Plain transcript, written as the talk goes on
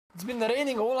It's been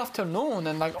raining all afternoon,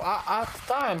 and like at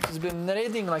times it's been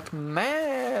raining like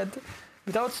mad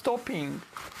without stopping.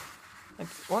 Like,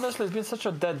 honestly, it's been such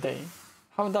a dead day.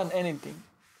 Haven't done anything.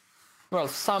 Well,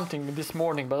 something this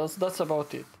morning, but that's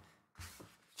about it.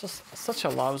 Just such a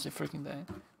lousy freaking day.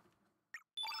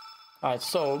 Alright,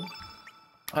 so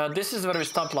this is where we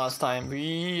stopped last time.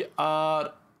 We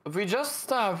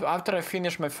just after I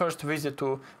finished my first visit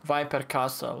to Viper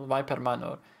Castle, Viper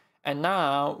Manor, and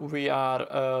now we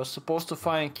are supposed to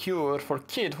find cure for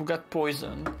kid who got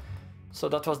poisoned. So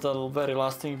that was the very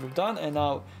last thing we've done, and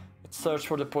now it's search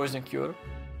for the poison cure.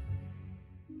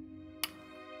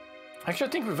 Actually, I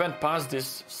think we went past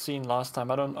this scene last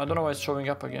time. I don't know why it's showing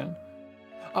up again.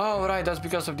 Oh right, that's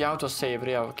because of the autosave.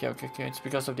 Yeah, okay. It's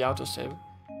because of the autosave.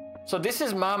 So this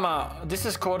is Mama. This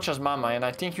is Korcha's Mama, and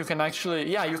I think you can actually,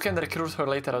 yeah, you can recruit her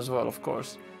later as well, of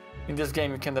course. In this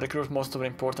game, you can recruit most of the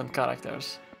important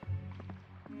characters.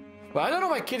 But I don't know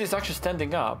why Kid is actually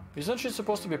standing up. Isn't she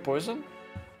supposed to be poisoned?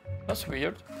 That's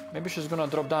weird. Maybe she's gonna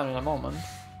drop down in a moment.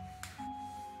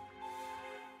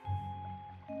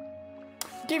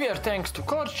 Give your thanks to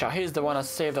Korcha. He's the one that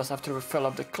saved us after we fell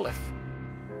off the cliff.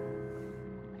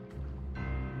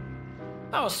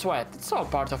 No sweat, it's all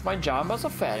part of my job as a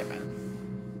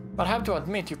ferryman. But I have to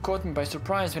admit, you caught me by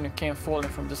surprise when you came falling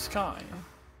from the sky.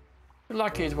 You're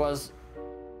lucky it was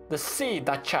the sea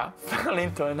that fell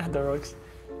into another rocks.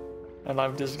 I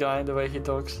love this guy, the way he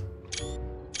talks.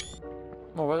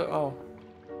 Oh,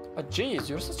 jeez,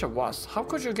 you're such a wuss. How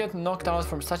could you get knocked out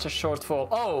from such a short fall?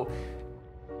 Oh,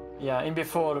 yeah, in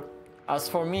before. As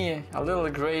for me, a little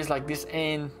graze like this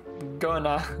ain't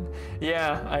gonna.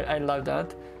 Yeah, I love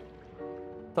that.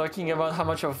 Talking about how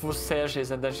much of a wuss she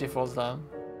is, and then she falls down.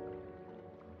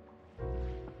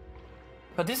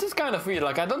 But this is kind of weird.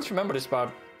 Like, I don't remember this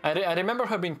part. I remember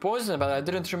her being poisoned, but I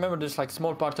didn't remember this like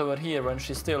small part over here when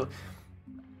she's still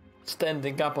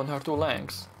standing up on her two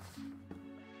legs.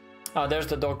 Ah, there's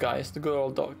the dog, guys, the good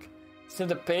old dog. Since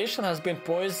the patient has been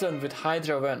poisoned with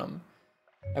Hydra venom,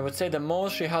 I would say the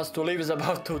most she has to live is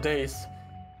about 2 days.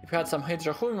 If we had some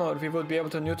Hydra humor, we would be able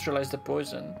to neutralize the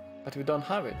poison, but we don't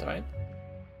have it, right?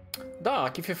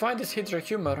 Doc, if you find this Hydra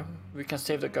humor, we can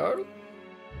save the girl?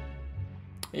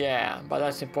 Yeah, but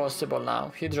that's impossible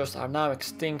now. Hydras are now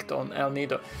extinct on El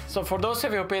Nido. So for those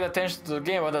of you who paid attention to the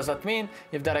game, what does that mean?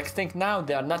 If they're extinct now,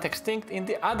 they are not extinct in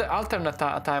the other alternate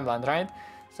timeline, right?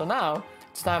 So now,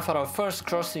 it's time for our first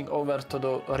crossing over to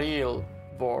the real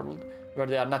world, where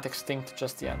they are not extinct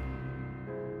just yet.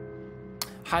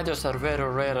 Hydras are very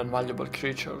rare and valuable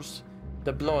creatures.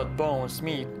 The blood, bones,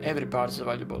 meat, every part is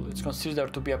valuable. It's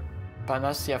considered to be a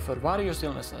panacea for various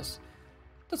illnesses.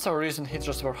 That's our reason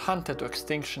Hydras were hunted to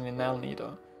extinction in El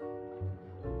Nido.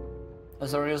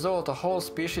 As a result, a whole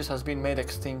species has been made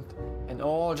extinct, and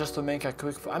all just to make a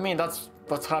quick... I mean, that's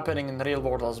what's happening in the real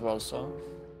world as well, so...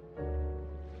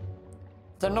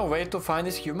 Is there no way to find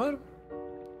this humor?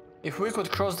 If we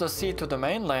could cross the sea to the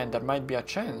mainland, there might be a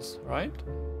chance, right?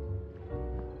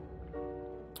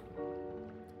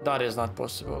 That is not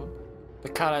possible. The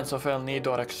currents of El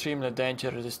Nido are extremely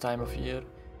dangerous this time of year.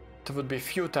 It would be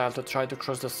futile to try to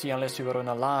cross the sea unless you were on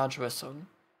a large vessel.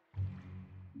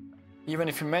 Even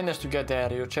if you manage to get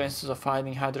there, your chances of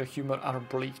finding Hydra humor are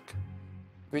bleak.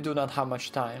 We do not have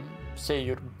much time. Say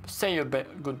your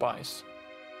goodbyes.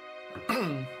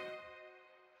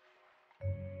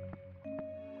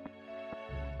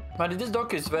 But this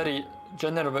doc is very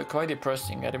generally quite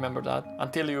depressing, I remember that,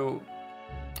 until you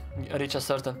reach a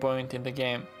certain point in the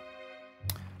game.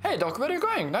 Hey Doc, where are you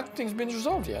going? Nothing's been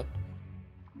resolved yet.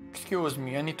 Excuse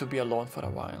me, I need to be alone for a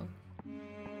while.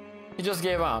 He just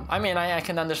gave up. I mean, I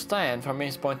can understand from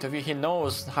his point of view. He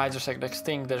knows Hydra's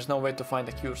extinct, there's no way to find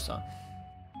a cure, so...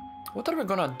 What are we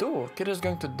gonna do? Kira's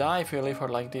going to die if we leave her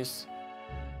like this.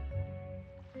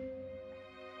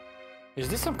 Is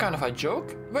this some kind of a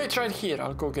joke? Wait right here,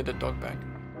 I'll go get the dog back.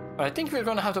 But I think we're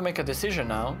gonna have to make a decision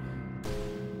now.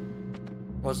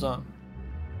 What's that?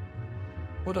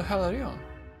 Who the hell are you?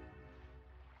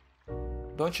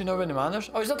 Don't you know any manners?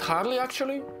 Oh, is that Harley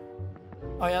actually?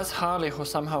 Oh yeah, it's Harley who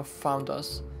somehow found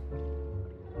us.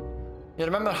 You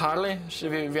remember Harley?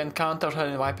 We encountered her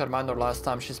in Viper Manor last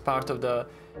time. She's part of the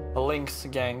Lynx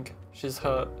gang. She's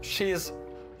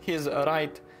his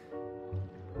right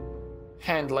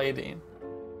hand lady.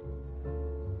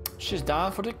 She's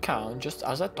down for the count, just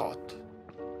as I thought.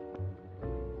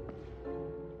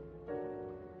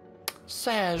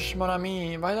 Serge, mon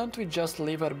ami, why don't we just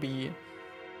leave her be?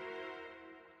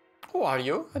 Who are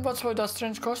you, and what's with that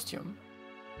strange costume?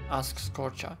 Asks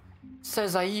Korcha.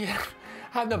 Says I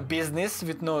have no business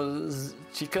with no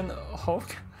chicken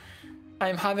hawk.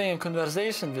 I'm having a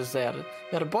conversation with her.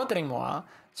 You're bothering moi.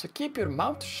 So keep your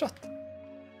mouth shut.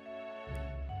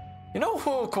 You know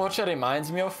who Kocha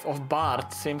reminds me of? Of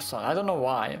Bart Simpson. I don't know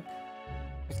why.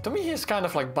 To me, he's kind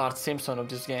of like Bart Simpson of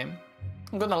this game.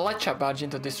 I'm gonna let you barge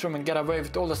into this room and get away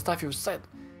with all the stuff you said.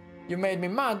 You made me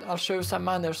mad, I'll show you some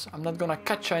manners. I'm not gonna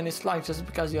cut you any slack just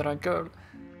because you're a girl.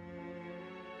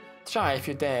 Try if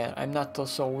you dare, I'm not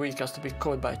so weak as to be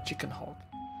caught by a chicken hawk.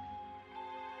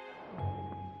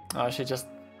 Oh, she just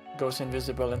goes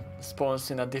invisible and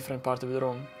spawns in a different part of the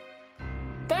room.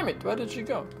 Damn it, where did she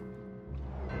go?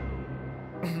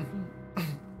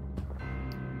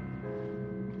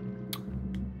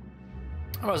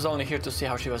 I was only here to see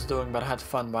how she was doing, but I had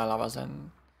fun while I was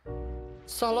in.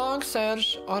 So long,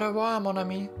 Serge. Au revoir, mon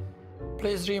ami.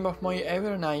 Please dream of me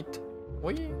every night.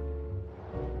 Oui.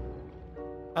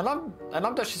 I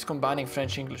love that she's combining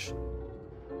French-English.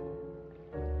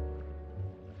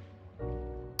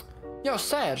 Yo,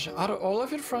 Serge, are all of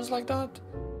your friends like that?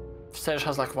 Serge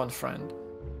has like one friend.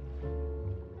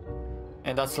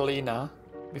 And that's Lena,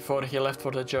 before he left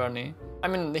for the journey. I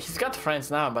mean, he's got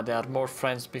friends now, but they are more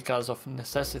friends because of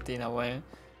necessity in a way,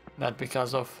 not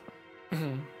because of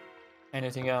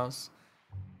anything else.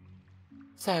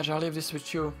 Serge, I'll leave this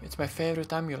with you. It's my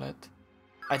favorite amulet.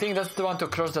 I think that's the one to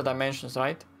cross the dimensions,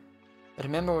 right?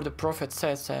 Remember what the prophet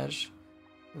said, Serge.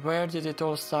 Where did it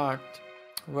all start?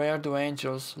 Where do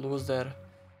angels lose their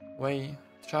way?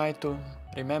 Try to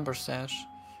remember, Serge.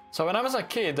 So when I was a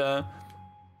kid, of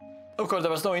course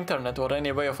there was no internet or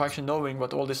any way of actually knowing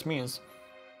what all this means.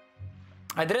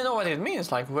 I didn't know what it means,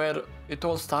 like where it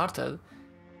all started.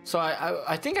 So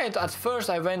I think at first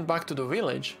I went back to the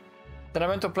village. Then I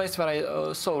went to a place where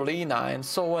I saw Lena and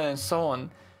so on and so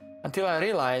on. Until I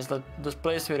realized that the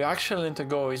place where you actually need to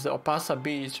go is the Opasa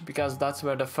beach, because that's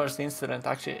where the first incident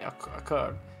actually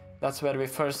occurred. That's where we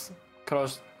first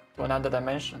crossed to another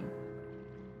dimension.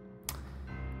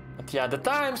 But yeah, the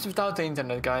times without the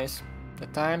internet, guys. The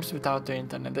times without the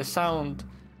internet. They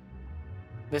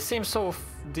seem so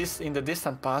in the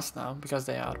distant past now, because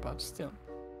they are, but still.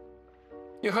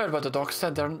 You heard what the doc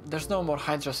said, there's no more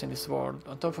Hydras in this world.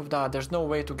 On top of that, there's no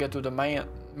way to get to the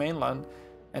mainland,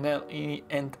 and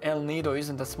El Nido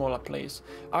isn't a smaller place.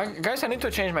 Guys, I need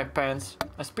to change my pants.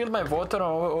 I spilled my water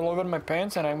all over my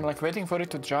pants, and I'm like waiting for it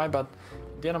to dry, but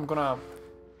then I'm gonna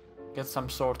get some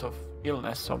sort of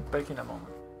illness, so back in a moment.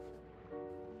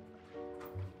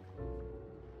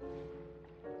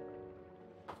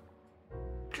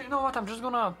 You know what, I'm just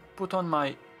gonna put on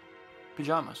my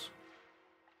pajamas.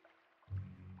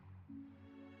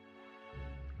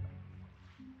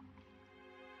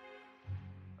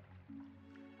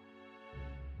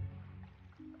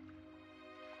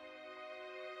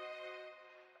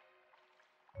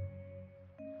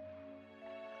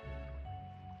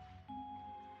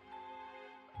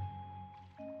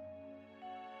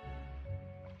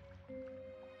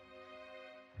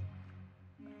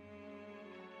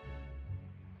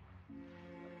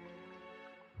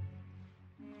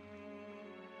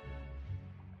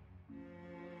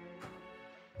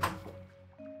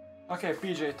 Okay,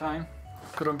 PJ time.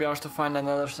 Couldn't be asked to find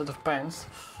another set of pants,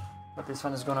 but this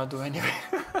one is gonna do anyway.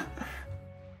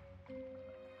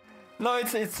 No,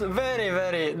 it's very,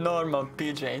 very normal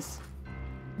PJs.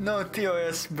 No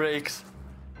TOS breaks.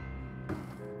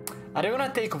 Are you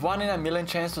gonna take 1 in a million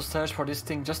chance to search for this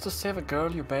thing just to save a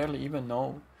girl you barely even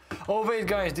know? Oh wait,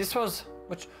 guys, this was...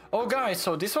 Oh guys,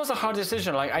 so this was a hard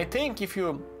decision. Like, I think if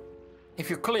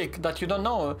you click that you don't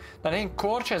know, then I think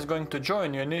Korcha is going to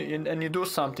join you, and you do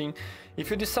something.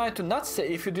 If you decide to not save,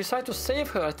 if you decide to save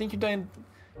her, I think you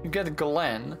get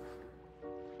Glenn.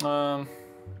 I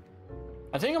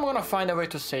think I'm gonna find a way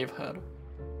to save her,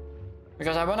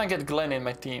 because I wanna get Glenn in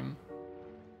my team.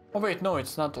 Oh wait, no,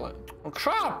 it's not. Oh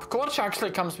crap! Korcha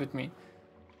actually comes with me.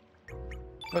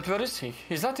 But where is he?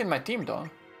 He's not in my team though.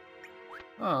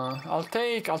 I'll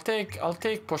take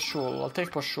Poshul. I'll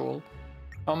take Poshul.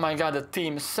 Oh my god, the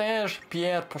team. Serge,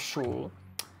 Pierre, Poshul.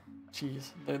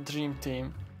 Jeez, the dream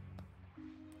team.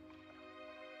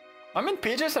 I mean,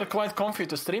 PJs are quite comfy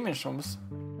to stream in shrooms.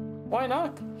 Why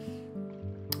not?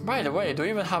 By the way, do you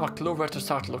even have a clue where to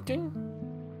start looking?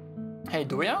 Hey,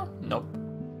 do ya? Nope.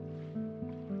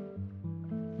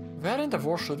 Where in the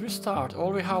world should we start?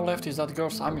 All we have left is that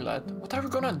girl's amulet. What are we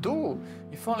gonna do?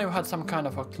 If only we had some kind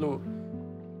of a clue.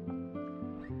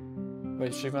 Wait,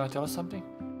 is she gonna tell us something?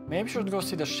 Maybe you should go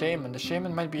see the shaman. The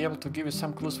shaman might be able to give you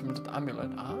some clues from that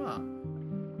amulet. Ah.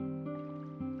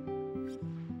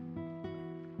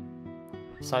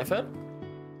 Cypher?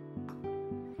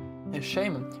 A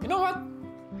shaman. You know what?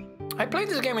 I played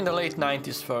this game in the late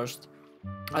 90s first.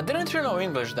 I didn't really know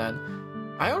English then.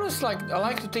 I always I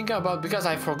like to think about, because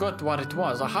I forgot what it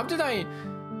was. How did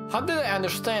How did I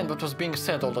understand what was being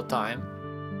said all the time?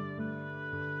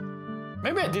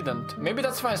 Maybe I didn't. Maybe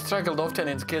that's why I struggled often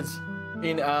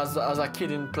as a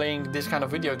kid in playing these kind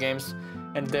of video games,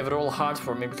 and they were all hard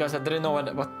for me because I didn't know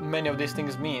what many of these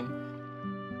things mean.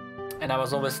 And I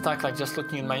was always stuck like just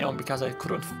looking in my own because I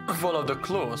couldn't follow the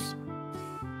clues.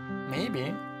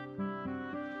 Maybe.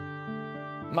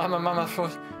 Mama,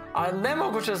 a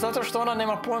nemoguće zato što ona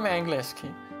nema pojma engleski.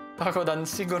 Tako da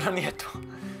sigurno nije to.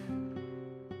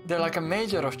 They're like a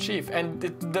major of chief, and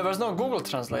there was no Google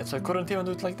Translate, so I couldn't even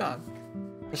do it like that.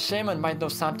 The shaman might know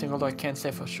something, although I can't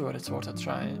say for sure. It's worth a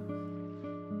try.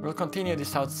 We'll continue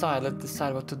this outside. Let's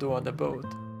decide what to do on the boat.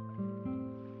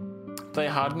 Play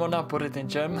hard mode now, put it in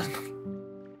German.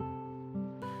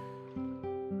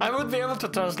 I would be able to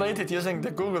translate it using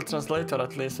the Google Translator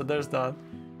at least, so there's that.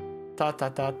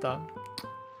 Ta.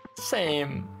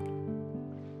 Same.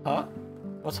 Huh?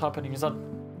 What's happening? Is that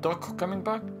Doc coming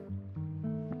back?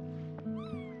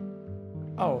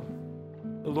 Oh.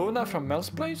 Luna from Mel's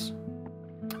place?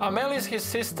 Mel is his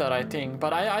sister, I think,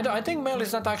 but I think Mel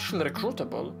is not actually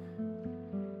recruitable.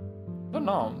 Don't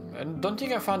know. I don't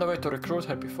think I found a way to recruit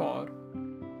her before.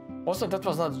 Also, that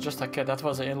was not just a cat, that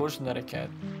was an illusionary cat.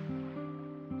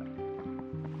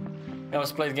 I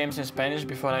was played games in Spanish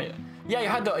before I... Yeah,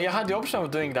 you had the option of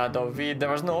doing that though. There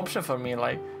was no option for me,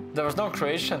 like, there was no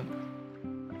Croatian.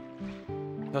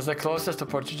 That's the closest to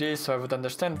Portuguese, so I would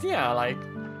understand. Yeah, like,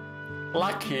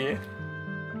 lucky.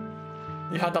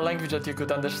 You had a language that you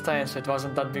could understand, so it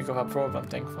wasn't that big of a problem,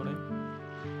 thankfully.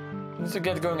 You need to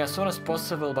get going as soon as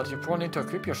possible, but you probably need to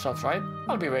equip yourself, right?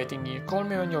 I'll be waiting. You call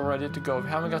me when you're ready to go. We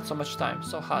haven't got so much time,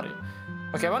 so hurry.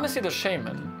 Okay, I want to see the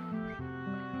shaman.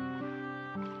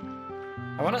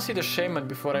 I want to see the shaman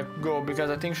before I go, because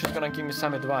I think she's gonna give me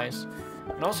some advice.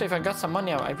 And also, if I got some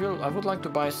money, I would like to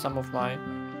buy some of my...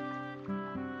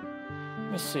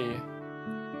 Let me see.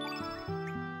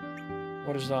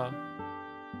 What is that?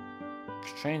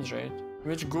 Exchange rate.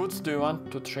 Which goods do you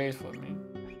want to trade for me?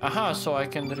 Aha, so I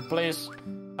can replace...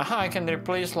 Aha, I can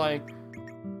replace like...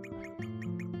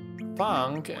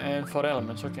 Funk and for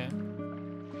elements, okay.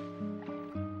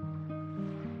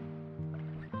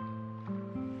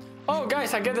 Oh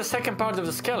guys, I get the second part of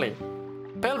the Skelly.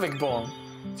 Pelvic bone.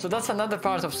 So that's another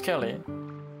part of Skelly.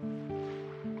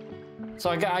 So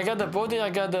I got the body, I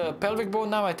got the pelvic bone,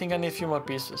 now I think I need a few more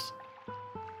pieces.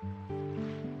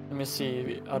 Let me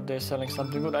see, are they selling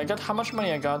something good? I got, how much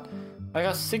money I got? I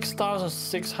got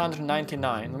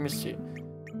 6,699, let me see.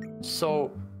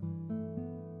 So...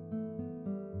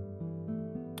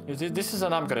 This is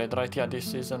an upgrade, right? Yeah,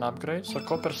 this is an upgrade. So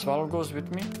copper swallow goes with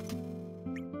me.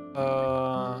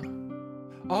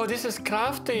 Oh, this is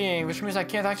crafting, which means I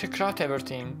can't actually craft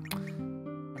everything.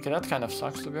 Okay, that kind of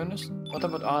sucks, to be honest. What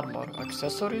about armor?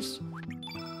 Accessories?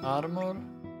 Armor?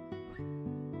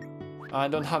 I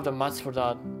don't have the mats for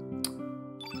that.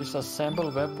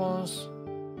 Disassemble weapons.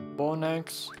 Bone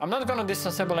axe. I'm not gonna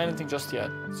disassemble anything just yet.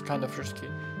 It's kind of risky.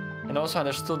 And also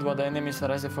understood what the enemies in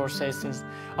Resident 4 say since...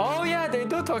 Oh yeah, they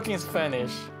do talk in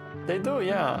Spanish. They do,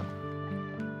 yeah.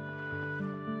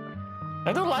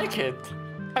 I don't like it.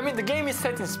 I mean, the game is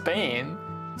set in Spain,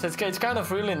 so it's kind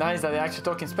of really nice that they actually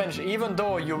talk in Spanish. Even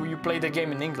though you play the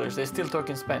game in English, they still talk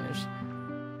in Spanish.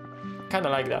 Kind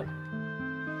of like that.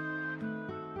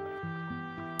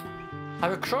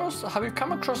 Have you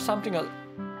come across something?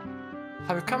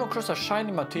 Have you come across a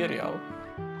shiny material?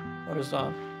 What is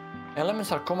that?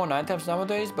 Elements are common items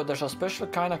nowadays, but there's a special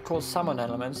kind called summon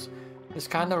elements. This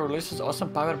kind of releases awesome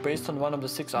power based on one of the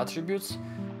 6 attributes.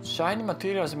 Shiny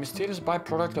material is a mysterious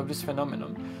byproduct of this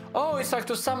phenomenon. Oh, it's like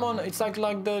to summon, it's like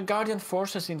the guardian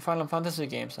forces in Final Fantasy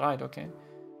games, right? Okay.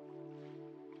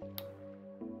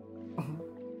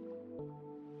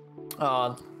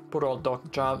 Poor old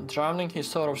Doc, drowning his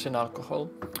sorrows in alcohol.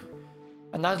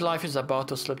 Another life is about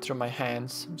to slip through my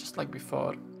hands, just like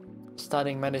before.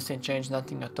 Studying medicine changed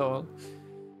nothing at all.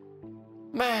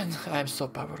 Man, I am so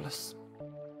powerless.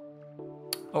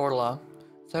 Orla,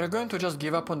 so you're going to just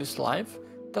give up on this life?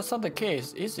 That's not the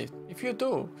case, is it? If you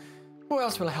do, who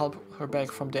else will help her back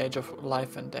from the edge of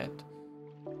life and death?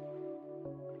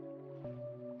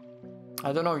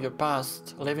 I don't know your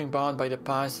past. Living bound by the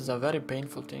past is a very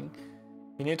painful thing.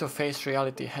 You need to face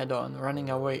reality head on. Running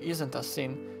away isn't a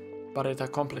sin, but it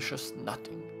accomplishes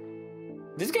nothing.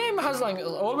 This game has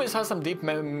always has some deep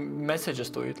messages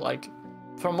to it. Like,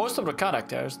 from most of the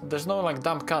characters, there's no like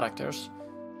dumb characters.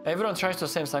 Everyone tries to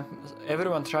say something.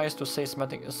 Everyone tries to say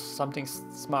something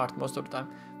smart most of the time.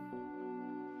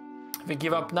 If you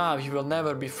give up now, you will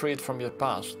never be freed from your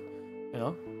past. You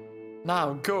know.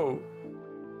 Now go.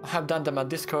 I have done them a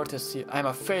discourtesy. I am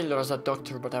a failure as a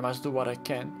doctor, but I must do what I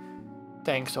can.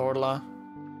 Thanks, Orla.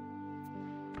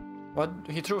 What?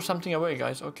 He threw something away,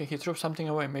 guys. Okay, he threw something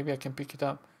away. Maybe I can pick it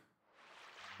up.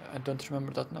 I don't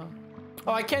remember that now.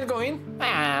 Oh, I can't go in?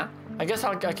 Ah! I guess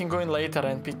I can go in later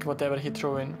and pick whatever he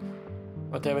threw in.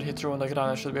 Whatever he threw on the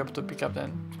ground, I should be able to pick up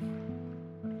then.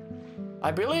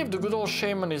 I believe the good old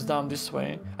shaman is down this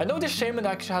way. I know this shaman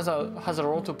actually has a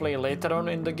role to play later on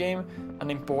in the game. An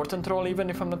important role, even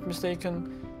if I'm not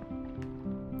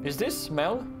mistaken. Is this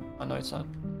Mel? Oh no, it's not.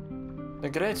 The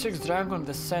great six dragon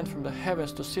descend from the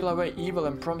heavens to seal away evil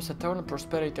and promise eternal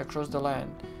prosperity across the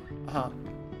land.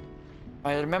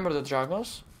 I remember the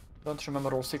dragons. Don't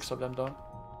remember all 6 of them though.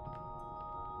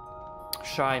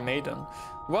 Shy maiden.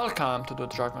 Welcome to the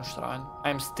Dragon Shrine.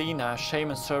 I'm Stina,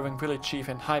 shaman serving village chief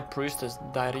and high priestess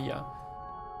Diarrhea.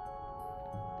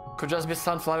 Could just be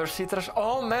sunflower seed trash.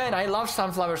 Oh man, I love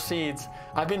sunflower seeds.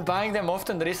 I've been buying them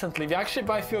often recently. We actually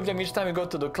buy a few of them each time we go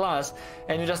to the class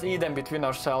and we just eat them between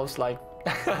ourselves. Like,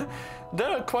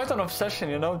 they're quite an obsession,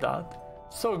 you know that.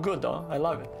 So good though, I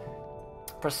love it.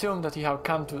 Presume that you have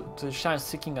come to the shrine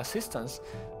seeking assistance.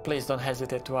 Please don't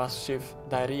hesitate to ask Chief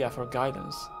Diarrhea for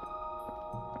guidance.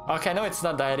 Okay, I know it's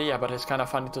not Diarrhea, but it's kind of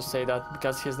funny to say that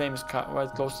because his name is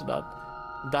quite close to that.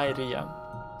 Diarrhea.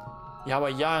 You have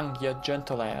a young yet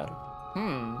gentle air.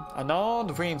 An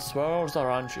odd wind swirls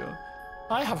around you.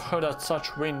 I have heard that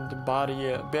such wind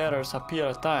bearers appear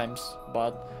at times,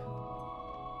 but...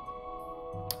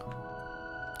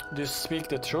 Do you speak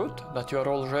the truth? That you are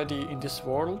already in this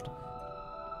world?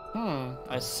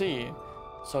 I see.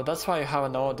 So that's why you have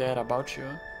an odd air about you.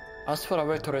 As for a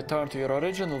way to return to your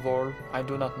original world, I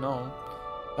do not know.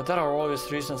 But there are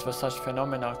always reasons why such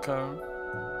phenomena occur.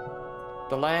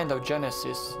 The land of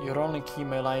Genesis, your only key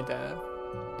may lie there.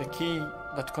 The key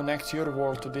that connects your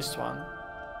world to this one.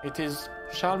 It is,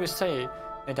 shall we say,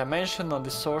 a dimensional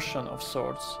distortion of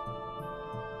sorts.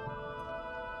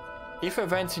 If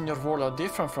events in your world are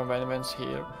different from events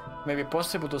here, it may be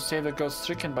possible to save the girl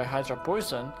stricken by Hydra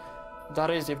poison. That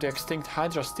is, if the extinct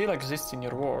Hydra still exists in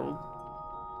your world.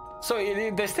 So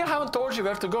they still haven't told you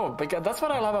where to go, because that's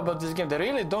what I love about this game. They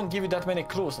really don't give you that many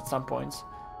clues at some points.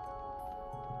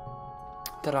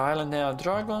 There are islands named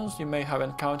dragons. You may have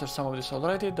encountered some of these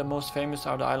already. The most famous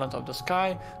are the Island of the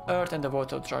Sky, Earth and the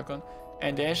Water Dragon,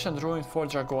 and the ancient ruin Fort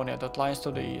Dragonia that lies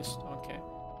to the east. Okay.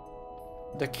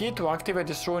 The key to activate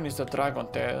this ruin is the Dragon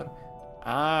Tear.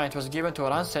 It was given to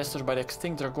our ancestors by the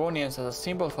extinct Dragonians as a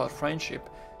symbol for friendship.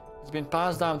 It's been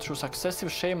passed down through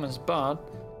successive shamans, but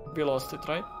we lost it,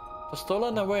 right? It was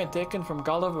stolen away and taken from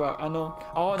Gulliver. I know.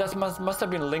 Oh, that must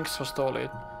have been Lynx who stole it.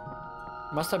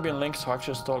 Must have been Lynx who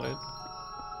actually stole it.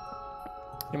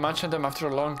 You mentioned them after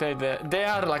a long day. They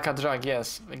are like a drug,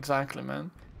 yes, exactly,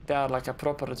 man. They are like a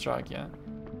proper drug, yeah.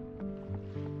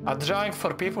 A drug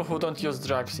for people who don't use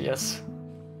drugs, yes.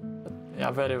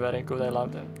 Yeah, very, very good. I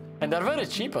love them. And they're very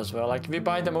cheap as well. Like, we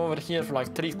buy them over here for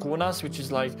like 3 kunas, which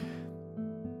is like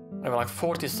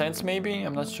 40 cents maybe,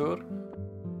 I'm not sure.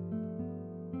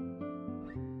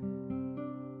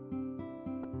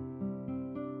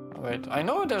 Wait, I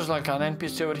know there's like an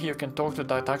NPC over here you can talk to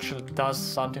that actually does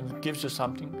something, gives you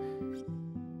something.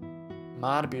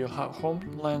 Marby, your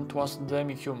homeland was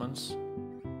demi-humans.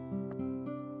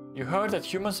 You heard that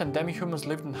humans and demi-humans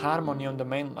lived in harmony on the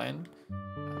mainland.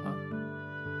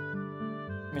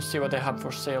 Let me see what they have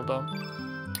for sale though.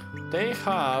 They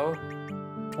have...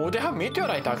 Oh, they have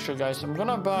meteorite actually, guys. I'm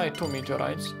gonna buy 2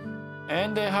 meteorites.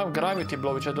 And they have gravity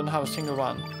blow, which I don't have a single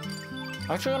one.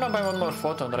 Actually, I'm gonna buy 1 more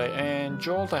photon ray. And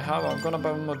jolt I'm gonna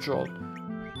buy 1 more jolt.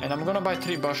 And I'm gonna buy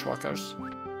 3 bushwhackers.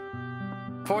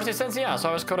 40 cents, yeah, so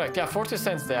I was correct. Yeah, 40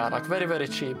 cents they are, like very, very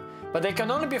cheap. But they can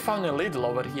only be found in Lidl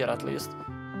over here at least.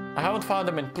 I haven't found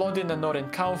them in Plodin, nor in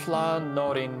Kaufland,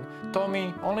 nor in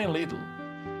Tommy, only in Lidl.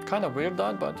 Kind of weird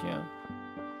that, but yeah.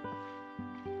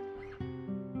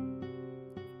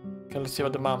 Okay, let's see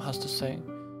what the mom has to say.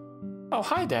 Oh,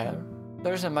 hi there.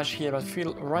 There isn't much here, but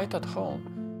feel right at home.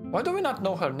 Why do we not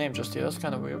know her name just yet? That's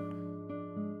kind of weird.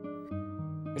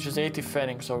 Which is 80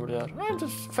 pfennigs over there. Well,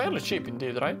 it's fairly cheap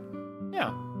indeed, right?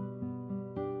 Yeah.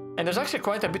 And there's actually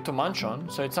quite a bit to munch on,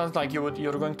 so it sounds like you're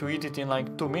going to eat it in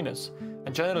like 2 minutes.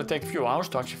 And generally take a few hours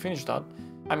to actually finish that.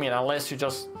 I mean, unless you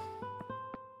just...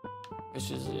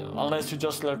 unless you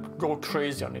just like go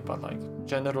crazy on it, but like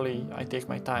generally I take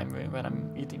my time when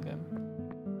I'm eating them.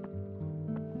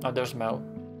 Oh, there's Mel.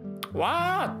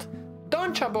 What?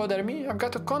 Don't you bother me. I've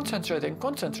got to concentrate and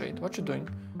concentrate. What you doing?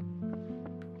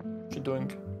 What you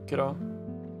doing, kiddo?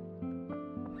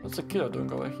 What's the kiddo doing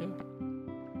over here?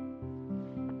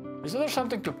 Is there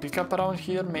something to pick up around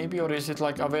here maybe, or is it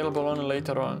like available only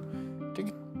later on?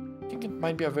 I think it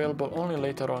might be available only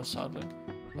later on, sadly.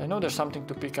 I know there's something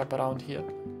to pick up around here.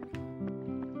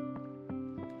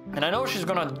 And I know she's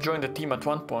gonna join the team at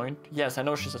one point. Yes, I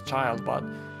know she's a child, but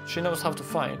she knows how to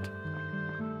fight.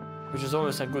 Which is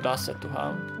always a good asset to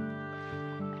have.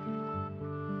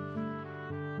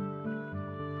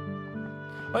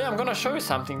 Oh yeah, I'm gonna show you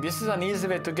something. This is an easy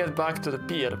way to get back to the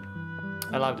pier.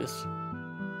 I love this.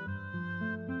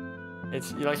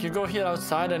 It's like you go here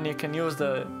outside and you can use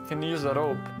the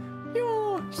rope.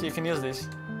 So you can use this.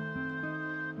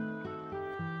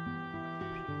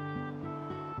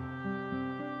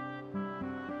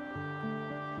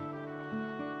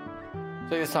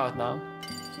 Check this out now.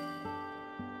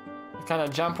 You kind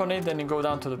of jump on it, then you go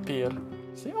down to the pier.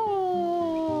 See?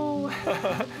 Oh,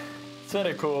 it's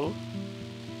very cool.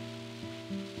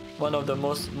 One of the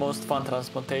most fun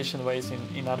transportation ways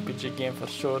in RPG game for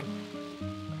sure.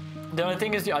 The only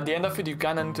thing is, at the end of it, you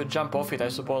kinda need to jump off it, I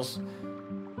suppose.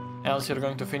 Else you're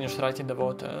going to finish right in the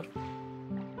water.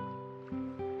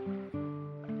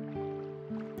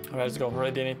 Let's go,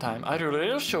 ready anytime. Are you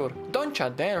really sure? Don't you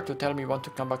dare to tell me you want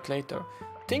to come back later.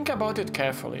 Think about it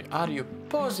carefully. Are you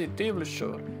positively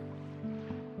sure?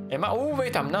 Am I? Oh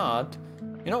wait, I'm not.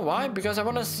 You know why? Because I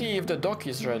want to see if the dock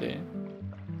is ready.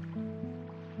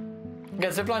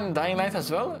 Get zipline in Dying Light as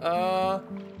well?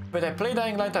 But I played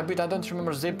Dying Light a bit, I don't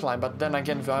remember zipline, but then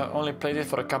again I only played it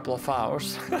for a couple of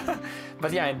hours.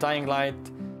 But yeah, in Dying Light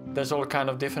there's all kind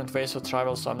of different ways to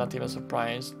travel, so I'm not even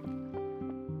surprised.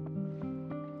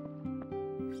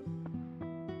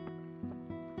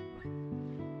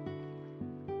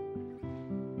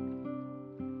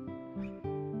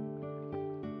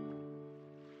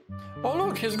 Oh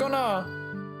look, he's gonna...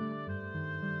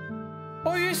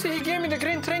 Oh, you see, he gave me the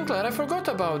green trinkler. I forgot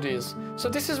about this. So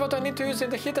this is what I need to use in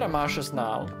the Hydra marshes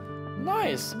now.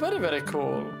 Nice. Very, very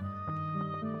cool.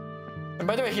 And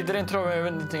by the way, he didn't throw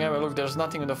anything away. Look, there's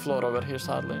nothing on the floor over here,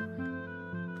 sadly.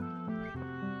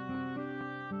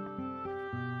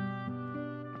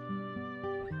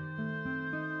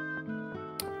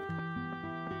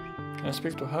 Can I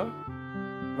speak to her?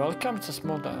 Welcome, it's a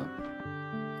small town.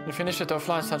 You finished it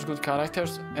offline, such good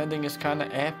characters. Ending is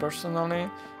kinda personally.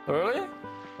 Really?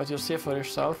 But you'll see it for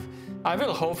yourself. I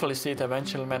will hopefully see it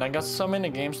eventually, man. I got so many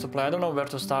games to play, I don't know where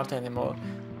to start anymore.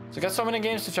 So I got so many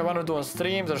games which I want to do on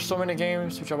stream, there's so many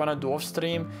games which I want to do off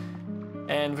stream.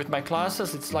 And with my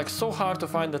classes, it's like so hard to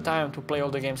find the time to play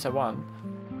all the games I want.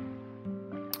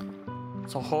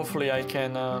 So hopefully I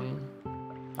can,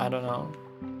 I don't know,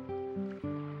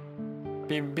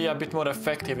 be a bit more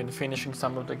effective in finishing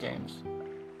some of the games.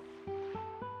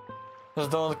 Just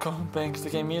don't co-op makes the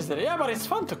game easier. Yeah, but it's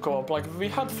fun to co-op. Like, we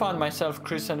had fun, myself,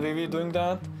 Chris and Vivi doing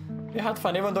that. We had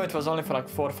fun, even though it was only for like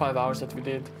 4 or 5 hours that we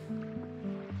did.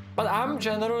 But I'm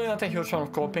generally not a huge fan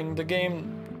of co-oping. The game,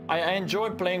 I enjoy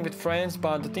playing with friends,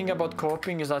 but the thing about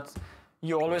co-oping is that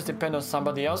you always depend on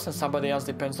somebody else and somebody else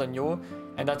depends on you.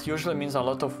 And that usually means a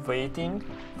lot of waiting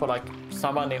for like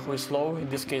somebody who is slow, in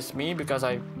this case me, because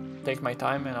I take my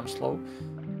time and I'm slow.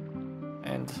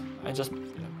 And I just,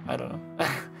 I don't know.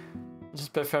 I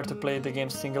just prefer to play the game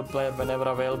single player whenever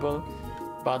available,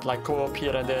 but like co-op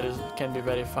here and there can be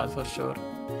very fun for sure.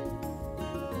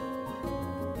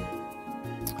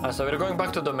 So we're going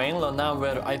back to the mainland now,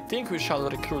 where I think we shall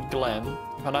recruit Glenn,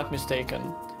 if I'm not mistaken.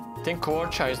 I think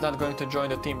Korcha is not going to join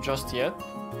the team just yet.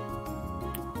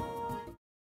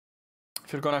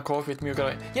 If you're gonna co-op with me, you're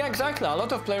gonna... Yeah, exactly, a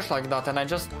lot of players like that, and I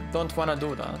just don't wanna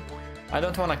do that. I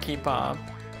don't wanna keep up.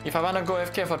 If I wanna go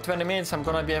AFK for 20 minutes, I'm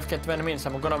gonna be AFK 20 minutes.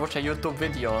 I'm gonna watch a YouTube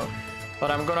video,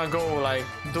 or I'm gonna go like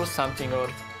do something or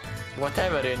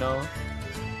whatever, you know.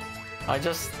 I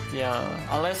just, yeah,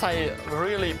 unless I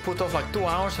really put off like 2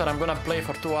 hours where I'm gonna play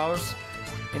for 2 hours,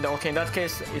 okay, in that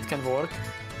case it can work.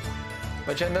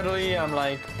 But generally I'm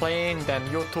like playing, then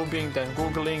YouTubing, then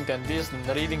Googling, then this, and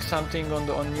reading something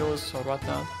on news or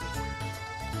whatnot.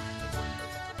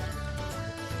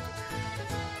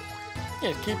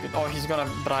 Yeah, keep it. Oh, he's gonna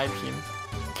bribe him.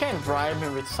 Can't bribe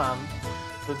him with some.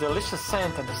 The delicious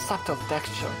scent and the subtle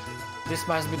texture. This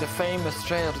must be the famous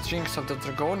rare drinks of the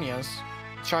Dragonians.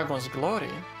 Dragon's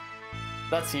Glory.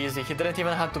 That's easy. He didn't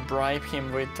even have to bribe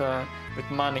him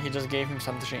with money. He just gave him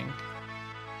some drink.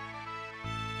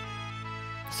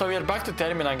 So we are back to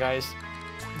Termina, guys.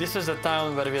 This is the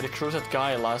town where we recruited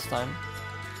Guile last time.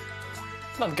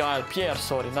 Not Guile, Pierre,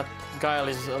 sorry. Not Guile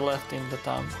is left in the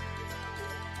town.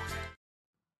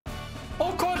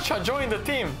 Oh, Korcha joined the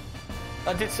team!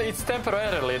 And it's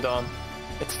temporarily done.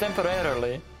 It's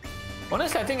temporarily.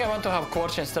 Honestly, I think I want to have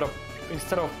Korcha instead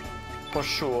of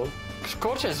Poshul. Because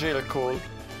Korcha is really cool.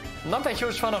 Not a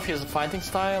huge fan of his fighting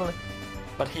style,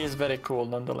 but he is very cool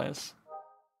nonetheless.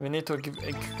 We need to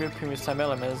equip him with some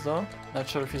elements though. Not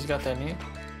sure if he's got any.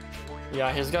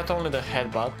 Yeah, he's got only the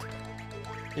headbutt.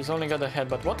 He's only got a head,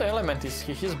 but what element is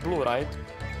he? He's blue, right?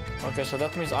 Okay, so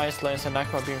that means Ice Lance and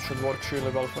Aqua Beam should work really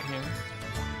well for him.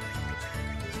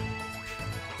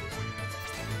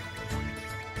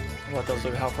 What else do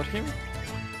we have for him?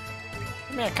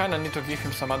 I mean, I kinda need to give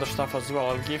him some other stuff as well.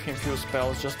 I'll give him few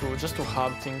spells just to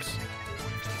have things.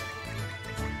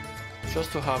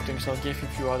 Just to have things, I'll give him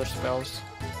few other spells.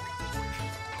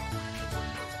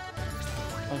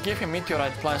 I'll give him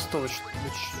Meteorite Plus too, which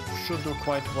should do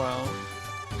quite well.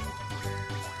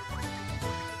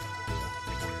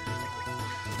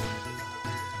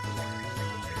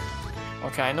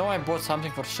 Okay, I know I bought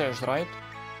something for Serge, right?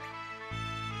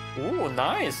 Ooh,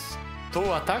 nice!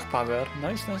 2 attack power.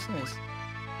 Nice, nice, nice.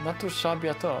 Not too shabby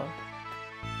at all.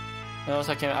 And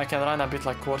also I can run a bit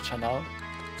like Korcha now.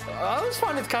 I always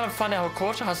find it kind of funny how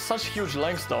Korcha has such huge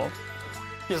legs though.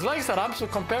 His legs are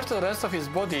absolutely, compared to the rest of his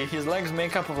body, his legs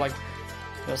make up of like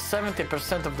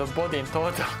 70% of the body in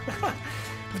total.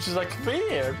 Which is like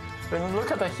weird. When you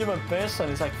look at a human person,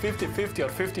 it's like 50-50 or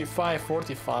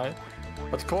 55-45.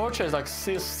 But Korcha is like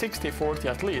 60-40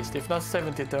 at least, if not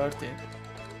 70-30.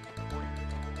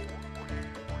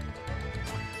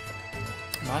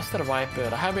 Master Viper,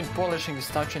 I have been polishing this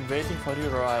statue and waiting for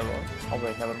your arrival. Oh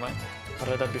wait, never mind. I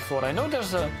read that before. I know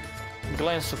there's a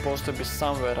Glen supposed to be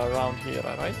somewhere around here,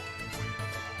 right?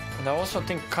 And I also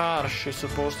think Karsh is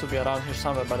supposed to be around here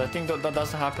somewhere, but I think that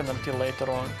doesn't happen until later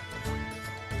on.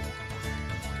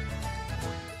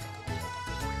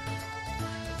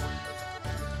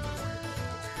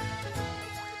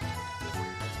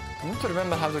 I need to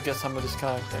remember how to get some of these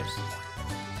characters.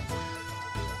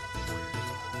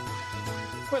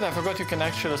 Wait, I forgot you can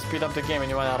actually speed up the game when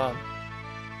you wanna run.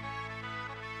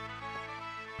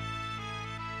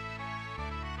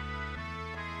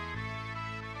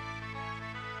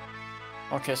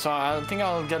 Okay, so I think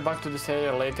I'll get back to this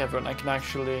area later when I can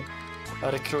actually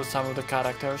recruit some of the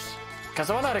characters. Because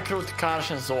I wanna recruit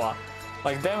Karsh and Zoa.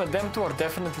 Like them two are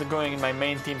definitely going in my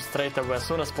main team straight away as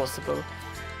soon as possible.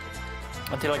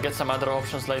 Until I get some other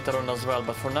options later on as well,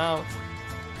 but for now...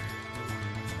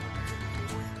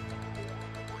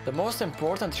 The most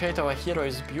important trait of a hero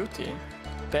is beauty.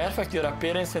 Perfect your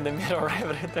appearance in the mirror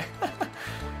every day.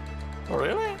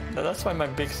 Really? That's why my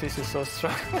big sis is so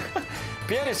strong.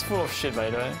 Pierre is full of shit,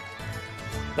 by the way.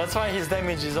 That's why his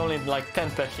damage is only like 10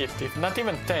 per hit. If not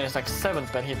even 10, it's like 7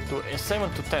 per hit.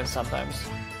 7 to 10 sometimes.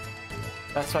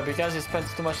 That's why, because he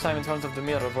spends too much time in front of the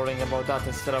mirror worrying about that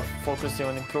instead of focusing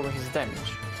on improving his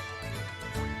damage.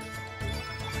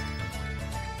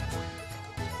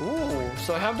 Ooh,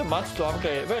 so I have the mats to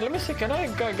upgrade. Wait, let me see, can I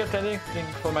get anything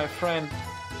for my friend?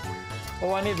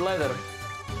 Oh, I need leather.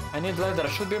 I need leather. I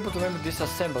should be able to maybe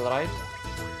disassemble, right?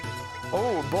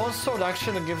 Oh, bone sword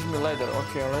actually gives me leather.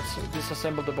 Okay, let's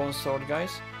disassemble the bone sword,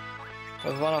 guys. I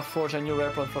wanna forge a new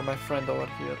weapon for my friend over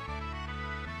here.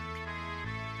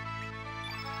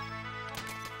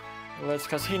 Let's,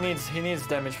 cause he needs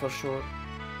damage for sure.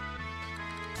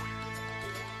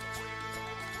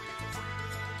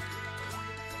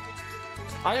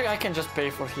 I can just pay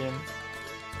for him.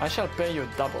 I shall pay you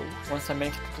double once I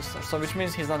make it to start. So which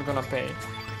means he's not gonna pay.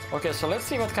 Okay, so let's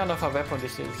see what kind of a weapon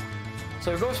this is.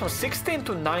 So it goes from 16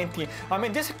 to 19. I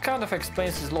mean, this kind of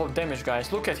explains his low damage,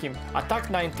 guys. Look at him.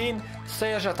 Attack 19,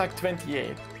 Serge attack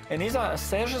 28. And his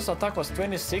Serge's attack was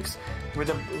 26 with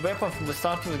a weapon from the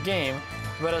start of the game.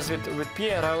 Whereas with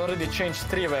Pierre, I already changed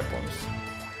 3 weapons.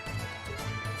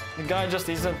 The guy just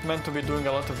isn't meant to be doing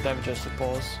a lot of damage, I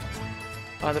suppose.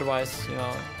 Otherwise, you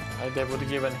know, they would have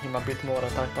given him a bit more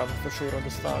attack power for sure on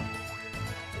the start.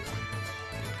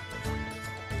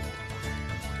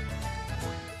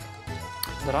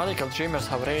 The Radical Dreamers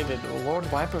have raided Lord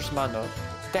Viper's manor.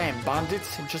 Damn,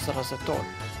 bandits, just as I thought.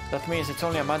 That means it's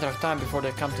only a matter of time before they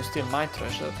come to steal my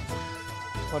treasure.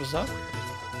 What is that?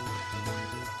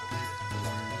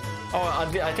 Oh,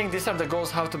 I think these are the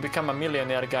goals how to become a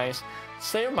millionaire, guys.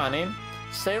 Save money,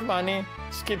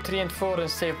 skip 3 and 4 and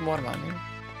save more money.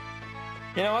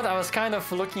 You know what, I was kind of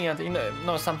looking at,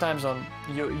 sometimes on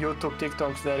YouTube,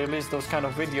 TikToks, they release those kind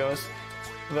of videos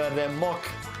where they mock,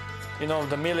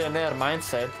 the millionaire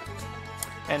mindset.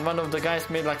 And one of the guys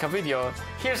made like a video,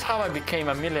 here's how I became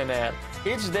a millionaire.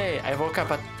 Each day I woke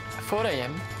up at 4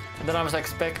 AM and then I was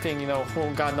expecting,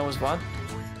 who God knows what.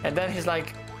 And then he's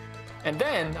like, and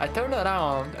then I turn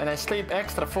around and I sleep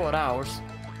extra 4 hours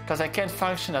because I can't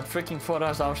function at freaking 4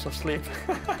 hours of sleep.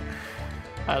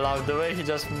 I love the way he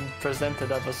just presented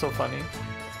that, was so funny.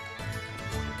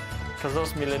 Because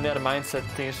those millionaire mindset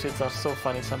shits are so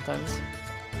funny sometimes.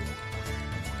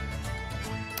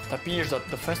 It appears that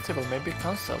the festival may be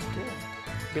cancelled too.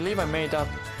 Believe I may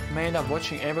end up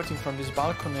watching everything from this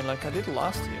balcony like I did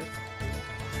last year.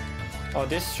 Oh,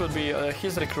 this should be...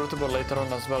 he's recruitable later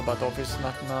on as well, but obviously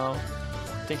not now.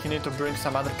 I think you need to bring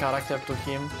some other character to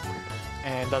him.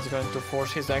 And that's going to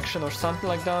force his action or something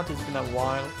like that. It's been a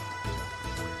while.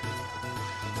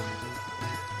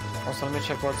 Also, let me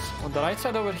check what's... On the right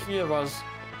side over here was...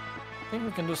 I think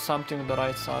we can do something on the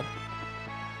right side.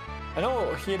 I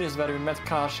know here is where we met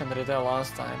Karsh and Riddell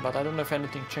last time, but I don't know if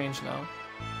anything changed now.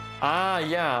 Ah,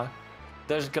 yeah.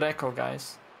 There's Greco,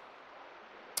 guys.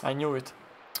 I knew it.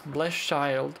 Blessed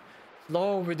child,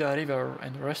 flow with the river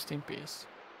and rest in peace.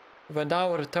 When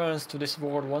thou returns to this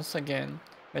world once again,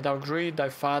 may thou greet thy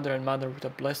father and mother with a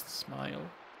blessed smile.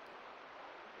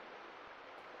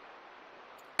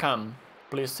 Come,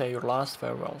 please say your last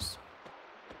farewells.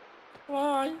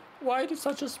 Why? Why did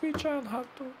such a sweet child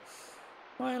have to?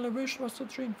 My only wish was to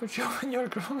drink with you when you're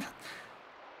grown.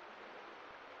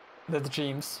 The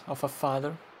dreams of a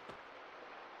father.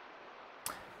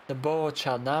 The boat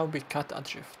shall now be cut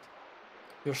adrift.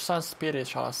 Your son's spirit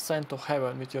shall ascend to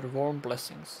heaven with your warm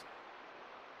blessings.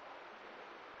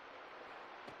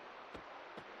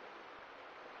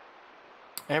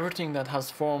 Everything that has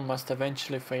form must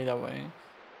eventually fade away.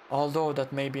 Although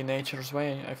that may be nature's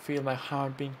way, I feel my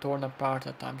heart being torn apart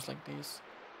at times like these.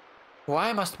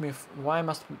 Why must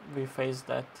we face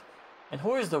death? And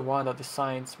who is the one that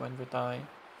decides when we die?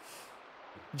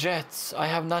 Jets, I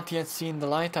have not yet seen the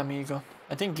light, amigo.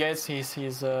 I think Jets is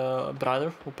his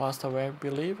brother who passed away, I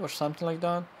believe, or something like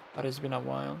that. But it's been a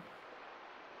while.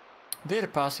 Dear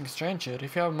passing stranger,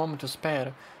 if you have a moment to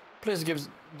spare, please give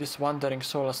this wandering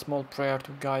soul a small prayer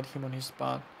to guide him on his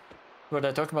path. Were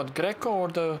they talking about Greco or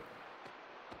the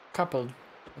couple?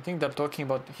 I think they're talking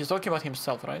about... He's talking about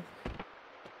himself, right?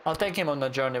 I'll take him on the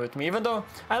journey with me. Even though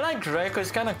I like Greco,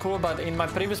 he's kind of cool, but in my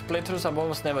previous playthroughs I've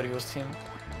almost never used him.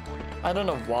 I don't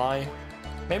know why.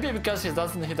 Maybe because he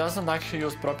doesn't actually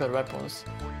use proper weapons.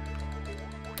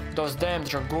 Those damn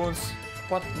dragoons.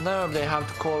 What nerve they have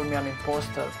to call me an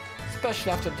imposter,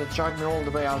 especially after they dragged me all the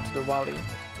way out to the valley.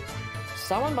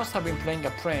 Someone must have been playing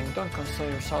a prank. Don't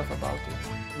concern yourself about it.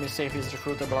 Let me see if he's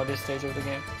recruitable at this stage of the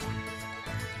game.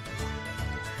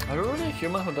 Are you really a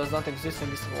human who does not exist in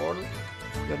this world?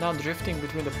 You're now drifting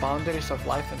between the boundaries of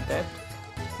life and death.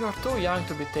 You are too young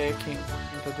to be taken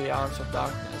into the arms of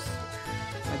darkness.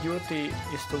 My duty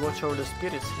is to watch over the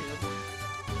spirits here.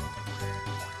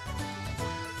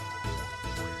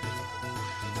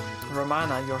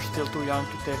 Romana, you're still too young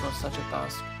to take on such a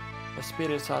task. The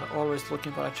spirits are always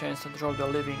looking for a chance to draw the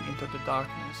living into the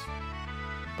darkness.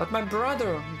 But my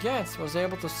brother, Getz, was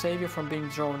able to save you from being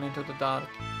drawn into the dark.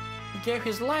 He gave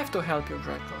his life to help you,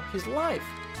 Greco. His life!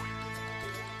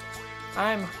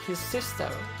 I am his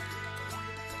sister.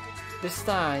 This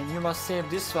time, you must save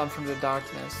this one from the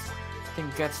darkness. I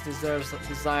think Getz desires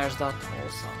that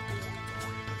also.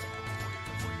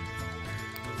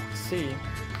 See,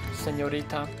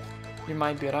 Senorita, you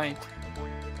might be right.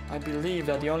 I believe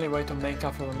that the only way to make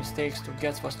up for mistakes to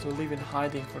Getz was to live in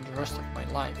hiding for the rest of my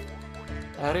life.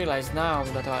 I realize now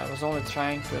that I was only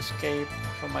trying to escape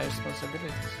from my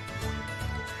responsibilities.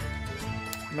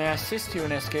 May I assist you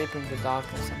in escaping the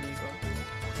darkness, amigo?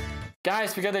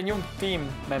 Guys, we got a new team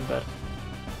member.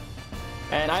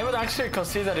 And I would actually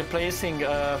consider replacing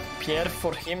Pierre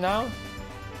for him now.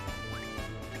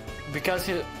 Because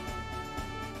he...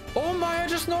 Oh my, I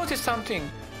just noticed something.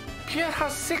 Pierre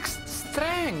has 6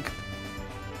 strength.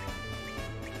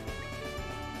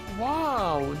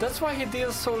 Wow, that's why he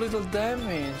deals so little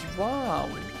damage. Wow.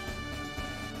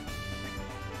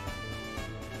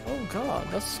 Oh god,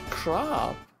 that's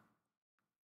crap.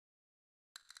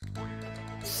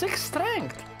 6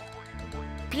 strength.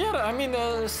 Pierre, I mean,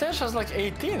 Serge has like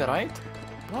 18, right?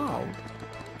 Wow.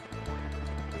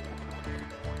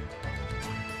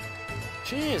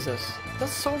 Jesus,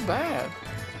 that's so bad.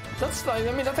 That's like,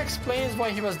 I mean, that explains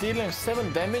why he was dealing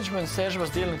 7 damage when Serge was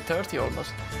dealing 30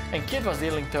 almost. And Kid was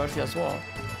dealing 30 as well.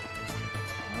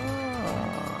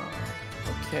 Ah,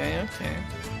 okay, okay.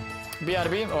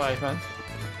 BRB? Alright, man.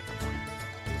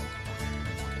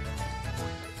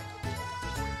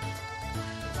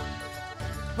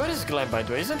 Where is Glenn, by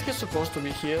the way? Isn't he supposed to be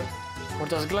here? Or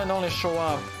does Glenn only show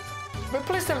up? But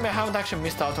please tell me I haven't actually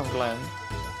missed out on Glenn.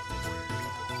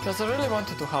 Because I really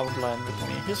wanted to have Glenn with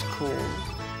me. He's cool.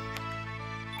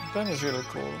 Glenn is really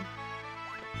cool.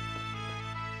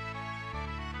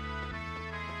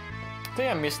 I think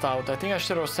I missed out. I think I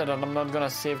should have said that I'm not gonna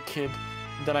save Kid.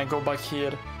 Then I go back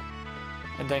here.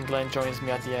 And then Glenn joins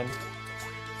me at the end.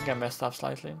 I think I messed up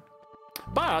slightly.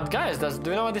 But guys, do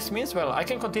you know what this means? Well, I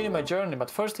can continue my journey, but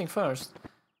first thing first.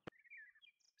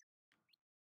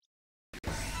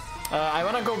 I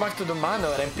wanna go back to the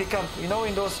manor and pick up, you know,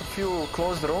 in those few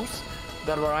closed rooms,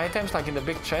 there were items like in the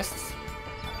big chests.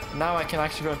 Now I can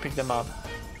actually go and pick them up.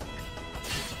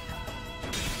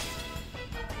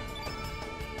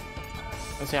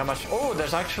 Let's see how much. Oh,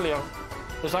 there's actually a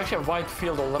white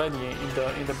field already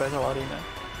in the battle arena.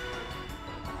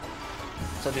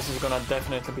 So this is gonna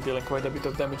definitely be dealing quite a bit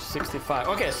of damage. 65.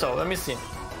 Okay, so let me see.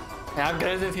 I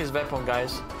upgraded his weapon,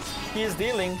 guys. He is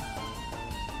dealing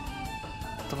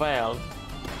 12.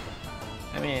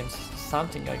 I mean, it's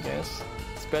something, I guess.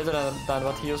 It's better than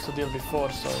what he used to deal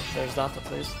before, so there's that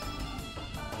at least.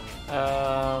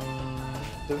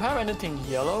 Do we have anything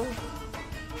yellow?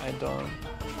 I don't.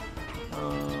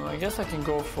 I guess I can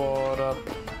go for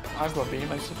Aqua Beam,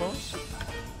 I suppose.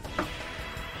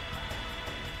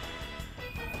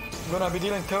 I'm gonna be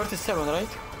dealing 37, right?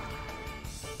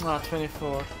 Ah,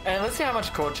 24. And let's see how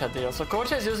much Korcha deals. So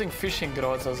Korcha is using fishing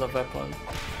rods as a weapon.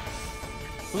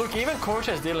 Look, even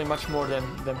Korcha is dealing much more than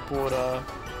poor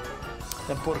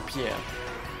Pierre.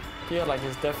 Pierre like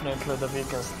is definitely the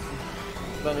weakest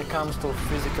when it comes to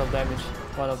physical damage.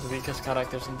 One of the weakest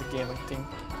characters in the game, I think.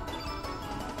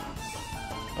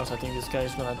 Also, I think this guy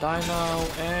is gonna die now,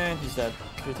 and he's dead.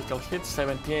 Critical hit,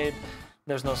 78.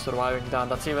 There's no surviving down.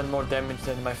 That's even more damage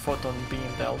than my photon beam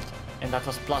dealt, and that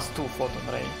was +2 photon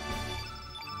ray.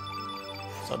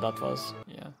 So that was,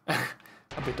 yeah,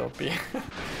 a bit OP.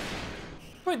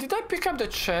 Wait, did I pick up the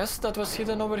chest that was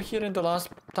hidden over here in the last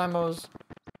time I was...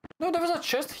 No, there was a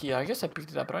chest here. I guess I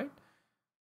picked it up, right?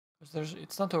 Because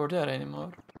it's not over there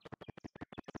anymore.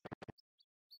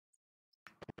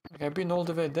 Okay, I've been all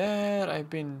the way there. I've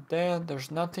been there. There's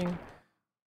nothing.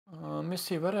 Let me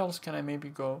see. Where else can I maybe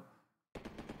go?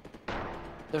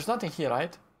 There's nothing here,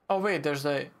 right? Oh, wait. There's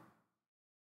a...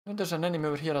 No, there's an enemy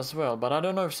over here as well. But I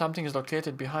don't know if something is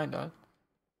located behind that.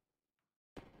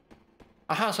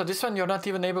 Aha, so this one you're not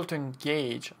even able to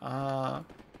engage. Well,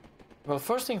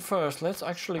 first thing first, let's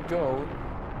actually go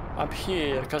up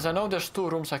here, because I know there's 2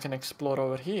 rooms I can explore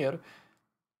over here,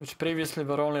 which previously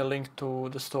were only linked to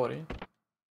the story.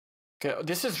 Okay,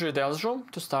 this is Ridel's room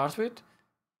to start with.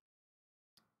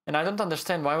 And I don't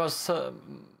understand why was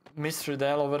Miss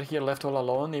Ridel over here left all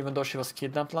alone, even though she was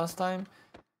kidnapped last time.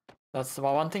 That's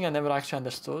one thing I never actually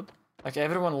understood. Like,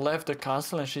 everyone left the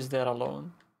castle and she's there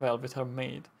alone. Well, with her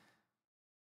maid.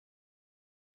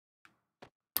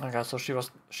 Okay, so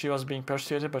she was being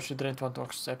persuaded, but she didn't want to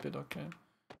accept it, okay.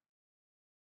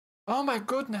 Oh my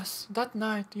goodness, that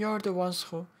night, you're the ones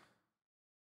who...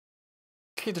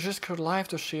 Kid risked her life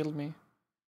to shield me.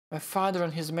 My father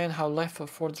and his men have left for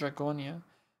Fort Dragonia.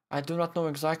 I do not know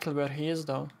exactly where he is,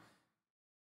 though.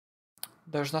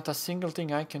 There's not a single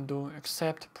thing I can do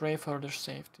except pray for their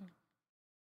safety.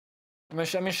 I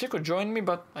mean, she could join me,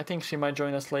 but I think she might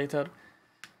join us later.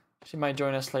 She might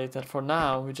join us later. For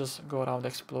now, we just go around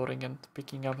exploring and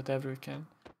picking up whatever we can.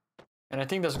 And I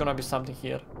think there's gonna be something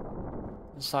here.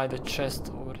 Inside the chest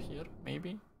over here,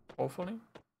 maybe? Hopefully.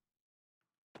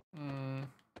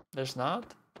 There's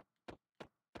not?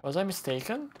 Was I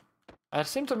mistaken? I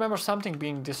seem to remember something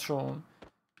being in this room.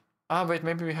 Ah, wait,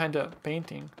 maybe behind the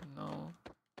painting. No.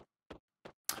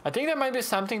 I think there might be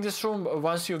something in this room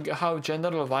once you have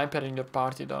General Viper in your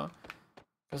party, though.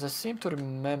 Because I seem to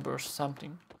remember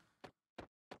something.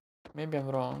 Maybe I'm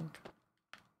wrong.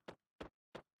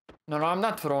 No, I'm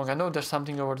not wrong. I know there's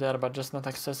something over there, but just not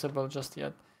accessible just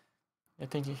yet. I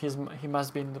think he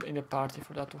must be in the party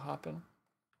for that to happen.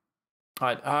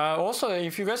 Alright, also,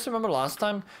 if you guys remember last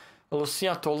time,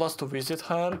 Lucia told us to visit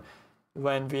her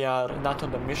when we are not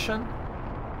on the mission.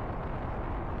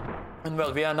 And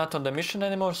well, we are not on the mission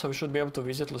anymore, so we should be able to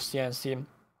visit Lucia and see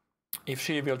if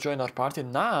she will join our party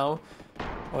now,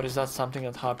 or is that something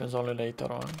that happens only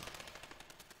later on?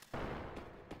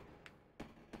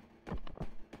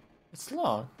 It's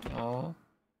locked. Oh,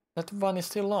 that one is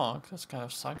still locked. That kind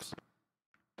of sucks.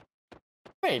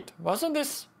 Wait, wasn't there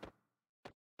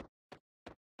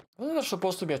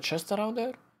supposed to be a chest around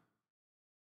there?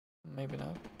 Maybe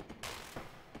not.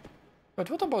 But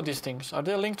what about these things? Are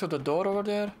they linked to the door over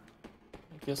there?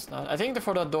 I guess not. I think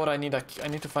for that door I need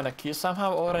to find a key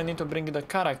somehow, or I need to bring the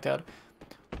character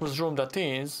whose room that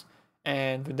is,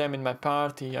 and with them in my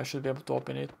party I should be able to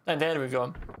open it. And there we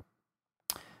go.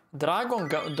 Dragoon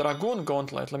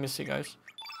Gauntlet. Let me see, guys.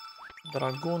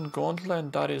 Dragoon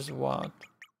Gauntlet, that is what?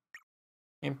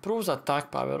 Improves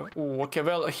attack power. Ooh, okay,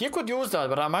 well, he could use that,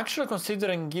 but I'm actually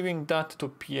considering giving that to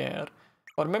Pierre.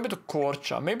 Or maybe to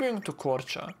Korcha. Maybe even to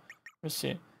Korcha. Let me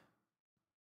see.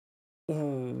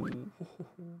 Ooh.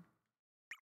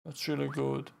 That's really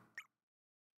good.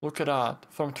 Look at that.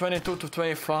 From 22 to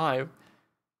 25.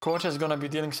 Korcha is gonna be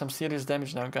dealing some serious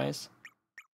damage now, guys.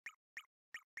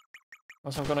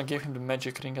 Also, I'm gonna give him the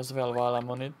magic ring as well while I'm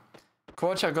on it.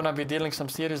 Korcha gonna be dealing some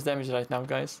serious damage right now,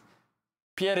 guys.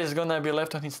 Pierre is gonna be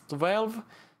left on his 12.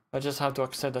 I just have to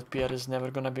accept that Pierre is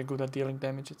never gonna be good at dealing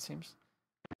damage, it seems.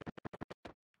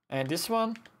 And this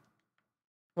one?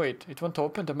 Wait, it won't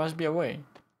open? There must be a way.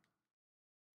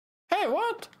 Hey,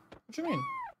 what? What do you mean?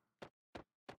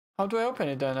 How do I open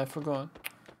it then? I forgot.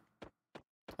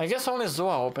 I guess only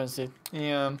Zoa opens it.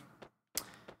 Yeah.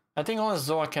 I think only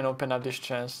Zoa can open up this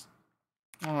chest.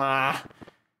 Ah.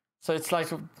 So it's like,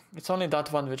 it's only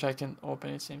that one which I can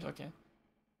open, it seems. Okay.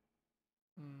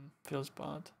 Feels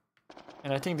bad.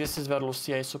 And I think this is where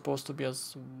Lucia is supposed to be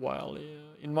as well.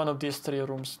 In one of these 3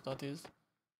 rooms, that is.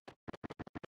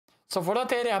 So for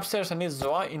that area upstairs I need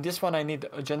Zoa. In this one I need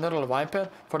a General Viper.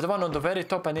 For the one on the very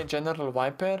top I need General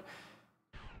Viper.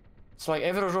 It's like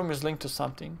every room is linked to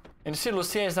something. And you see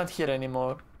Lucia is not here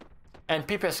anymore. And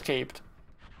Pip escaped.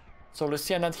 So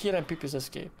Lucia not here and Pip is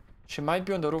escaped. She might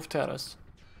be on the roof terrace.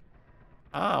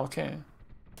 Ah, okay.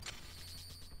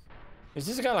 Is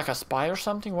this guy like a spy or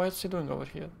something? What is he doing over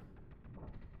here?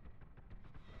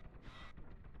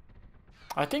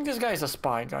 I think this guy is a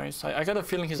spy, guys. I got a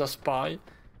feeling he's a spy.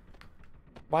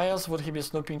 Why else would he be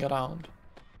snooping around?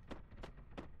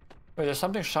 Wait, there's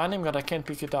something shining but I can't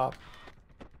pick it up.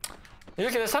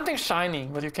 Look, there's something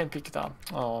shining but you can't pick it up.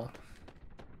 Oh.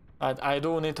 I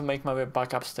do need to make my way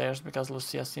back upstairs because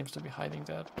Lucia seems to be hiding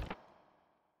there.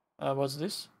 What's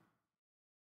this?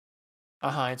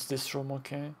 Aha, it's this room,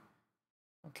 okay.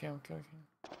 Okay.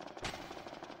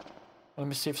 Let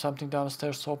me see if something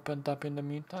downstairs opened up in the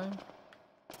meantime.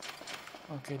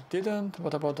 Okay, didn't.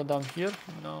 What about the down here?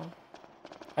 No.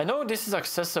 I know this is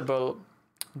accessible.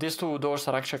 These 2 doors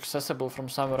are actually accessible from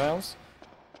somewhere else.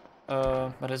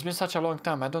 But it's been such a long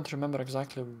time, I don't remember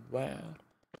exactly where.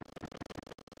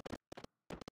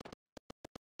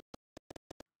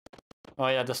 Oh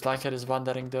yeah, the Slacker is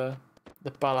wandering the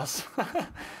palace.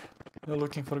 They're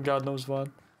looking for God knows what.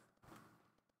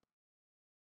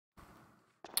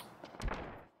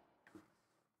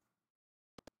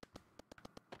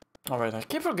 Alright, I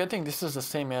keep forgetting this is the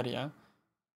same area.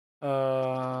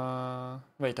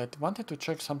 Wait, I wanted to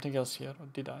check something else here, or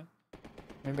did I?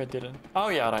 Maybe I didn't. Oh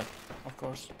yeah, right, of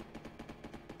course.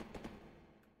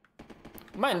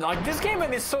 Man, like this game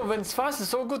when it's fast, it's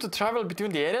so good to travel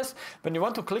between the areas. When you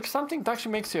want to click something, it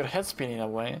actually makes your head spin in a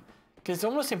way. Because it's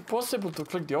almost impossible to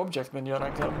click the object when you're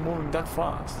like moving that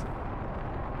fast.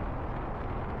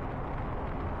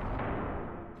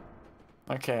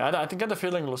 Okay, I think I get the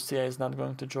feeling Lucia is not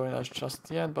going to join us just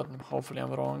yet, but hopefully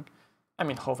I'm wrong. I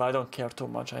mean, hopefully I don't care too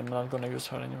much. I'm not gonna use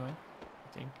her anyway,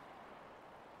 I think.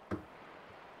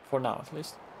 For now, at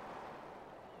least.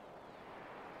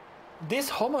 This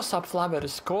Homo subflaber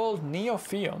is called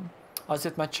Neophium. As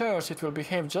it matures, it will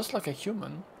behave just like a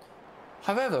human.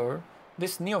 However,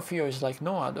 this Neophio is like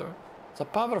no other. It's a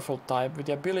powerful type with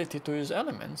the ability to use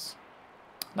elements.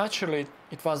 Naturally,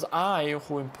 it was I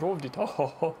who improved it. Oh ho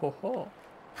ho ho ho.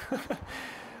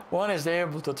 One is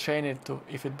able to train it to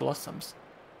if it blossoms,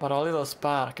 but a little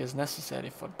spark is necessary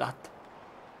for that.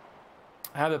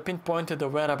 I have pinpointed the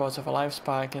whereabouts of a life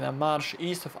spark in a marsh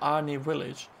east of Arni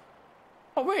village.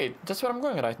 Oh wait, that's where I'm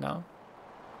going right now.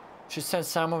 She sent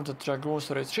some of the dragoons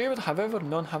to retrieve it, however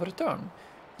none have returned.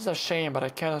 It's a shame, but I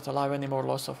cannot allow any more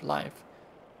loss of life.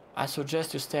 I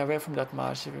suggest you stay away from that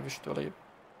marsh if you wish to live.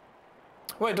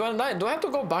 Wait, do I have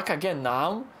to go back again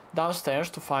now? Downstairs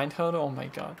to find her? Oh my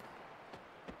god.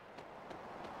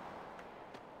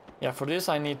 Yeah, for this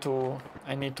I need to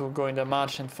go in the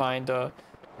marsh and find a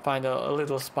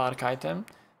little spark item,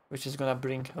 which is gonna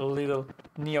bring a little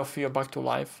Neophio back to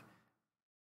life.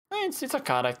 It's a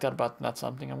character, but not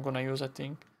something I'm gonna use, I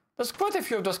think. There's quite a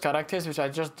few of those characters which I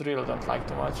just really don't like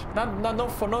too much.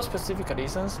 Not for no specific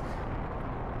reasons.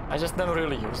 I just never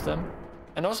really use them.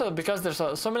 And also because there's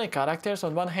so many characters,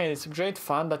 on one hand it's great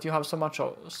fun that you have so much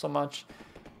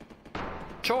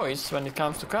choice when it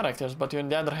comes to characters, but on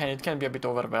the other hand it can be a bit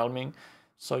overwhelming,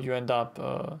 so you end up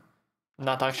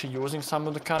not actually using some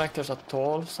of the characters at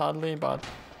all, sadly, but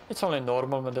it's only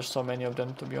normal when there's so many of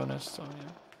them, to be honest, so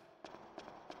yeah.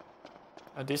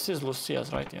 This is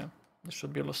Lucia's, right? Yeah, this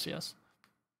should be Lucia's.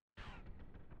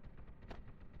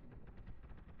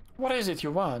 What is it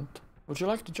you want? Would you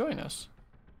like to join us?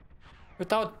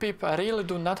 Without Pip, I really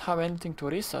do not have anything to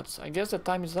research. I guess the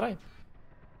time is right.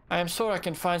 I am sure I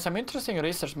can find some interesting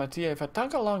research material if I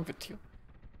tag along with you.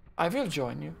 I will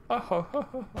join you. Oh ho ho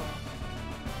ho ho.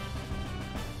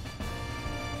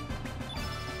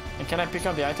 And can I pick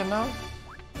up the item now?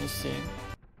 Let me see.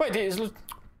 Wait, is loot.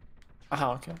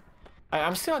 Aha, okay.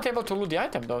 I'm still not able to loot the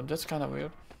item though. That's kind of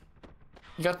weird.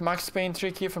 You got Max Payne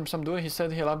 3 key from some dude. He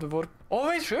said he loved the work. Oh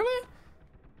wait, really?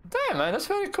 Damn man, that's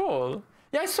very cool.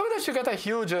 Yeah, I saw that you got a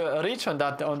huge reach on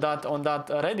that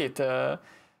Reddit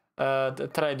the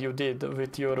thread you did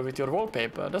with your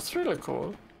wallpaper. That's really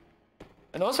cool.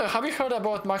 And also, have you heard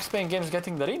about Max Payne games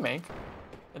getting the remake?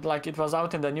 It was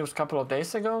out in the news a couple of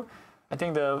days ago. I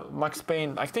think the Max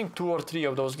Payne, I think 2 or 3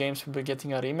 of those games will be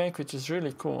getting a remake, which is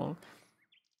really cool.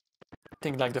 I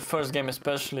think like the first game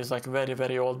especially is like very,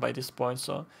 very old by this point,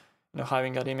 so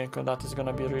having a remake on that is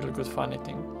gonna be really good fun, I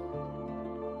think.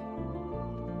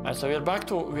 Alright, so we are back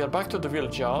to the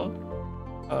village, y'all.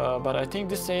 But I think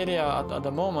this area at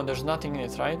the moment there's nothing in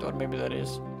it, right? Or maybe there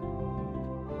is.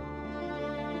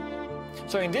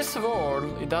 So in this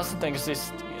world it doesn't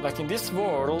exist. Like in this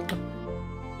world,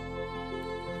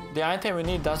 the item we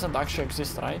need doesn't actually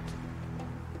exist, right?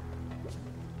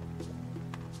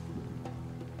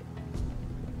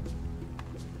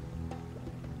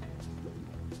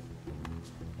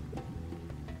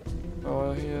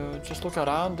 Oh, yeah, just look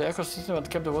around. The ecosystem that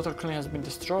kept the water clean has been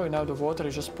destroyed. Now the water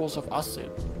is just pools of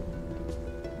acid.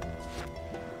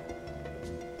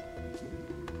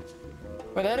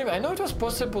 But anyway, I know it was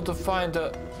possible to find...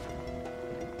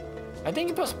 I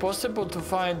think it was possible to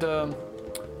find...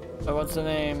 what's the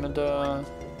name? The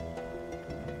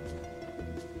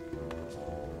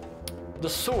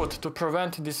suit to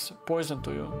prevent this poison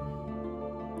to you.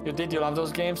 You love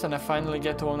those games, and I finally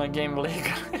get to own a game league.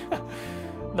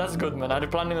 That's good, man. Are you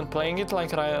planning on playing it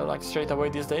like straight away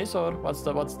these days, or what's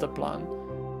the plan?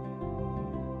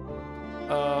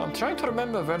 I'm trying to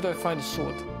remember where do I find the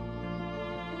suit.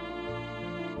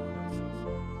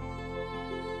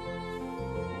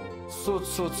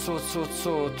 Suit.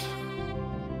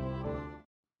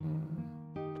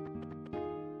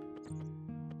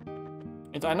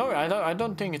 I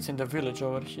don't think it's in the village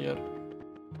over here.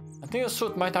 I think the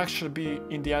suit might actually be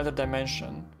in the other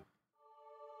dimension.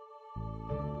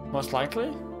 Most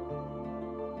likely.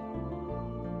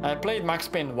 I played Max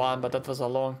Payne 1, but that was a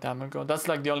long time ago. That's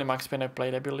like the only Max Payne I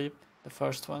played, I believe. The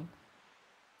first one.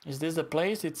 Is this the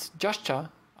place? It's Jascha,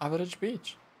 Average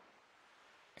Beach.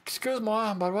 Excuse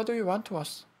me, but what do you want to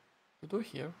do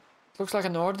here? It looks like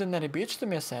an ordinary beach to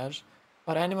me, Serge.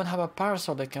 But anyone have a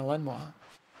parasol they can lend me?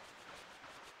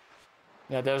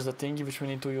 Yeah, there's the thingy which we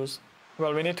need to use.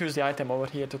 Well, we need to use the item over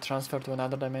here to transfer to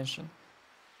another dimension.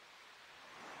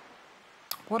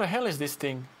 What the hell is this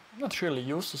thing? I'm not really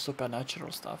used to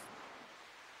supernatural stuff.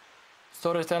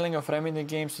 Storytelling of Remedy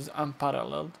games is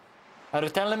unparalleled. Are you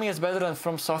telling me it's better than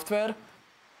From Software?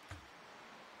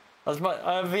 I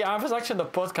was actually on the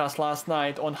podcast last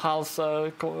night on Hal's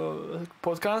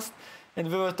podcast, and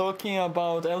we were talking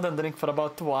about Elden Ring for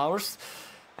about 2 hours,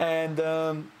 and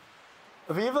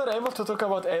we were able to talk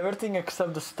about everything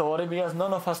except the story because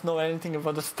none of us know anything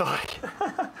about the story.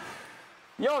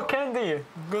 Yo, Candy!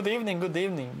 Good evening,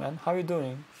 man. How you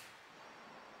doing?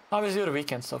 How is your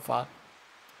weekend so far?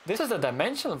 This is the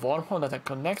dimensional wormhole that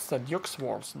connects the Duke's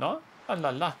worlds, no? Ah la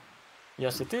la.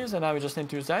 Yes, it is, and now we just need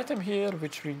to use the item here,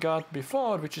 which we got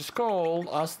before, which is called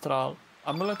Astral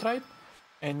Amulet, right?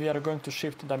 And we are going to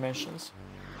shift dimensions.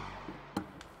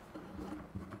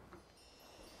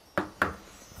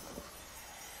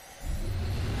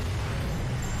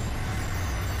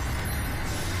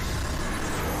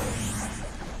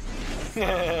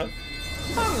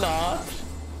 I'm not.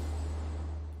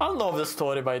 I love the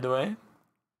story, by the way.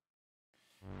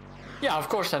 Yeah, of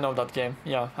course I know that game.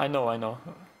 Yeah, I know.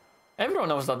 Everyone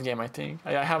knows that game, I think.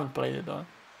 I haven't played it though.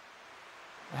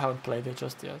 I haven't played it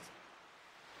just yet.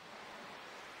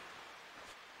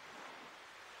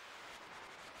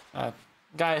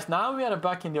 Guys, now we are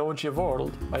back in the OG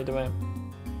world, by the way.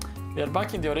 We are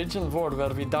back in the original world where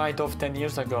we died off 10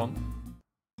 years ago.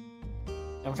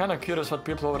 I'm kind of curious what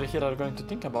people over here are going to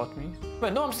think about me.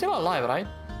 Wait, no, I'm still alive, right?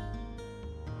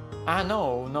 Ah,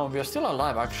 no, we are still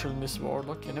alive actually in this world.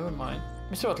 Okay, never mind. Let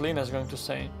me see what Lena is going to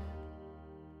say.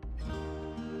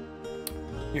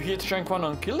 You hit rank 1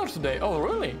 on Killer today. Oh,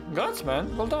 really? Congrats,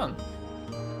 man. Well done.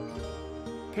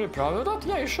 Pretty proud of that?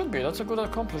 Yeah, you should be. That's a good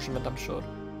accomplishment, I'm sure.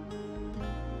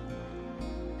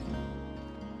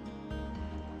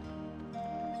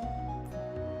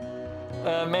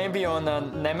 Maybe on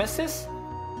Nemesis?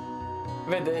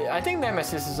 Wait, I think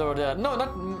Nemesis is over there. No,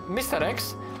 not Mr.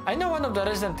 X. I know one of the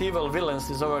Resident Evil villains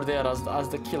is over there as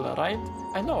the killer, right?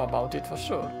 I know about it for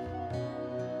sure.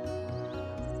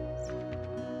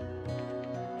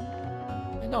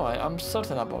 I know, I'm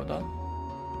certain about that.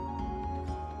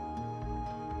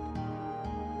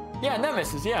 Yeah,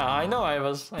 Nemesis, yeah, I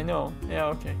know. Yeah,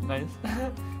 okay, nice.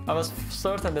 I was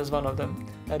certain there's one of them.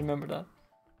 I remember that.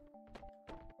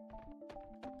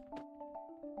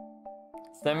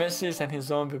 Nemesis and his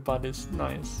zombie buddies.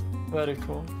 Nice. Very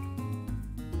cool.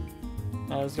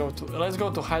 Let's go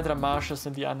to Hydra Marshes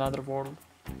in the another world.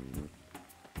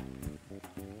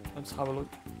 Let's have a look.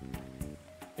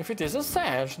 If it is a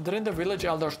Sage, didn't the village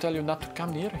elders tell you not to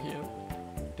come near here?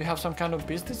 Do you have some kind of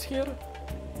business here?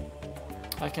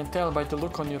 I can tell by the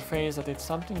look on your face that it's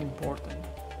something important.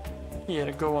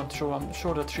 Here, go on through. I'm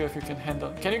sure that three of you can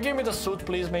handle. Can you give me the suit,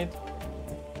 please, mate?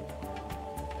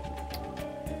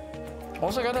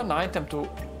 Also got an item to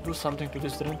do something to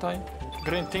this, didn't I?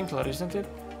 Green Tinkler, isn't it?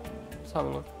 Let's have a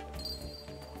look.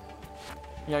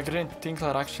 Yeah, Green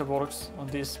Tinkler actually works on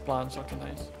these plants. Okay,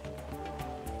 nice.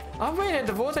 Oh wait, and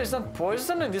the water is not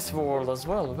poisoned in this world as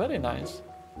well. Very nice.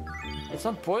 It's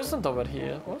not poisoned over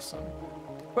here. Awesome.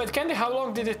 Wait, Candy, how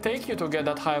long did it take you to get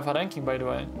that high of a ranking, by the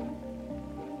way?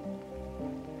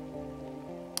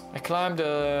 I climbed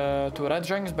to Red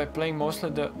Ranks by playing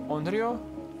mostly the Onryo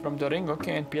from the Ring,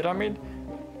 okay, and Pyramid.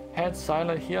 Had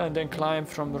Silent Hill and then climbed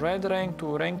from Red Rank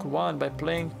to Rank 1 by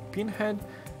playing Pinhead.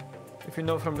 If you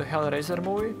know from the Hellraiser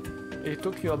movie. It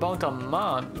took you about a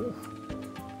month. Oof.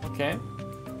 Okay.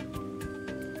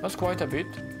 That's quite a bit.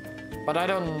 But I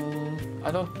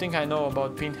don't think I know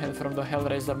about Pinhead from the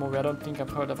Hellraiser movie. I don't think I've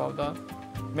heard about that.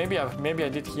 Maybe I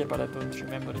did hear, but I don't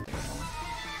remember it anymore.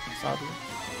 Sadly.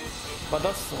 But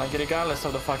that's like regardless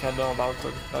of the fact I know about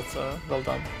it. That's well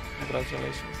done.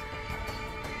 Congratulations.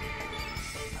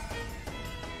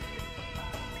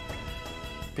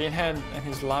 Pinhead and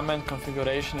his lament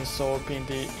configuration is so OP in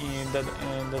Dead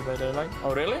by Daylight.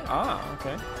 Oh really? Ah,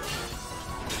 okay.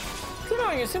 You know,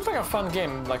 it seems like a fun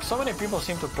game. Like so many people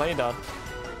seem to play that.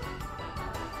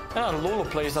 And Lulu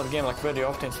plays that game like very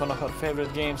often. It's one of her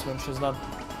favorite games when she's not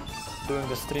doing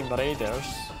the stream Raiders.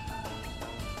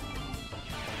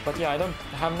 But yeah, I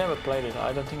have never played it.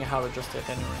 I don't think I have it just yet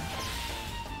anyway.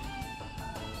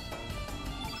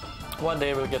 One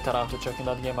day we'll get around to checking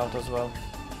that game out as well.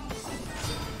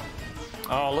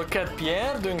 Oh, look at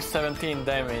Pierre doing 17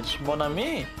 damage. Mon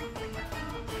ami.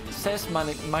 C'est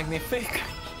magnifique.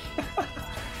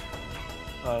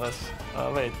 Oh, that's...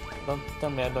 wait. Don't tell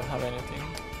me I don't have anything.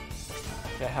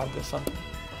 Okay, I have this one.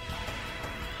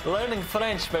 Learning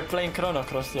French by playing Chrono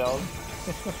Cross, y'all.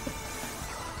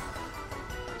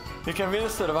 You can be the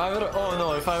survivor? Oh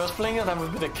no, if I was playing it, I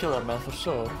would be the killer, man, for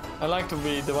sure. I like to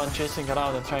be the one chasing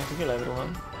around and trying to kill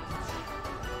everyone.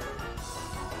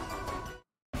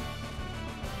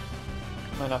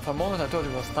 Man, for a moment I thought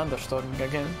it was thunderstorming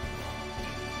again.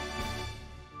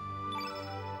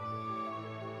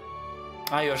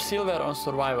 Ah, you're silver on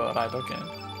survival, right, okay.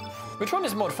 Which one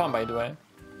is more fun, by the way?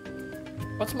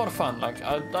 What's more fun? Like,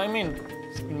 I mean,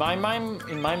 in my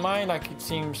mind, like, it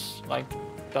seems like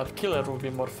that killer would be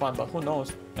more fun, but who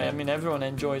knows? I mean, everyone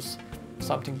enjoys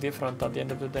something different at the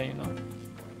end of the day, you know?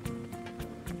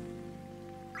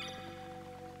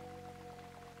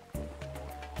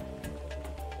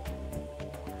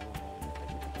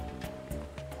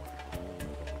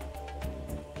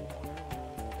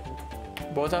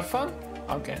 Both are fun?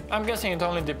 Okay. I'm guessing it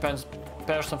only depends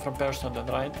person from person then,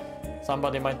 right?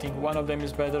 Somebody might think one of them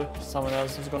is better, someone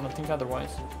else is gonna think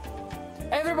otherwise.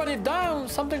 Everybody down!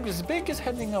 Something this big is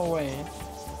heading away.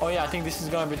 Oh yeah, I think this is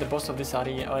gonna be the boss of this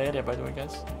area by the way,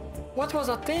 guys. What was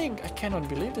that thing? I cannot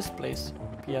believe this place,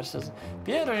 Pierre says.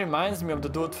 Pierre reminds me of the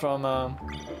dude from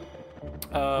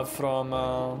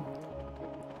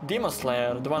Demon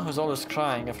Slayer, the one who's always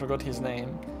crying. I forgot his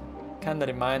name. Kinda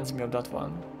reminds me of that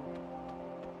one.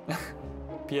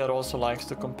 Pierre also likes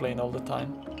to complain all the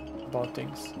time about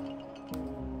things.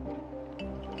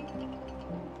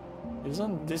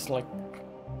 Isn't this like...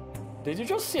 Did you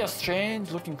just see a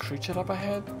strange looking creature up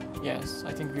ahead? Yes,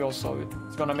 I think we all saw it.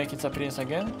 It's gonna make its appearance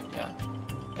again? Yeah.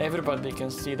 Everybody can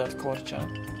see that Korcha.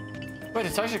 Wait,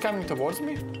 it's actually coming towards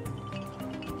me?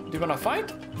 Do you wanna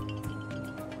fight?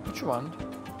 Which one?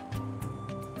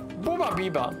 Booba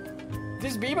Biba!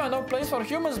 This Biba no place for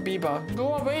humans, Biba!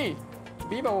 Go away!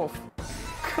 Biba off!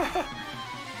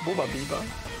 Booba Biba.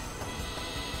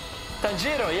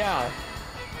 Tanjiro, yeah!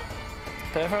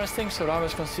 Preference thing,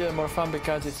 survivors consider more fun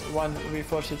because it's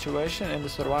 1v4 situation and the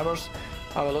survivors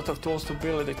have a lot of tools to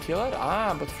build the killer.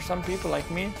 Ah, but for some people like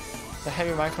me, the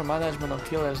heavy micromanagement on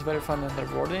killer is very fun and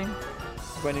rewarding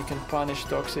when you can punish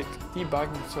toxic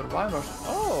debugging survivors.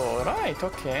 Oh, right,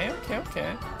 okay.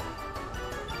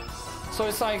 So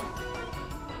it's like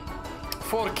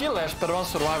 4 killers per 1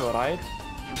 survivor, right?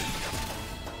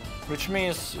 Which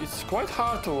means it's quite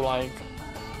hard to like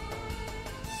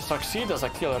succeed as a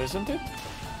killer, isn't it?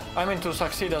 I mean, to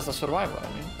succeed as a survivor, I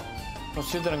mean.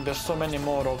 Considering there's so many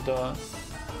more of the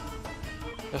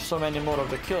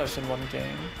killers in one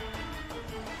game.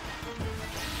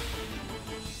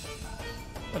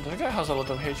 But that guy has a lot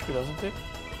of HP, doesn't it?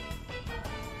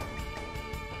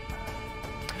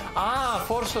 Ah,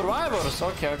 4 survivors.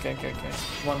 Okay.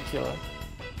 1 killer.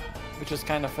 Which is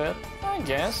kind of fair, I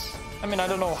guess. I mean, I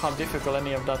don't know how difficult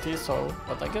any of that is, so,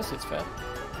 but I guess it's fair.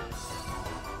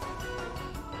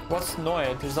 What's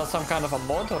Noed? Is that some kind of a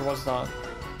mod or what's that?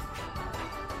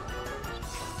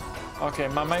 Okay,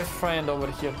 my friend over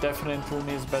here definitely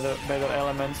needs better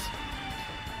elements.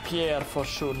 Pierre for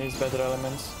sure needs better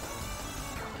elements.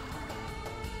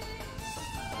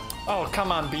 Oh,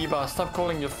 come on, Biba. Stop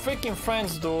calling your freaking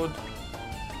friends, dude. Oh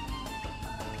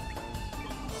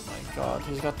my god,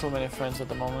 he's got too many friends at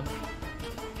the moment.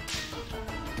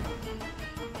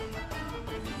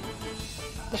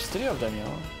 There's 3 of them, you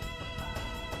know.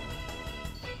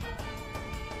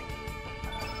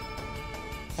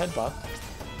 Headbutt.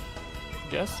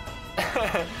 Yes.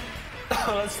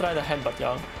 Let's try the headbutt,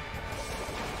 y'all.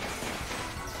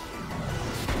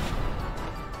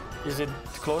 Is it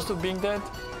close to being dead?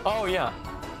 Oh yeah.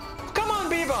 Come on,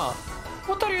 Biba!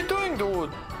 What are you doing,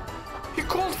 dude? He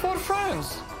called 4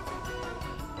 friends.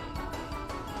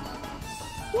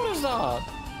 What is that?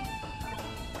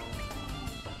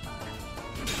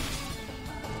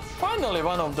 Finally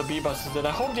one of the Bibas is dead.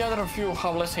 I hope the other few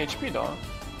have less HP though.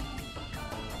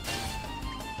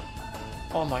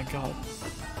 Oh my god.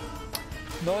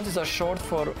 Nodes are short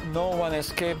for no one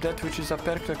escaped death, which is a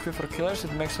perk to equip for killers.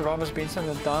 It makes robbers be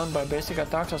instantly down by basic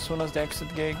attacks as soon as the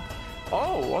exit gate.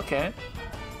 Oh, okay.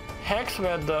 Hex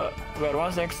where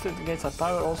once the exit gates are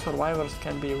powered, all survivors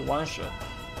can be one-shot.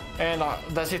 And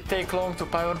does it take long to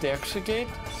power the exit gate?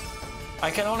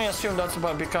 I can only assume that's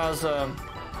because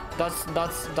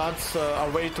that's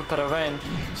a way to prevent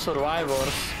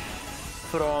survivors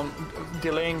from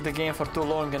delaying the game for too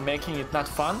long and making it not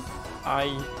fun.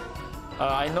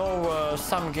 I know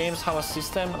some games have a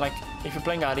system, like if you're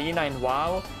playing Arena in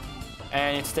WoW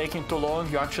and it's taking too long,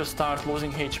 you actually start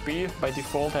losing HP by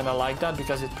default, and I like that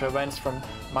because it prevents from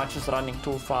matches running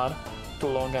too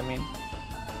long, I mean.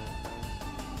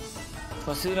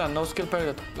 Consider a no skill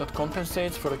perk that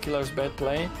compensates for a killer's bad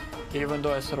play, even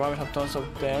though a survivor have tons of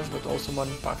damage but also more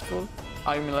impactful.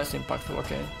 I mean less impactful,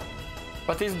 okay.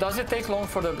 But does it take long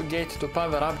for the gate to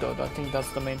power up though? I think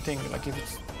that's the main thing. Like if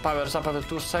it powers up after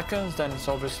 2 seconds, then it's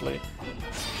obviously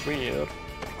weird.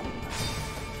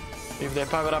 If they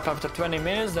power up after 20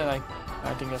 minutes, then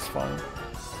I think that's fine.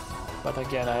 But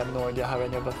again, I have no idea how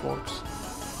any of that works.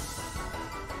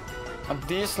 And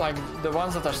these, like the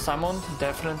ones that are summoned,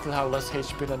 definitely have less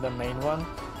HP than the main one.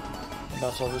 And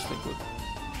that's obviously good.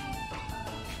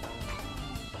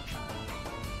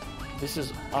 This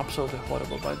is absolutely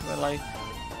horrible, by the way. Like,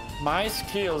 my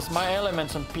skills, my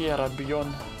elements on Pierre are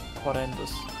beyond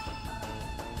horrendous.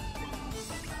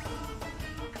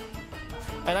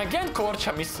 And again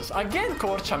Korcha misses. Again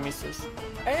Korcha misses.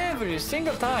 Every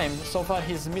single time so far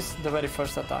he's missed the very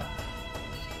first attack.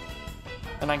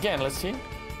 And again, let's see.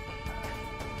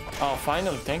 Oh,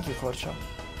 finally, thank you, Korcha.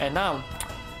 And now,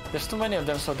 there's too many of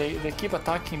them, so they keep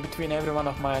attacking between every one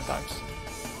of my attacks.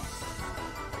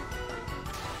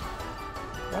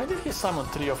 Why did he summon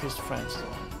 3 of his friends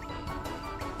though?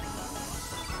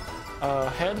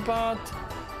 Headbutt.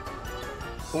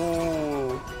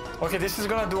 Ooh. Okay, this is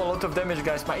gonna do a lot of damage,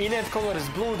 guys. My innate color is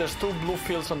blue. There's 2 blue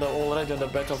fields already on the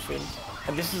battlefield.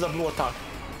 And this is a blue attack.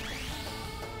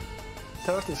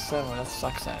 37, that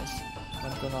sucks ass.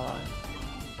 Not gonna lie.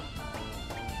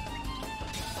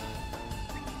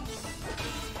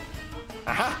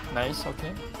 Aha! Nice,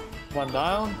 okay. 1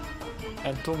 down.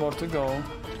 And 2 more to go.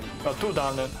 Oh, 2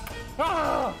 down then.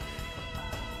 Ah!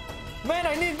 Man,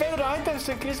 I need better items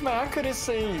to increase my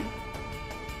accuracy.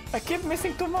 I keep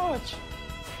missing too much.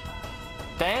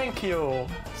 Thank you.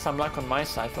 Some luck on my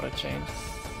side for a change.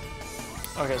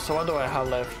 Okay, so what do I have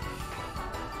left?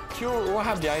 Q, I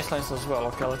have the ice lines as well.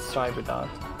 Okay, let's try with that.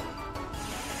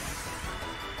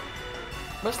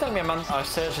 Let's tell me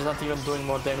Serge is not even doing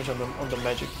more damage on the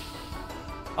magic.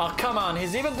 Oh, come on,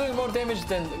 he's even doing more damage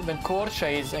than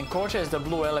Korcha is, and Korcha is the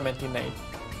blue element innate.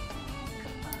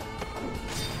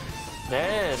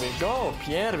 There we go,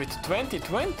 Pierre with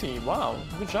 2020. Wow,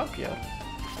 good job, Pierre.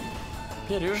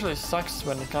 Pierre usually sucks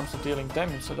when it comes to dealing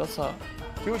damage, so that's a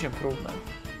huge improvement.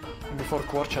 And before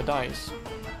Korcha dies.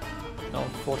 No,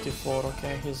 44,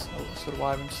 okay, he's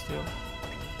surviving still.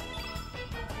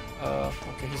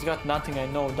 Okay, he's got nothing, I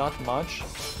know that much,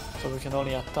 so we can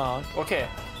only attack. Okay,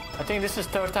 I think this is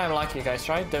 3rd time lucky, guys,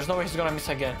 right? There's no way he's gonna miss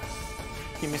again.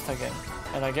 He missed again.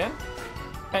 And again.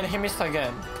 And he missed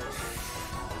again.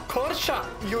 Korcha,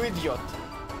 you idiot.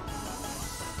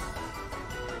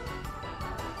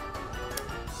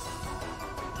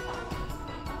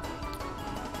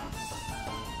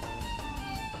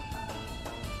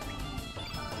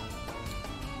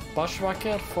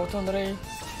 Bushwhacker, Photon Ray.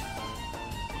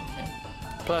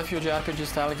 played a few JRPG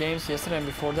style games yesterday and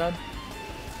before that.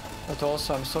 But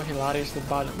also I'm so hilariously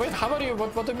bad. Wait, how are you?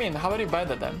 What do you mean? How are you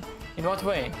bad at them? In what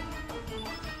way?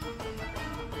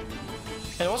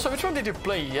 And also, which one did you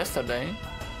play yesterday?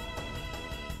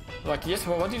 Like, yes,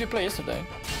 what did you play yesterday?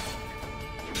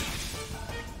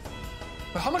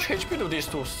 But how much HP do these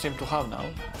two seem to have now?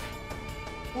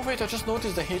 Oh wait, I just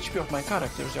noticed the HP of my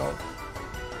characters, y'all.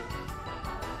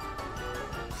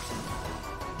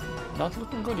 Not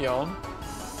looking good, y'all.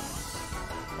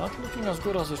 Not looking as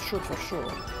good as it should, for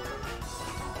sure.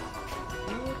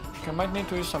 I might need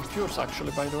to use some cures,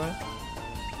 actually, by the way.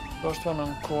 First one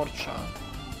on Korcha.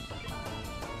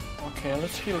 Okay,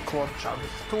 let's heal Korcha.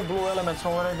 With 2 blue elements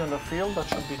already in the field, that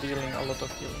should be dealing a lot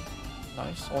of healing.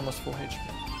 Nice, almost full HP.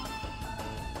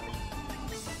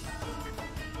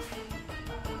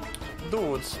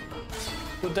 Dudes,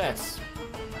 to deaths.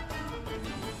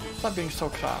 Stop being so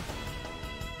crap.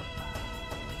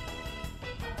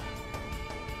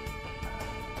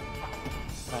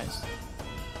 Nice.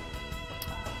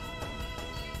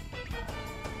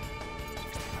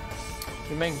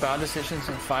 You make bad decisions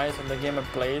in fight and the game I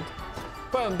played.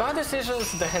 Well, bad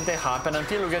decisions, they happen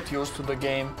until you get used to the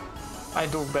game. I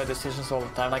do bad decisions all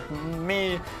the time. Like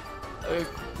me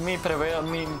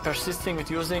persisting with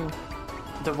using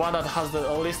the one that has the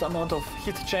least amount of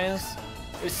hit chance.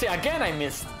 You see, again I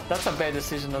missed. That's a bad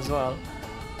decision as well.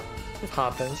 It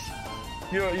happens.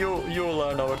 You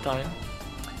learn over time.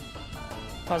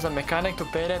 Has a mechanic to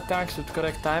parry attacks with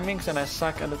correct timings, and I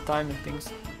suck at the timing things.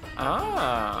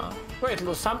 Ah, wait,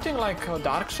 something like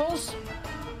Dark Souls,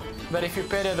 where if you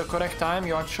parry at the correct time,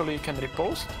 you actually can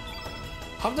riposte.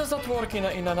 How does that work in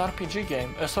an RPG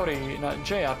game? Sorry, in a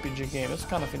JRPG game. It's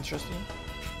kind of interesting.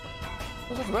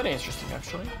 It's like very interesting,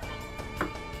 actually.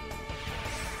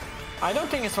 I don't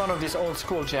think it's one of these old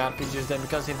school JRPGs then,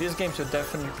 because in these games you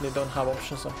definitely don't have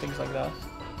options on things like that.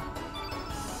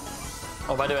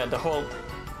 Oh, by the way, the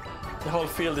whole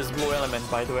field is blue element,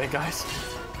 by the way, guys.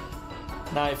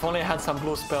 Now, if only I had some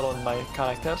blue spell on my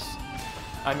characters.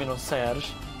 I mean on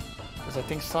Serge. Because I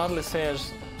think sadly Serge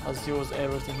has used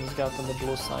everything he's got on the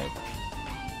blue side.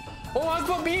 Oh,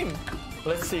 Aqua Beam!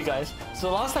 Let's see, guys.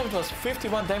 So last time it was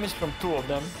 51 damage from 2 of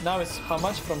them. Now it's how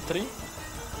much from 3?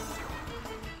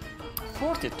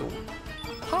 42.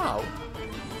 How?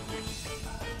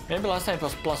 Maybe last time it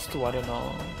was +2, I don't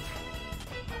know.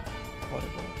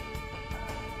 Horrible.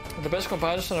 The best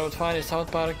comparison I would find is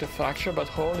South Park The Fracture, but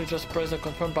whole, you just press the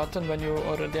confirm button when you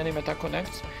or the enemy attack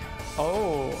connects.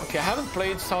 Oh, okay, I haven't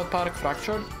played South Park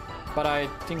Fractured, but I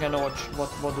think I know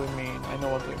what do you mean. I know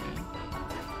what you mean.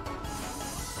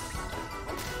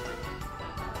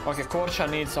 Okay, Korcha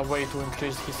needs a way to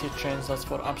increase his hit chance, that's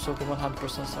for absolutely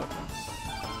 100% certain.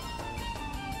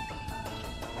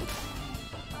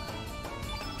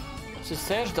 See,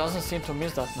 Serge doesn't seem to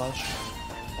miss that much,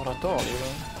 or at all,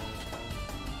 even.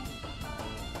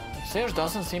 Serge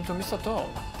doesn't seem to miss at all.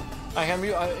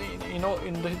 You know,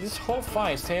 in this whole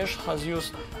fight, Serge has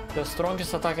used the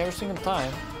strongest attack every single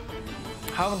time.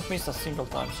 Haven't missed a single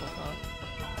time so far.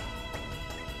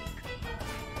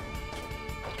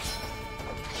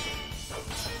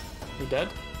 You dead?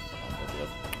 I'm not dead.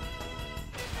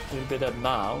 You'll be dead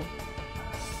now.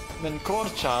 Then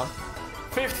Korcha,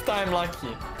 5th time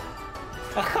lucky.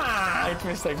 Haha! It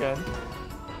missed again.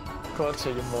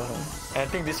 Korcha, you moron. And I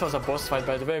think this was a boss fight,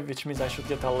 by the way, which means I should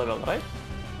get a level, right?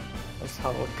 Let's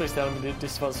have a look. Please tell me that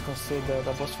this was considered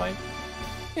a boss fight.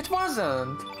 It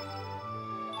wasn't!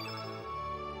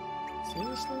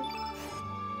 Seriously?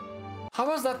 How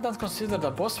was that not considered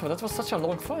a boss fight? That was such a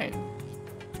long fight.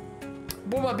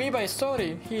 Booba Biba is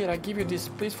sorry. Here, I give you this.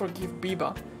 Please forgive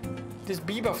Biba. This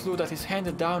Biba flu that is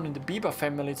handed down in the Biba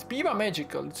family. It's Biba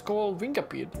magical. It's called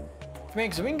Wingapede. It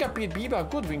makes Wingapede Biba a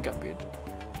good Wingapede.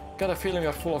 Got a feeling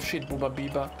you're full of shit, Booba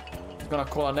Biba. He's gonna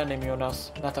call an enemy on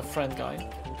us, not a friend guy.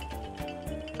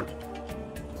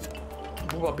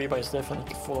 Booba Biba is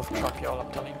definitely full of crap, y'all,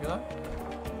 I'm telling you that.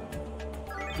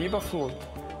 Biba flute.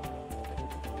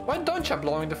 Why don't you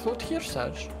blowing the flute here,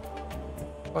 Serge?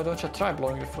 Why don't you try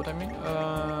blowing the flute, I mean?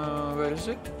 Where is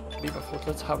it? Biba flute,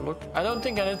 let's have a look. I don't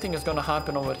think anything is gonna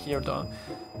happen over here though.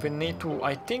 We need to,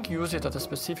 I think, use it at a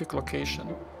specific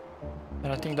location.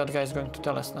 And I think that guy is going to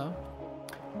tell us now.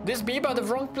 This Biba, the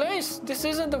wrong place! This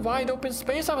isn't the wide open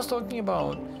space I was talking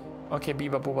about! Okay,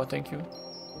 Biba Booba, thank you.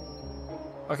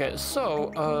 Okay,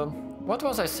 so, what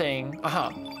was I saying? Aha!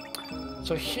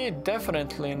 So he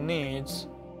definitely needs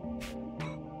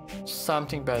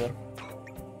something better.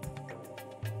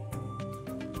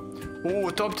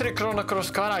 Ooh, top 3 Chrono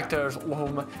Cross characters!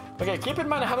 Okay, keep in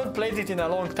mind I haven't played it in a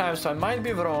long time, so I might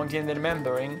be wrong in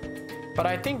remembering. But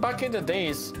I think back in the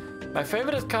days, My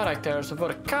favorite characters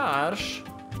were Karsh,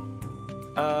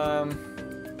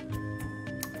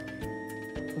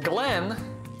 Glenn,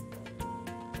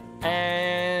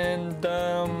 and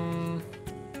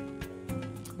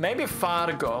maybe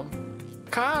Fargo.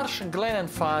 Karsh, Glenn, and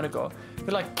Fargo.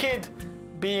 With like Kid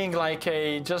being like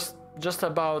a just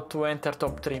about to enter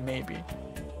top 3 maybe.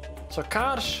 So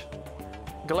Karsh,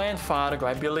 Glenn, Fargo,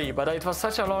 I believe, but it was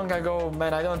such a long ago,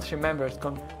 man. I don't remember it.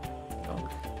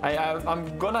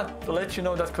 I'm gonna let you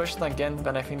know that question again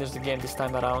when I finish the game this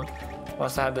time around,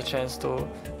 once I have the chance to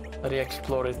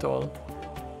re-explore it all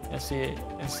and see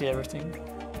everything.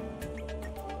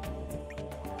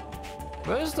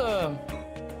 Where's the...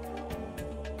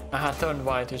 Aha, turn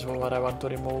white is what I want to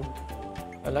remove.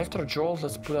 Electro Jolt,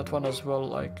 let's put that one as well,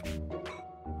 like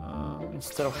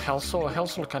instead of Hellsoul.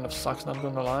 Hellsoul kind of sucks, not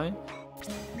gonna lie.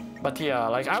 But yeah,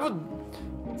 like I would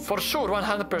for sure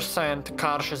 100%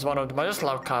 Karsh is one of them. I just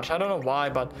love Karsh. I don't know why,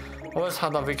 but I always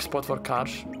had a weak spot for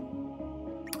Karsh.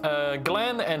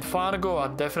 Glenn and Fargo are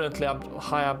definitely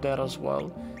high up there as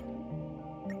well.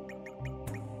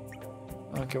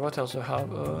 Okay, what else do I have?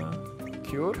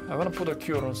 Cure? I want to put a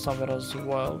cure on somewhere as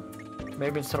well.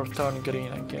 Maybe instead of turn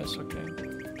green, I guess. Okay.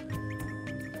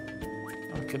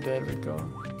 Okay, there we go.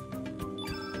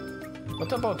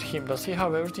 What about him? Does he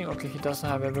have everything? Okay, he doesn't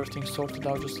have everything sorted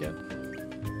out just yet.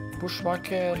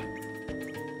 Bushwhacker,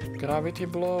 Gravity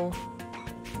Blow.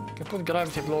 I can put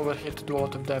Gravity Blow over here to do a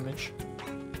lot of damage.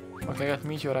 Okay, I got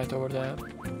Meteorite over there.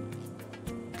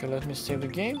 Okay, let me save the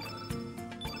game.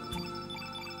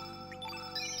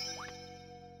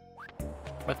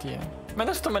 But yeah, man,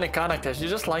 there's too many characters. You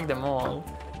just like them all.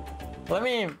 Let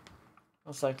me...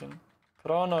 1 second.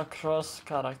 Chrono Cross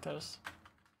characters.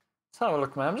 Let's have a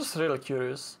look, man. I'm just really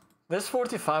curious. There's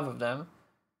 45 of them.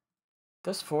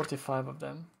 There's 45 of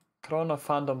them.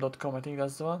 Chronofandom.com, I think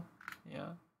that's the one.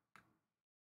 Yeah.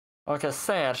 Okay,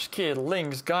 Serge, Kid,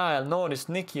 Lynx, Guile, Norris,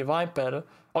 Nikki, Viper.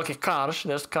 Okay, Karsh.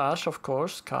 There's Karsh, of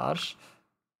course. Karsh.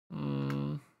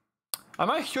 I'm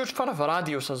a huge fan of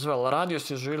Radius as well. Radius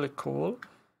is really cool.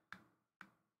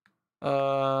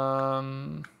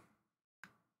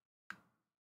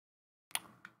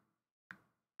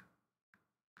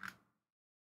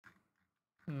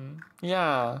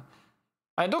 Yeah.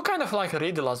 I do kind of like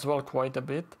Riddle as well quite a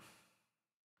bit.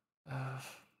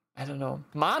 I don't know.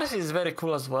 Mars is very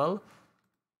cool as well.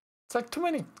 It's like too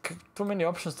many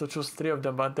options to choose 3 of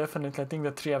them, but definitely I think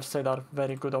the 3 I've said are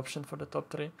very good options for the top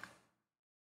 3.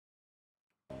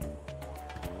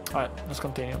 Alright, let's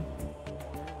continue.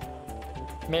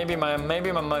 Maybe my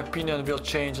opinion will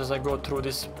change as I go through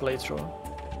this playthrough.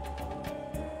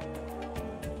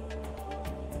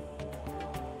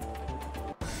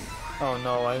 Oh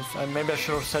no, maybe I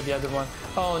should have said the other one.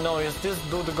 Oh no, is this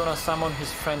dude gonna summon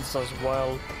his friends as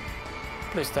well?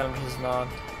 Please tell me he's not.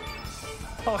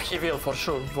 Oh, he will for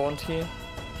sure, won't he?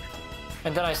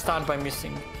 And then I start by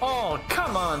missing. Oh,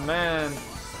 come on, man!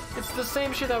 It's the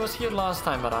same shit I was here last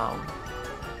time around.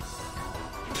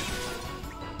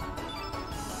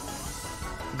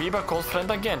 Biba called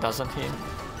friend again, doesn't he?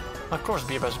 Of course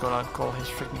Biba's gonna call his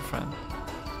freaking friend.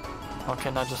 Okay,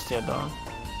 not just yet though.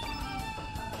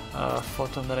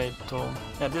 Photon rate 2.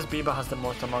 Yeah, this Biba has the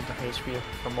most amount of HP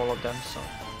from all of them, so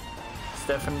it's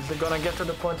definitely gonna get to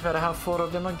the point where I have 4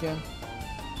 of them again.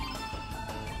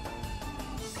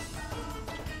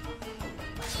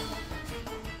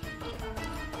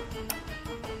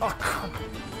 Oh, come on.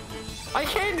 I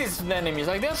hate these enemies.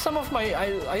 Like, they're some of my...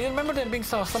 I remember them being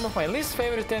some of my least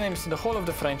favorite enemies in the whole of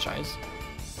the franchise.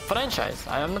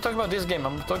 I'm not talking about this game.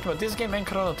 I'm talking about this game and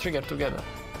Chrono Trigger together.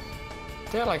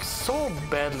 They're like so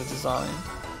badly designed.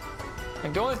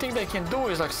 Like, the only thing they can do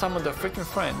is like summon the freaking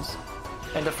friends.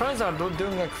 And the friends are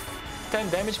doing like 10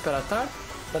 damage per attack,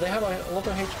 but they have a lot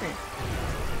of HP.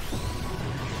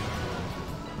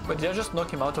 But they just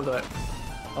knock him out of the...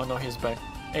 Oh no, he's back.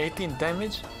 18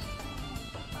 damage?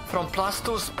 From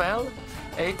 +2 spell?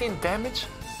 18 damage?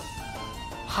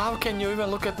 How can you even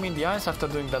look at me in the eyes after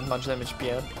doing that much damage,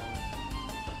 Pierre?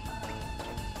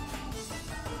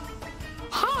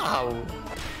 How?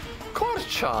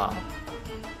 Korcha!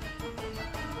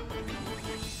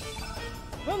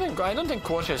 I don't think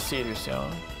Korcha is serious, yo.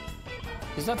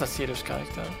 He's not a serious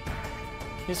character.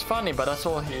 He's funny, but that's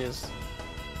all he is.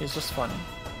 He's just funny.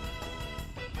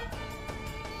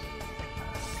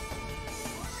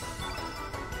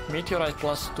 Meteorite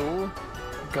 +2,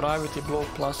 Gravity Blow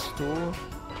 +2.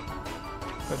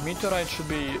 But Meteorite should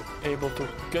be able to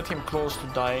get him close to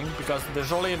dying, because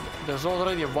there's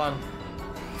already one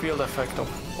field effect of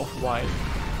white.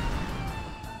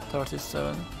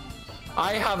 37.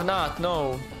 I have not,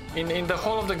 no. In the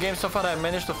whole of the game so far I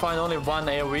managed to find only one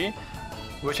AoE,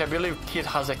 which I believe Kid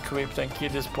has equipped, and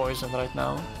Kid is poisoned right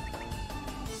now.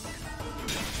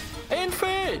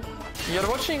 Infi! You're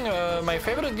watching my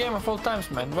favorite game of all times,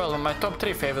 man. Well, my top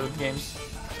 3 favorite games.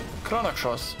 Chrono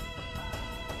Cross.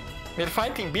 We're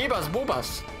fighting Bibas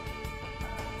Boobas.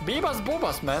 Bibas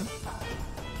Boobas, man.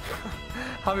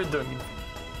 How you doing?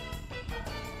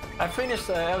 I finished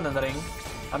Elden Ring.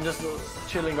 I'm just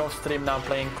chilling off stream now,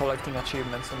 collecting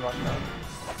achievements and whatnot.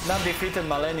 Not defeated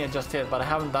Malenia just yet, but I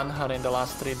haven't done her in the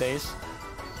last 3 days.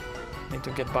 Need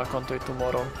to get back onto it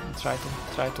tomorrow and try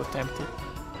to attempt it.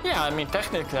 Yeah, I mean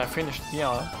technically I finished.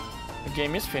 Yeah, the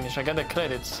game is finished. I got the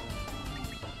credits.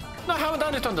 No, I haven't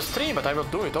done it on the stream, but I will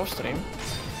do it off stream.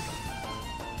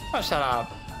 Oh, shut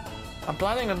up. I'm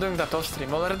planning on doing that off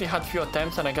stream. Already had few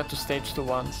attempts and I got to stage 2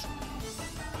 once.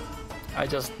 I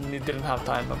just didn't have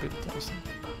time a bit recently.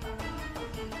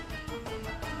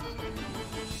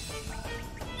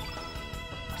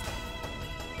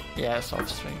 Yes, off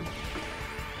stream.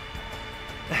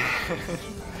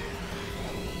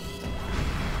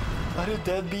 Are you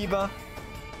dead, Biba?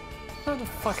 How the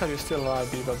fuck are you still alive,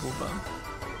 Biba Booba?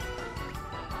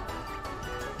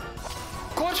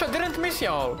 Kocha didn't miss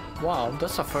y'all! Wow,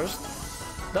 that's a first.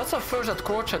 That's a first that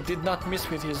Kocha did not miss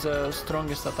with his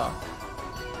strongest attack.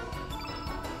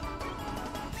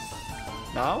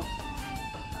 Now?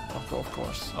 Of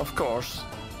course.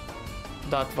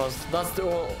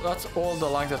 That's all the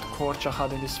luck that Kocha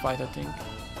had in this fight, I think.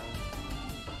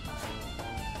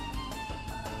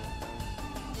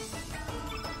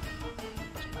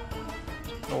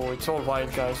 Oh, it's all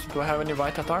white, guys. Do I have any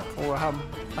white attack? Oh, I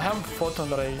haven't fought on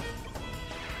the raid.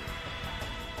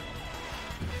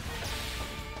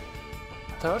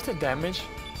 30 damage?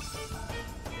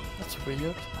 That's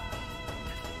weird.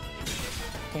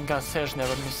 Thank God Serge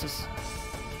never misses.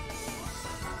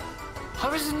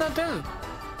 How is it not dead?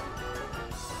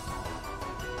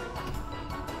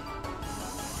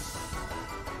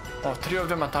 Oh, 3 of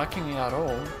them attacking in a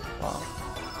row. Wow.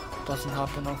 Doesn't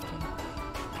happen often.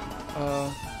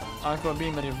 Aqua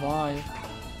being revived.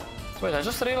 Wait, I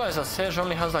just realized that Serge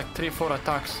only has like 3-4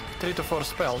 attacks. 3 to 4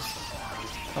 spells.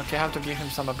 Okay, I have to give him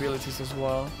some abilities as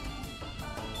well.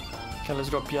 Okay, let's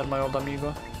go Pierre, my old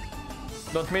amigo.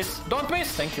 Don't miss! Don't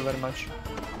miss! Thank you very much.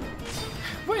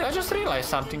 Wait, I just realized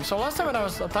something. So last time when I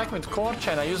was attacking with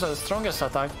Korcha and I used the strongest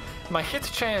attack, my hit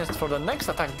chance for the next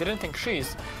attack didn't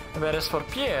increase. Whereas for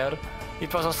Pierre,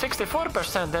 it was on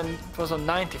 64%, then it was on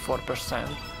 94%.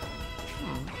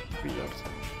 Weird.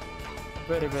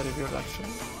 Very, very weird actually.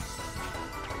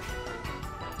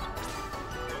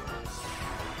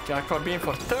 Okay, Aqua Beam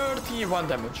for 31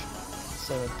 damage.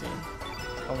 17.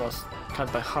 Almost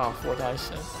cut by half what I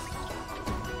said.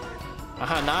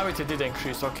 Aha, now it did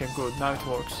increase. Okay, good. Now it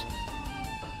works.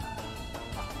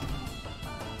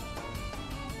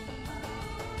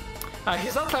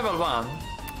 He's not level 1.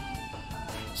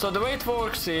 So the way it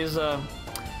works is...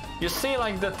 you see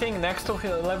like the thing next to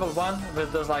level 1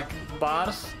 with those like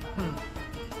bars?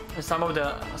 And some of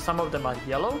them are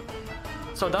yellow.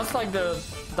 So that's like the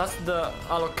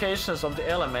allocations of the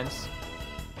elements.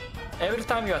 Every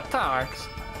time you attack...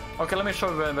 Okay, let me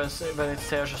show you when it's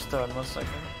Serge's turn. 1 second.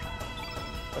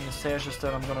 When it's Serge's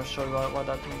turn, I'm gonna show you what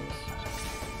that means.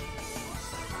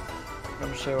 I'm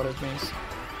gonna show you what it means.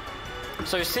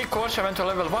 So you see Korcha went to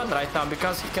level 1 right now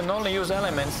because he can only use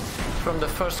elements from the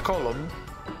first column.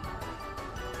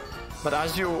 But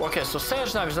as you... Okay, so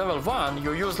Serge now is level 1,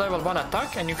 you use level 1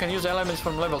 attack and you can use elements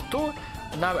from level 2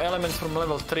 and now elements from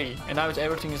level 3 and now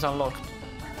everything is unlocked.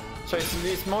 So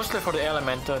it's mostly for the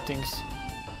element things,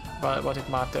 but what it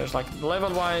matters. Like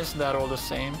level wise they're all the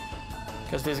same.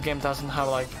 Because this game doesn't have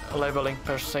like leveling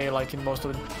per se like in most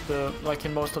of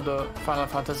the Final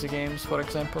Fantasy games, for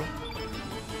example.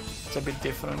 It's a bit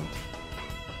different.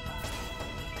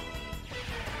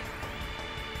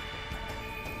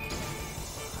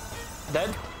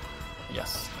 Dead?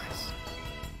 Yes, nice.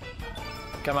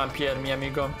 Come on, Pierre, mi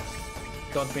amigo.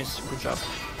 Don't miss. Good job.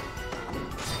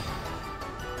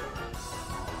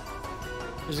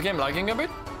 Is the game lagging a bit?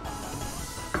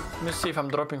 Let me see if I'm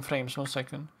dropping frames. 1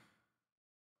 second.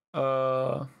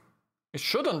 It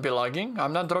shouldn't be lagging.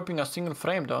 I'm not dropping a single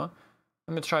frame though.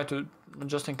 Let me try to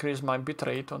just increase my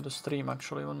bitrate on the stream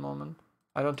actually. 1 moment.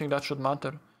 I don't think that should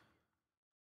matter.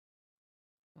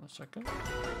 1 second.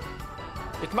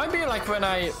 It might be like when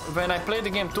I play the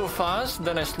game too fast,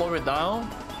 then I slow it down,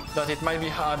 that it might be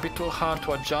a bit too hard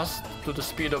to adjust to the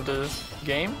speed of the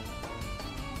game.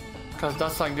 Because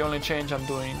that's like the only change I'm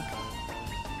doing.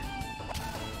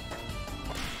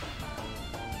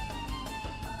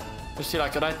 You see,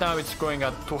 like right now it's going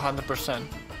at 200%.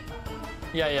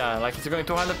 Yeah, like it's going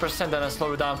 200%, then I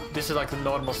slow it down. This is like the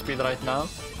normal speed right now.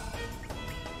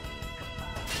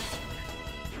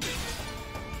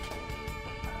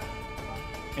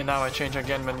 And now I change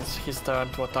again when it's his turn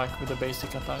to attack with the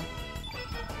basic attack.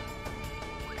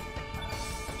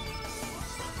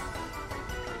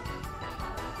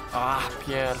 Ah,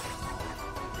 Pierre.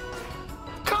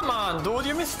 Come on, dude,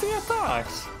 you missed the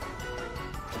attacks.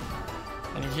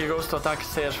 And he goes to attack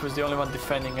Serge, who is the only one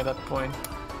defending at that point.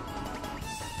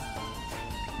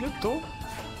 You too?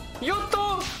 You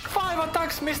too! 5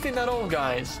 attacks missed in a row,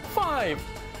 guys. 5!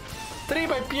 3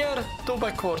 by Pierre, 2 by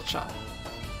Korcha.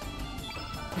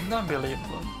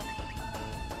 Unbelievable.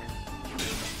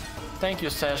 Thank you,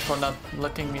 Serge, for not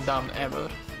letting me down ever.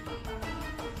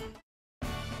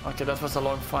 Okay, that was a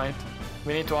long fight.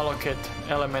 We need to allocate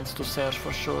elements to Serge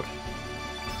for sure.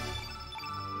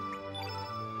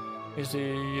 Is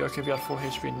he... okay, we are full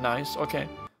HP, nice, okay.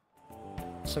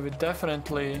 So we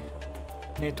definitely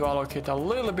need to allocate a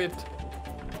little bit...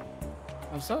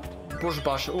 what's that? Bush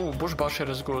Basher, ooh, Bush Basher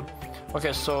is good.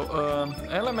 Okay, so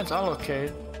elements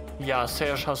allocate. Yeah,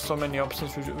 Serge has so many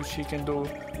options which he can do.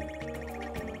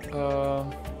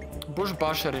 Bush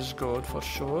Basher is good for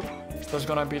sure. That's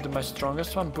gonna be my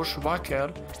strongest one.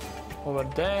 Bushwhacker over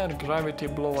there. Gravity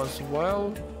Blow as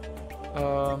well.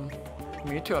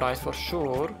 Meteorite for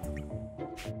sure.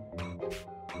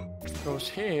 Goes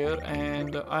here,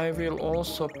 and I will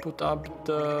also put up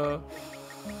the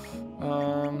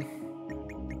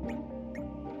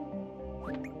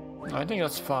I think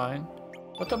that's fine.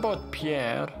 What about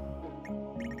Pierre?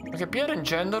 Okay, Pierre in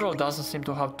general doesn't seem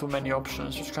to have too many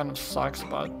options, which kind of sucks,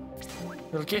 but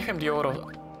we'll give him the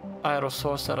Aero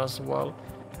Sorcerer as well.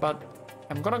 But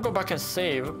I'm gonna go back and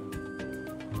save,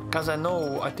 because I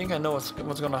think I know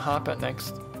what's gonna happen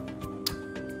next.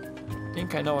 I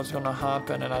think I know what's gonna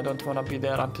happen, and I don't wanna be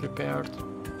there unprepared.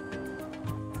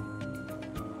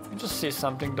 I just see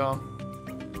something though.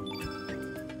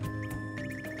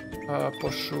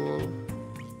 Poshul.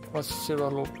 What's Silver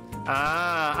Loop?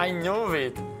 Ah, I knew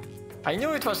it! I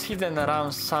knew it was hidden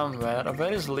around somewhere.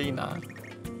 Where is Lena?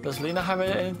 Does Lena have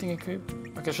anything equipped?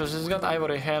 Okay, so she's got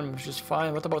Ivory Helm, which is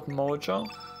fine. What about Mojo?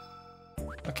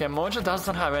 Okay, Mojo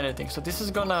doesn't have anything, so this is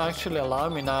gonna actually allow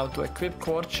me now to equip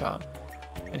Korcha.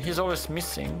 And he's always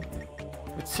missing.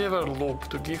 With Silver Loop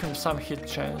to give him some hit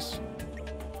chance.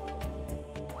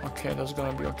 Okay, that's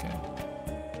gonna be okay.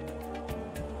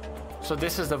 So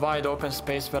this is the wide open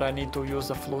space where I need to use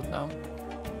the flute now.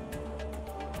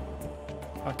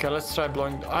 Okay, let's try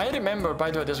blowing. I remember,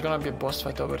 by the way, there's gonna be a boss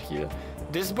fight over here.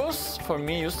 This boss, for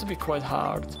me, used to be quite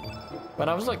hard. When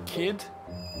I was a kid,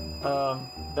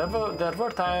 there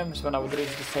were times when I would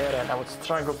reach this area and I would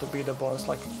struggle to beat the boss,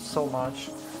 like, so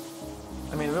much.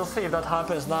 I mean, we'll see if that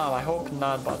happens now. I hope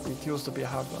not, but it used to be a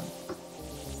hard one.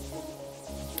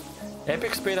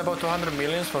 Epic's paid about 200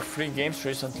 million for free games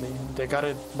recently. They got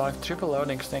it back triple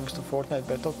earnings thanks to Fortnite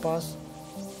Battle Pass.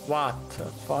 What the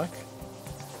fuck?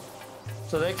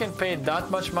 So they can pay that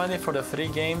much money for the free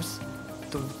games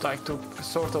to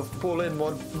sort of pull in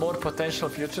more potential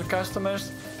future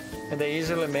customers, and they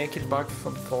easily make it back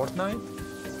from Fortnite.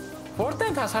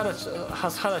 Fortnite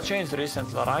has had a change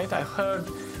recently, right? I heard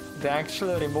they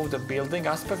actually removed the building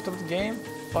aspect of the game,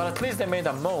 or at least they made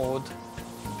a mode.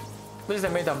 At least they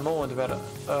made a mode where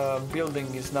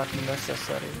building is not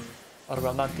necessary, or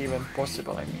well, not even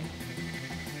possible. I mean,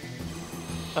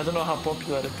 I don't know how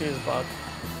popular it is, but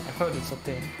I heard it's a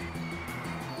thing.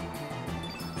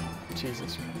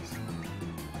 Jesus Christ.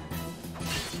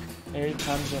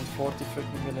 840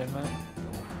 freaking million, man.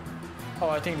 Oh,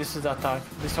 I think this is the attack.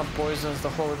 This one poisons the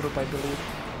whole group, I believe.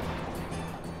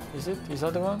 Is it? Is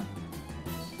that the one?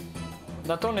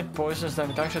 Not only poisons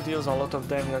them, it actually deals a lot of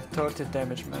damage, like 30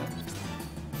 damage, man.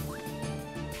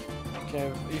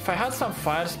 Okay, if I had some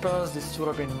fire spells, this would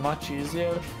have been much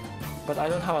easier. But I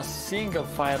don't have a single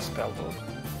fire spell, dude.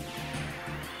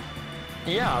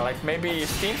 Yeah, like maybe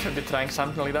Steam should be trying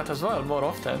something like that as well, more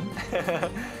often.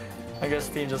 I guess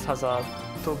Steam just has a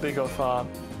too big of a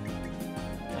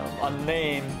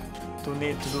name to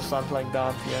need to do something like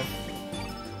that yet.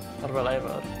 Or well,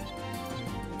 ever.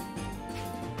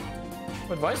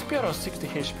 But why is Pierre on 60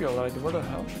 HP already? What the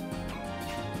hell?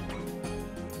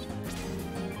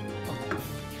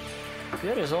 Oh.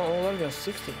 Pierre is already on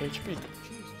 60 HP. Jesus.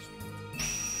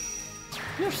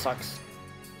 Pierre sucks.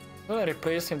 Will I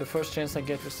replace him the first chance I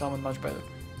get with someone much better?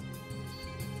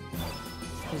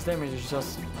 His damage is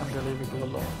just unbelievably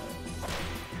low.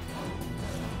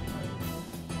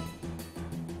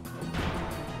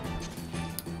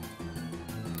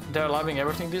 They're allowing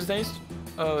everything these days?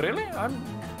 Really? I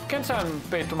can't say I'm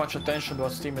paying too much attention to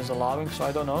what Steam is allowing, so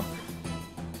I don't know.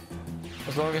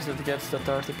 As long as it gets the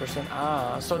 30%.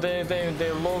 Ah, so they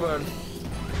lowered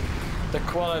the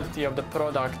quality of the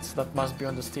products that must be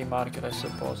on the Steam market, I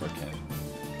suppose. Okay.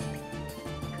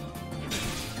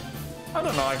 I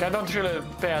don't know, like I don't really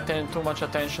pay too much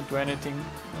attention to anything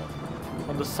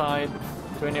on the side,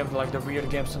 to any of like the weird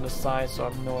games on the side, so I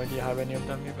have no idea how any of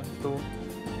them even do.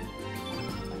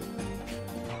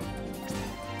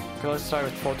 Okay, let's try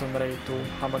with Photon Ray too,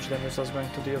 how much damage that's going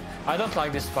to deal. I don't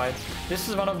like this fight. This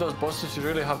is one of those bosses you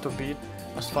really have to beat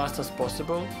as fast as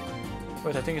possible.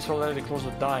 Wait, I think it's already close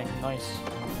to dying. Nice.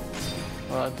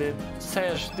 Did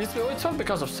Serge... It's all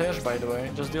because of Serge, by the way.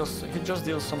 He just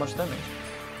deals so much damage.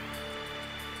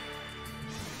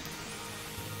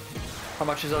 How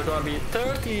much is that gonna be?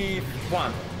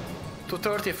 31 to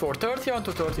 34. 31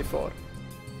 to 34.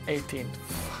 18.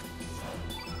 Fuck.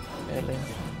 Really?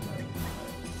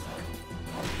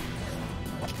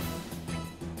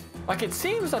 Like, it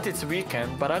seems that it's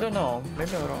weakened, but I don't know.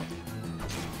 Maybe I'm wrong.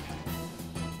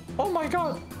 Oh my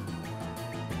god!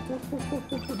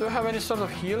 Do I have any sort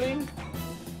of healing?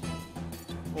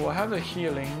 Oh, I have the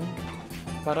healing,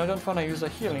 but I don't want to use the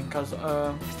healing because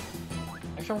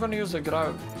actually I'm gonna use the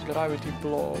gravity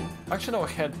blow. Actually no,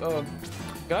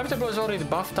 gravity blow is already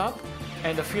buffed up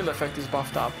and the field effect is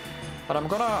buffed up, but I'm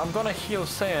gonna heal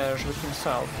Serge with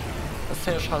himself.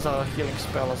 Serge has a healing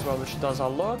spell as well, which does a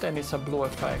lot, and it's a blue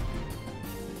effect,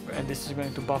 and this is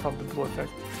going to buff up the blue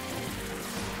effect.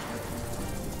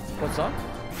 What's that?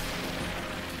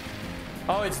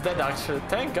 Oh, it's dead actually.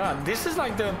 Thank god. This is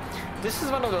like this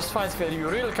is one of those fights where you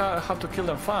really have to kill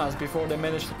them fast before they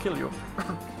manage to kill you.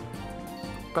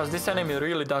 Because this enemy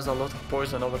really does a lot of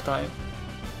poison over time.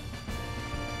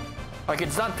 Like,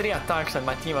 it's done 3 attacks and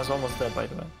my team was almost dead, by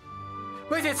the way.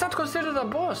 Wait, it's not considered a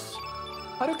boss.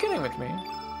 Are you kidding with me?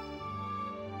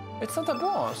 It's not a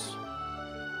boss.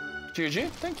 GG,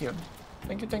 thank you.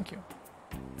 Thank you, thank you.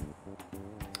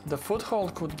 The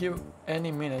foothold could give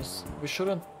any minutes. We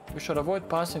should avoid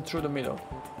passing through the middle.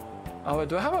 Oh wait,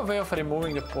 do I have a way of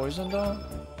removing the poison though?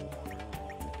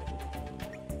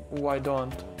 Ooh, I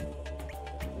don't.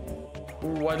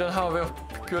 Ooh, I don't have a way of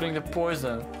curing the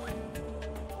poison.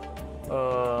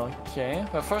 Okay.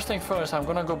 Well, first thing first, I'm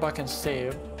gonna go back and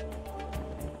save.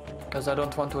 Because I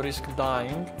don't want to risk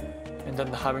dying and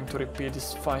then having to repeat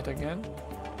this fight again.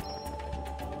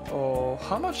 Oh,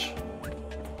 how much?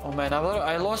 Oh man,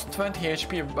 I lost 20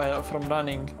 HP from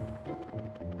running.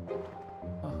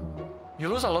 You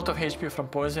lose a lot of HP from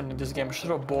poison in this game. I should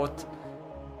have bought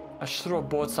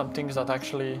some things that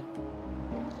actually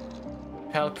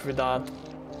help with that.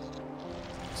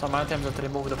 Some items that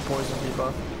remove the poison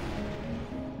debuff.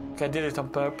 Okay, I did it on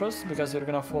purpose because you're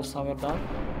gonna fall somewhere down.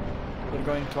 You're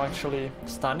going to actually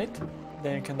stun it,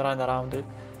 then you can run around it.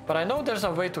 But I know there's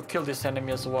a way to kill this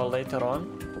enemy as well later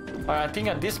on. I think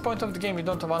at this point of the game you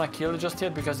don't want to kill it just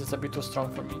yet because it's a bit too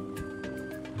strong for me.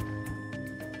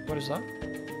 What is that?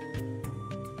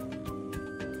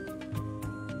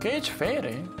 Cage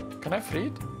fairy? Can I free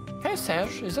it? Hey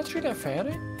Serge, is that really a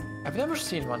fairy? I've never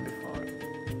seen one before.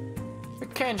 We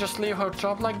can't just leave her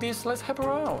trapped like this, let's help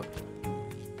her out.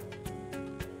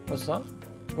 What's that?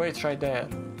 Wait right there.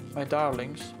 My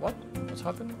darlings. What? What's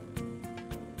happening?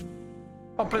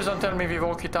 Oh, please don't tell me we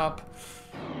woke it up.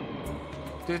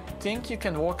 Do you think you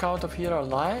can walk out of here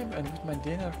alive and with my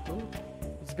dinner too?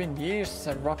 It's been years since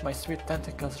I wrapped my sweet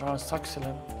tentacles around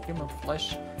succulent human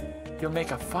flesh. You'll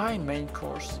make a fine main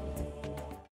course.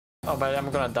 Oh, but I'm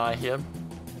gonna die here.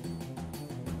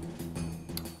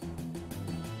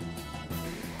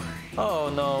 Oh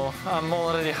no, I'm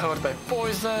already hurt by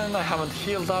poison. I haven't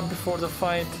healed up before the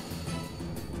fight.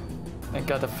 I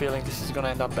got a feeling this is gonna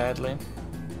end up badly.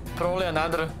 Probably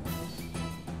another...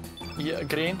 Yeah,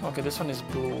 green? Okay, this one is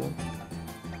blue.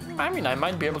 I mean, I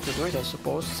might be able to do it, I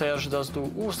suppose. Serge does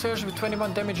do... Ooh, Serge with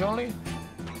 21 damage only?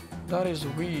 That is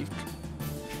weak.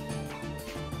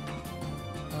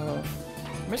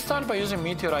 Let me start by using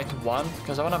Meteorite 1,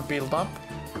 because I want to build up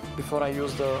before I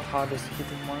use the hardest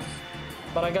hitting ones.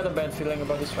 But I got a bad feeling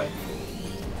about this fight.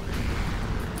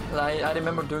 I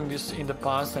remember doing this in the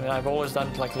past, and I've always done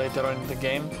it like later on in the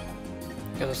game.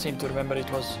 Because I seem to remember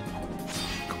it was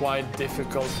quite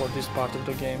difficult for this part of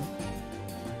the game.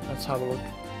 Let's have a look.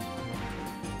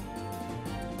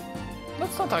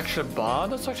 That's not actually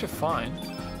bad, that's actually fine.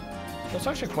 That's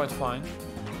actually quite fine.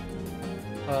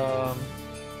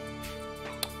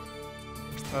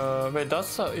 Wait,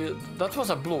 that was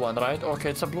a blue one, right? Okay,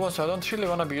 it's a blue one, so I don't really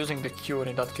want to be using the cure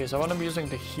in that case. I want to be using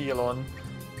the heal on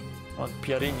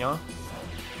Pierina.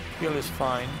 Heal is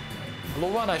fine.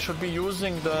 Blue one, I should be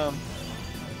using the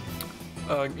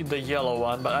yellow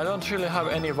one, but I don't really have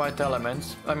any white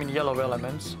elements. I mean yellow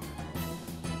elements.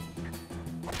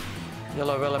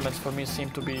 Yellow elements for me seem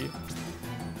to be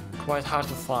quite hard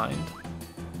to find.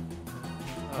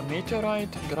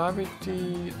 Meteorite,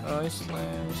 gravity, ice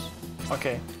lens.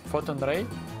 Okay, photon ray.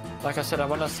 Like I said, I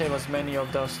wanna save as many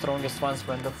of the strongest ones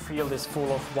when the field is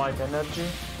full of white energy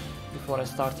before I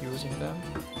start using them.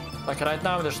 Like right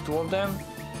now there's 2 of them,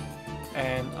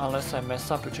 and unless I mess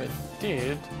up, which I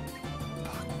did.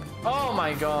 Oh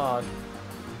my god!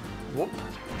 Whoop.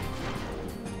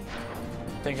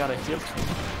 Thank god I killed him.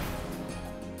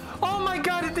 Oh my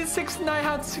god, it did 69, I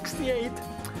had 68!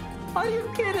 Are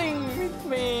you kidding with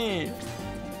me?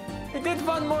 It did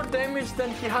 1 more damage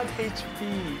than he had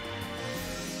HP.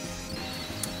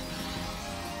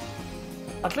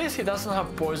 At least he doesn't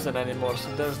have poison anymore,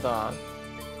 so there's that.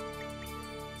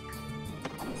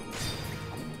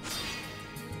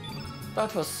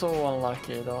 That was so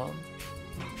unlucky though.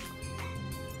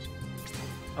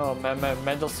 Oh man,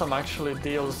 Meddlesome actually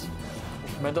deals...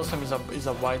 Meddlesome is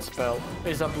a white spell,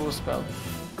 is a blue spell.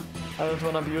 I don't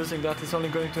want to be using that, it's only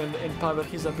going to empower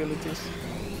his abilities.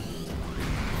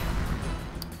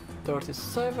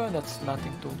 37, that's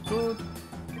nothing too good.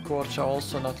 Korcha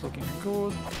also not looking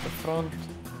good. The front,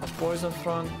 a poison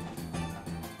front.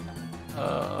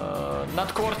 Not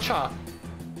Korcha!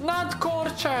 Not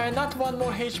Korcha! Not 1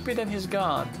 more HP than he's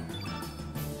got.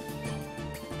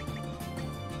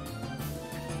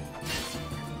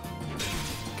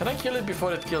 Can I kill it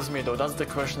before it kills me though? That's the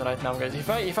question right now, guys.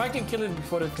 If I can kill it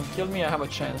before it can kill me, I have a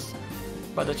chance.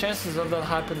 But the chances of that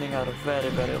happening are very,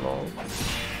 very low.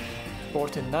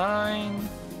 49.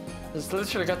 It's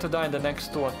literally got to die in the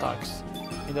next 2 attacks.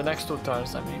 In the next 2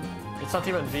 turns, I mean. It's not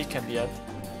even weakened yet.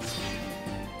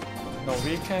 No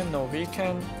weaken, no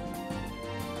weaken.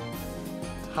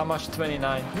 How much?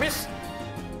 29. Miss!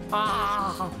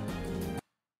 Ah!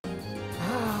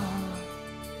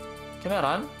 Can I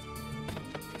run?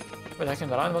 Wait, I can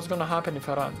run? What's gonna happen if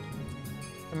I run?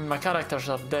 I mean, my characters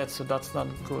are dead, so that's not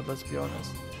good, let's be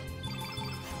honest.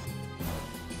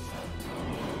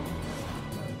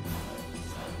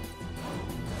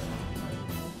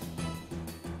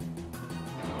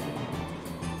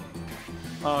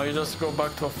 Oh, you just go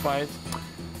back to a fight.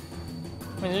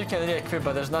 I mean, you can re-equip,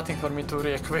 but there's nothing for me to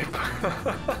re-equip.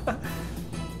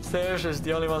 Serge is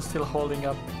the only one still holding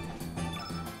up.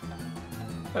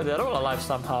 Oh, they're all alive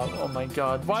somehow. Oh my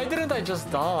god. Why didn't I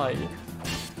just die?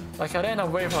 Like, I ran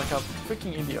away like a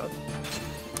freaking idiot.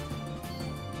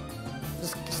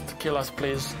 Just kill us,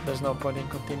 please. There's no point in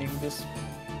continuing this.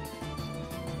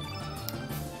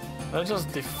 Let's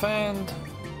just defend.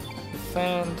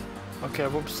 Defend. Okay,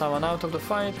 whoop someone out of the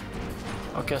fight.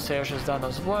 Okay, Serge is done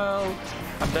as well.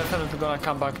 I'm definitely gonna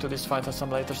come back to this fight at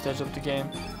some later stage of the game.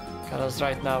 Because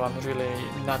right now I'm really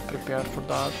not prepared for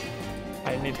that.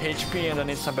 I need HP and I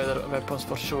need some better weapons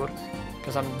for sure.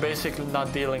 Because I'm basically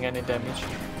not dealing any damage.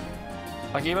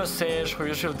 Like even Sage, who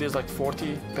usually deals like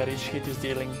 40 per each hit, is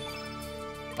dealing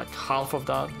like half of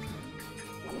that.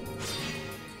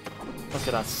 Look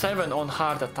at that, 7 on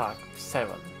hard attack,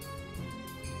 7.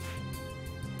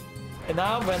 And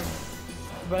now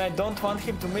when I don't want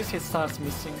him to miss, he starts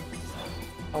missing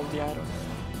all the iron.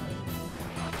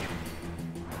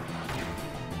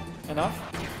 Enough?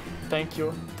 Thank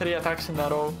you. 3 attacks in a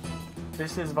row.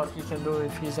 This is what he can do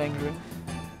if he's angry.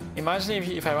 Imagine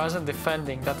if I wasn't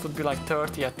defending, that would be like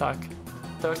 30 attack.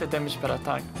 30 damage per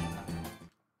attack.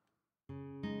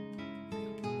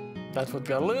 That would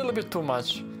be a little bit too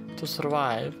much to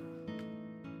survive.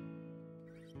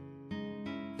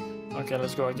 Okay,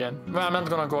 let's go again. Well, I'm not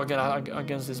gonna go again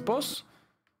against this boss.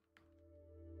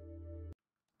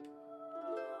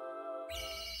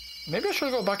 Maybe I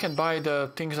should go back and buy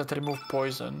the things that remove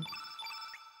poison.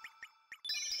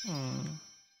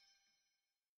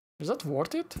 Is that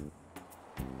worth it?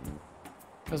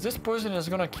 Because this poison is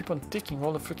gonna keep on ticking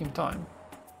all the freaking time.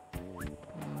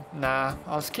 Nah,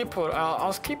 I'll skip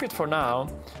it for now.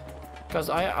 Because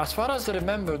as far as I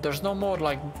remember, there's no more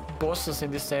like bosses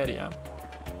in this area.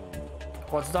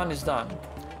 What's done is done.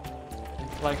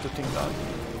 I like to think that.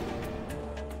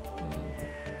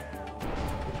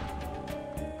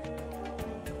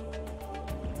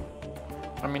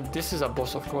 I mean, this is a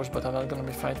boss, of course, but I'm not gonna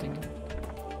be fighting.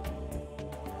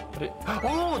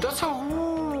 Oh, that's a...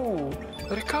 Ooh,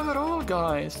 recover all,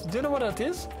 guys. Do you know what that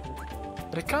is?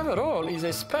 Recover all is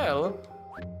a spell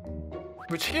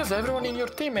which heals everyone in your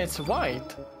teammates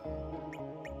white.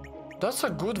 That's a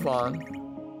good one.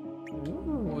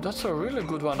 Ooh, that's a really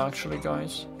good one, actually,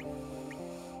 guys.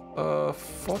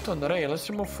 Photon ray. Let's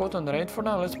remove photon ray for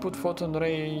now. Let's put photon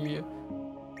ray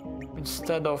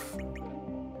instead of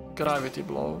gravity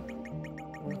blow.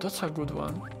 Ooh, that's a good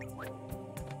one.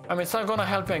 I mean, it's not gonna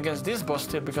help me against this boss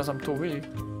still because I'm too weak.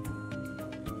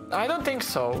 I don't think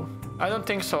so. I don't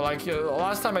think so. Like,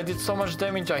 last time I did so much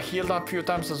damage, I healed up a few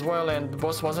times as well, and the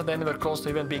boss wasn't anywhere close to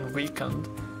even being weakened.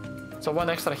 So 1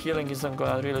 extra healing isn't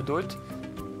gonna really do it.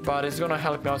 but it's gonna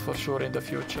help me out for sure in the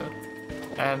future.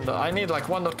 And I need like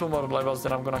 1 or 2 more levels,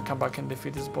 then I'm gonna come back and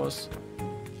defeat this boss.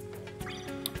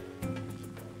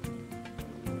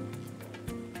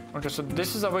 Okay, so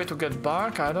this is a way to get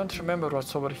back. I don't remember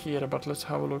what's over here, but let's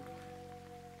have a look.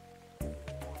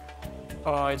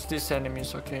 Oh, it's these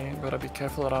enemies, okay. Gotta be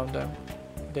careful around them.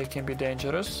 They can be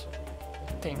dangerous,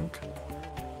 I think.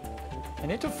 I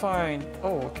need to find...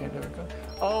 Oh, okay, there we go.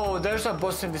 Oh, there's a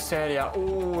boss in this area.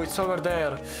 Oh, it's over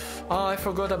there. Oh, I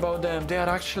forgot about them. They are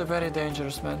actually very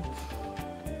dangerous, man.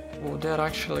 Oh, they're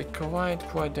actually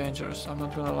quite dangerous. I'm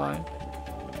not gonna lie.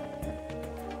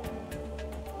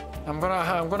 I'm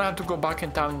gonna have to go back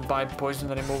in time and buy poison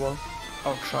removal.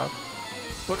 Oh crap.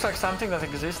 Looks like something that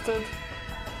existed.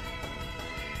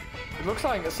 It looks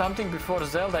like something before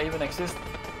Zelda even existed.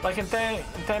 Like in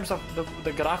terms of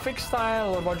the graphic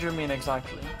style, or what do you mean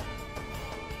exactly?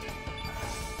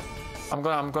 I'm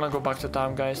gonna go back to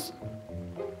time, guys.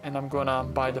 And I'm gonna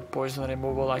buy the poison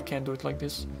removal. I can't do it like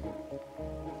this.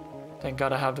 Thank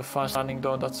God I have the fast running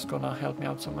though. That's gonna help me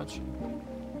out so much.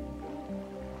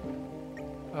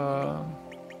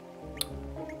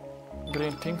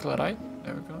 Green Tinkler, right?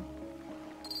 There we go.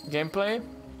 Gameplay,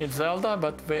 it's Zelda,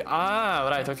 but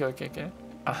right, okay.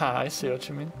 Aha, I see what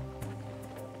you mean.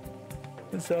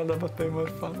 It's Zelda, but way more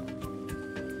fun.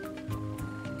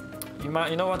 You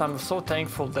know what? I'm so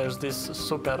thankful there's this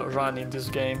super run in this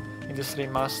game, in this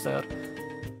remaster.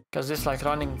 Because this like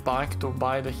running back to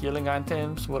buy the healing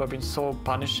items would have been so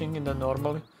punishing in the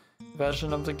normal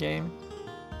version of the game.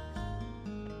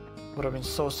 Would have been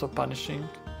so punishing.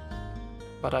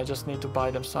 But I just need to buy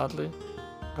them, sadly.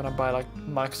 I'm gonna buy like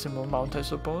maximum amount, I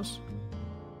suppose.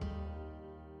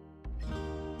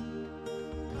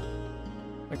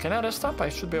 Wait, can I rest up? I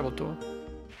should be able to.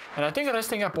 And I think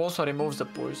resting up also removes the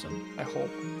poison, I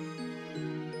hope.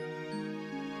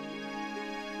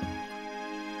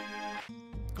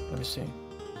 Let me see.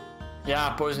 Yeah,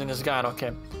 poison is gone,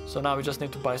 okay. So now we just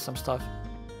need to buy some stuff.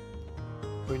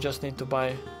 We just need to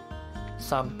buy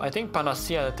some, I think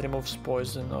panacea that removes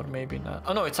poison, or maybe not.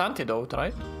 Oh no, it's antidote,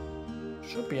 right?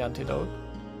 Should be antidote.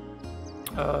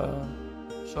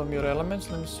 Show me your elements,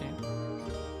 let me see.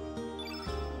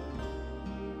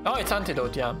 Oh, it's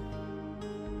antidote, yeah.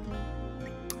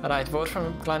 Right, vote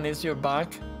from clan is your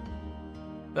back.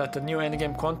 That the new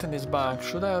endgame content is back.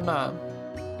 Should I or not?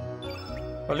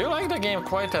 Well, you like the game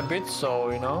quite a bit,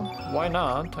 so, you know, why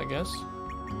not, I guess.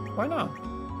 Why not?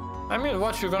 I mean,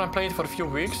 what, you're gonna play it for a few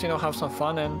weeks, you know, have some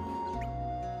fun and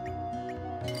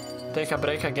take a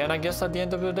break again, I guess, at the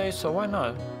end of the day, so why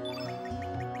not?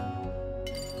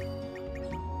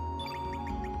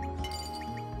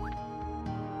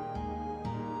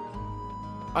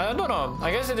 I don't know,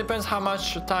 I guess it depends how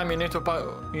much time you need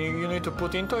to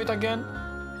put into it again.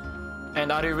 And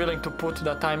are you willing to put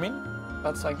that time in?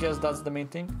 I guess that's the main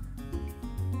thing.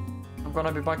 I'm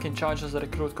gonna be back in charge as a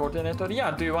recruit coordinator.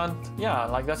 Yeah, do you want... Yeah,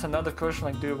 like that's another question.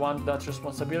 Like, do you want that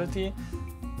responsibility?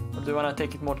 Or do you want to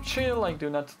take it more chill? Like, do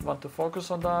you not want to focus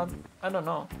on that? I don't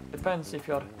know. Depends if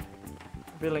you're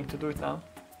willing to do it now.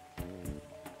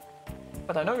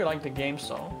 But I know you like the game,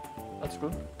 so that's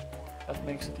good. That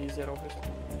makes it easier, obviously.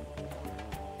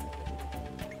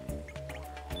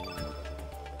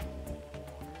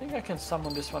 I think I can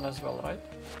summon this one as well, right?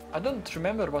 I don't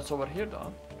remember what's over here,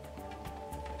 though.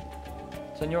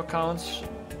 The new accounts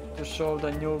to show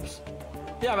the noobs.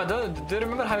 Yeah, but do you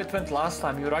remember how it went last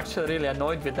time? You were actually really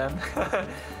annoyed with them.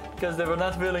 Because they were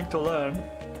not willing to learn.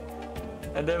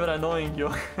 And they were annoying you.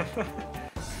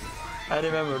 I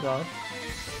remember that.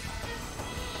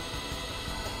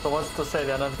 So what's to say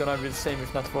they're not gonna be the same,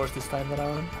 if not worse this time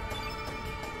around.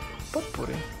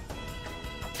 Potpourri.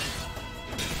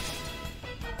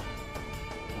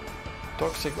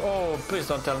 Toxic. Oh, please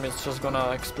don't tell me it's just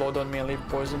gonna explode on me and leave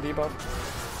poison debuff.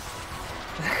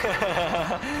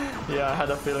 Yeah, I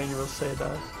had a feeling you would say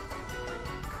that.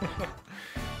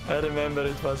 I remember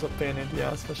it was a pain in the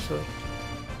ass for sure.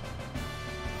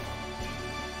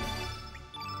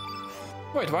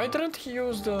 Wait, why didn't he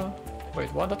use the...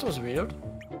 Wait, what? That was weird.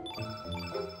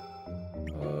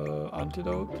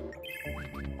 Antidote.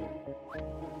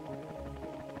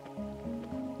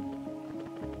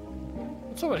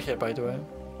 What's over here, by the way?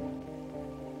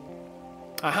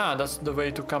 Aha, that's the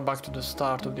way to come back to the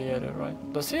start of the area, right?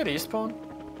 Does he respawn?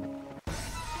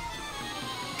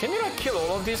 Can you like kill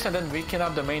all of these and then weaken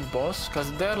up the main boss?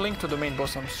 Because they're linked to the main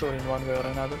boss, I'm sure, in one way or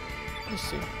another. Let me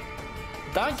see.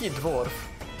 Daggy Dwarf.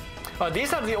 Oh,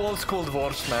 these are the old school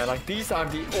dwarfs, man. Like, these are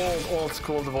the old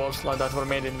school dwarfs like, that were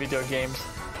made in video games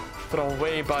from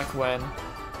way back when.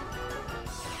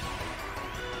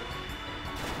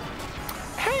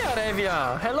 Hey,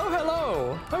 Arevia! Hello,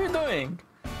 hello! How are you doing?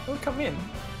 welcome in.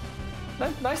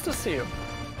 Nice to see you.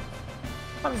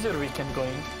 How's your weekend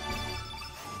going?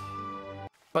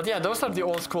 But yeah, those are the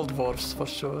old school dwarves for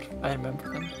sure. I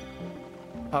remember them.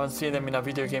 Haven't seen them in a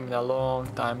video game in a long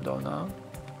time though now.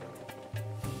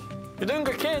 You doing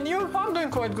okay, and you? I'm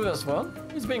doing quite good as well.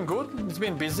 It's been good, it's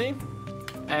been busy.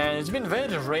 And it's been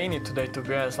very rainy today, to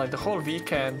be honest. Like the whole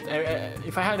weekend,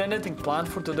 if I had anything planned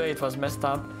for today, it was messed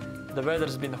up. The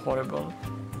weather's been horrible,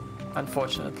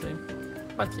 unfortunately.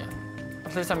 But yeah,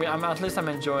 at least I'm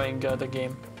enjoying the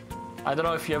game. I don't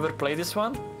know if you ever played this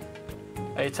one.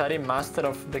 It's a remaster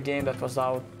of the game that was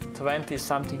out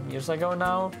 20-something years ago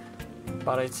now,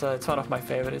 but it's one of my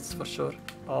favorites for sure,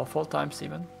 of all times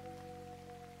even.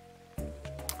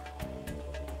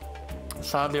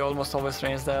 Sadly, almost always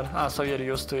rains there. So you're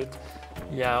used to it.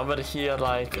 Yeah, over here,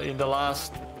 like in the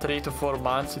last 3 to 4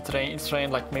 months, it's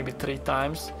rained like maybe 3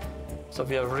 times. So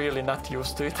we are really not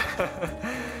used to it.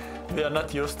 We are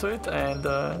not used to it, and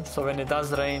so when it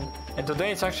does rain, and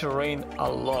today it's actually rained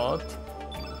a lot.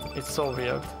 It's so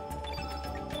weird.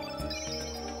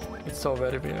 It's so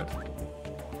very weird.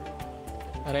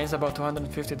 It rains about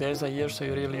 250 days a year, so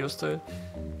you're really used to it.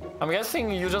 I'm guessing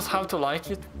you just have to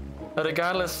like it.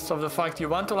 Regardless of the fact you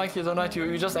want to like it or not,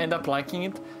 you just end up liking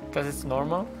it because it's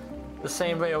normal. The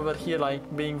same way over here, like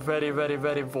being very, very,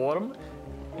 very warm.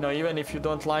 You know, even if you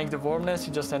don't like the warmness,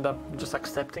 you just end up just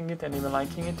accepting it and even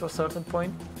liking it to a certain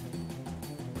point.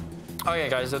 Okay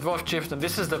guys, the dwarf chieftain,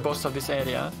 this is the boss of this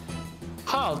area.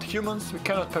 Halt, humans, we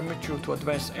cannot permit you to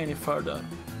advance any further.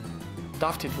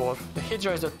 Dafty dwarf, the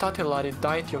Hydra is the tutelary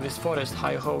deity of this forest,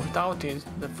 hi-ho. Without it,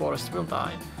 the forest will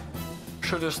die.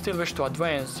 Should you still wish to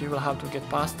advance, you will have to get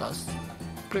past us.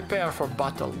 Prepare for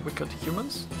battle, wicked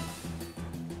humans.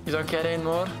 You don't care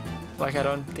anymore? Like I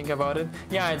don't think about it?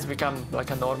 Yeah, it's become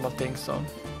like a normal thing, so...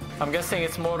 I'm guessing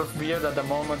it's more weird at the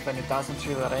moment when it doesn't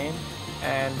really rain,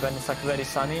 and when it's like very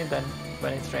sunny than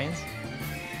when it rains.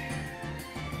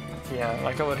 Yeah,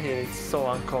 like over here it's so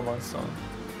uncommon, so...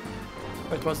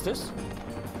 Wait, what's this?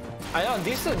 I know,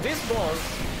 this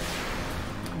boss...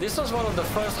 This was one of the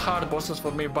first hard bosses for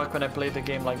me back when I played the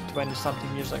game like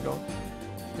 20-something years ago.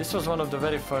 This was one of the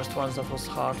very first ones that was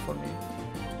hard for me.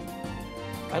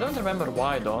 I don't remember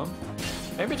why though.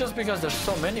 Maybe just because there's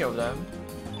so many of them.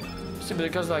 See,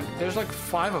 because like there's like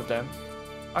 5 of them.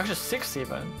 Actually 6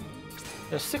 even.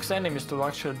 There's 6 enemies to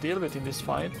actually deal with in this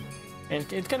fight. And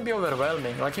it can be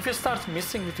overwhelming. Like if you start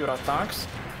missing with your attacks,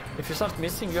 if you start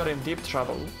missing, you're in deep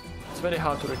trouble. It's very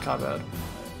hard to recover.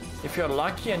 If you're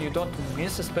lucky and you don't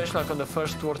miss, especially like on the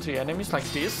first 2 or 3 enemies like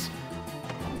this,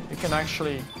 you can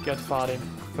actually get far in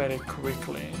very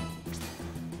quickly.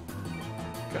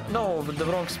 No, the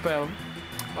wrong spell.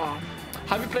 Oh.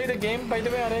 Have you played the game, by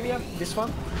the way, Aurelia? This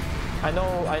one? I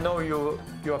know you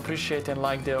appreciate and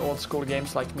like the old school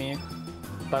games like me,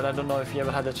 but I don't know if you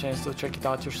ever had a chance to check it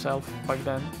out yourself back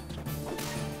then.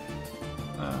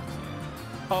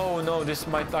 Oh no, this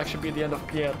might actually be the end of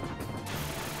Pierre.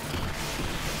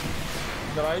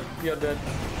 Right? Pierre dead.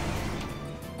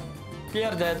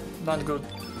 Pierre dead. Not good.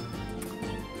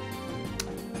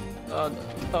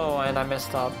 Oh, and I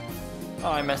messed up.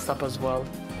 Oh, I messed up as well.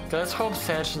 Okay, let's hope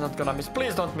Serge is not gonna miss.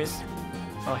 Please don't miss.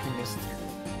 Oh, he missed.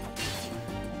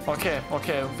 Okay,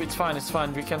 it's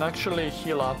fine. We can actually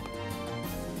heal up.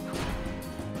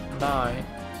 9,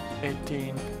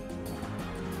 18.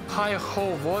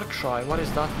 Hi-ho war cry. What is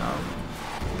that now?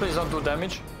 Please don't do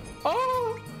damage.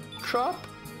 Oh, crap.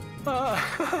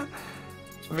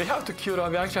 We have to cure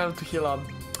up. We actually have to heal up.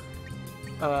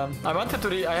 I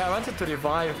wanted to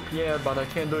revive Pierre, but I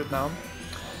can't do it now.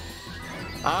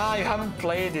 Ah, you haven't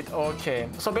played it. Okay.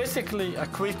 So basically, a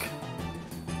quick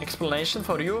explanation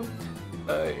for you.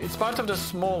 It's part of the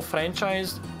small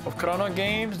franchise of Chrono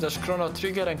games. There's Chrono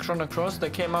Trigger and Chrono Cross. They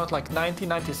came out like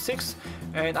 1996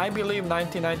 and I believe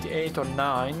 1998 or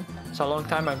 9. It's a long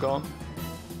time ago.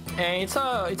 And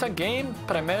it's a game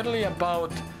primarily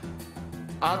about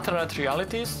alternate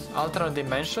realities, alternate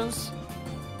dimensions.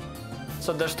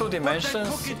 So there's 2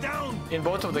 dimensions in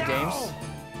both of the games,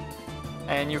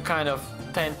 and you kind of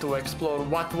tend to explore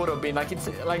what would have been. Like it's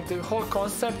like the whole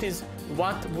concept is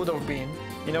what would have been.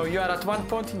 You know, you are at one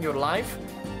point in your life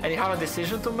and you have a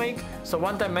decision to make. So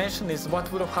one dimension is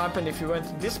what would have happened if you went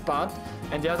to this path,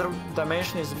 and the other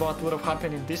dimension is what would have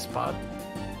happened in this path.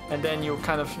 And then you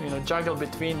kind of, you know, juggle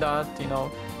between that, you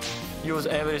know, use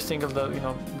every single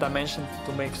dimension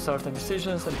to make certain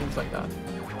decisions and things like that.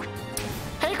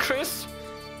 Hey Chris,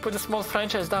 put a small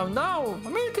franchise down. No, I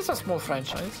mean it is a small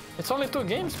franchise. It's only 2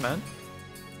 games, man.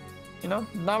 You know,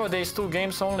 nowadays 2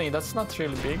 games only. That's not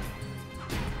really big.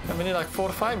 And we need like 4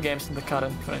 or 5 games in the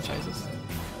current franchises.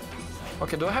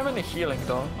 Okay, do I have any healing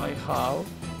though? I have.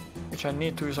 which I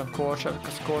need to use on Korcha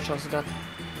because Korcha's got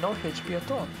no HP at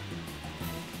all.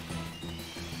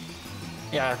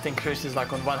 Yeah, I think Chris is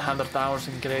like on 100 hours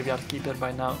in Graveyard Keeper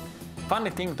by now. Funny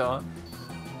thing though,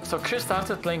 so Chris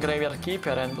started playing Graveyard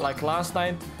Keeper, and like last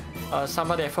night,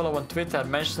 somebody I follow on Twitter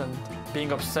mentioned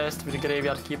being obsessed with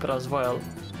Graveyard Keeper as well.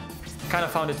 Kind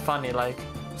of found it funny, like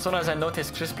as soon as I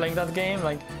noticed Chris playing that game,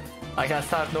 like I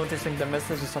start noticing the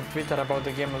messages on Twitter about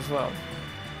the game as well.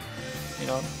 You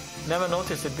know, never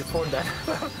noticed it before that.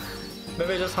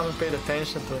 Maybe I just haven't paid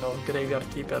attention to, you know, Graveyard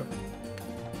Keeper.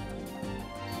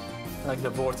 Like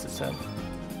the words itself.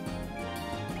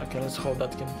 Okay, let's hope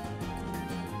that can...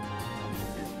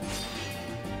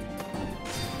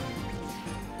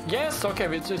 Yes, okay,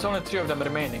 it's only 3 of them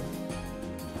remaining.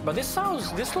 But this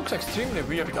looks extremely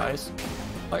weird, guys.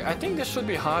 Like, I think this should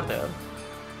be harder.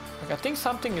 Like, I think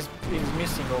something is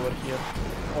missing over here.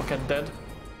 Okay, dead.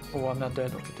 Oh, I'm not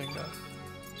dead. Okay, thank God.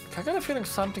 I got a feeling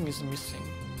something is missing.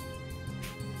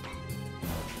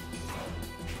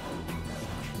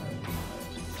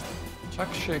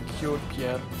 Actually, cure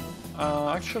Pierre.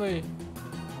 Actually,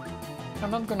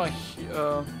 I'm not gonna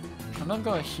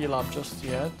heal up just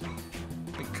yet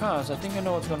because I think I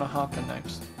know what's gonna happen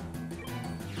next.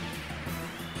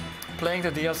 Playing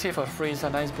the DLC for free is a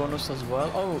nice bonus as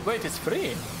well. Oh wait, it's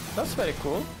free. That's very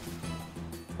cool.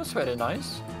 That's very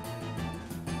nice.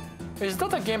 Is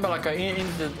that a game by like an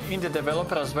indie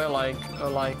developer as well, like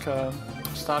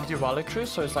Stardew Valley?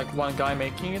 So it's like one guy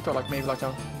making it, or like maybe like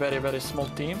a very small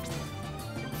team.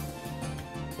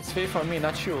 It's free for me,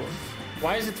 not you.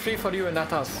 Why is it free for you and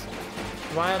not us?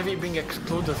 Why are we being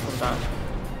excluded from that?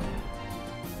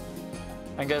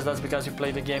 I guess that's because you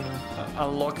played the game and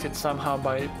unlocked it somehow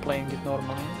by playing it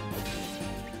normally.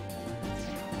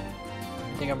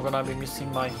 I think I'm gonna be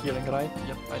missing my healing, right?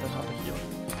 Yep, I don't have a heal.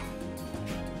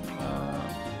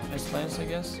 Nice lens, I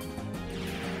guess.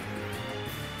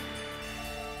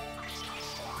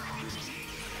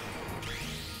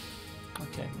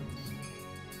 Okay.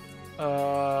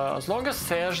 As long as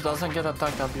Serge doesn't get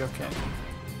attacked, I'll be okay.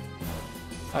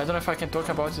 I don't know if I can talk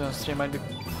about it on stream. Might be.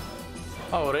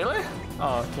 Oh really?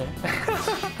 Oh, okay.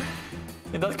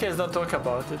 In that case, don't talk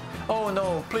about it. Oh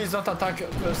no! Please don't attack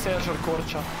Serge or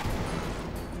Korcha.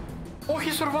 Oh,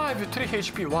 he survived with 3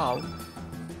 HP. Wow.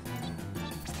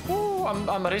 Ooh,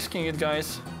 I'm risking it,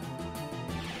 guys.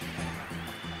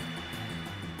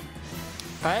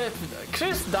 Pirate.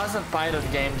 Chris doesn't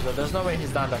pirate games, though. There's no way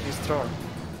he's done that. He's trolled.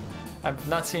 I've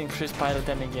not seen Chris pirate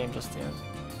any game just yet.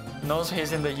 Knows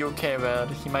he's in the UK where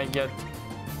he might get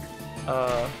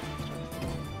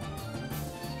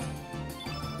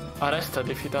arrested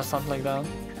if he does something like that.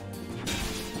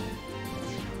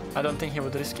 I don't think he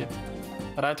would risk it.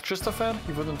 Right, Christopher?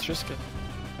 He wouldn't risk it.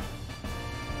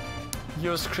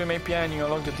 Use Scream API and you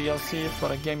unlock the DLC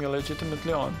for a game you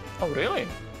legitimately own. Oh, really?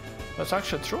 That's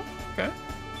actually true? Okay.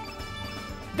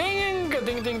 Ding!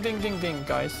 Ding, ding, ding, ding, ding,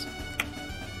 guys.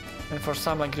 And for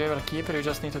some like Graveyard Keeper, you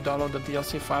just need to download the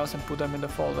DLC files and put them in the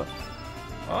folder.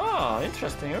 Oh,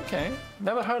 interesting, okay.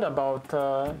 Never heard about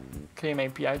Cream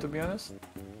API, to be honest.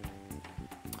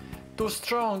 Too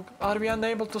strong. Are we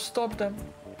unable to stop them?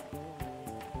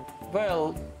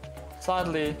 Well,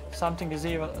 sadly, something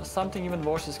even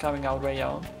worse is coming our way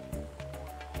out.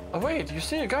 Oh wait, you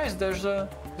see, guys, there's a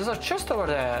chest over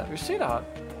there. You see that?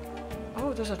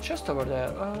 Oh, there's a chest over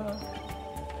there.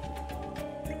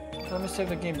 Let me save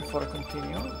the game before I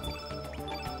continue.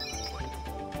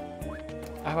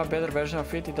 I have a better version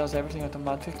of it. It does everything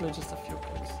automatically, just a few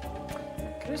clicks.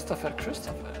 Christopher.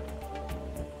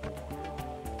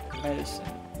 Medicine.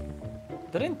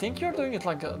 Didn't think you're doing it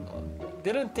like a...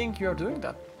 Didn't think you're doing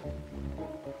that.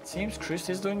 Seems Chris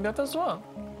is doing that as well.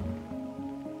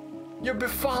 You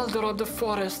befolder of the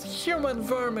forest, human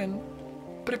vermin!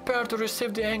 Prepare to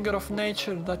receive the anger of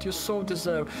nature that you so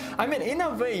deserve. I mean, in a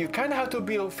way, you kind of have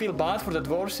to feel bad for the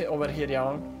dwarves over here,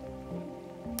 young.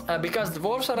 Because the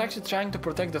dwarves are actually trying to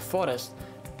protect the forest.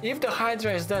 If the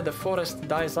Hydra is dead, the forest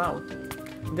dies out.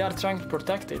 They are trying to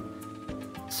protect it.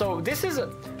 So this is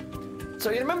So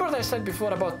you remember what I said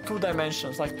before about 2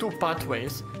 dimensions, like 2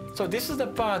 pathways. So this is the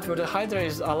path where the Hydra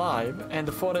is alive and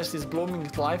the forest is blooming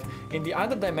with life. In the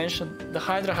other dimension, the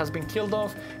Hydra has been killed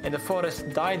off and the forest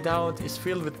died out, is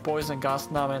filled with poison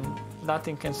gas now and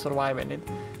nothing can survive in it.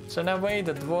 So in a way,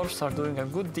 the dwarves are doing a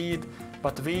good deed,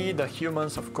 but we, the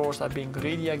humans, of course, are being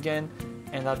greedy again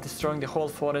and are destroying the whole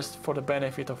forest for the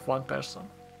benefit of one person.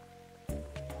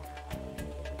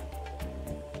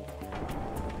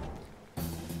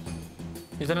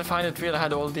 You didn't find it weird I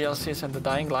had all DLCs and the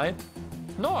Dying Light?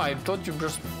 No, I thought you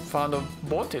just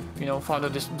bought it, you know, found the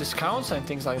discounts and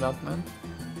things like that, man.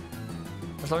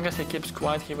 As long as he keeps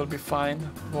quiet, he will be fine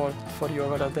for you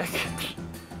over a decade.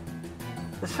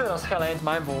 This sure as hell ain't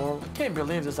my ball. I can't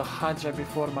believe there's a Hydra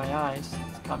before my eyes.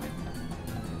 It's coming.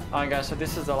 Alright guys, so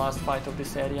this is the last fight of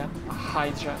this area. A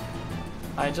Hydra.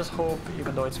 I just hope,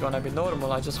 even though it's gonna be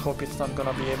normal, I just hope it's not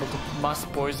gonna be able to mass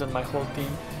poison my whole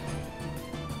team.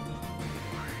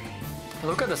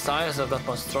 Look at the size of that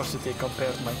monstrosity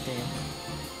compared to my team.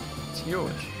 It's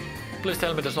huge. Please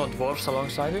tell me there's no dwarfs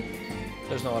alongside it.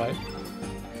 There's no, right?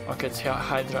 Okay, it's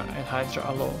Hydra and Hydra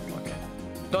alone. Okay.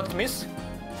 Don't miss.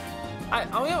 You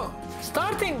know,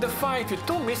 starting the fight with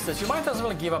 2 misses, you might as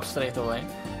well give up straight away.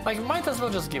 Like, might as well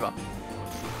just give up.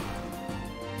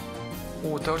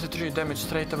 Oh, 33 damage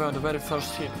straight away on the very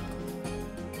first hit.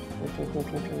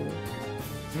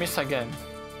 Miss again.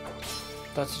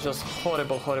 That's just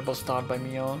horrible, horrible start by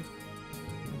Mion.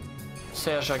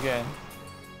 Serge again.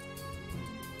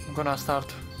 I'm gonna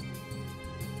start.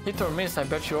 Hit or miss, I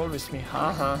bet you always me.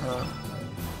 Oh,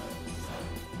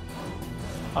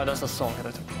 that's a song,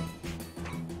 right?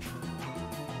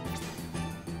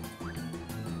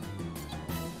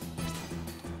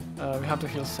 We have to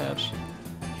heal Serge.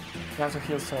 We have to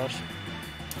heal Serge.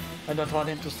 I don't want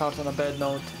him to start on a bad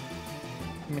note.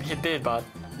 I mean, he did, but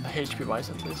HP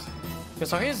wise at least. Okay,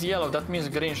 so he's yellow, that means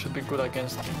green should be good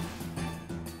against him.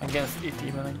 Against it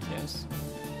even, I guess.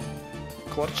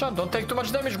 Korcha, don't take too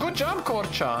much damage. Good job,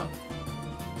 Korcha.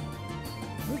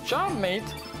 Good job, mate.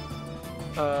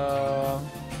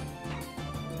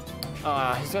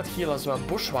 He's got heal as well.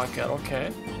 Bushwhacker,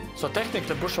 okay. So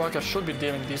technically Bushwhacker should be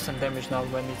dealing decent damage now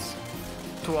when it's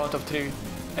 2 out of 3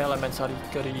 elements are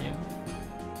green.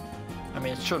 I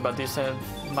mean, it should, but these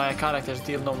my characters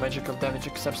deal no magical damage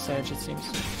except Sage, it seems.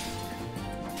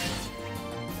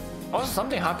 Also,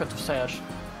 something happened to Sage.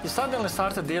 He suddenly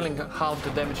started dealing half the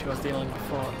damage he was dealing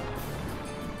before.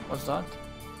 What's that?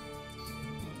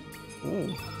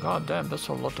 Ooh, god damn, that's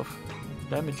a lot of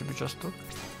damage we just took.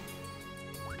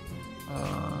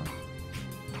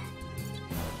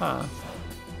 I'm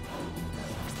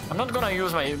not gonna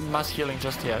use my mass healing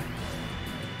just yet.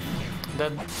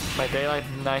 Then by daylight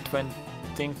night when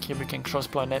think we can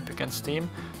crossplay on Epic and Steam.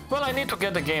 Well, I need to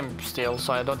get the game still,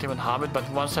 so I don't even have it, but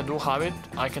once I do have it,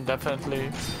 I can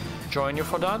definitely join you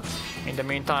for that. In the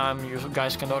meantime, you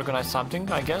guys can organize something,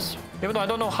 I guess. Even though I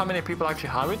don't know how many people actually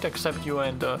have it, except you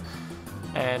and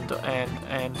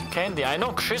Candy. I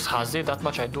know Chris has it, that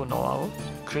much I do know.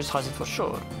 Chris has it for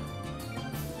sure.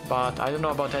 But I don't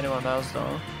know about anyone else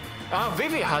though. Ah,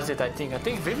 Vivi has it, I think. I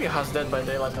think Vivi has Dead by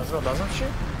Daylight as well, doesn't she?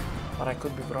 But I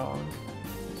could be wrong.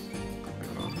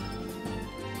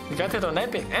 You got it on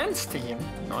Epic and Steam.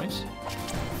 Nice.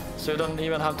 So you don't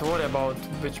even have to worry about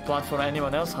which platform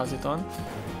anyone else has it on.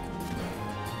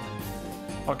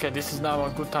 Okay, this is now a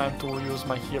good time to use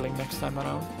my healing next time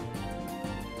around.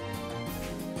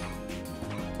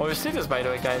 Oh, you see this by the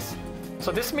way, guys.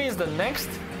 So this means the next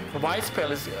white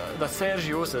spell is that Serge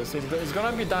uses. It's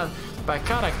gonna be done by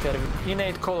character with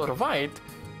innate color white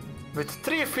with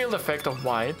 3 field effect of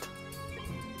white.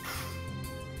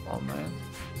 Oh man.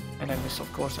 And I miss,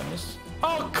 of course I miss.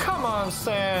 Oh, come on,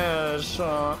 Serge!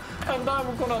 And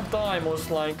I'm gonna die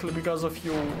most likely because of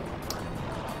you.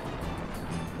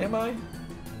 Am I?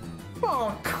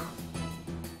 Fuck!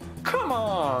 Come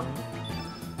on!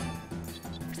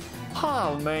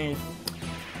 How, mate?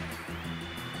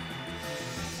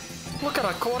 Look at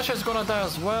that, Korcha is gonna die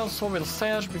as well, so will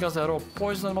Serge because they're all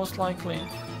poison most likely.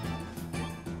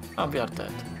 And we are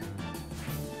dead.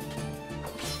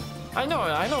 I know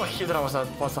Hydra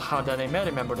was a hard enemy, I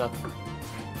remember that.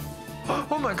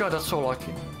 Oh my god, that's so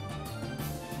lucky.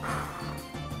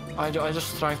 I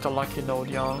just struck the lucky node,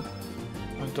 y'all.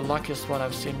 Like the luckiest one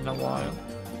I've seen in a while.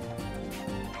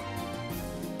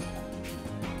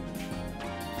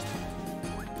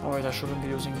 Oh wait, I shouldn't be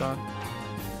using that.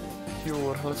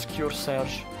 Cure, let's cure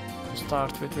Serge to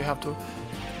start with. We have to...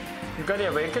 You got the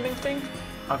awakening thing?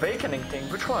 Awakening thing?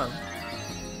 Which one?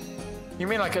 You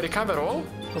mean like a recover all?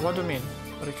 Or what do you mean?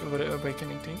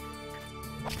 Awakening thing?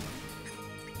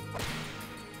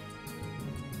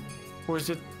 Who is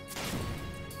it?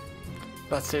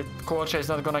 That's it. Korcha is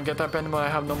not gonna get up anymore. I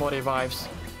have no more revives.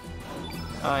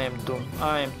 I am doomed.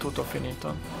 I am tutto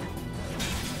finito.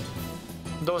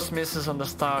 Those misses on the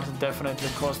start definitely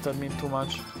costed me too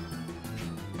much.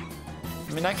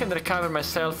 I mean, I can recover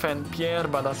myself and Pierre,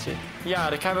 but that's it. Yeah,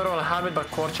 recover all I have it, but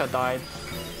Korcha died.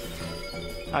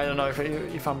 I don't know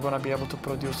if I'm gonna be able to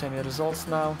produce any results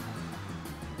now.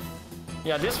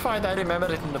 Yeah, this fight, I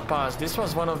remember it in the past. This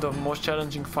was one of the most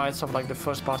challenging fights of like the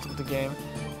first part of the game.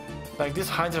 Like this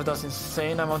Hydra does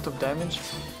insane amount of damage.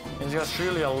 It's got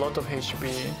really a lot of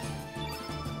HP.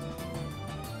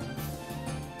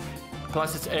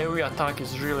 Plus its AoE attack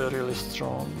is really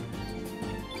strong.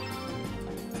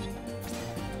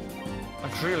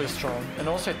 Like really strong. And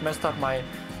also it messed up my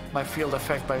field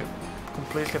effect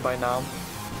completely by now.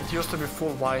 It used to be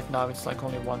full white, now it's like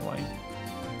only one white.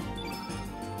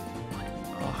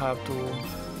 I'll have to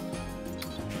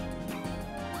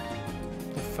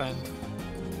defend.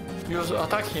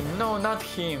 Attack him. No, not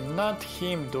him. Not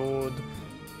him, dude.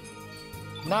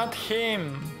 Not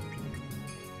him.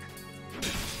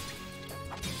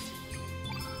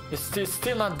 It's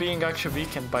still not being actually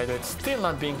weakened, by the way. It's still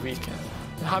not being weakened.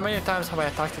 And how many times have I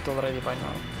attacked it already by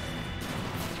now?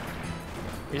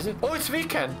 Is it? Oh, it's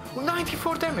weakened!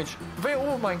 94 damage! Wait,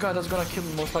 oh my god, that's gonna kill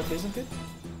me most likely, isn't it?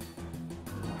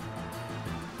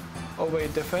 Oh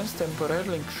wait, defense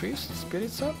temporarily increased?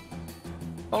 Spirits up?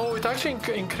 Oh, it actually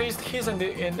increased his and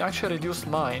actually reduced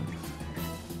mine.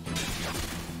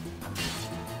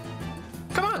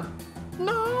 Come on!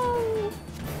 No!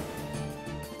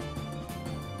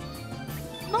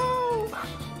 No!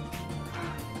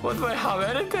 What do I have?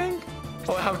 Anything?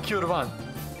 Oh, I have Cure 1.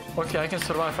 Okay, I can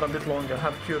survive for a bit longer. I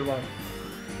have Cure 1.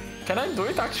 Can I do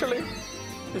it actually?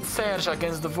 It's Surge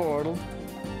against the world.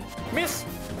 Miss!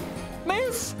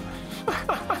 Miss!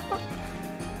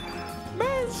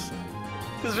 Miss!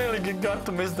 He's really got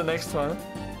to miss the next one.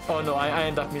 Oh no, I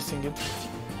end up missing it.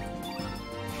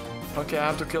 Okay, I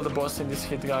have to kill the boss in this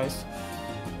hit, guys.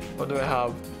 What do I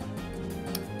have?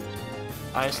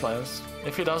 Ice Lance.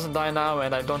 If he doesn't die now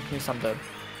and I don't miss, I'm dead.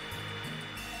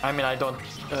 I mean, I don't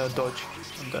dodge,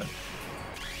 I'm dead.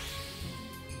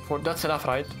 That's enough,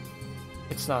 right?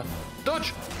 It's not.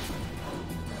 Dodge!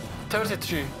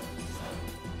 33.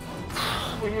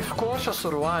 If Korcha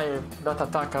survived that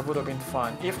attack, I would have been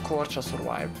fine. If Korcha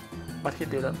survived. But he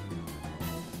didn't.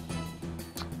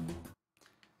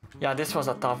 Yeah, this was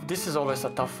a tough... This is always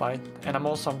a tough fight. And I'm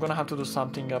gonna have to do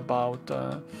something about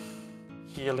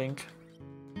healing.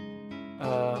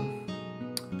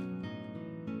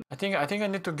 I think I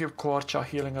need to give Korcha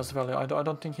healing as well. I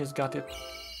don't think he's got it.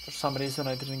 For some reason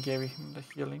I didn't give him the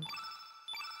healing.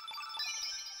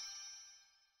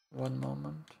 One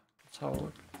moment.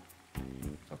 So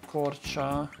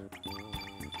Korcha.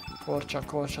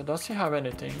 Does he have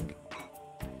anything?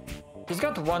 He's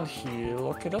got one heal.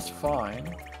 Okay, that's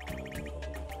fine.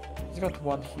 He's got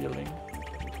one healing.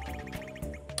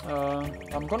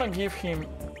 I'm gonna give him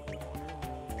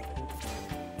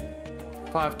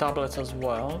 5 tablets as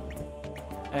well.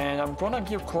 And I'm gonna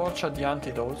give Korcha the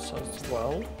antidotes as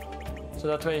well. So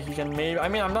that way he can maybe... I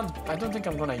mean, I don't think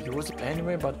I'm gonna use it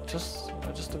anyway, but just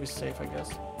to be safe, I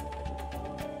guess.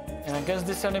 And against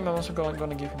this enemy, I'm also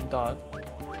gonna give him that.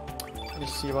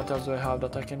 Let's see what else do I have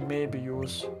that I can maybe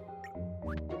use.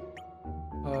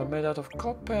 Made out of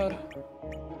copper.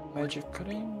 Magic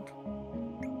ring.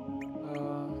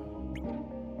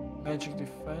 Magic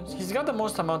defense. He's got the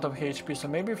most amount of HP, so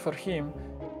maybe for him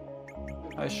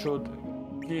I should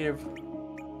give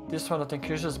this one that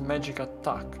increases magic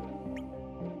attack.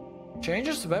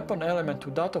 Changes weapon element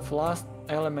to that of last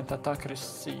element attack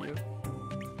received.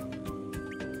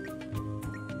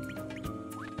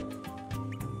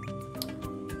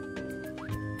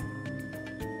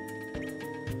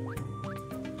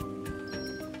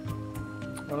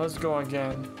 Well, let's go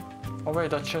again. Oh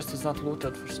wait, that chest is not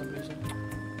looted for some reason.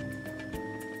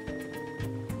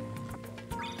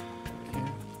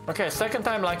 Okay, second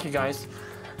time lucky, guys.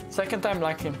 Second time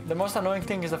lucky. The most annoying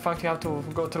thing is the fact you have to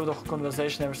go through the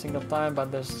conversation every single time,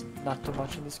 but there's not too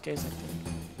much in this case, I think.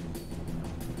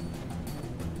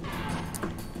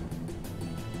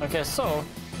 Okay, so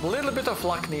a little bit of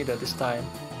luck needed this time.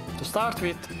 To start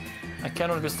with, I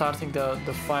cannot be starting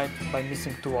the fight by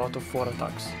missing 2 out of 4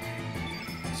 attacks.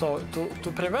 So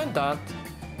to prevent that,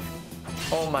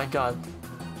 oh my god,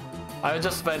 I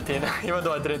just went in, even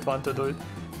though I didn't want to do it.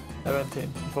 I went in,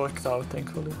 it worked out,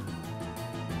 thankfully.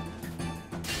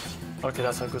 Okay,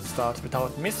 that's a good start.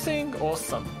 Without missing,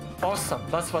 awesome. Awesome,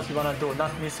 that's what you wanna do,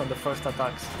 not miss on the first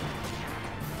attacks.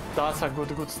 That's a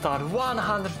good start.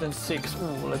 106,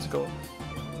 ooh, let's go.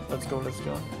 Let's go.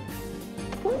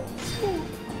 Ooh.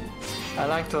 I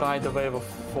like to ride the wave of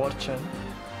fortune.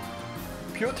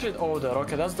 Putrid odor,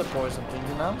 okay, that's the poison thing,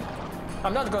 you know?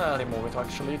 I'm not gonna remove it,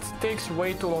 actually. It takes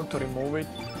way too long to remove it.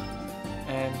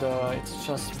 And it's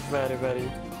just very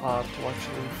hard to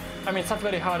actually... I mean, it's not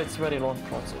very hard, it's a very long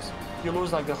process. You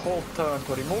lose like the whole turn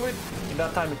to remove it. In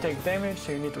that time you take damage,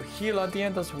 so you need to heal at the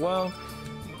end as well.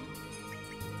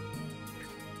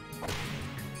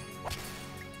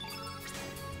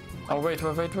 Oh, wait.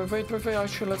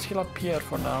 Actually, let's heal up Pierre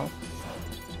for now.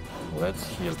 Let's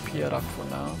heal Pierre up for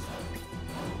now.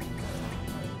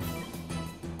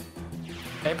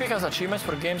 Epic has achievements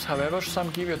for games, however, some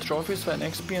give you trophies and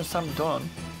XP and some don't.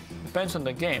 Depends on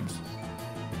the games.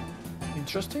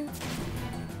 Interesting.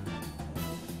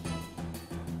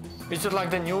 Is it like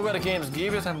the newer games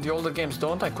give it and the older games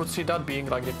don't? I could see that being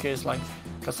like the case, like,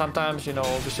 because sometimes, you know,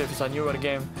 obviously if it's a newer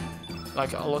game,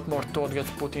 like a lot more thought gets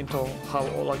put into how,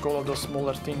 like, all of those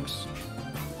smaller things.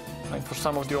 Like for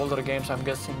some of the older games, I'm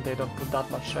guessing they don't put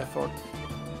that much effort.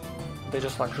 They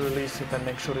just like release it and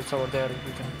make sure it's over there.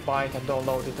 You can buy it and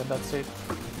download it and that's it.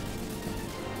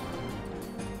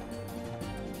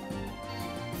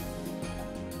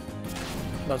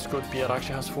 That's good. Pierre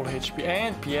actually has full HP.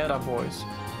 And Pierre, boys.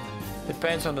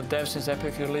 Depends on the devs since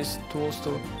Epic released tools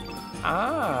to...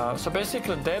 Ah, so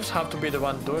basically devs have to be the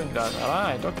one doing that.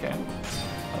 Alright, okay.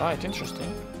 Alright,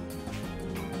 interesting.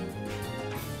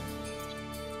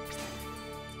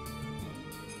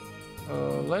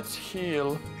 Let's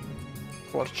heal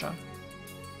Korcha.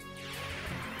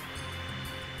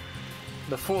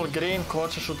 The full green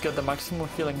Korcha should get the maximum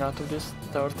healing out of this.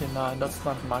 39, that's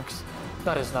not max.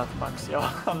 That is not max, yo.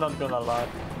 I'm not gonna lie.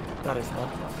 That is not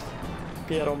max.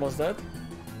 Pierre almost dead.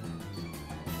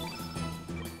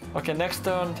 Okay, next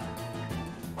turn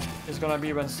is gonna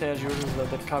be when Serge uses the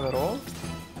recover all.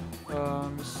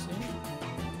 Let me see.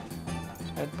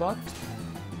 Headbutt.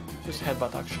 Just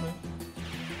headbutt actually.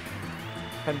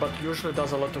 Headbutt usually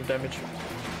does a lot of damage.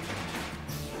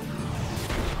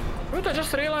 Wait, I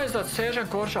just realized that Serge and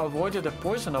Korcha avoided the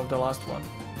poison of the last one.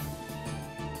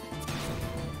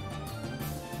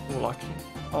 Oh, lucky.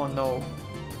 Oh no.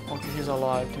 Okay, he's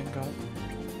alive, thank God.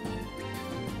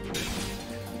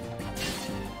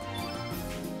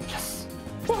 Yes!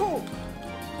 Woohoo!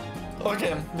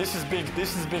 Okay, this is big.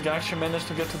 This is big. I actually managed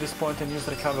to get to this point and use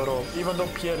recover all. Even though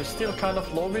Pierre is still kind of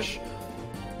lowish,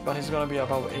 but he's gonna be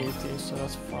above 80, so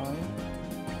that's fine.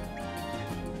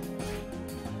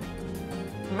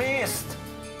 Missed!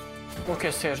 Okay,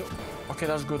 Serge. Okay,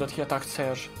 that's good that he attacked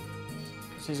Serge.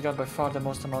 So he's got by far the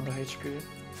most amount of HP.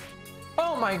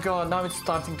 Oh my god, now it's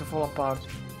starting to fall apart.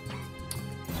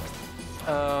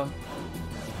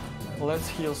 Let's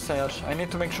heal Serge. I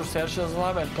need to make sure Serge is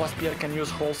alive, and plus Pierre can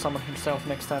use Whole Summon himself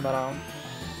next time around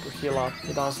to heal up.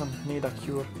 He doesn't need a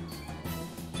cure.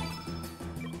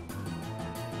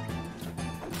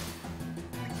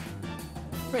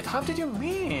 Wait, how did you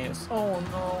miss? Oh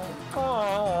no.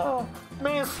 Oh,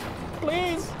 miss!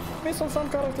 Please! Miss on some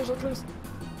characters at least.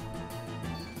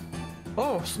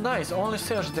 Oh, it's nice. Only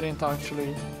Serge didn't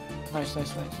actually. Nice,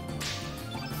 nice, nice.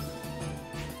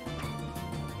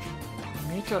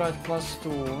 Meteorite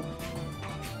 +2.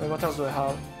 Wait, what else do I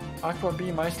have? Aqua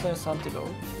Beam, Ice Lance,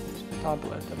 Antidote.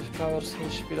 Tablet. Recovers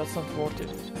HP, that's not worth it.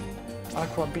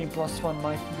 Aqua Beam +1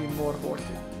 might be more worth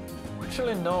it.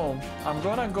 Actually no, I'm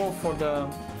gonna go for the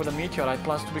Meteorite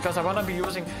 +2 because I wanna be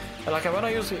using, like, I wanna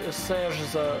use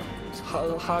Serge's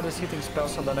hardest hitting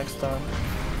spells on the next turn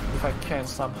if I can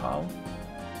somehow.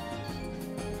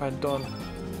 If I don't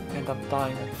end up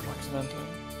dying accidentally.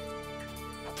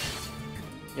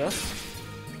 Yes?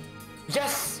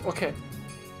 Yes! Okay.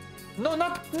 No,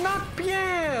 not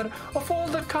Pierre! Of all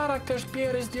the characters,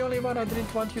 Pierre is the only one I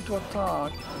didn't want you to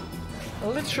attack.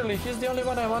 Literally, he's the only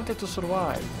one I wanted to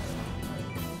survive.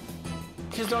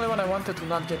 He's the only one I wanted to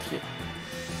not get hit.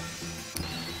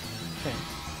 Okay.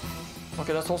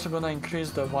 Okay, that's also gonna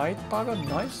increase the white power.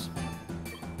 Nice.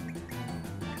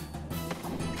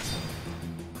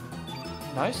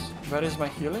 Nice. Where is my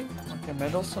healing? Okay,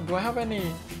 medals. Do I have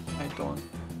any? I don't.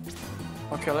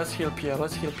 Okay, let's heal Pierre.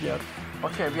 Let's heal Pierre.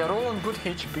 Okay, we are all on good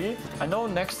HP. I know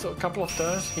next couple of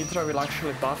turns Hydra will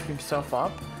actually buff himself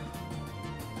up.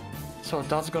 So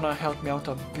that's gonna help me out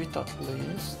a bit at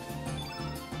least.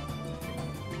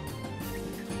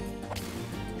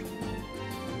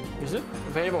 Is it?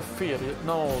 Wave of Fear.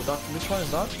 No, that. Which one is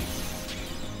that?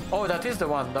 Oh, that is the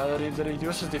one that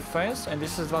reduces defense, and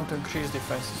this is the one to increase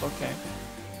defenses. Okay.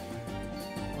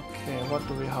 Okay, what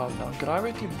do we have now?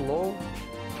 Gravity Blow.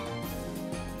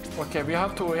 Okay, we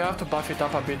have to buff it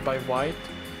up a bit by white.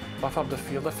 Buff up the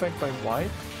field effect by white.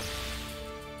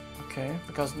 Okay,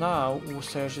 because now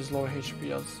Serge is low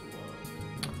HP as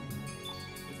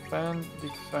well.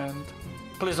 Defend.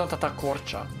 Please don't attack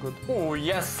Korcha. Good. Oh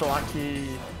yes, lucky.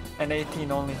 And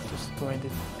 18 only to end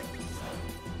it.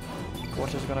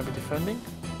 Korcha is gonna be defending.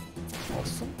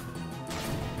 Awesome.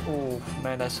 Oh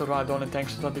man, I survived only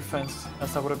thanks to the defense,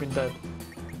 else I would have been dead.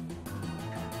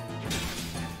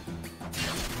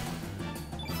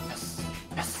 Yes,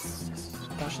 yes, yes.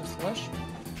 Dash and slash.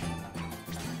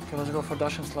 Okay, let's go for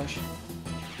dash and slash.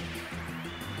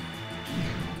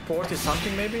 40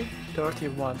 something maybe?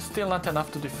 31. Still not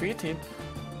enough to defeat it.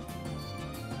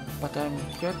 But I'm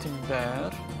getting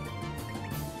there.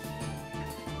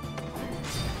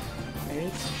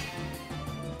 8.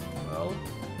 Well.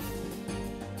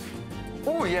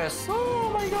 Oh yes!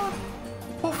 Oh my god!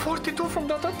 Oh, 42 from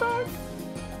that attack!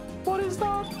 What is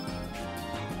that?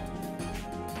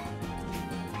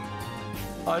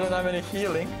 I don't have any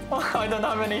healing. I don't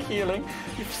have any healing.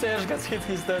 If Serge gets hit,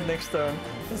 he's dead next turn.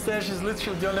 And Serge is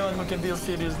literally the only one who can deal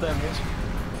serious damage.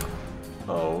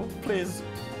 Oh, please.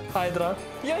 Hydra.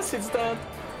 Yes, it's dead.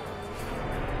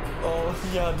 Oh,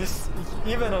 yeah, this...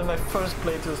 Even on my first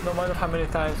playthroughs, no matter how many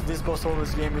times, this boss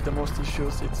always gave me the most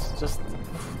issues. It's just...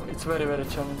 It's very, very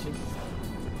challenging.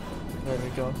 There we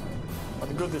go.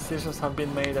 But good decisions have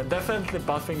been made, and definitely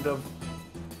buffing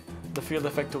the field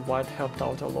effect of white helped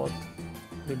out a lot.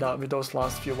 With those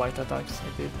last few white attacks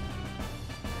I did.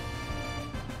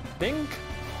 Dink!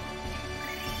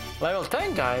 Level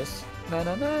 10, guys! Na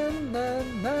na na na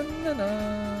na na na.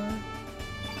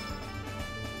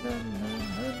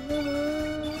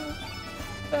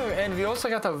 Oh, and we also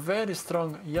got a very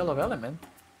strong yellow element.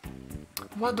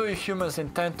 What do you humans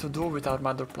intend to do with our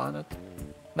mother planet?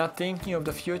 Not thinking of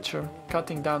the future,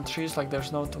 cutting down trees like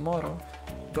there's no tomorrow,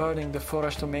 burning the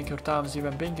forest to make your towns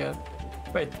even bigger.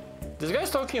 Wait, this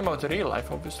guy's talking about real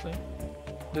life, obviously.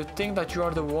 Do you think that you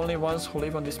are the only ones who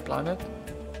live on this planet?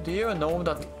 Do you even know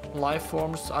that life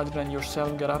forms other than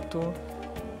yourself get up to?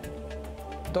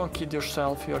 Don't kid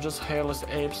yourself, you're just hairless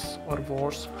apes, or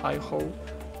worse, hi-ho.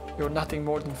 You're nothing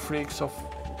more than freaks of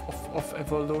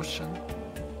evolution.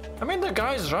 I mean, the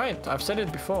guy's right, I've said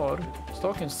it before. It's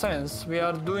talking sense. We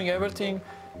are doing everything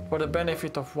for the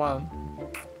benefit of one.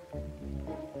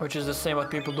 Which is the same what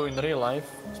people do in real life,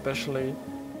 especially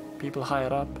people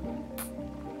higher up.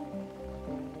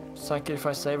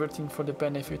 Sacrifice everything for the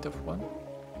benefit of one.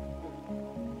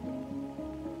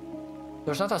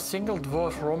 There's not a single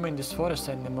dwarf roaming this forest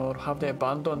anymore. Have they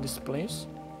abandoned this place?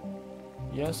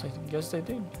 Yes, I guess they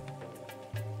did.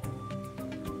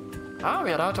 Ah,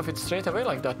 we are out of it straight away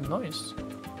like that. Nice.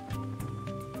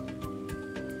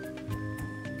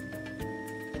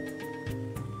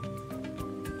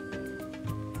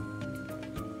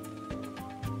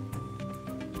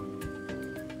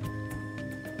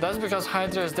 That's because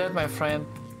Hydra is dead, my friend.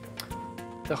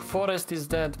 The forest is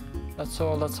dead. That's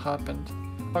all that's happened.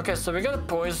 Okay, so we got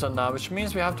poison now, which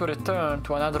means we have to return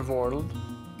to another world.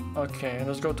 Okay,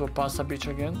 let's go to Pasa Beach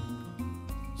again.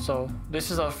 So,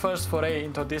 this is our first foray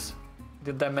into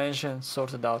the dimension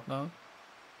sorted out now.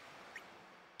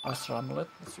 Astral Amulet,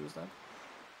 let's use that.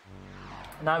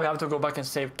 Now we have to go back and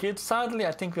save Kid. Sadly,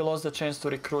 I think we lost the chance to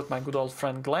recruit my good old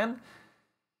friend Glenn.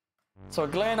 So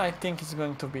Glenn, I think, is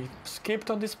going to be skipped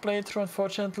on this playthrough,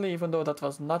 unfortunately, even though that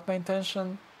was not my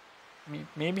intention.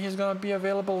 Maybe he's gonna be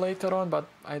available later on, but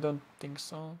I don't think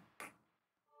so.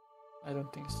 I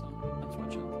don't think so,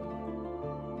 unfortunately.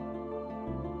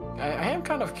 I am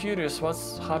kind of curious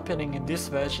what's happening in this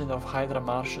version of Hydra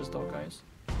Marshes though, guys.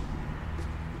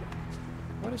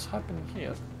 What is happening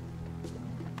here?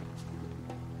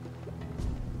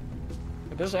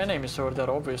 There's enemies over there,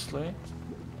 obviously.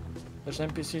 There's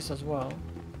NPCs as well.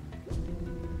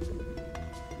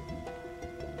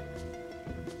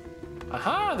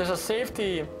 Aha! There's a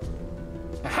safety...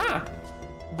 Aha!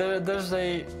 There's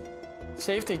a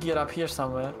safety gear up here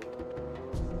somewhere.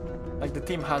 Like the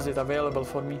team has it available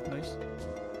for me. Nice.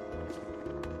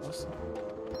 Awesome.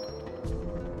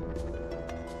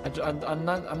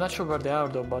 I'm not sure where they are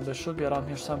though, but they should be around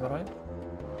here somewhere, right?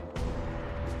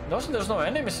 And also there's no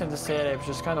enemies in this area, which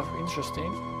is kind of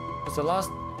interesting. Because the last,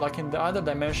 like in the other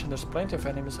dimension, there's plenty of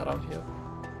enemies around here.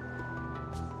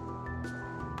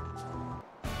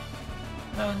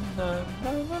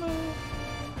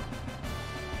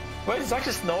 Wait, it's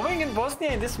actually snowing in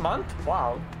Bosnia in this month?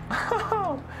 Wow.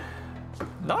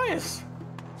 Nice.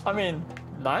 I mean,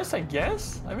 nice, I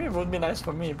guess. I mean, it would be nice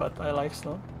for me, but I like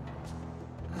snow.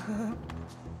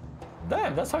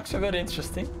 Damn, that's actually very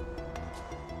interesting.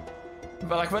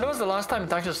 But like, when was the last time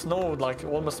it actually snowed, like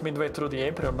almost midway through the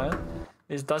April, man?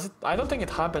 Does it? I don't think it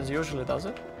happens usually, does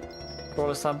it?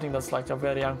 Probably something that's like a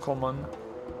very uncommon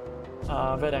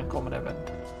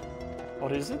event.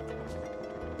 Or is it?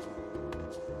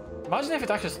 Imagine if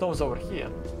it actually snows over here.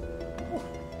 Ooh.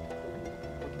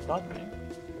 What would that be?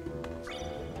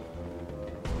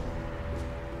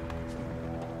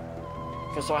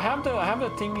 Okay, so I have the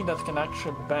thingy that can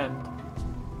actually bend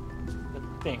the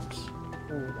things.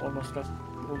 Ooh, almost got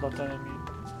pulled that enemy.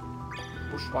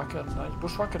 Bushwhacker, nice.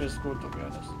 Bushwhacker is good, to be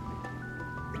honest.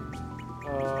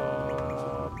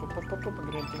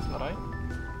 Green things, alright.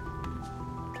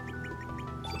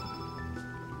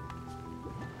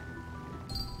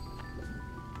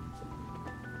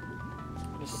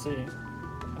 Let's see.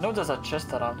 I know there's a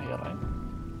chest around here, right?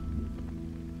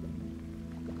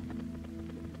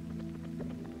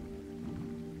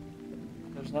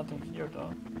 There's nothing here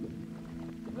though.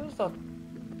 Where's that?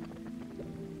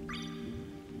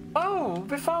 Oh,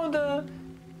 we found a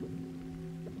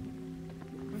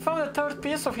third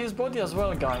piece of his body as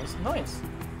well, guys. Nice.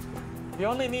 We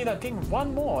only need, I think,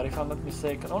 one more, if I'm not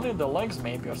mistaken. Only the legs,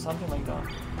 maybe, or something like that.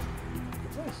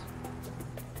 Nice.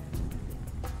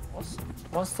 Awesome.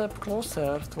 One step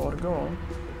closer to our goal.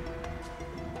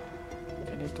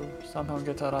 I need to somehow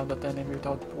get around that enemy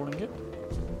without pulling it.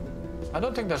 I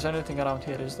don't think there's anything around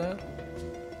here, is there?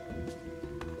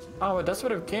 Oh, wait, that's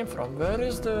where it came from. Where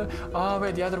is the... Oh,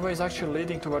 wait, the other way is actually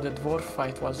leading to where the dwarf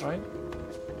fight was, right?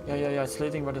 Yeah, it's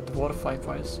leading where the dwarf fight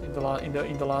was in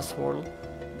the last world.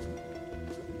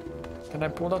 Can I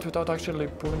pull that without actually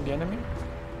pulling the enemy?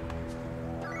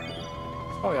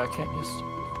 Oh yeah, I can, yes.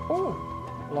 Oh,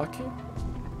 lucky.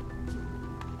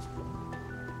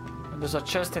 And there's a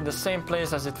chest in the same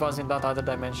place as it was in that other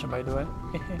dimension, by the way.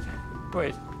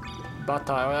 Wait,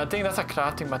 bata. I think that's a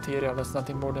crafting material, that's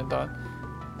nothing more than that.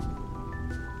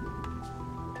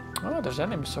 Oh, there's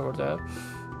enemies over there.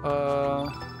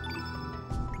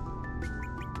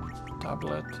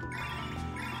 Tablet.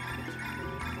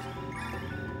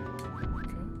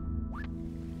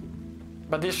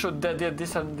 But this should,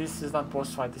 this is not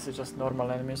boss fight, this is just normal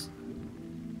enemies.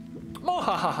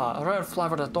 Mohahaha, a rare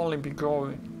flower that only be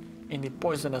growing in the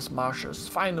poisonous marshes.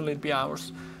 Finally it be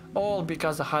ours. All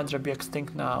because the Hydra be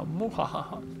extinct now.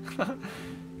 Mohahaha.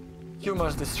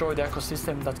 Humans destroyed the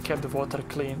ecosystem that kept the water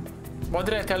clean. What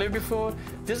did I tell you before?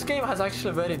 This game has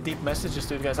actually very deep messages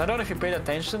to it, guys. I don't know if you paid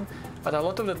attention, but a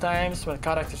lot of the times when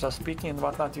characters are speaking and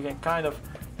whatnot, you can kind of,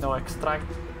 you know, extract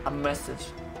a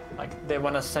message. Like, they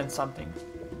want to send something.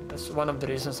 That's one of the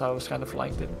reasons I always kind of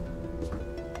liked it.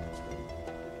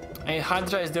 And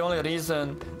Hydra is the only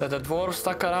reason that the dwarves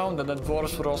stuck around, and the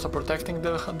dwarves were also protecting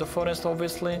the forest,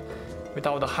 obviously.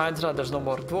 Without the Hydra, there's no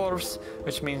more dwarves,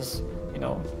 which means, you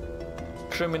know,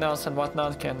 criminals and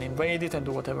whatnot can invade it and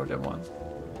do whatever they want.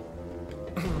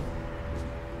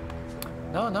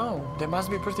 No, they must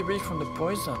be pretty weak from the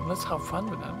poison. Let's have fun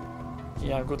with them.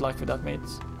 Yeah, good luck with that,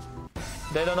 mates.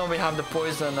 They don't know we have the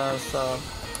poison as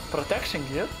protection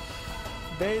gear.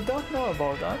 They don't know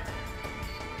about that.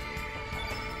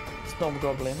 Snow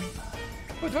Goblin.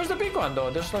 Wait, where's the big one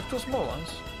though? There's like two small ones.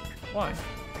 Why?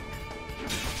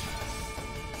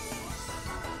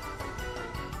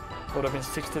 Would have been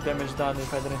 60 damage done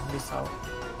if I didn't miss out.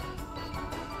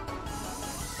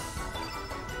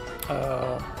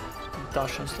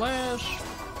 Dash and slash.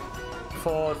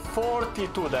 For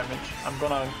 42 damage. I'm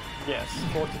gonna guess.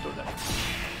 42 damage.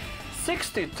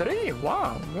 63!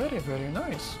 Wow, very, very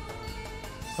nice.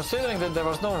 Considering that there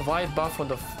was no white buff on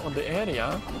the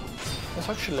area, that's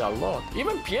actually a lot.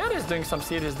 Even Pierre is doing some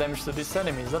serious damage to these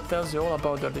enemies. That tells you all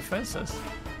about their defenses.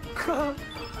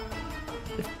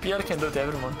 If Pierre can do it,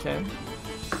 everyone can.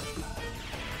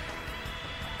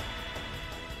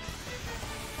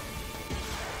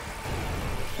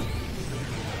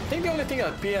 I think the only thing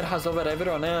that Pierre has over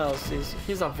everyone else is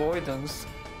his avoidance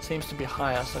seems to be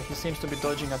higher, so he seems to be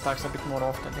dodging attacks a bit more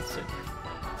often, that's it.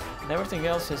 And everything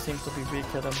else he seems to be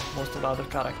weaker than most of the other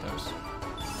characters.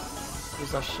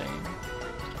 It's a shame.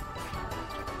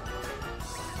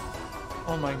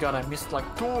 Oh my god, I missed like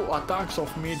 2 attacks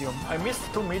of medium. I missed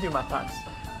 2 medium attacks.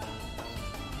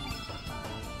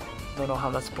 Don't know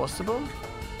how that's possible.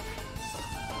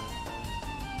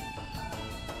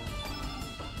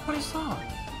 What is that?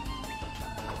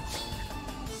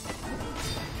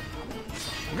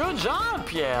 Good job,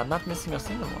 Pierre! Not missing a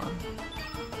single one.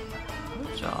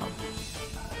 Good job.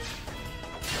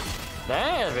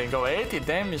 There we go, 80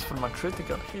 damage from a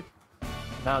critical hit.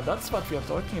 Now that's what we are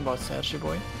talking about, Sergi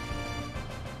boy.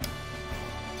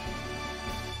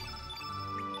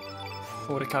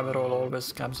 Full recovery roll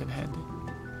always comes in handy.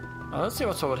 Now let's see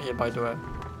what's over here, by the way.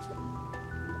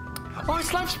 Oh,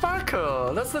 it's Life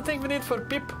Sparkle! That's the thing we need for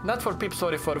Pip. Not for Pip,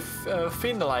 sorry, for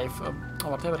Finn Life. Or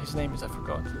whatever his name is, I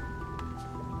forgot.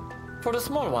 For the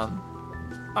small one.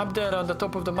 Up there on the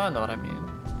top of the manor, I mean.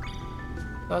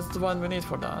 That's the one we need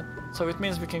for that. So it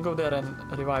means we can go there and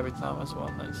revive it now as well.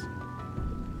 Nice.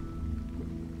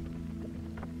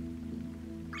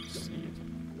 Seed.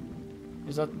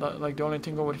 Is that like the only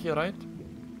thing over here, right?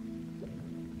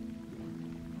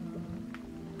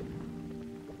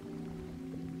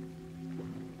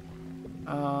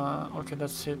 Okay,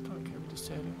 that's it. Okay, this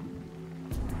area.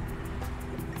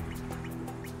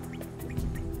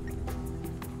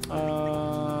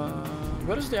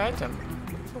 Where is the item?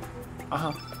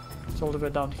 It's all the way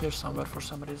down here somewhere for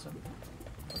some reason.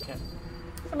 Okay.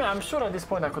 I mean, I'm sure at this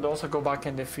point I could also go back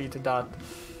and defeat that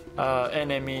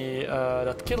enemy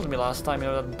that killed me last time, you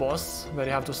know, that boss where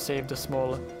you have to save the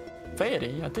small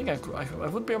fairy, I think I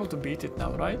would be able to beat it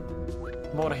now, right?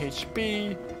 More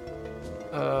HP.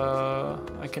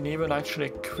 I can even actually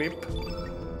equip.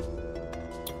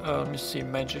 Let me see,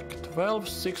 magic 12,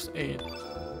 6, 8.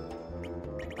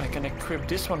 I can equip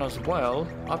this one as well,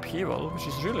 upheaval, which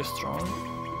is really strong.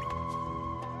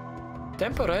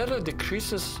 Temporarily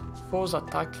decreases foe's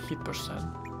attack hit percent.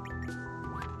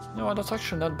 No, that's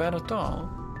actually not bad at all.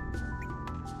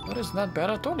 That is not bad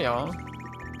at all, y'all.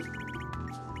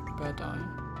 Bad eye.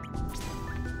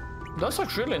 That's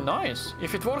actually really nice.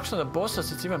 If it works on the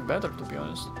bosses, it's even better, to be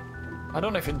honest. I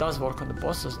don't know if it does work on the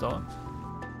bosses, though.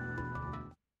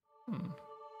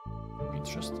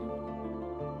 Interesting.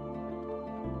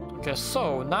 Okay,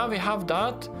 so now we have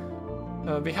that.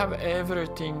 We have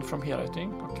everything from here, I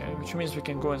think. Okay, which means we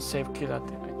can go and save kill at,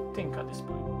 I think, at this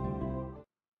point.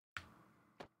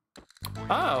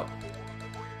 Oh!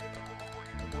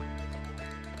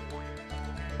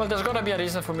 Well, there's gonna be a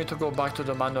reason for me to go back to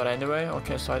the manual anyway.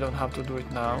 Okay, so I don't have to do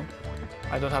it now.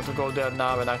 I don't have to go there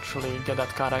now and actually get that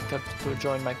character to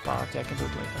join my party. I can do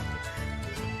it later.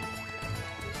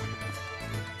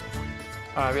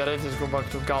 Alright, we are ready to go back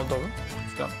to Galdo.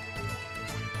 Let's go.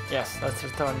 Yes, let's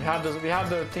return. We have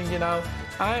the thingy now.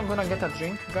 I'm gonna get a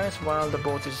drink, guys, while the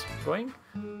boat is going.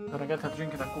 I'm gonna get a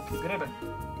drink and a cookie. Grab it.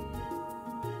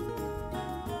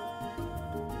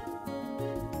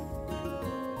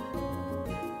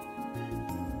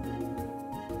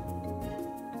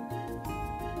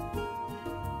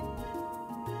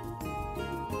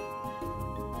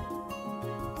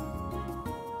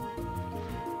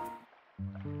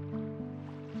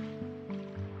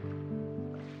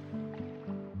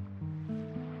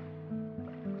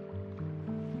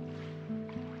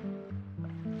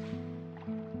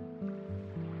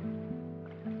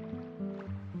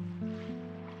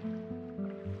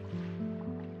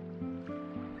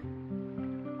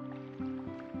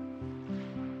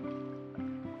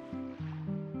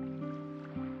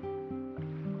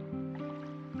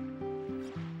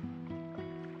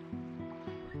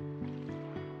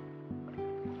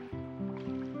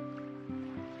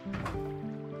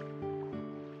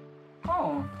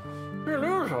 Oh, you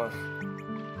lose us.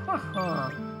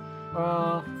 Haha.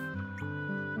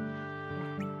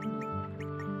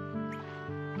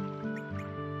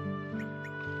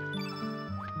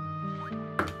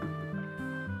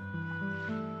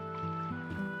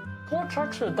 Coach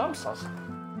actually dumps us.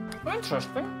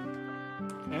 Interesting.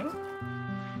 Yeah.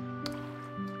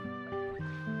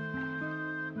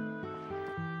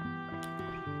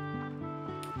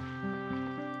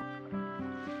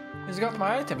 He's got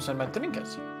my items and my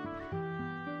trinkets.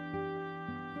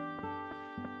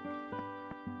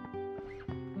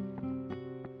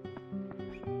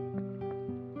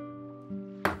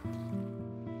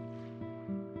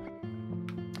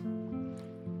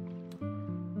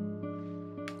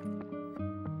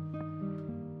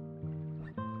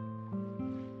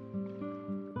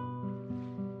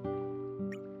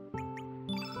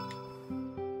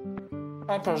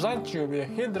 I present you with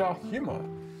Hydra humor.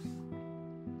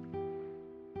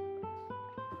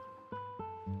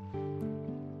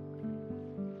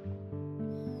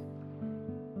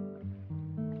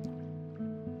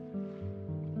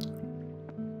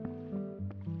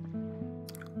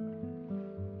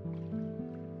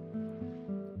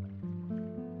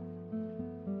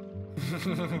 I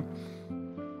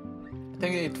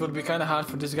think it would be kind of hard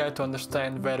for this guy to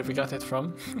understand where we got it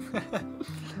from.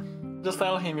 Just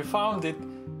tell him we found it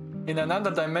in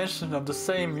another dimension of the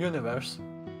same universe.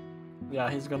 Yeah,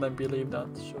 he's gonna believe that,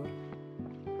 sure.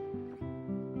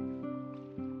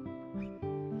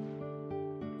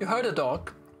 You heard the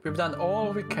dog. We've done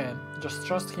all we can. Just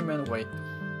trust him and wait.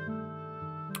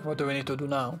 What do we need to do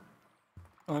now?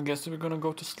 I guess we're gonna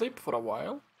go to sleep for a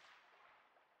while.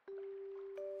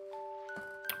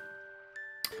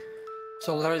 It's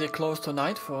already close to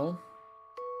nightfall.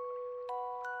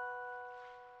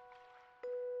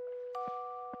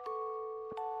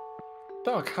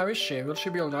 Doc, how is she? Will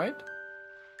she be alright?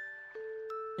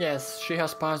 Yes, she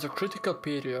has passed a critical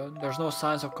period. There's no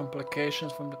signs of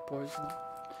complications from the poison.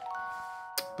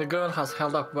 The girl has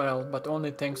held up well, but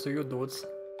only thanks to you dudes.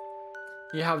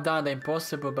 You have done the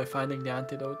impossible by finding the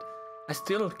antidote. I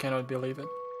still cannot believe it.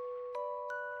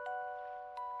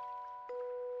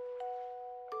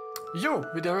 You,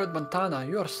 with the red bandana,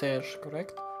 you are Serge,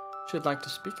 correct? She'd like to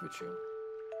speak with you.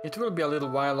 It will be a little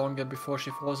while longer before she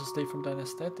falls asleep from the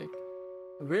anesthetic.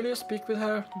 Will you speak with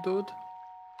her, dude?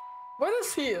 Why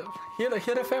does he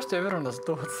refers to everyone as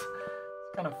dudes?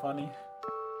 It's kind of funny.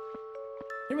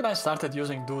 Even I started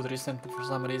using dude recently for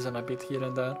some reason, a bit here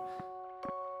and there.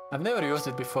 I've never used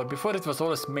it before. Before it was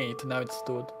always mate, now it's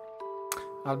dude.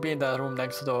 I'll be in that room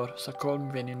next door, so call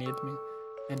me when you need me.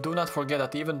 And do not forget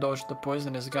that even though the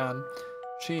poison is gone,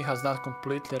 she has not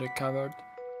completely recovered.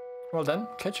 Well then,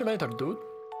 catch you later, dude.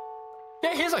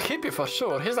 Yeah, he's a hippie for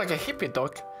sure. He's like a hippie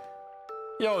doc.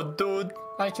 Yo, dude,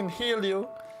 I can heal you.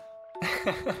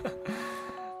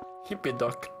 Hippie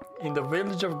doc in the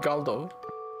village of Galdo.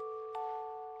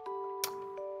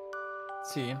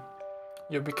 See,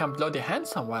 you become bloody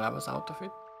handsome while I was out of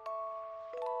it.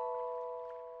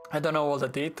 I don't know all the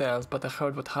details, but I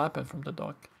heard what happened from the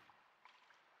doc.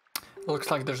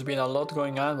 Looks like there's been a lot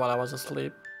going on while I was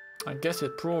asleep. I guess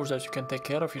it proves that you can take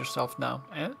care of yourself now,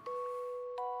 eh?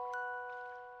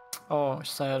 Oh,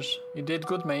 Serge, you did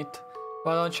good, mate.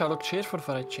 Why don't you look cheerful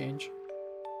for a change?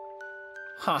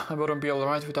 Huh, I wouldn't be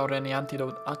alright without any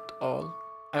antidote at all.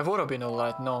 I would have been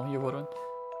alright, no, you wouldn't.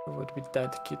 You would be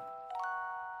dead, kid.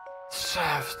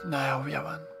 Chef, now we have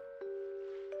one.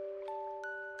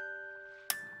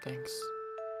 Thanks.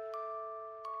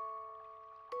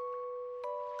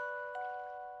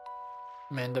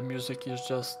 Man, the music is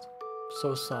just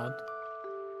so sad.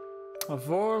 A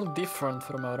world different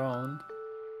from our own.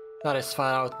 That is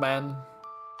far out, man.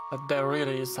 But there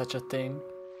really is such a thing.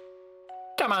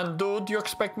 Come on, dude, you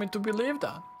expect me to believe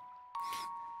that?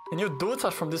 And you dudes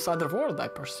are from this other world, I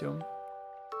presume.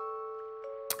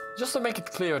 Just to make it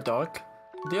clear, Doc,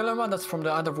 the only one that's from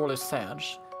the other world is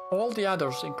Serge. All the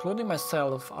others, including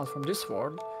myself, are from this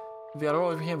world. We are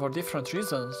all here for different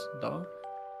reasons, though.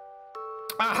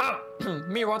 Aha!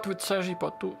 Me what with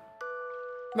Sergipo too?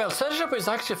 Well, Sergipo is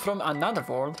actually from another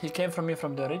world. He came from me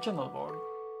from the original world.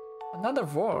 Another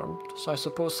world, so I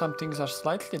suppose some things are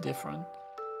slightly different.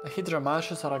 The Hydra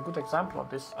marshes are a good example of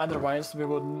this. Otherwise, we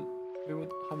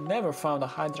would have never found a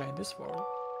Hydra in this world.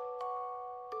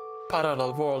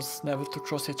 Parallel worlds never to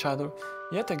cross each other,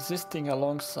 yet existing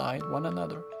alongside one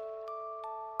another.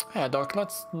 Yeah, Doc,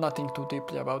 let's not think too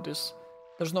deeply about this.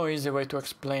 There's no easy way to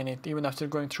explain it. Even after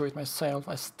going through it myself,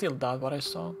 I still doubt what I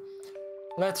saw.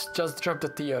 Let's just drop the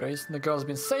theories. The girl's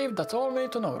been saved, that's all we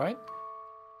need to know, right?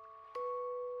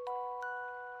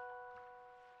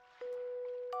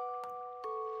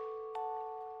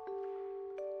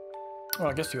 Well,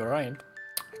 I guess you're right.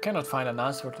 I cannot find an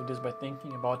answer to this by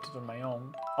thinking about it on my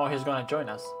own. Oh, he's gonna join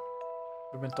us.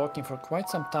 We've been talking for quite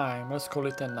some time. Let's call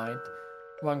it a night.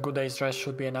 One good day's rest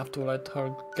should be enough to let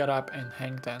her get up and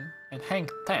hang 10. And hang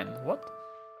 10? What?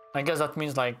 I guess that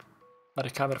means like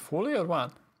recover fully or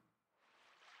what?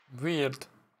 Weird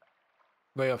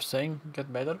way of saying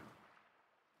get better.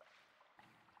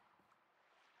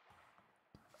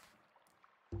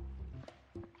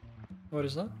 What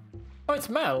is that? Oh, it's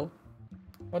Mel.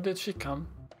 What did she come?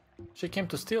 She came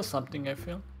to steal something, I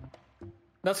feel.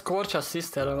 That's Korcha's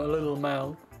sister, a little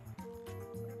Mel.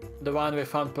 The one we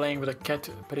found playing with a cat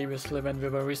previously when we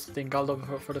were visiting Galdo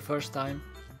for the first time.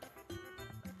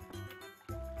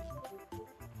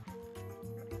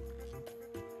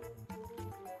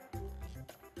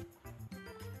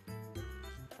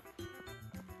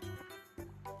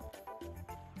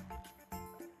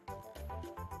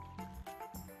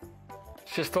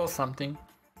 She stole something.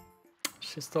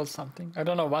 She stole something. I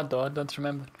don't know what though, I don't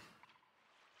remember.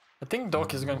 I think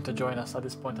Doc is going to join us at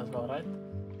this point as well, right?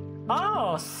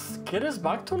 Oh, Kid is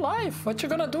back to life. What you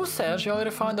gonna do, Serge? You already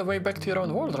found a way back to your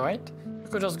own world, right? You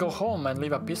could just go home and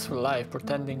live a peaceful life,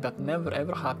 pretending that never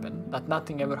ever happened, that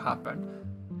nothing ever happened.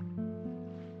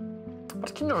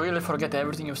 But can you really forget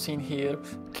everything you've seen here?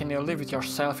 Can you live with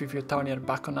yourself if you turn your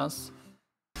back on us?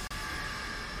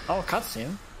 Oh,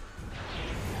 cutscene.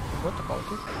 What about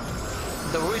it?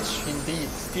 The witch, indeed,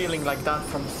 stealing like that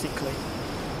from the sickly.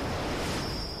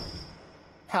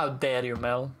 How dare you,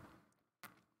 Mel?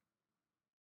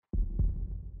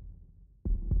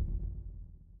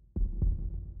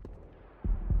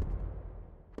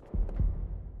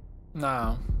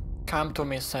 Now, come to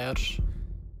me, Serge.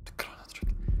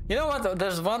 You know what?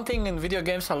 There's one thing in video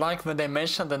games I like when they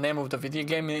mention the name of the video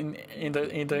game in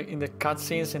the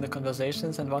cutscenes, in the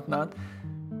conversations and whatnot.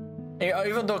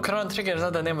 Even though Chrono Trigger is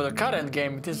not the name of the current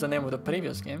game, it is the name of the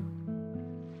previous game.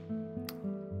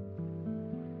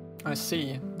 I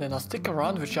see. Then I'll stick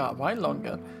around with you a while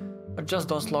longer. But just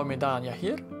don't slow me down, you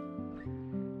hear?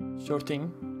 Sure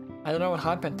thing. I don't know what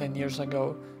happened 10 years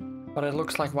ago, but it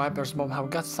looks like Viper's mom have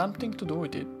got something to do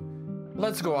with it.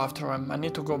 Let's go after him. I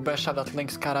need to go bash up that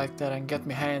Link's character and get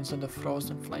my hands on the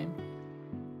frozen flame.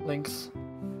 Lynx.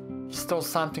 He stole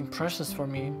something precious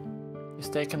from me. He's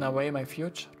taken away my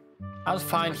future. I'll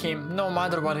find him, no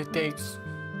matter what it takes.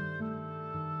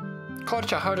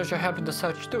 Korcha, how did you help in the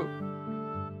search too?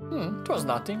 It was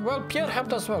nothing. Well, Pierre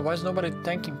helped as well. Why is nobody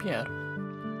thanking Pierre?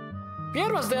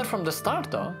 Pierre was there from the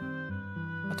start though.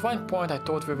 At one point I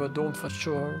thought we were doomed for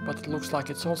sure, but it looks like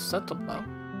it's all settled now.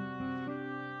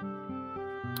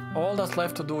 All that's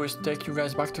left to do is take you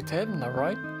guys back to terminal,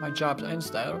 right? My job ends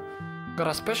there. Got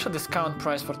a special discount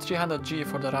price for 300G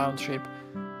for the round trip.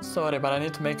 Sorry, but I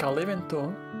need to make a living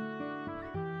too.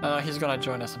 He's gonna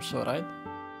join us, I'm sure, right?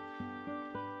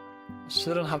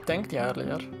 Shouldn't have thanked you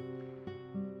earlier.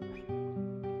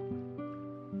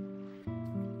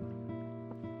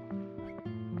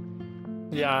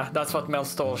 Yeah, that's what Mel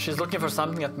stole. She's looking for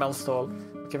something at Mel stole.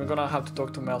 Okay, we're gonna have to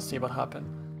talk to Mel, see what happened.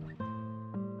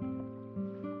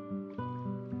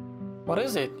 What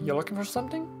is it? You're looking for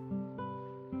something?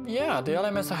 Yeah, the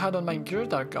elements I had on my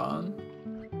grid are gone.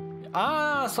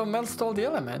 Ah, so Mel stole the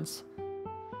elements.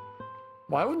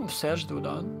 Why wouldn't Serge do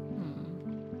that?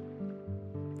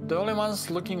 The only ones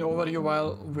looking over you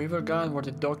while we were gone were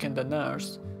the doc and the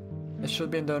nurse. They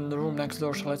should be in the room next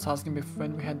door, so let's ask him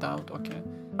when we head out, okay?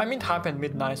 I mean, it happened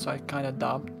midnight, so I kinda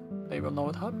doubt they will know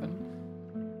what happened.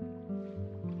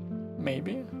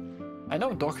 Maybe. I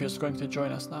know Doc is going to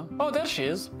join us now. Oh, there she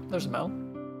is. There's Mel.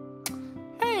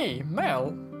 Hey,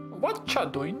 Mel. What you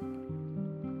doing?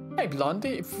 Hey,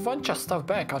 Blondie, if you want your stuff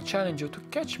back, I'll challenge you to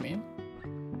catch me.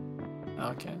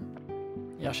 Okay.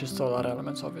 Yeah, she stole our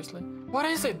elements, obviously. What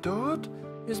is it, dude?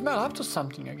 Is Mel up to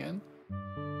something again?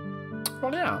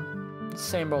 Well, yeah.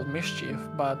 Same old mischief,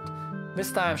 but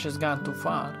this time she's gone too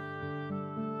far.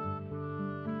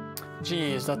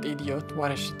 Geez, that idiot.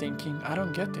 What is she thinking? I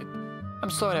don't get it. I'm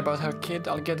sorry about her, kid.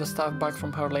 I'll get the stuff back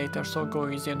from her later, so go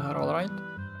easy on her, alright?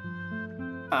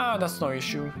 Ah, that's no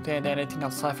issue. There ain't anything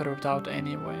I'll suffer without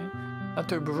anyway. Not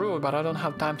to be rude, but I don't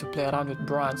have time to play around with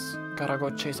brads. Gotta go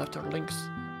chase after links.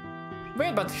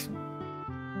 Wait, but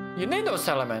you need those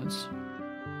elements.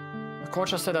 The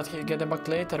coach said that he'll get them back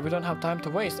later. We don't have time to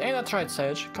waste. Ain't that right,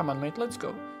 Sage? Come on, mate, let's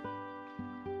go.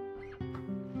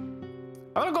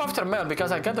 I'm gonna go after Mel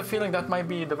because I get the feeling that might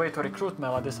be the way to recruit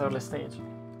Mel at this early stage.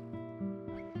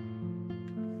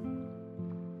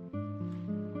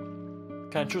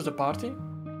 Can I choose the party?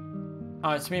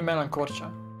 Ah, it's me, Mel, and Korcha.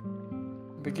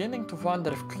 Beginning to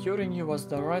wonder if curing you was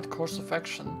the right course of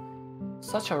action.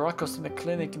 Such a ruckus in the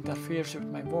clinic interferes with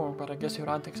my work, but I guess your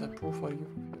antics are proof for you.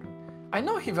 I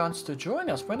know he wants to join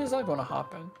us. When is that gonna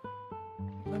happen?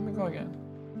 Let me go again.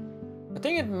 I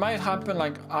think it might happen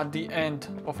like at the end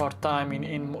of our time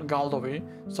in Galdovi.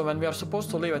 So when we are supposed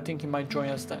to leave, I think he might join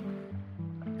us then.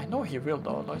 I know he will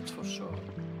though, that's for sure.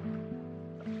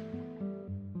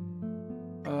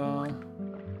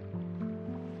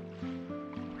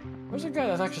 Where's the guy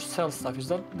that actually sells stuff? Is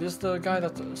this the guy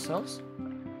that sells?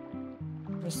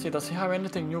 Let's see, does he have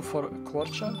anything new for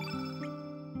Korcha?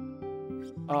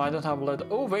 Oh, I don't have leather.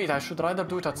 Oh wait, I should rather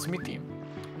do it at Smithy.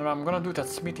 No, I'm gonna do it at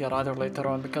Smithy rather later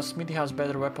on, because Smithy has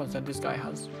better weapons than this guy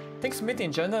has. I think Smithy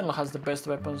in general has the best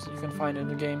weapons you can find in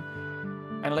the game.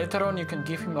 And later on you can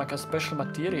give him like a special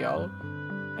material,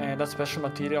 and that special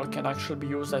material can actually be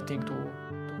used, I think, to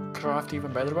craft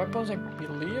even better weapons, I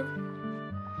believe.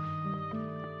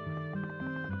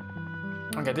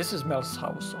 Okay, this is Mel's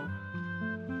house, so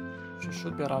she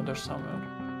should be around there somewhere.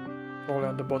 Probably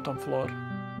on the bottom floor.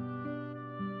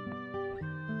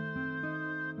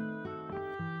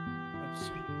 Let's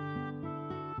see.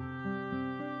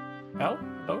 Mel?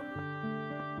 Hello?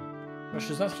 Well,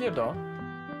 she's not here though.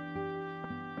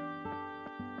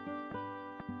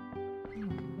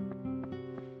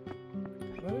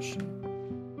 Where is she?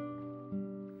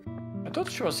 I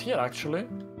thought she was here actually.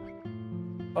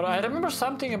 Or I remember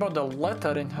something about the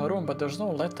letter in her room, but there's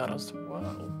no letter as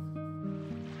well.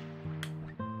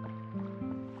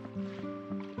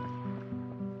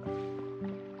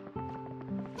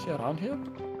 Is she around here?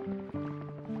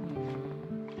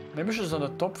 Maybe she's on the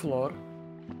top floor.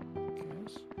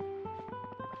 Yes.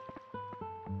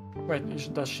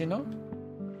 Wait, does she know?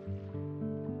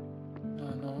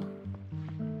 No.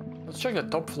 Let's check the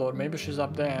top floor. Maybe she's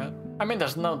up there. I mean,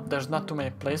 there's not too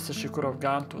many places she could have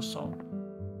gone to, so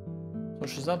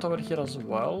she's not over here as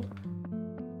well.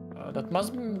 That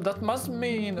must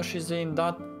mean she's in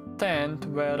that tent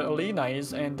where Lena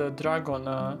is and the dragon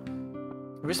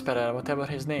Whisperer, whatever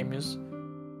his name is.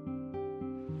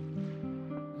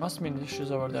 Must mean she's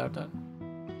over there then.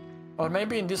 Or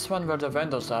maybe in this one where the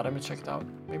vendors are. Let me check it out.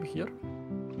 Maybe here.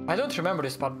 I don't remember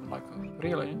this part, like,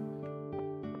 really.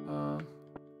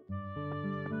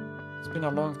 It's been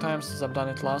a long time since I've done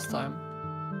it last time.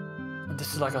 And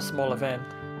this is like a small event.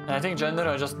 And I think generally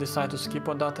I just decide to skip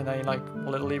on that and I like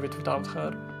leave it without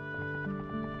her.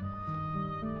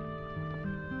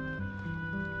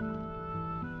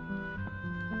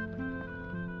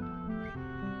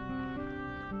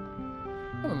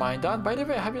 Never mind that. By the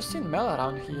way, have you seen Mel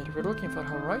around here? We're looking for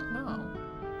her right now.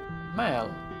 Mel.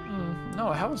 No,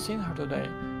 I haven't seen her today.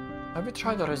 Have we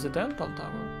tried the residential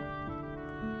tower?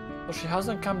 So she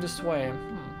hasn't come this way.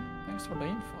 Thanks for the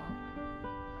info.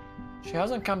 She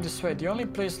hasn't come this way. The only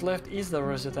place left is the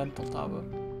residential tower.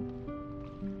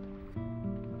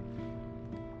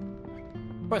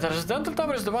 Wait, the residential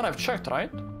tower is the one I've checked,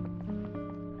 right?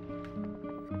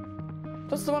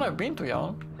 That's the one I've been to,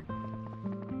 y'all.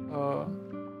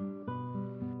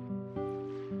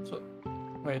 So,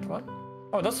 wait, what?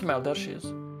 Oh, that's Mel. There she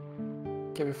is.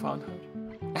 Okay, we found her.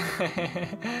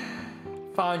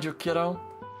 Found you, kiddo.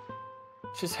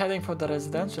 She's heading for the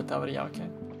residential tower. Yeah, okay.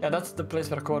 Yeah, that's the place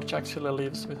where Korch actually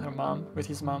lives with her mom, with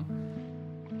his mom.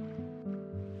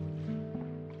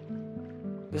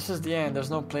 This is the end. There's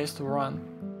no place to run.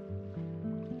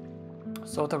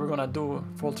 So what are we gonna do?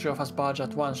 If all three of us barge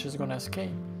at once, she's gonna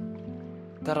escape.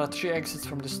 There are 3 exits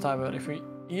from this tower. If we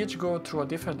each go through a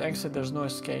different exit, there's no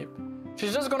escape.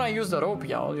 She's just gonna use the rope,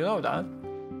 y'all. You know that.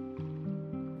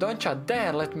 Don't you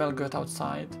dare let Mel get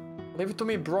outside. Leave it to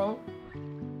me, bro.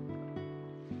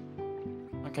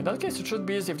 Okay, in that case it should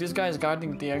be easy if this guy is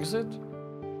guarding the exit.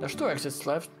 There's 2 exits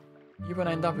left. You will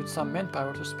end up with some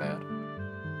manpower to spare.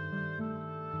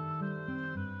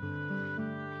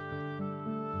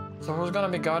 So who's gonna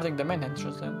be guarding the main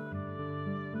entrance then?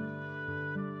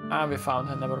 Ah, we found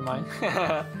her, never mind.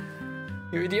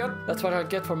 You idiot, that's what I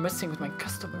get for messing with my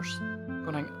customers.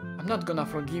 I'm not gonna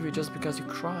forgive you just because you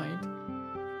cried.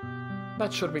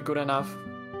 That should be good enough.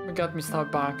 We got me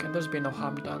stuff back and there's been no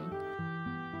harm done.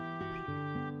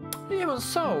 Even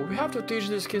so, we have to teach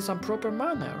these kids some proper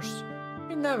manners.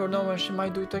 You never know when she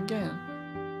might do it again.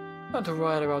 Not to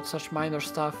worry about such minor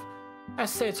stuff. I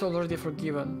say it's already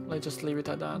forgiven, let's just leave it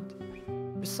at that.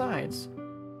 Besides,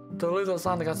 the little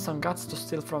son got some guts to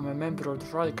steal from a member of the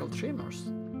Radical Dreamers.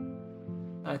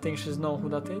 I think she's know who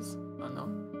that is. I know.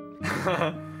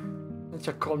 Let's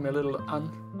just call me a little Ann.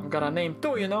 I've got a name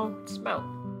too, you know, Smell.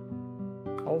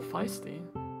 Oh, feisty.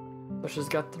 So she's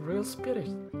got real spirit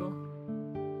too.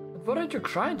 But weren't you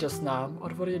crying just now, or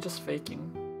were you just faking?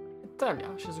 I tell ya,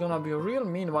 she's gonna be a real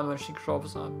mean one when she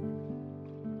grows up.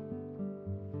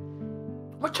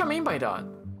 What you mean by that?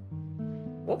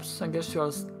 Whoops, I guess you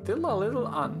are still a little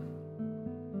Ann.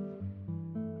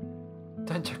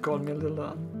 Don't you call me a little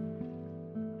Ann?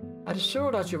 Are you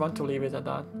sure that you want to leave it at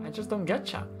that? I just don't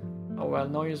get ya. Oh well,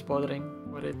 no use bothering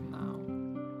with it now.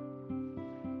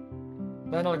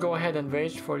 Then I'll go ahead and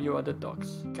wait for you at the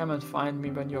docks. Come and find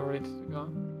me when you're ready to go.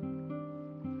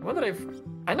 I wonder if...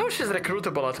 I know she's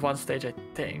recruitable at one stage, I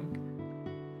think.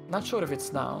 Not sure if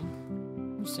it's now.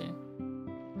 We'll see.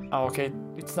 Oh, okay,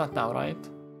 it's not now, right?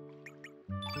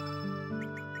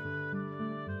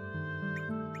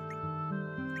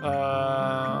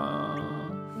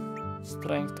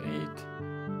 Strength 8.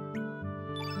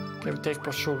 Okay, we take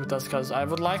Pursuit with us, because I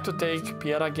would like to take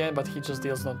Pierre again, but he just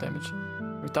deals no damage.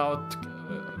 Without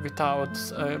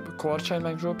Korcha in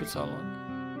my group, it's all on.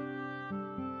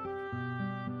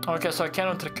 Okay, so I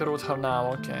cannot recruit her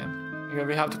now, okay.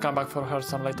 We have to come back for her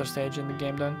some later stage in the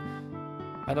game then.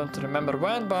 I don't remember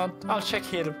when, but I'll check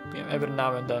here every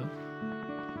now and then.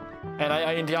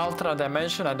 And in the Ultra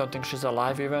Dimension, I don't think she's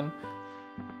alive even.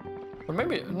 Or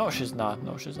maybe... No, she's not.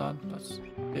 No, she's not. That's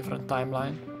a different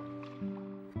timeline.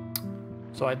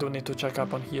 So I do need to check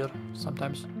up on here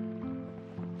sometimes.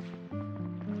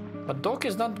 But Doc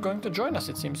is not going to join us,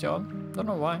 it seems, y'all. Don't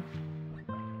know why.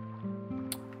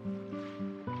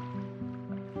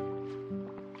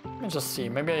 Let me just see.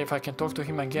 Maybe if I can talk to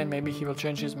him again, maybe he will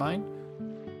change his mind.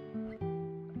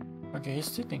 Okay, he's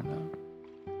sitting now.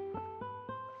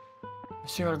 I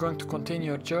see you're going to continue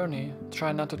your journey.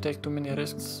 Try not to take too many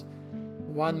risks.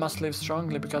 One must live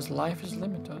strongly because life is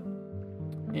limited.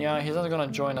 Yeah, he's not gonna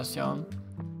join us, Jan.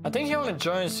 I think he only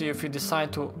joins you if you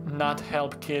decide to not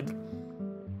help Kid.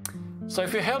 So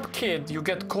if you help Kid, you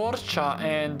get Korcha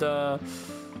and... well,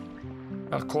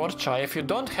 Korcha. If you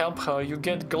don't help her, you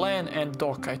get Glenn and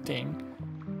Doc, I think.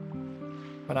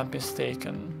 If I'm not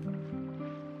mistaken.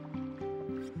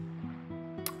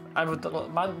 I would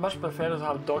much prefer to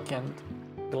have Doc and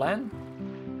Glenn.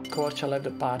 Korcha left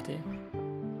the party.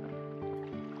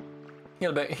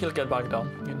 He'll get back down,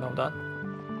 you know that.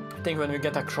 I think when we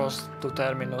get across to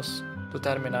Termina,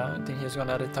 I think he's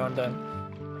gonna return then.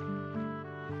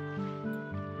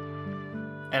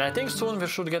 And I think soon we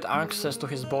should get access to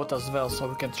his boat as well, so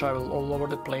we can travel all over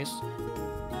the place,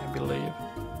 I believe.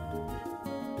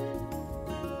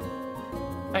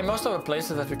 And most of the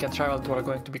places that we can travel to are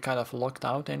going to be kind of locked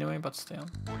out anyway, but still.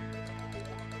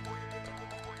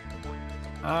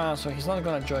 Ah, so he's not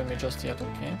gonna join me just yet,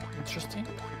 okay, interesting.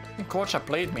 I think Korcha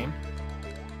played me.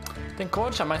 I think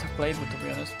Korcha might have played me, to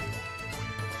be honest.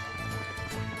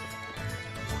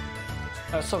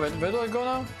 So where do I go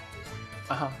now?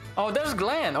 Oh, there's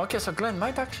Glenn. Okay, so Glenn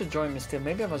might actually join me still.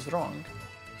 Maybe I was wrong.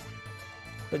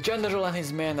 The general and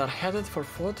his men are headed for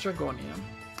Fort Dragonia.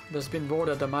 There's been word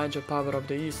that the major power of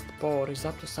the East Pole is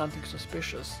up to something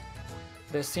suspicious.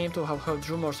 They seem to have heard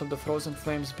rumors of the Frozen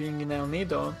Flames being in El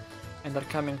Nido and are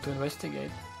coming to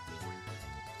investigate.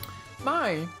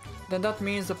 My, then that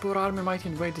means the poor army might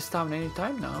invade this town any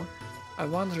time now. I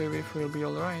wonder if we'll be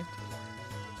alright.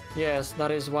 Yes,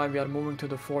 that is why we are moving to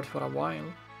the fort for a while.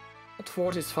 That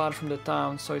fort is far from the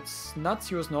town, so it's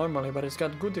not used normally, but it's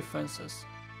got good defenses.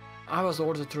 I was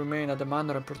ordered to remain at the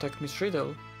manor and protect Miss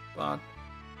Riddle, but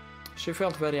she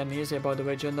felt very uneasy about the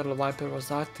way General Viper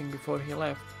was acting before he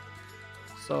left.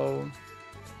 So...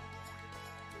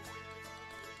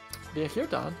 Do you hear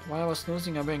that? While I was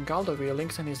snoozing away in Galdoville,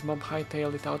 Lynx and his mob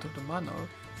hightailed it out of the manor.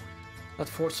 That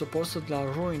fort supposedly a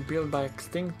ruin built by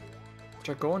extinct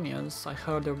Dragonians. I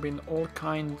heard there have been all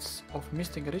kinds of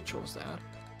mystic rituals there.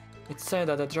 It's said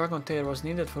that a dragon tail was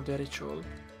needed for the ritual.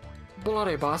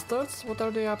 Bloody bastards, what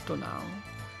are they up to now?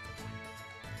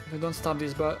 If we don't stop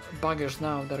these buggers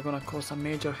now, they're gonna cause a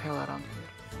major hell around here.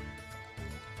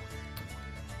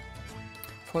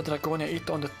 Fort Dragonia is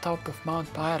on the top of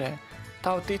Mount Pyre.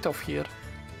 Tout it off here.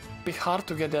 Be hard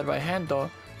to get there by hand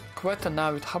though. Quite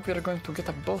now with how we are going to get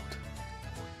a boat.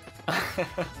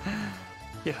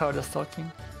 You heard us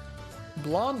talking.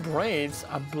 Blonde braids,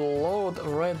 a blood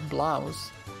red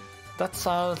blouse. That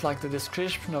sounds like the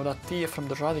description of that thief from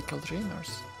the Radical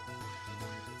Dreamers.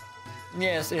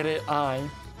 Yes, it is I.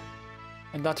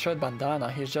 And that red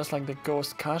bandana, he's just like the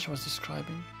ghost Cash was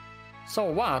describing. So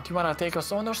what, you wanna take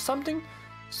us on or something?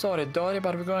 Sorry Dory,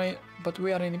 but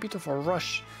we are in a bit of a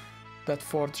rush. That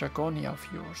Fort Dragonia of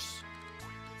yours.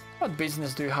 What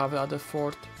business do you have at the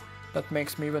fort? That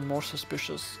makes me even more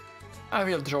suspicious. I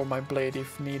will draw my blade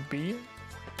if need be.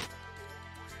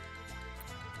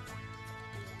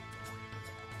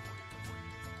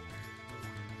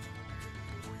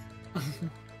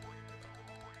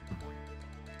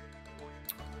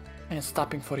 And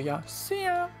stopping for ya. See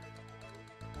ya!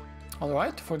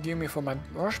 Alright, forgive me for my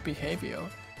harsh behavior.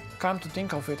 Come to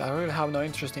think of it, I really have no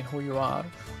interest in who you are.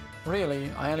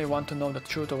 Really, I only want to know the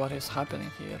truth of what is happening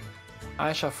here.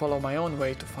 I shall follow my own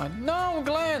way to find— No,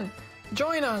 Glenn!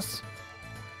 Join us!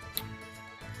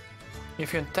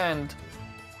 If you intend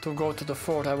to go to the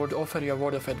fort, I would offer you a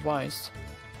word of advice.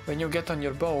 When you get on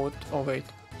your boat— Oh wait.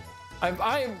 I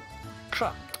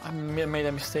made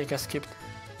a mistake, I skipped.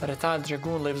 A retired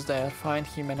dragoon lives there. Find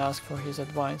him and ask for his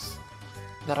advice.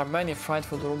 There are many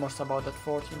frightful rumors about that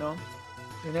fort, you know.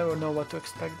 You never know what to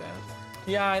expect there.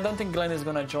 Yeah, I don't think Glenn is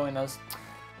gonna join us.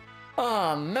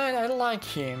 Oh man, I like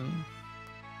him.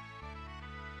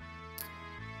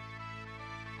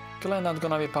 Glenn not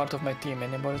gonna be part of my team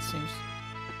anymore, it seems.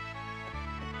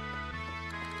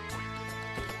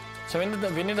 So we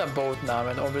need a boat now,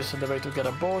 and obviously the way to get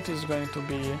a boat is going to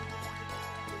be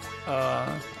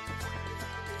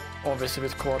obviously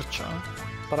with Korcha.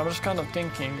 But I'm just kind of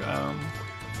thinking,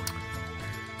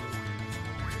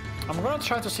 I'm gonna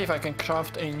try to see if I can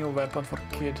craft a new weapon for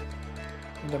Kid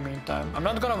in the meantime. I'm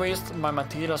not gonna waste my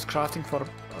materials crafting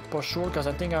for sure, because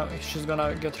I think she's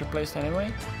gonna get replaced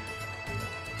anyway.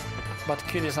 But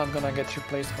Kid is not gonna get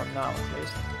replaced for now, at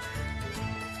least.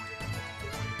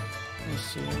 Let me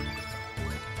see.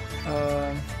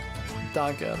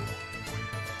 Dagger.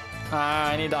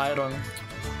 I need iron.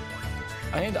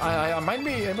 I might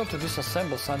be able to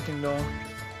disassemble something though.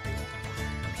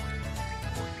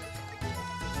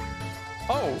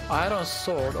 Oh, iron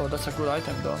sword. Oh, that's a good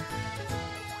item though.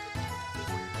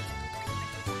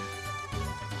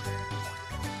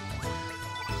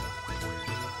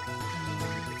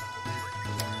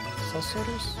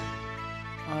 Accessories.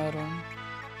 Iron.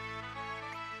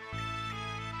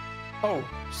 Oh,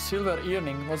 silver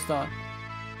earring. What's that?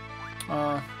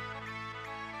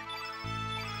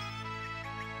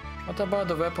 What about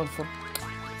the weapon for...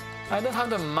 I don't have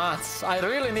the mats. I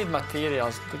really need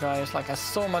materials, guys. Like, I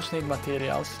so much need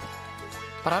materials.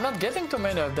 But I'm not getting too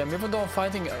many of them, even though I'm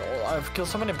fighting... I've killed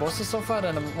so many bosses so far,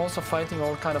 and I'm also fighting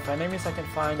all kind of enemies I can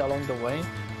find along the way.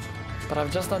 But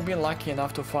I've just not been lucky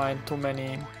enough to find too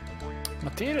many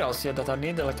materials yet that are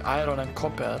needed, like iron and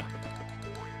copper.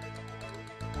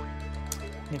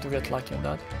 Need to get lucky on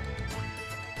that.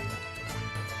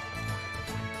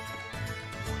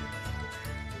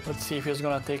 Let's see if he's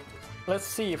gonna take... Let's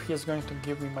see if he's going to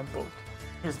give me my boat.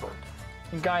 His boat.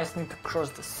 You guys need to cross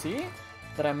the sea.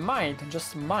 That I might,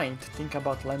 just might, think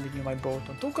about lending you my boat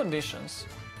on two conditions.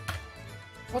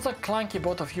 What's a clunky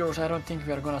boat of yours? I don't think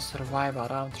we are gonna survive a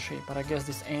round trip, but I guess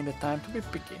this ain't the time to be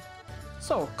picky.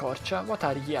 So, Korcha, what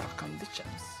are your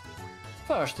conditions?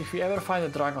 First, if you ever find a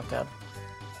dragon tail.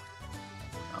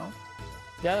 No.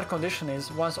 The other condition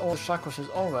is, once all chakras is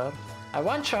over, I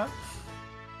want you...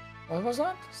 What was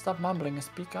that? Stop mumbling and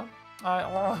speak up.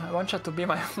 I want you to be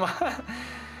my...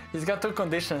 He's got two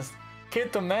conditions.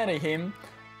 Kid to marry him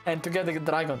and to get the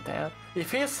dragon tail.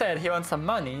 If he said he wants some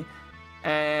money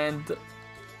and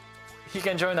he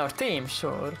can join our team,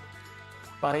 sure.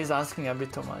 But he's asking a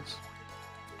bit too much.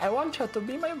 I want you to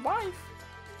be my wife.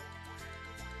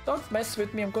 Don't mess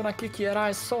with me, I'm gonna kick your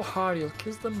eyes so hard you'll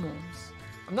kiss the moons.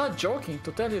 I'm not joking,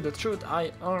 to tell you the truth,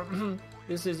 it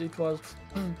was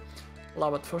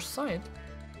love at first sight.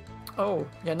 Oh,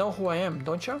 you know who I am,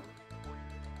 don't you?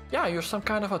 Yeah, you're some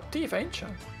kind of a thief, ain't you?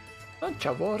 Don't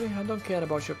you worry, I don't care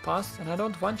about your past and I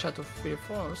don't want you to feel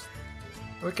forced.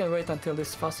 We can wait until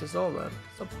this fuss is over,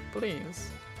 so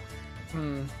please.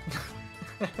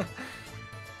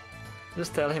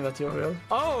 Just tell him that you will.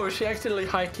 Oh, she actually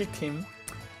high-kicked him.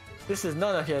 This is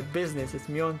none of your business, it's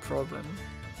my own problem.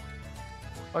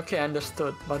 Okay,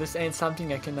 understood, but this ain't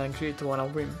something I can agree to on a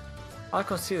whim. I'll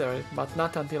consider it, but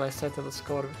not until I settle the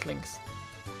score with Lynx.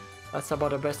 That's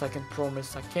about the best I can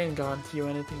promise, I can't guarantee you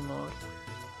anything more.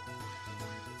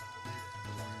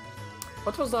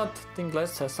 What was that thing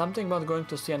Les said? Something about going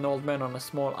to see an old man on a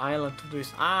small island to do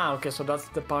this. Ah, okay, so that's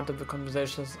the part of the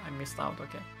conversations I missed out,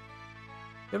 okay.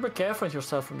 You be careful with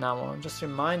yourself from now on, just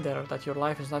remind her that your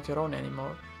life is not your own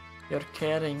anymore. You're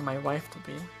carrying my wife to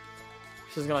be.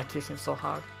 She's gonna kiss him so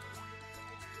hard.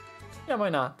 Yeah, why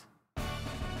not?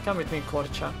 Come with me,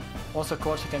 Korcha. Also,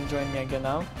 Korcha can join me again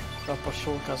now. So for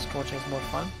sure, because Korcha is more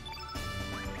fun.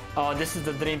 Oh, this is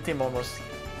the dream team almost.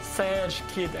 Serge,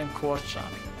 Kid, and Korcha.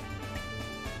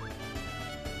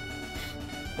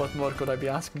 What more could I be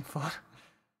asking for?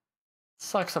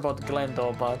 Sucks about Glenn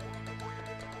though, but...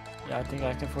 Yeah, I think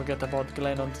I can forget about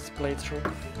Glenn on this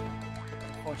playthrough.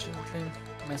 Fortunately,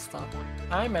 messed up.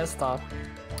 I messed up.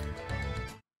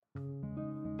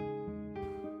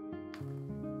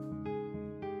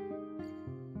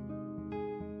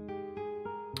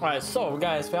 Alright, so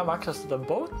guys, we have access to the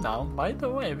boat now. By the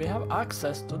way, we have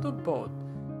access to the boat.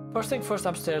 First thing first,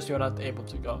 upstairs you're not able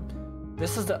to go.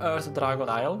 This is the Earth Dragon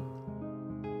Isle,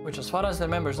 which as far as I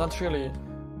remember is not really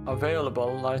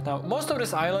available right now. Most of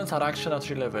these islands are actually not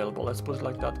really available, let's put it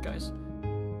like that, guys.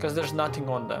 Because there's nothing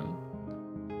on them.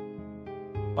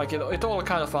 Like, it all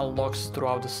kind of unlocks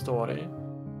throughout the story.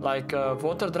 Like,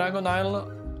 Water Dragon Isle,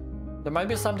 there might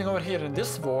be something over here in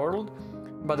this world,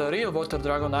 but the real Water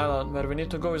Dragon Island where we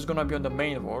need to go is gonna be on the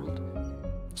main world.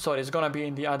 Sorry, it's gonna be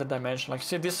in the other dimension. Like,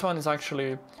 see, this one is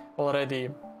actually already...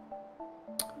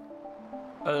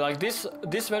 like, this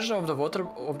version of the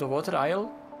Water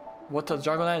Isle, Water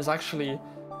Dragon Isle is actually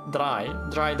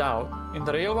dried out. In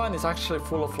the real one, it's actually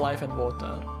full of life and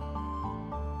water.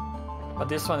 But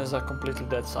this one is completely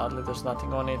dead, sadly. There's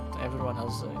nothing on it. Everyone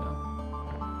has, you know...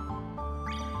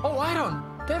 Oh, iron!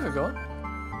 There we go.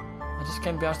 I just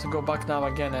can't be asked to go back now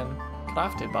again and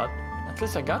craft it, but at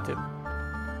least I got it.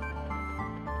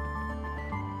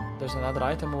 There's another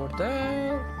item over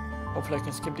there. Hopefully I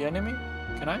can skip the enemy.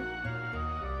 Can I?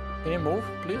 Can you move,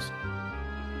 please?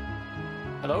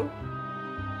 Hello?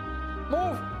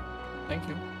 Move! Thank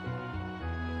you.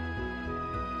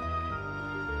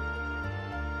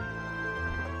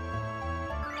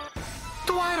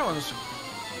 Two irons!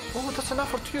 Oh, that's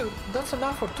enough for two. That's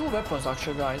enough for two weapons,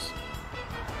 actually, guys.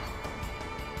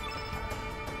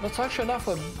 That's actually enough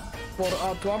for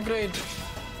to upgrade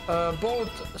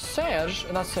both Serge,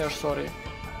 not Serge, sorry,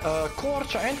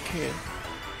 Korcha and Kid.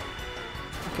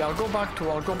 Okay, I'll go back to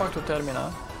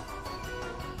Termina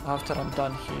after I'm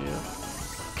done here.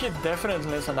 Kid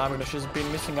definitely needs an upgrade. She's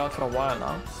been missing out for a while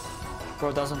now.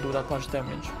 Bro doesn't do that much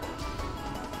damage.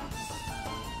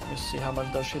 Let me see how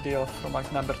much does she deal from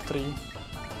like number 3.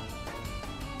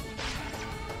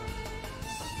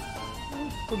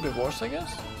 Could be worse, I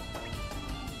guess.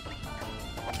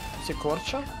 See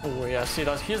Korcha? Oh yeah, see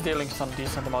that he's dealing some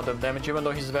decent amount of damage, even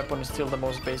though his weapon is still the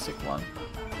most basic one.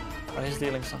 But he's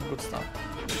dealing some good stuff.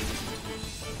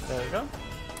 There we go.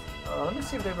 Let me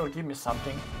see if they will give me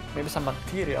something. Maybe some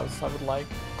materials I would like.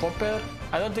 Copper?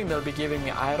 I don't think they'll be giving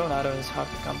me iron. Iron is hard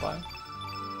to come by.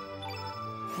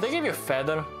 They give you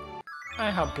feather. I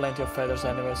have plenty of feathers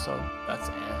anyway, so that's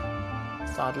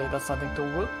sadly, that's something too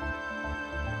good.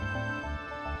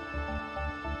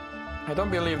 I don't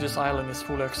believe this island is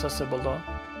fully accessible though.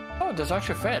 Oh, there's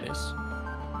actually fairies.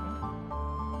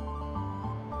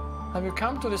 Have you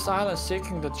come to this island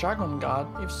seeking the dragon god?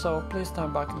 If so, please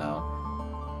turn back now.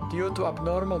 Due to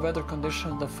abnormal weather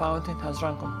conditions, the fountain has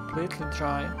run completely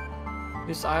dry.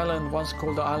 This island, once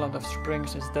called the Island of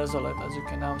Springs, is desolate, as you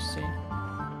can now see.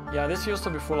 Yeah, this used to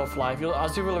be full of life.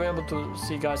 As you will be able to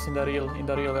see, guys, in the real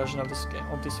version of this game,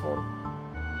 of this world,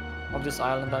 of this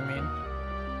island. I mean.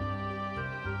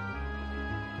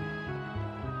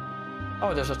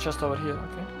 Oh, there's a chest over here.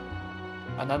 Okay.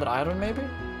 Another iron, maybe.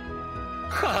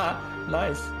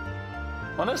 Nice.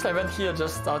 Honestly, I went here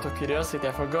just out of curiosity.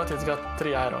 I forgot it's got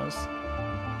 3 irons.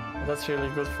 That's really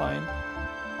good find.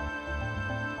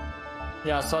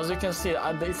 Yeah, so as you can see,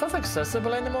 it's not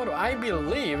accessible anymore. I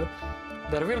believe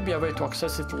there will be a way to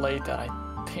access it later, I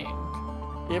think.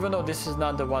 Even though this is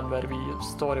not the one where we,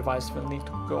 story-wise, will need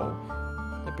to go.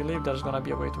 I believe there's gonna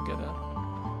be a way to get there.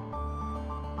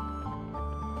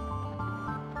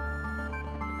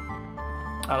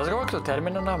 Let's go back to the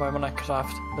terminal now. I wanna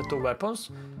craft the 2 weapons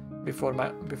before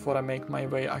I make my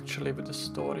way actually with the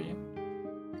story.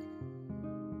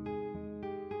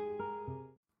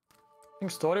 I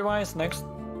think story-wise, next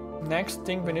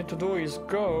thing we need to do is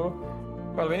go.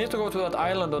 Well, we need to go to that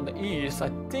island on the east. I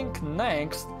think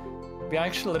next we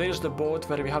actually reach the boat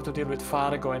where we have to deal with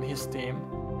Fargo and his team.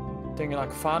 I think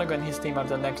like Fargo and his team are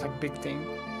the next like big thing,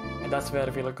 and that's where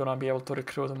we're gonna be able to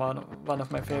recruit one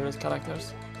of my favorite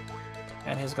characters.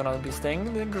 And he's gonna be staying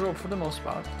in the group for the most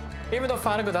part. Even though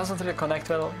Fargo doesn't really connect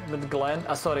well with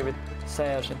with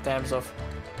Serge in terms of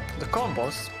the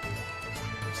combos.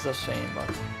 It's a shame, but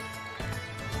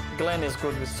Glenn is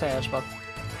good with Serge, but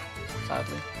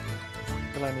sadly,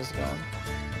 Glenn is gone.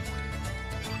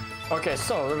 Okay,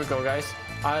 so there we go, guys.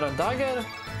 Iron Dagger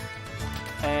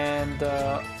and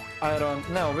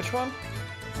no, which one?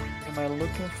 Am I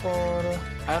looking for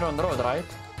Iron Rod, right?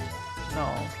 No.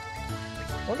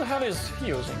 What the hell is he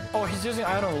using? Oh, he's using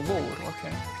Iron Lure,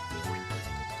 okay.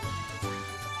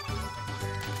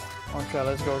 Okay,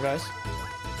 let's go, guys.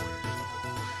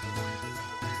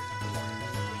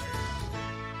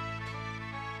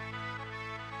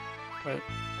 Wait.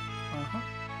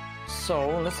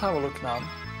 So, let's have a look now.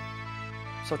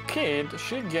 So, Kid,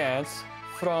 she gets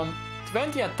from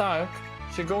 20 attack,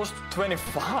 she goes to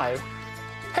 25.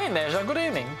 Hey, Neja, good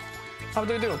evening. How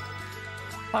do you do?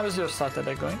 How is your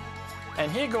Saturday going? And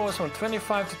he goes from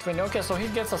 25 to 20. Okay, so he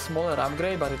gets a smaller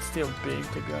upgrade, but it's still big,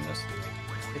 to be honest.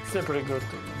 It's still pretty good,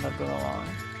 not gonna lie.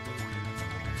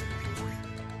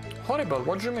 Horrible,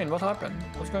 what do you mean? What happened?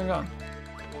 What's going on?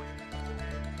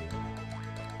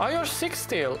 Oh, you're sick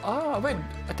still. Ah, wait,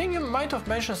 I think you might have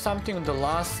mentioned something in the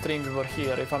last stream we were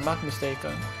here, if I'm not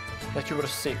mistaken. That you were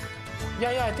sick.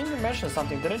 Yeah, I think you mentioned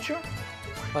something, didn't you?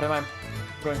 Or am I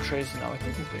going crazy now? I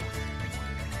think you did.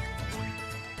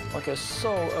 Okay,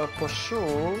 so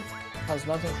Poshu has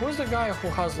nothing. Who's the guy who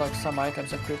has like some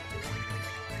items equipped?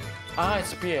 Ah,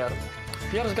 it's Pierre.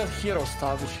 Pierre's got hero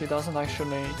stuff, which he doesn't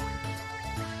actually.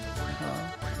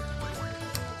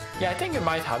 Yeah, I think you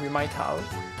might have.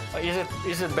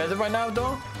 Is it better by now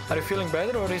though? Are you feeling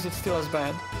better, or is it still as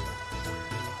bad?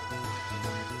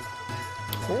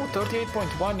 Oh,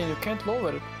 38.1, and you can't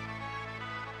lower it.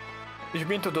 You've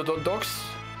been to the docks?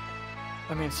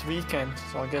 I mean, it's weekend,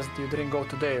 so I guess you didn't go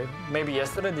today. Maybe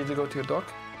yesterday, did you go to your dock?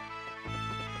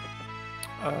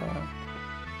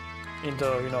 In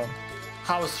the,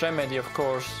 house remedy, of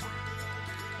course.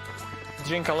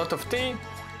 Drink a lot of tea.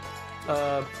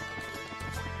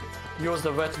 Use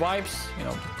the wet wipes,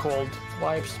 the cold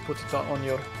wipes. Put it on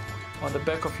the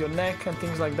back of your neck and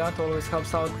things like that. Always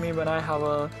helps out me when I have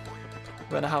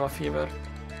a fever.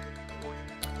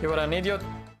 You were an idiot.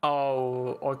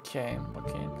 Oh, okay.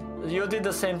 You did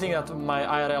the same thing that my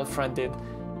IRL friend did.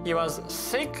 He was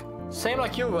sick, same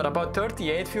like you were, about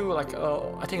 38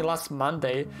 I think last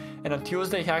Monday, and on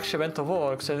Tuesday he actually went to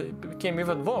work, so it became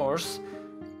even worse.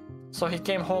 So he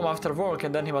came home after work,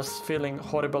 and then he was feeling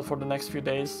horrible for the next few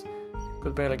days.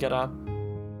 Could barely get up.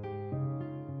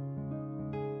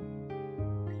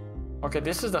 Okay,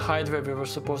 this is the height where we were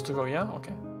supposed to go, yeah?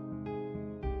 Okay.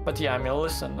 But yeah, I mean,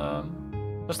 listen,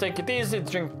 just take it easy,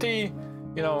 drink tea,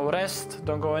 rest,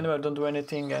 don't go anywhere, don't do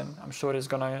anything, and I'm sure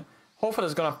hopefully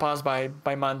it's gonna pass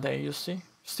by Monday, you see?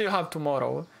 Still have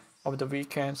tomorrow of the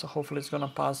weekend, so hopefully it's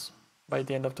gonna pass by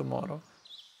the end of tomorrow.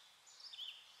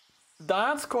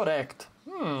 That's correct.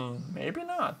 Maybe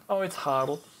not. Oh, it's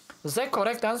hard. The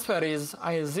correct answer is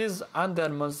Aziz under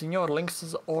Monsignor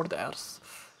Lynx's orders.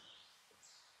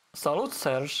 Salute,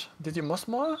 Serge. Did you most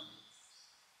more?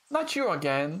 Not you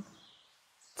again.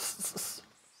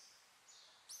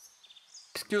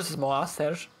 Excuses, moi,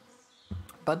 Serge.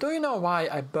 But do you know why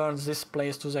I burned this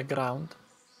place to the ground?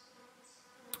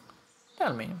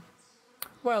 Tell me.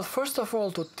 Well, first of all,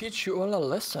 to teach you all a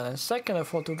lesson, and second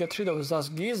of all, to get rid of that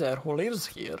geezer who lives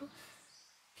here.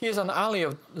 He is an ally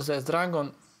of the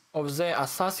dragon of the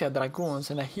Assasia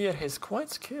Dragoons, and I hear he's quite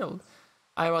skilled.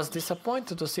 I was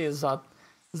disappointed to see that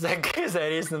The geezer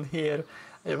isn't here.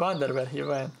 I wonder where he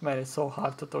went. Man, it's so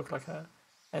hard to talk like her.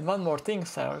 And one more thing,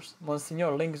 sirs.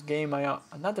 Monsignor Lynx gave me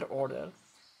another order.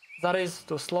 That is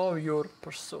to slow your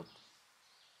pursuit.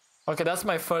 Okay, that's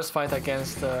my first fight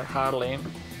against Harley.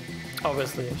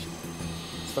 Obviously,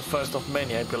 it's the first of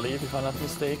many, I believe, if I'm not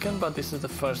mistaken, but this is the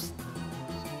first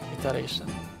iteration.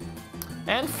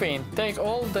 And Finn, take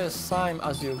all this time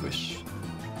as you wish.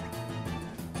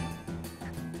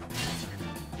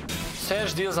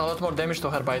 Serge deals a lot more damage to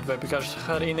her, by the way, because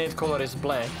her innate color is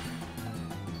black.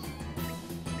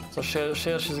 So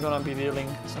she's gonna be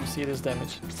dealing some serious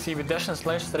damage. See, with dash and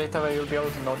slash straight away you'll be able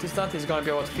to notice that. It's gonna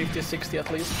be about 50-60 at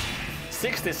least.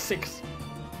 66!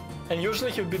 And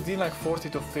usually he'll be dealing like 40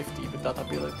 to 50 with that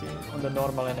ability on the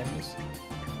normal enemies.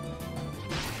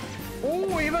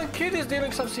 Oh, even Kid is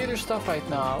dealing some serious stuff right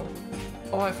now.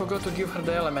 Oh, I forgot to give her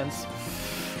the elements.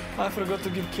 I forgot to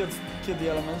give Kid the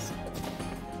elements.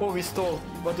 Oh, we stole.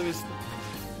 What do we steal?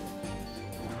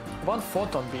 One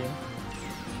photon beam.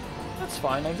 That's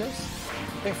fine, I guess.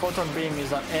 I think photon beam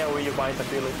is an AoE white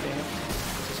ability,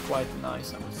 which is quite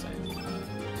nice, I would say.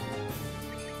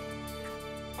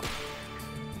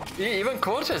 Even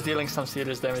Korcha is dealing some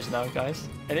serious damage now, guys.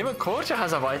 And even Korcha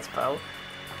has a white spell.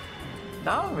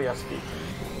 Now we are speaking.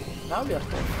 Now we are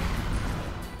talking.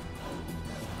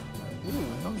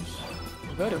 Ooh, nice.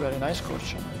 Very, very nice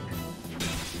Korcha.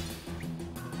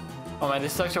 Oh man,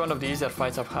 this is actually one of the easier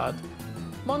fights I've had.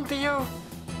 Montillo!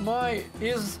 Mai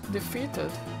is defeated.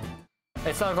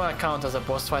 It's not gonna count as a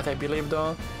boss fight, I believe,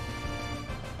 though.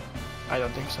 I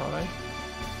don't think so, right?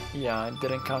 Yeah, it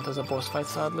didn't count as a boss fight,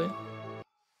 sadly.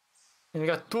 And we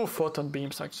got 2 photon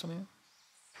beams, actually.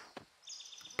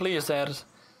 Please, Ers,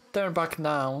 turn back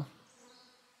now.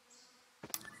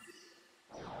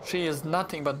 She is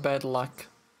nothing but bad luck.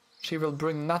 She will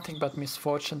bring nothing but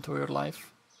misfortune to your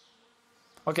life.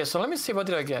 Okay, so let me see, what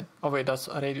did I get? Oh wait, that's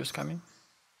a Radius coming.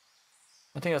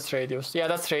 I think that's Radius. Yeah,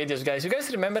 that's Radius, guys. You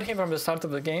guys remember him from the start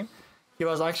of the game? He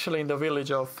was actually in the village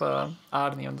of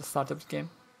Arni on the start of the game.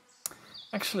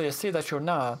 Actually, I see that you're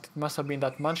not. It must have been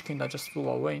that Munchkin that just flew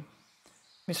away.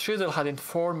 Miss Riddle had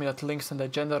informed me that Lynx and the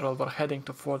General were heading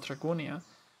to Fort Dragonia.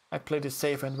 I played it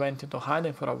safe and went into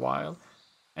hiding for a while,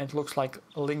 and it looks like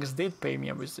Lynx did pay me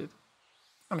a visit.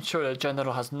 I'm sure the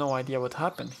General has no idea what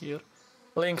happened here.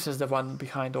 Lynx is the one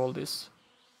behind all this,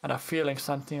 and I have a feeling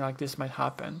something like this might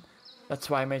happen. That's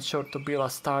why I made sure to build a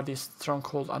sturdy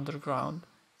stronghold underground.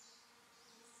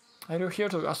 Are you here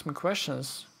to ask me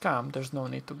questions? Come, there's no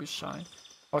need to be shy.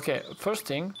 Okay, first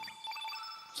thing.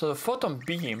 So the photon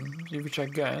beam, which I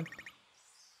get.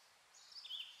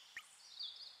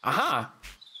 Aha!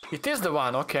 It is the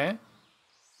one, okay.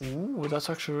 Ooh, that's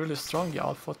actually really strong,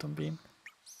 yeah, photon beam.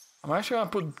 I'm actually gonna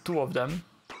put 2 of them.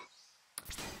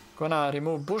 Gonna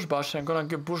remove Bushbasher. I'm gonna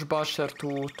give Bushbasher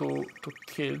to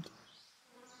Kid.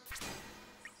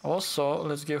 Also,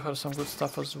 let's give her some good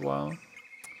stuff as well.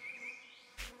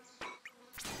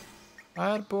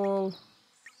 Fireball.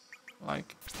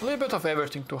 Like, a little bit of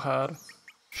everything to her.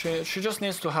 She just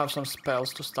needs to have some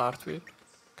spells to start with.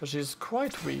 Because she's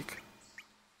quite weak.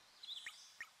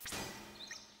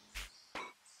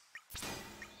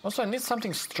 Also, I need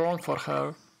something strong for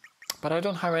her. But I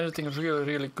don't have anything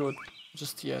really good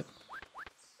just yet.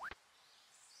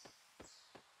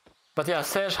 But yeah,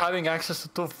 Serge having access to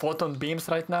 2 photon beams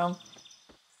right now.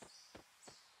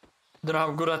 Don't know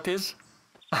how good that is.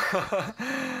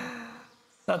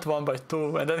 Not 1 by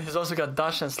 2. And then he's also got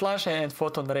dash and slash and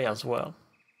photon ray as well.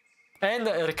 And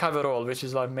a recover all, which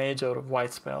is a major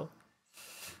white spell.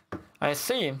 I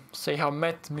see. Say how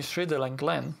met Miss Riddle and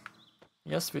Glenn.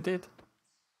 Yes, we did.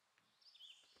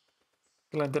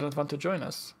 Glenn didn't want to join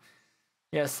us.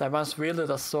 Yes, I once wielded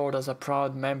a sword as a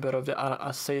proud member of the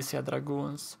Assasia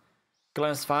Dragoons.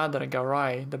 Glenn's father,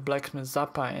 Garai, the blacksmith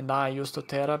Zappa, and I used to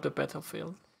tear up the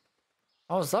battlefield.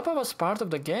 Oh, Zappa was part of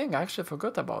the gang. I actually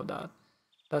forgot about that.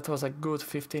 That was a good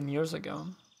 15 years ago.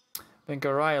 When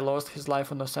Garai lost his life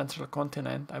on the central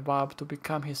continent, I vowed to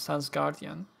become his son's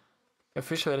guardian. He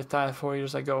officially retired 4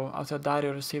 years ago after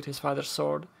Dario received his father's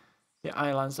sword, the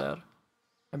Einlanzer.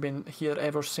 I've been here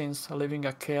ever since, living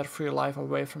a carefree life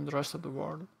away from the rest of the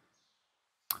world.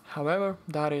 However,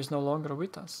 Dario is no longer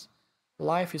with us.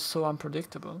 Life is so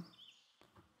unpredictable.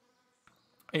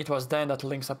 It was then that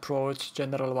Lynx approached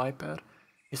General Viper.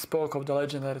 He spoke of the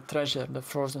legendary treasure, the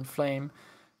Frozen Flame,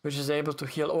 which is able to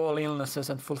heal all illnesses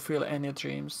and fulfill any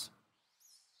dreams.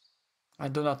 I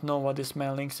do not know what this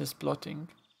man Lynx is plotting,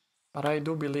 but I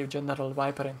do believe General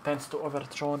Viper intends to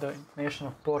overthrow the nation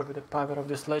of Por with the power of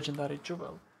this legendary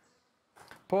jewel.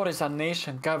 Por is a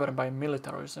nation governed by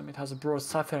militarism. It has brought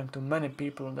suffering to many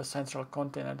people on the central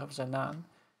continent of Zenan.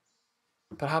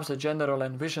 Perhaps the general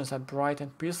envisions a bright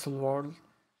and peaceful world,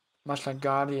 much like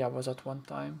Guardia was at one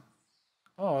time.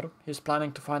 Or he's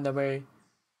planning to find a way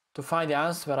to find the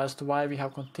answer as to why we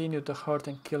have continued to hurt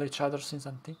and kill each other since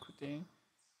antiquity.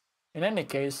 In any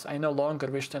case, I no longer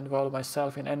wish to involve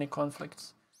myself in any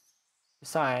conflicts.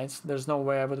 Besides, there's no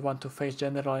way I would want to face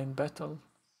General in battle.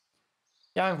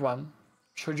 Young one,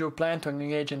 should you plan to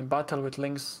engage in battle with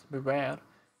Lynx, beware.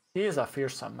 He is a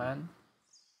fearsome man.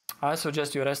 I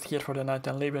suggest you rest here for the night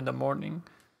and leave in the morning.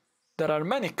 There are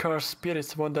many cursed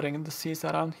spirits wandering in the seas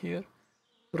around here.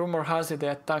 Rumor has it they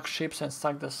attack ships and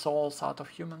suck the souls out of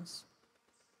humans.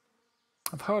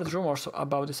 I've heard rumors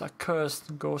about this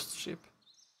accursed ghost ship.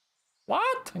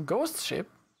 What? A ghost ship?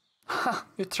 Ha!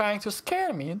 You're trying to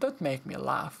scare me? Don't make me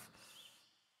laugh.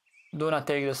 Do not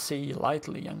take the sea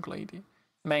lightly, young lady.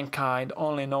 Mankind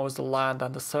only knows the land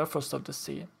and the surface of the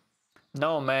sea.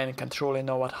 No man can truly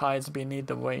know what hides beneath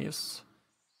the waves.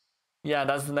 Yeah,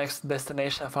 that's the next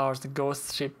destination of ours, the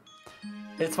ghost ship.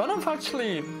 It's one of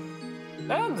actually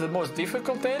not the most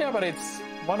difficult area, but it's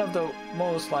one of the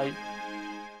most like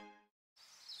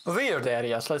weird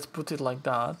areas, let's put it like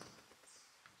that.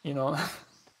 You know.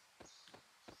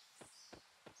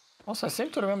 Also, I seem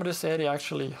to remember this area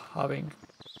actually having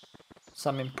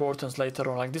some importance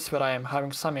later on. Like this is where I am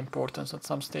having some importance at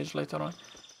some stage later on.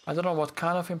 I don't know what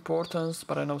kind of importance,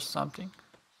 but I know something.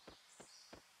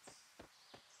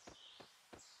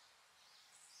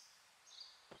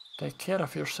 Take care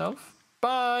of yourself.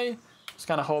 Bye! I was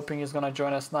kind of hoping he's gonna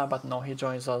join us now, but no, he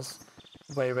joins us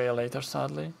way later,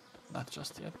 sadly. Not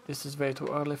just yet. This is way too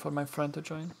early for my friend to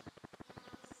join.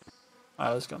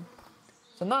 Alright, let's go.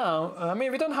 So now, I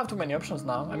mean, we don't have too many options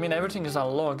now. I mean, everything is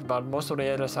unlocked, but most of the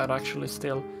areas are actually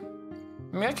still...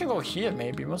 I mean, I can go here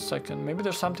maybe, 1 second. Maybe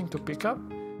there's something to pick up.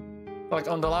 Like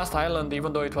on the last island,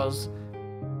 even though it was...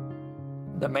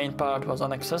 the main part was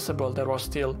inaccessible, there was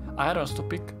still irons to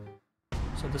pick.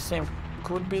 So the same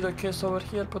could be the case over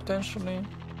here, potentially.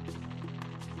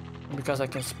 Because I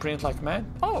can sprint like mad.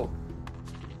 Oh!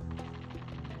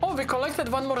 Oh, we collected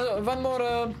one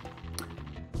more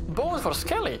bone for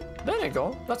Skelly. There you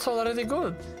go. That's already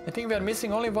good. I think we are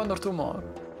missing only 1 or 2 more.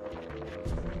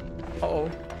 Uh-oh.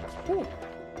 Ooh.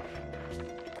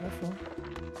 Careful.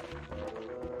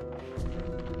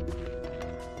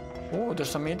 Oh, there's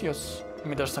some idiots. I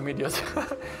mean, there's some idiots.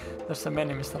 There's some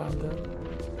enemies around there.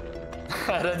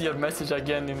 I read your message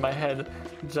again in my head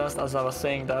just as I was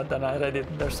saying that, then I read it,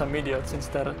 there's some idiots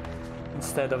instead of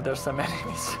there's some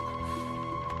enemies.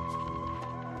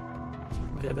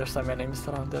 Yeah, there's some enemies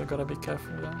around there, gotta be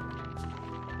careful, yeah.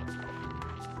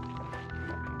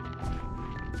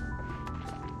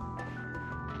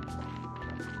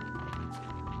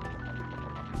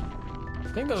 I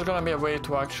think there's gonna be a way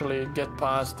to actually get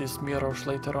past these mirrors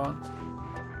later on.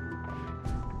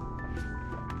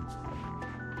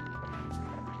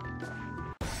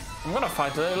 I'm gonna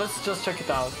fight today, let's just check it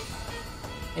out.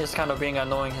 He's kind of being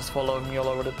annoying, he's following me all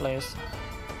over the place.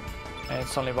 And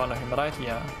it's only one of him, right?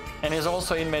 Yeah. And he's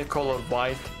also inmate color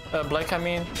white, black I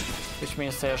mean, which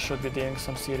means Sage should be doing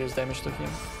some serious damage to him.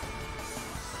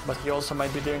 But he also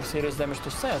might be doing serious damage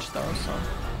to Sage though, so...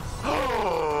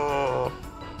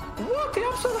 What the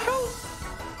absolute hell?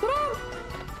 Run!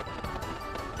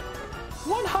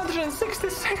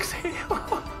 166 heal!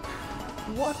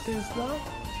 What is that?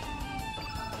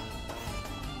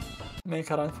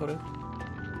 Make a run for it.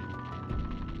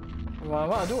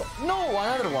 Wow, no,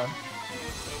 another one!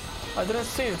 I didn't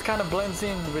see it, kind of blends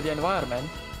in with the environment.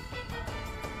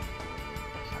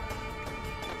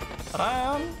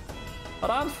 Run!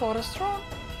 Run, Forest, run!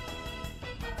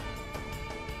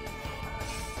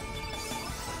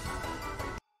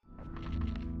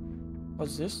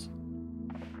 What's this?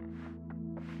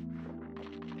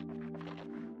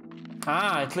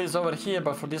 Ah, it leads over here,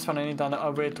 but for this one I need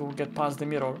a way to get past the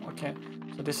mirror. Okay,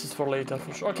 so this is for later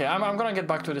for sure. Okay, I'm gonna get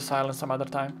back to this island some other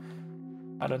time.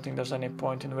 I don't think there's any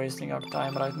point in wasting our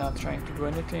time right now trying to do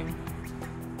anything.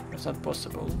 It's not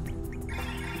possible.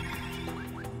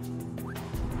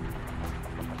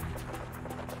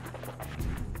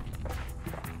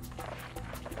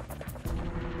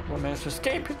 We managed to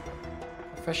escape it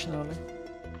professionally.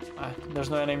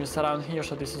 There's no enemies around here,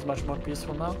 so this is much more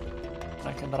peaceful now.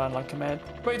 I can run like a mad.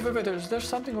 Wait, is there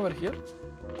something over here?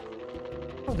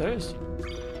 Oh, there is.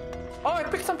 Oh, I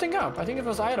picked something up. I think it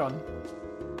was iron.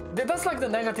 That's like the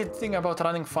negative thing about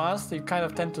running fast. You kind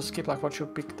of tend to skip like what you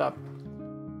picked up.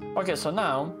 Okay, so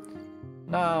now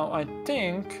I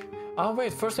think... Oh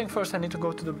wait, first thing first, I need to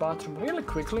go to the bathroom really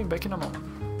quickly, back in a moment.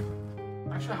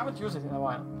 Actually, I haven't used it in a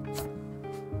while.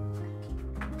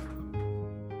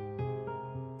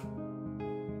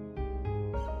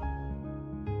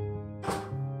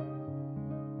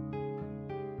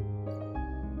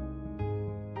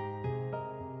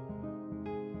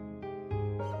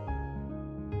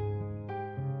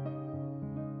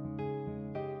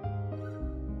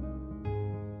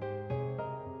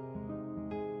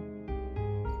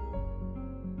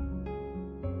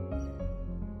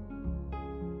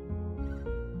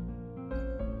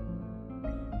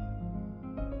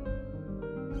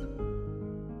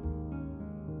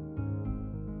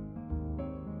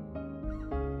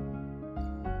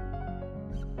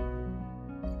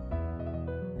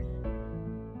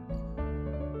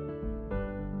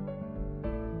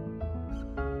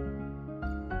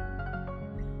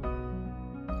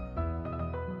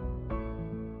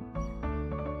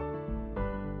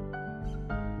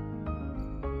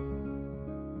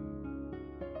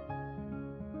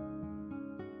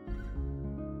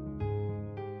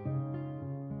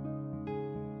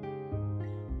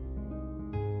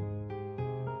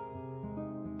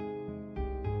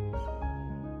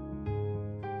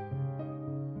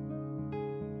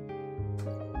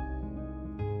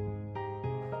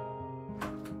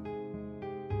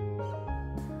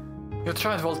 You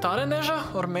tried Voltaren,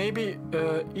 Neja? Or maybe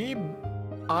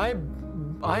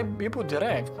Ibu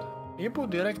Direct? Ibu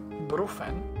Direct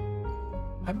Brufen?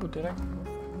 Ibu Direct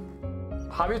Brufen.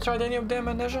 Have you tried any of them,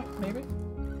 Neja? Maybe?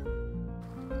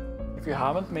 If you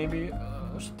haven't, maybe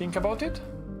think about it.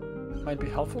 Might be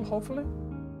helpful, hopefully.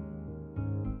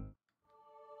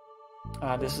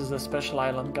 This is the special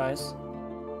island, guys.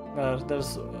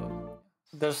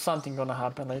 There's something gonna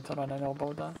happen later on, I know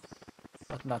about that.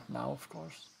 But not now, of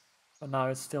course. But now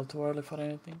it's still too early for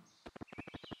anything.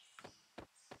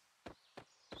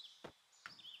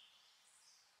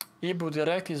 Ibu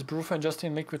Direct is proof and just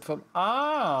in liquid form.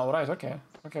 Ah, right, okay.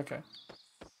 Okay.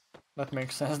 That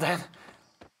makes sense then.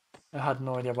 I had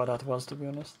no idea what that was, to be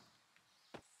honest.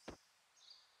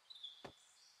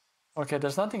 Okay,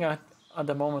 there's nothing at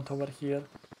the moment over here.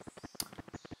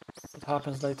 It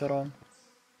happens later on.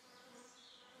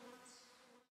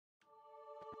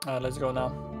 Let's go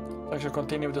now. So actually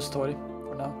continue the story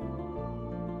for now.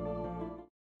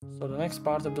 So the next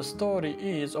part of the story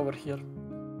is over here.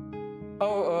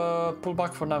 Oh, pull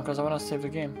back for now because I want to save the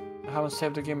game. I haven't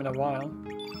saved the game in a while.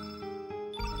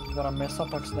 I'm gonna mess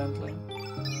up accidentally.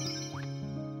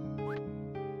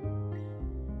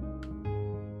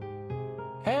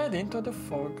 Head into the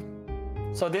fog.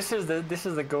 So this is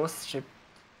the ghost ship.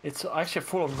 It's actually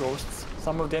full of ghosts.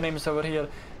 Some of the enemies over here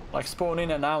like spawn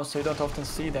in and out, so you don't often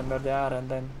see them where they are, and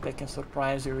then they can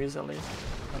surprise you easily.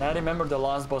 And I remember the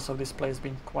last boss of this place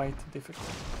being quite difficult.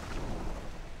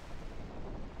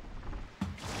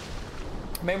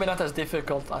 Maybe not as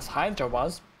difficult as Hydra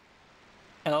was.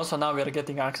 And also now we are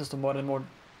getting access to more and more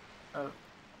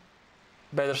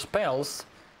better spells.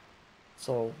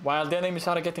 So while the enemies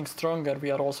are getting stronger, we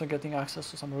are also getting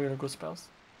access to some really good spells.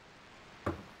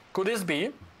 Could this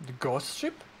be the ghost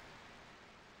ship?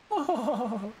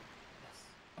 Oh, yes.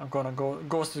 I'm gonna go.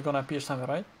 Ghost is gonna appear somewhere,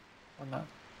 right? Or not?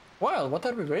 Well, what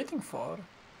are we waiting for?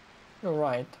 You're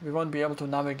right. We won't be able to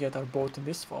navigate our boat in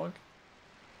this fog.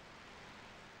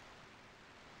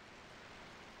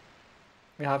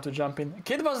 We have to jump in.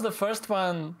 Kid was the first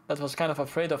one that was kind of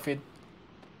afraid of it,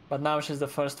 but now she's the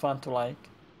first one to like.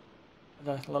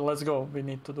 Let's go. We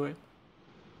need to do it.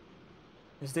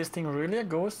 Is this thing really a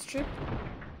ghost ship?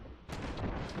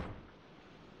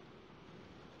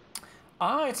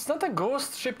 Ah, it's not a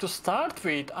ghost ship to start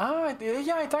with. Ah,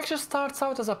 yeah, it actually starts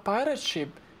out as a pirate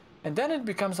ship. And then it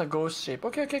becomes a ghost ship.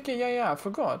 Okay, yeah, I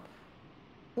forgot.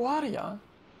 Who are ya?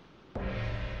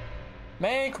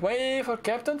 Make way for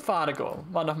Captain Fargo.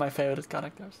 One of my favorite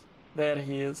characters. There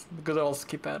he is. The good old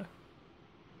skipper.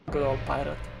 Good old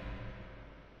pirate.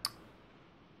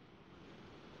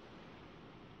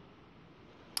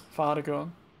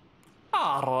 Fargo.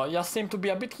 Ah, you seem to be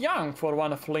a bit young for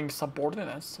one of Link's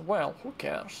subordinates. Well, who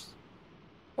cares?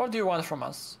 What do you want from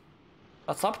us?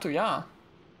 That's up to ya.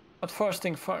 But first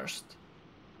thing first.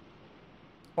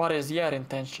 What is your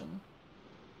intention?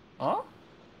 Huh?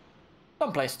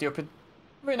 Don't play stupid.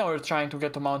 We know you're trying to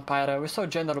get to Mount Pyre. We saw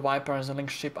General Viper and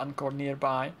Link's ship anchored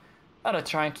nearby. Are you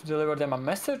trying to deliver them a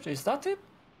message? Is that it?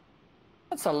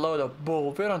 That's a load of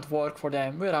bull. We don't work for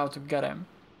them. We're out to get them.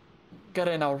 Get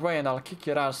in our way and I'll kick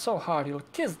your ass so hard you'll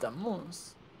kiss the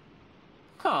moons.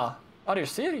 Huh? Are you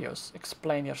serious?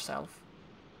 Explain yourself.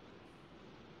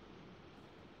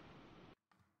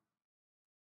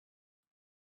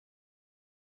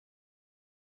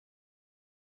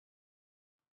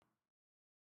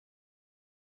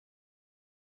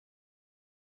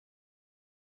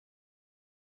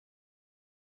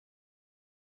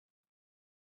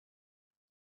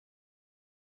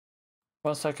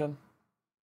 One second.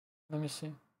 Let me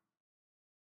see.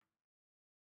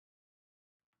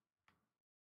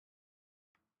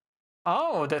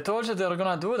 Oh, they told you they were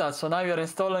gonna do that, so now you're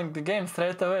installing the game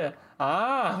straight away.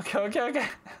 Ah, okay.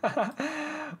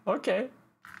 Okay.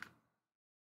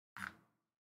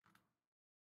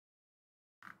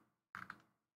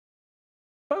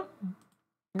 Oh,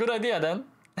 good idea then.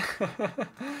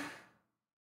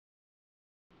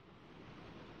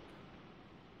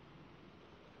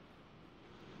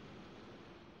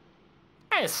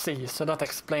 I see, so that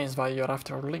explains why you're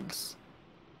after Lynx.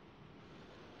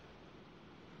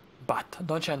 But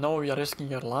don't you know you're risking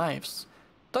your lives?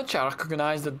 Don't you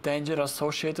recognize the danger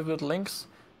associated with Lynx?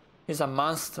 He's a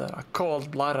monster, a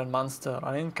cold-blooded monster,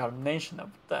 an incarnation of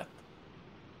death.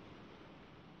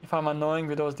 If I'm annoying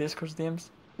with those Discord DMs?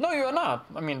 No, you're not.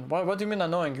 I mean, what do you mean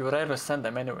annoying? You rarely send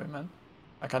them anyway, man.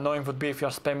 Like, annoying would be if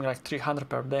you're spamming like 300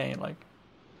 per day. Like,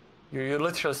 you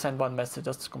literally send one message.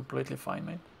 That's completely fine,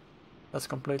 mate. That's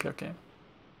completely okay.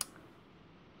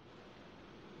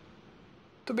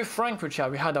 To be frank with you,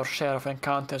 we had our share of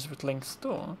encounters with Lynx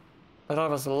too. That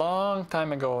was a long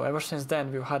time ago. Ever since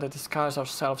then, we've had to disguise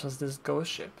ourselves as this ghost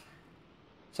ship.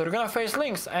 So we're gonna face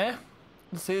Lynx, eh?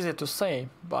 It's easy to say,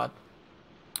 but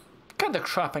cut the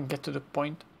crap and get to the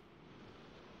point.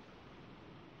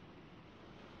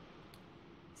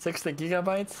 60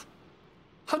 gigabytes?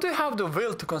 How do you have the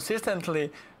will to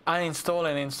consistently uninstall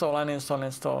and install, uninstall and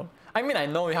install? I mean, I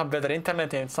know you have better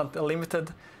internet and it's not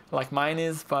limited like mine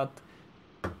is, but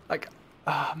like,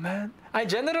 ah, man. I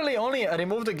generally only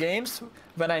remove the games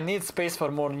when I need space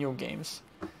for more new games.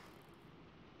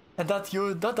 And that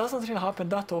doesn't really happen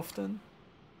that often.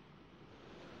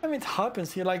 I mean, it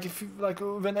happens here. Like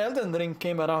when Elden Ring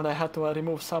came around, I had to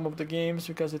remove some of the games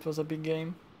because it was a big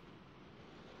game.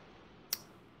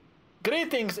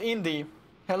 Greetings, Indy.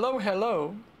 Hello,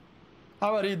 hello.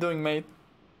 How are you doing, mate?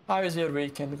 How is your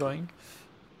weekend going?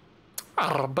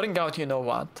 Bring out you know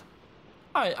what.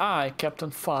 Aye,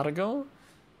 Captain Fargo.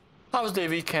 How's the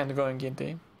weekend going,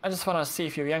 Indy? I just wanna see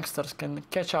if you youngsters can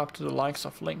catch up to the likes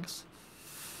of Lynx.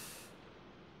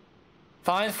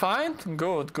 Fine.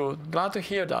 Good. Glad to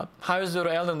hear that. How is your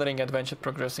Elden Ring adventure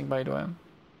progressing, by the way?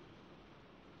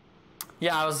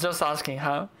 Yeah, I was just asking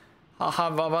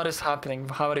what is happening?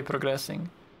 How are you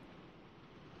progressing?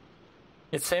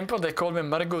 It's simple. They call me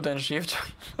Margud and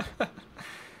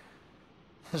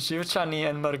Živčani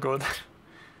and Margud.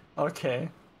 Okay.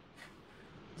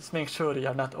 Just make sure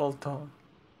you're not all tone.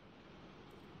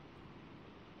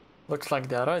 Looks like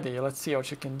they're ready. Let's see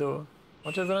what you can do.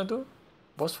 What you gonna do?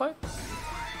 Boss fight?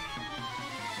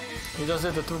 You just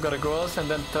did the 2 gargoyles and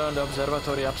then turn the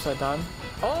observatory upside down.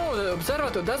 Oh, the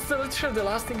observatory, that's literally the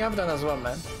last thing I've done as well,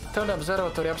 man. Turn the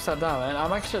observatory upside down, and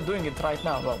I'm actually doing it right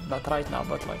now. Well, not right now,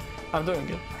 but like, I'm doing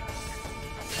it.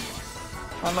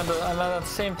 I'm at the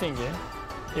same thing, yeah?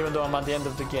 Even though I'm at the end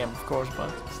of the game, of course,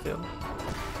 but still.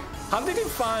 How did you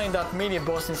find that mini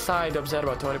boss inside the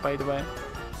observatory, by the way?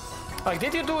 Like,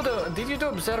 did you do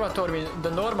observatory,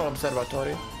 the normal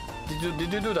observatory?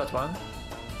 Did you do that one?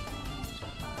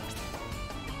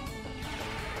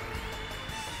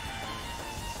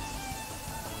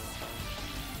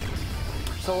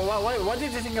 So what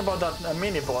did you think about that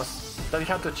mini boss that you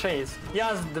had to chase?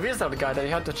 Yeah, the wizard guy that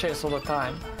you had to chase all the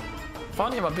time.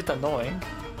 Found him a bit annoying.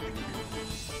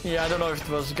 Yeah, I don't know if it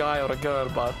was a guy or a girl,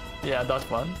 but yeah, that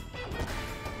one.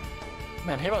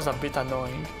 Man, he was a bit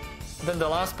annoying. Then the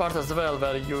last part as well,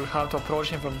 where you have to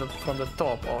approach him from the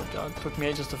top. Oh god, it took me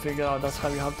ages to figure out that's how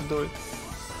you have to do it.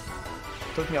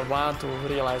 Took me a while to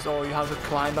realize, oh, you have to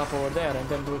climb up over there and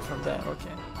then do it from there.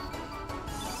 Okay.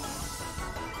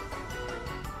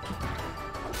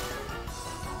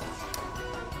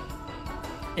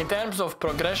 In terms of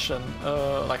progression,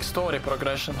 like story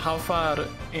progression, how far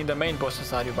in the main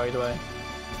bosses are you, by the way?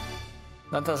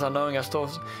 Not as annoying as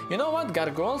those. You know what,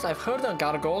 gargoyles? I've heard of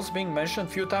gargoyles being mentioned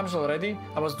a few times already.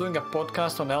 I was doing a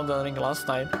podcast on Elden Ring last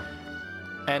night,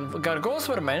 and gargoyles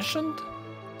were mentioned.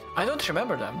 I don't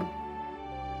remember them.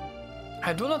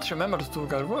 I do not remember the 2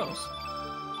 gargoyles.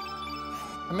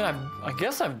 I mean, I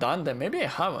guess I've done them. Maybe I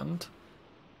haven't,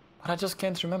 but I just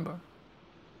can't remember.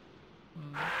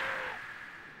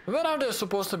 Where are they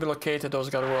supposed to be located, those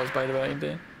gargoyles, by the way?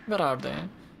 Where are they?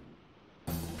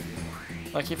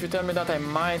 Like, if you tell me that, I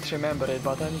might remember it,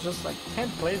 but I'm just like,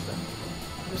 can't place them.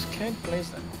 Just can't place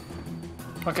them.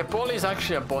 Okay, Polly is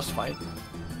actually a boss fight.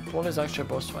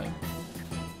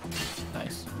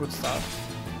 Nice, good start.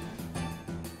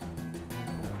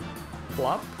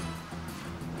 Flop?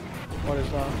 What is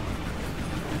that?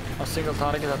 A single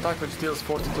target attack which deals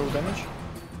 42 damage.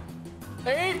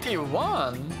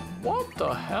 81? What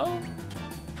the hell?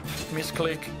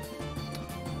 Misclick.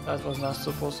 That was not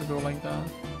supposed to go like that.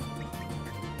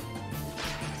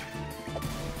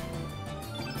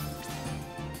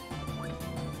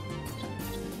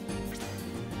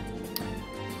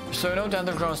 So you know the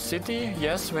underground city?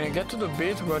 Yes, when you get to the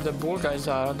bit where the bull guys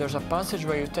are, there's a passage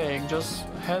where you take. Just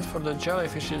head for the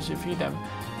jellyfishes, you feed them.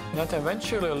 And that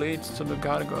eventually leads to the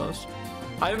gargoyles.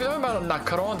 Are you talking about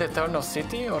Nakron, the Eternal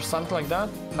City, or something like that?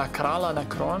 Nakrala,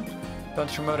 Nakron?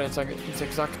 Don't remember its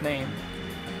exact name.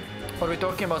 Or are we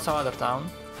talking about some other town?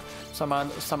 Some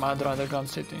other underground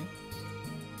city?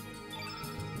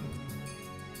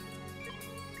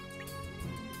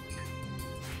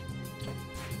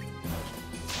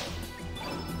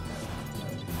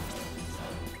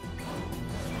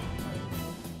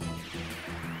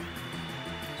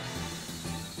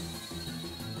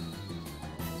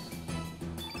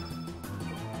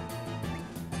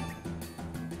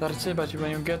 That's it, but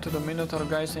when you get to the Minotaur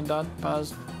guys in that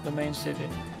past the main city.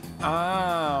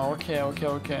 Ah, okay.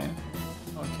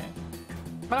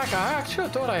 But I actually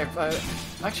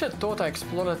thought I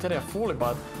explored that area fully,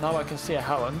 but now I can see I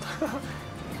haven't.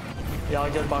 Yeah,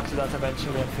 I'll get back to that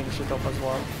eventually and finish it off as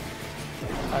well.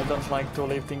 I don't like to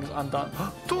leave things undone.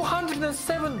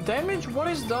 207 damage? What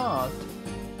is that?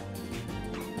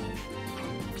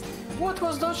 What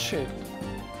was that shit?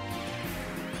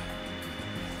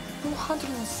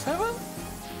 207?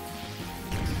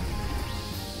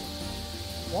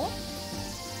 What?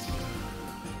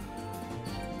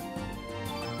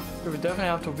 We definitely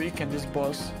have to weaken this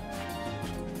boss.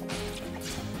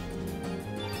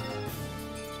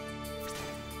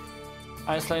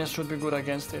 Ice Lion should be good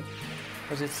against it.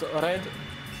 Because it's red,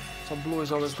 so blue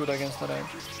is always good against the red.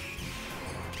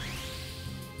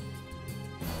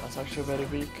 That's actually very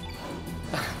weak.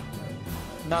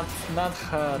 not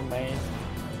her, mate.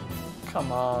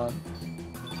 Come on.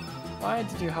 Why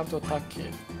did you have to attack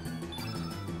it?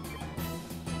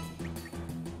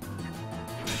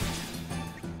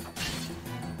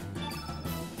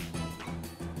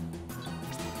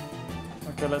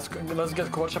 Okay, let's get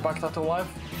Korcha back to life,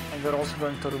 and we're also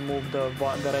going to remove the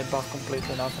red buff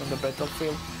completely now from the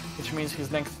battlefield, which means his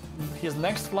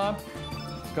next flap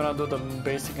is gonna do the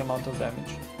basic amount of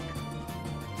damage.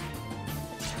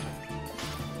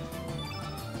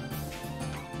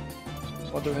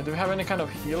 What do we have any kind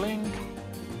of healing?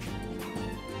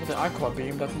 With the Aqua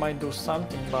Beam that might do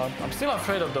something, but I'm still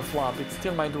afraid of the flap. It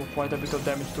still might do quite a bit of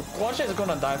damage too. Korcha is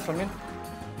gonna die from it.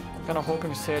 I'm kinda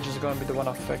hoping Sage is gonna be the one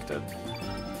affected.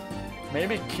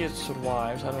 Maybe Kid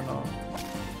survives, I don't know.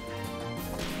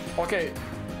 Okay.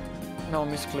 No,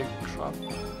 misclick, crap.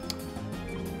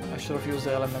 I should have used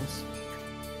the elements.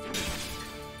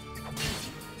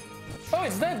 Oh,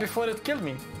 it's dead before it killed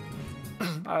me.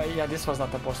 Yeah, this was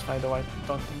not a boss fight though, I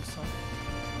don't think so.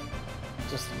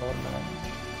 Just a normal enemy.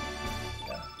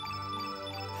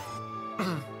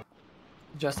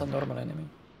 Just a normal enemy.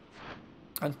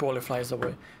 And Polly flies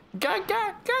away.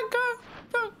 Gaga, gaga,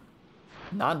 gaga.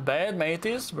 Not bad,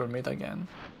 mateys. We'll meet again,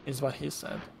 is what he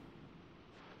said.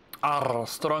 Arr,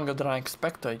 stronger than I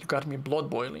expected. You got me blood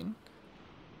boiling.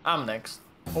 I'm next.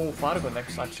 Oh, Fargo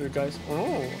next, actually, guys.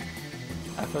 Oh,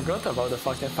 I forgot about the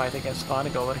fucking fight against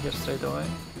Fargo over here straight away.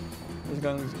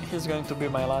 He's going to be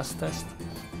my last test.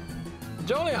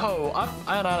 Jolly ho, up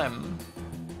and at him.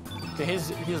 Okay,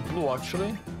 he's blue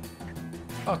actually.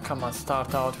 Oh, come on,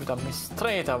 start out with a miss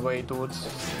straight away, dudes.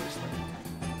 Seriously.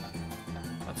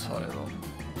 That's horrible.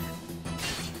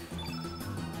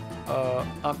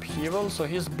 Upheaval, so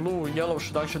his blue, yellow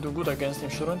should actually do good against him,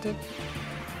 shouldn't it?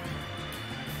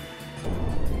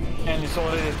 And it's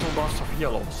already 2 buffs of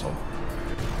yellow, so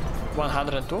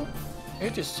 102,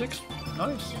 86,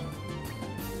 nice.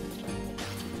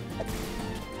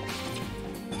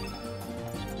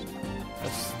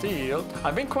 Let's steal.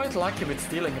 I've been quite lucky with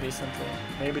stealing recently.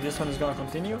 Maybe this one is gonna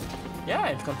continue? Yeah,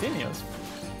 it continues.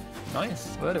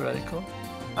 Nice, very, very cool.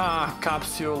 Ah,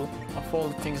 capsule. Of all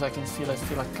the things I can steal, I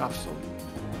steal a capsule.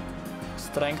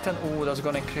 Strengthen. Ooh, that's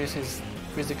gonna increase his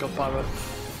physical power.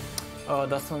 Oh,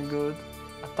 that's not good.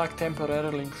 Attack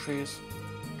temporarily increase.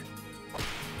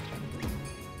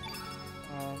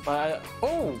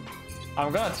 Oh!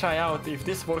 I'm gonna try out if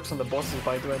this works on the bosses,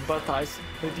 by the way. But I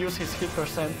reduce his hit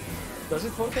percent. Does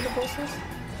it work on the bosses?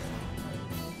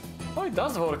 Oh, it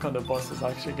does work on the bosses,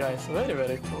 actually, guys. Very,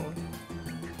 very cool.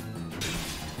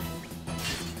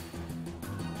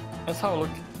 Let's have a look.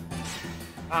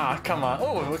 Ah, come on.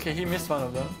 Oh, okay, he missed one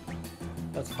of them.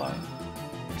 That's fine.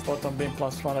 Photon Beam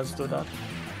 +1, let's do that.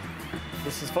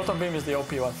 Photon Beam is the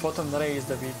OP one. Photon Ray is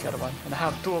the weaker one. And I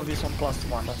have 2 of these on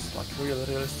 +1. That's like really,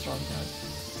 really strong,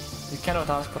 guys. You cannot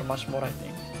ask for much more, I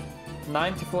think.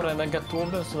 94 and I got 2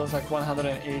 of them, so that's like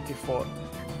 184.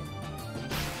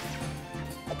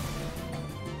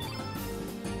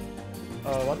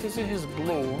 What is it? His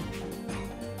blue.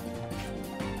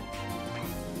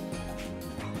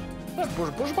 Yeah,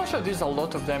 Bush Basher does a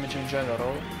lot of damage in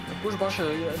general. Bush Basher,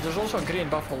 there's also a green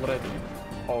buff already.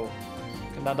 Oh,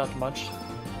 not that much.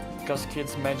 Because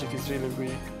Kid's magic is really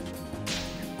weak.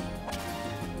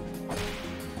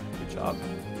 Good job.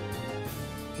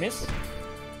 Miss?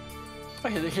 Oh,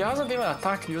 he hasn't even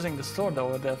attacked using the sword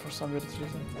over there for some weird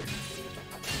reason.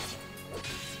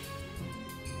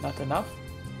 Not enough?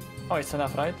 Oh, it's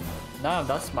enough, right? Now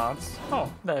that's smart.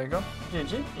 Oh, there you go.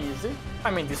 GG, easy.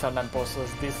 I mean, these are not bosses.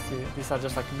 These are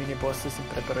just like mini bosses in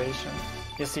preparation.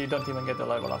 You see, you don't even get the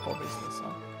level up, obviously,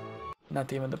 so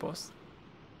not even the boss.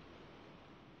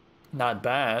 Not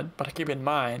bad, but keep in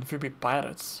mind, we be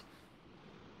pirates.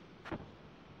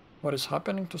 What is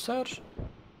happening to Serge?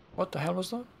 What the hell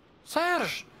was that?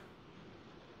 Serge!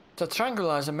 The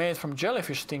tranquilizer made from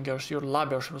jellyfish stingers. Your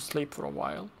labios will sleep for a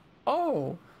while.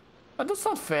 Oh! But that's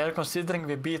not fair, considering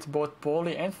we beat both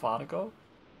Polly and Fargo.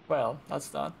 Well, that's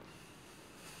that.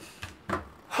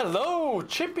 Hello,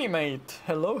 Chippy mate.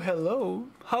 Hello, hello.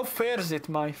 How fares it,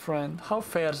 my friend? How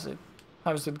fares it?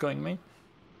 How's it going, mate?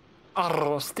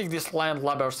 Arr, stick these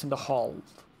landlubbers in the hold.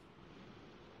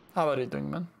 How are you doing,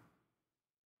 man?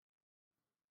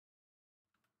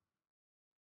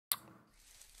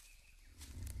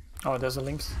 Oh, there's a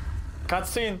links.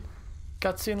 Cutscene!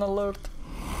 Cutscene alert!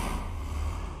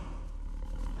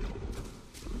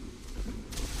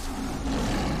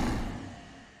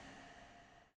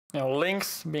 You know,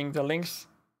 links being the links.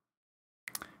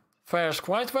 Fares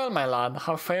quite well, my lad.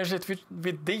 How fares it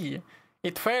with thee?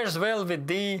 It fares well with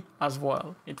thee as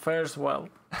well. It fares well.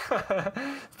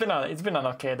 It's been an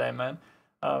okay day, man.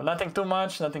 Nothing too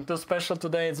much, nothing too special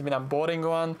today. It's been a boring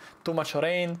one. Too much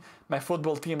rain. My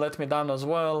football team let me down as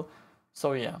well.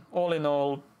 So yeah, all in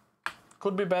all,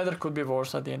 could be better, could be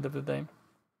worse at the end of the day.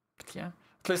 But yeah,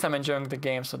 at least I'm enjoying the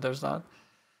game, so there's that.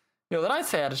 You're right,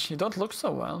 Serge. You don't look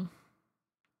so well.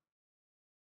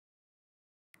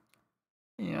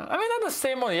 Yeah, I mean, not the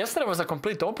same one. Yesterday was a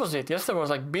complete opposite. Yesterday was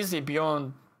like busy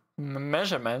beyond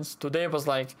measurements. Today was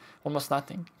like almost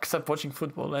nothing except watching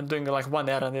football and doing like one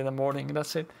errand in the morning.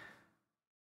 That's it.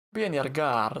 Be on your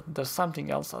guard. There's something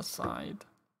else outside.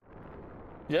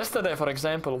 Yesterday, for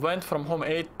example, went from home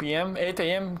 8 p.m., 8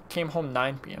 a.m., came home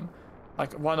 9 p.m.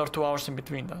 Like 1 or 2 hours in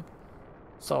between that.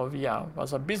 So yeah, it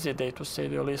was a busy day to say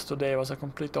the least. Today was a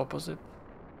complete opposite.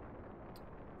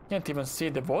 Can't even see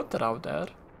the water out there.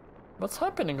 What's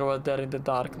happening over there in the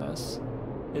darkness?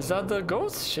 Is that the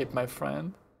ghost ship, my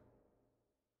friend?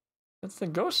 That's the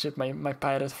ghost ship, my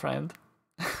pirate friend.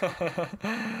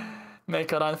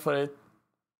 Make a run for it.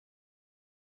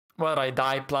 What are I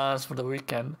die plans for the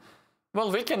weekend?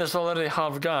 Well, weekend is already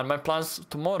half gone. My plans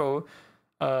tomorrow,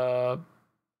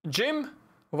 gym,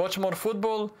 watch more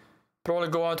football, probably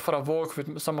go out for a walk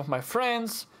with some of my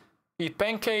friends, eat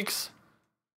pancakes,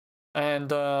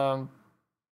 and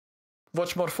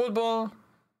watch more football,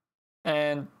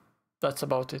 and that's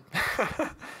about it.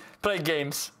 Play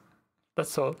games.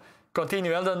 That's all.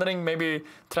 Continue Elden Ring, maybe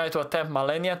try to attempt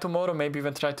Malenia tomorrow, maybe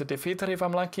even try to defeat her if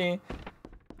I'm lucky.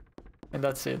 And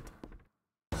that's it.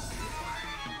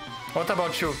 What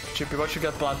about you, Chippy? What you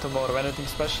got planned tomorrow? Anything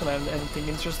special and anything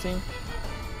interesting?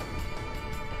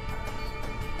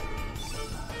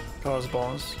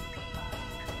 Crossbones.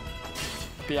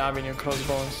 P Avenue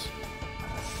Crossbones.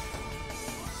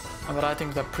 I'm writing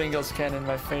the Pringles can in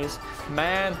my face.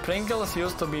 Man, Pringles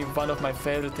used to be one of my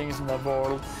favorite things in the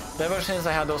world. Ever since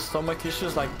I had those stomach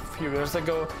issues like a few years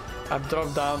ago, I've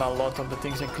dropped down a lot of the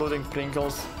things, including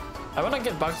Pringles. I want to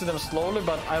get back to them slowly,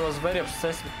 but I was very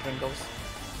obsessed with Pringles.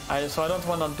 So I don't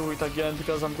want to do it again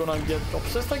because I'm gonna get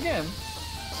obsessed again.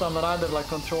 So I'm rather like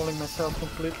controlling myself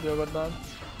completely over that.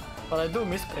 But I do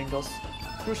miss Pringles.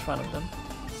 Huge fan of them.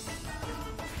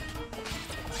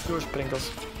 Huge Pringles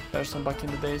person back in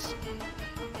the days.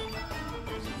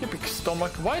 Typical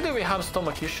stomach. Why do we have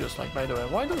stomach issues? Like, by the way,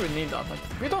 why do we need that? Like,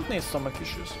 we don't need stomach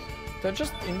issues. They're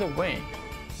just in the way,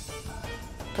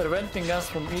 preventing us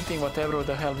from eating whatever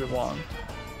the hell we want.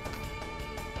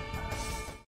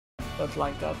 Not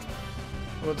like that.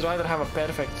 I would rather have a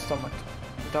perfect stomach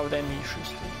without any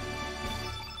issues.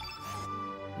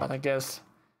 But I guess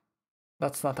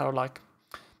that's not our luck.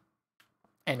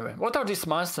 Anyway, what are these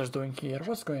monsters doing here?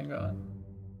 What's going on?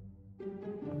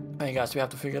 Hey guys, we have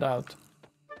to figure out.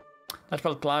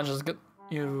 Natural plan, just get.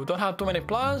 You don't have too many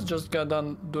plans, just got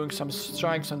done doing some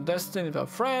strikes on Destiny with a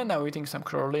friend, now eating some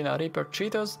Carolina Reaper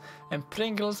Cheetos and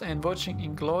Pringles and watching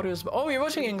Inglorious. Oh, you're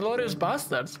watching Inglorious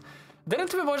Bastards!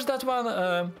 Didn't we watch that one?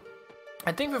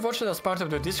 I think we watched it as part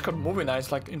of the Discord movie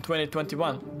nights, like in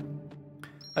 2021.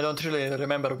 I don't really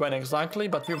remember when exactly,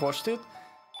 but we watched it.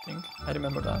 I think I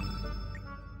remember that.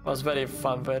 It was very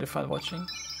fun watching.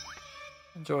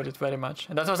 Enjoyed it very much.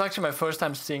 And that was actually my first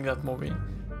time seeing that movie.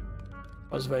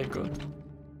 It was very good.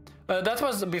 That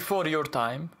was before your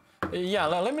time. Yeah,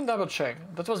 let me double check.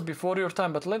 That was before your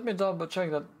time, but let me double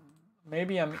check that.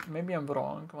 Maybe I'm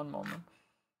wrong. One moment.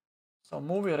 So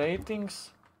movie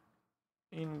ratings.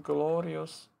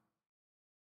 Inglorious.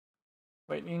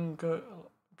 Wait, Inglorious.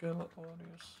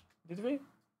 Did we?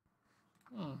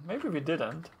 Maybe we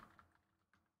didn't.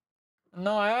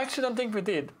 No, I actually don't think we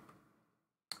did.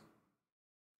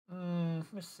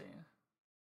 Let me see.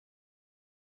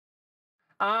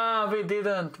 Ah, we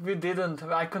didn't.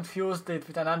 I confused it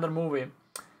with another movie.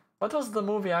 What was the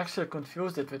movie I actually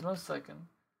confused it with? 1 second.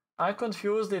 I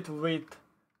confused it with...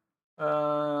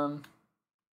 where's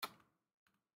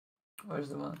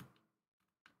the one?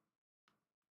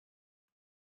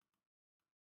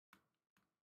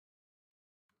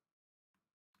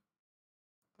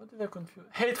 What did I confuse?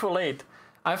 Hateful Eight.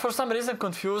 I for some reason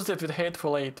confused it with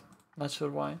Hateful Eight. Not sure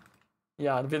why.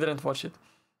 Yeah, we didn't watch it.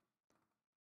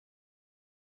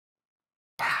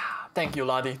 Thank you,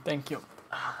 laddie. Thank you.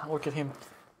 Look at him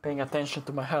paying attention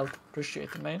to my health. Appreciate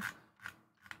it, man.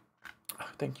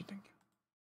 Thank you, thank you.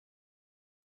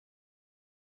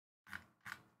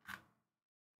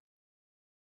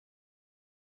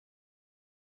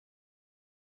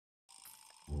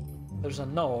 There's a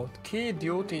note. Key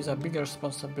duty is a bigger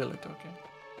responsibility, okay.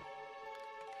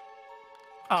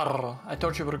 Arr, I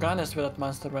thought you were honest when that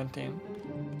monster went in.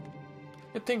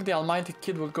 You think the almighty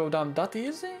kid will go down that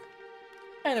easy?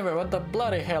 Anyway, what the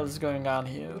bloody hell is going on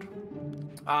here?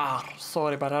 Ah,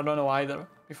 sorry, but I don't know either.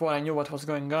 Before I knew what was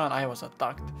going on, I was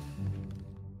attacked.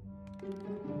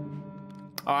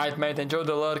 Alright, mate, enjoy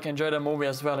the lurk, enjoy the movie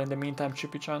as well in the meantime,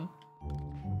 Chippy-chan.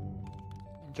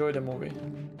 Enjoy the movie.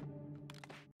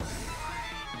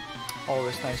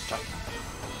 Always nice chat.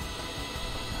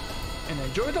 And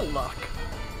enjoy the luck.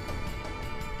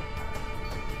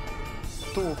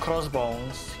 2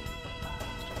 crossbones.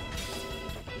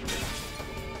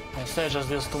 And Sage just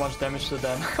deals too much damage to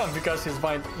them because he's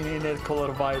white, in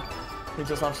color white. He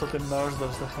just absolutely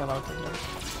murders the hell out of them.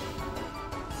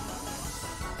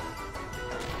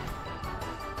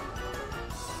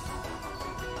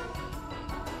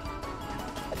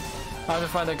 I have to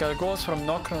find the gargoyles from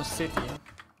Nocron City.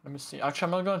 Let me see. Actually,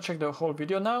 I'm not gonna check the whole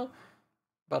video now,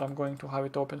 but I'm going to have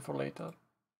it open for later.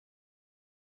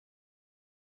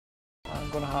 I'm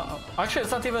gonna have. Actually,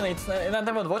 it's not even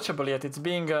watchable yet. It's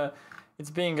being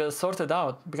sorted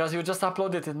out because you just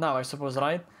uploaded it now, I suppose,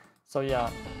 right? So yeah,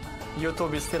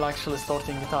 YouTube is still actually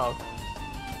sorting it out.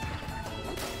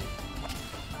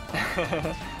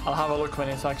 I'll have a look when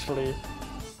it's actually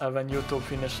when YouTube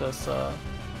finishes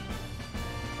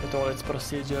with all its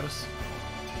procedures.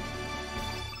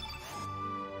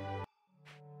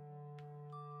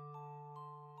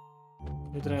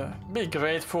 Be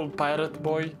grateful, pirate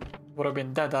boy. Would have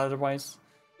been dead otherwise.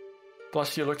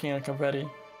 Plus, you're looking like a very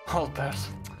old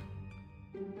person.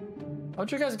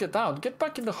 How'd you guys get out? Get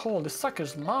back in the hole. This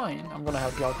sucker's mine. I'm gonna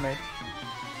help you out, mate.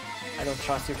 I don't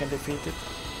trust you can defeat it.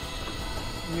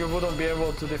 You wouldn't be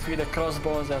able to defeat the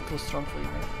crossbones. They're too strong for you,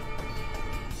 mate.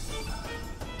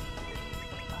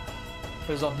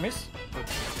 Please don't miss.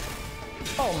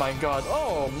 Oh my god.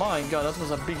 Oh my god. That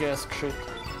was a big ass crit.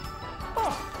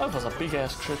 Oh, that was a big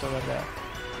ass crit over there.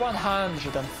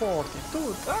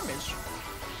 142 damage.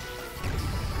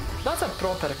 That's a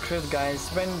proper crit, guys.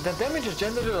 When the damage is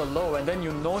generally low and then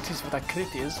you notice what a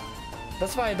crit is.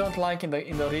 That's why I don't like in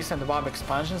the recent WoW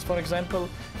expansions, for example,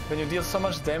 when you deal so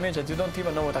much damage that you don't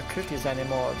even know what a crit is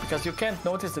anymore, because you can't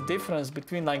notice the difference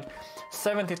between like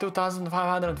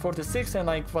 72,546 and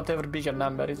like whatever bigger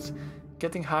number. It's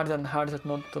getting harder and harder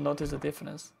to notice the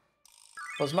difference.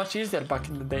 It was much easier back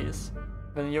in the days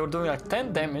when you were doing like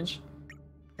 10 damage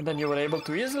and then you were able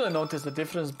to easily notice the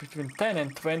difference between 10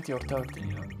 and 20 or 30,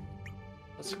 you know.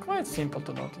 It's quite simple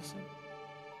to notice it.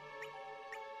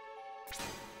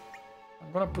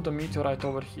 I'm gonna put a meteorite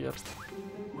over here.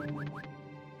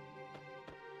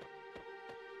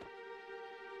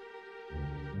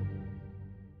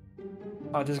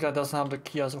 Oh, this guy doesn't have the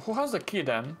key as well. Who has the key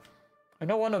then? I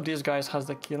know one of these guys has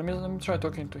the key. Let me try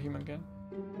talking to him again.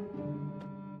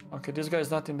 Okay, this guy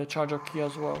is not in the charger key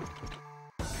as well.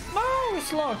 No,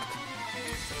 it's locked.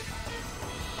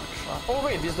 Oh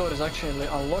wait, this door is actually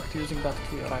unlocked using that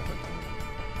key, right? Okay.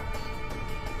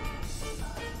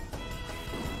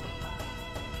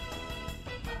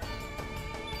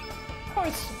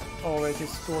 Oh wait,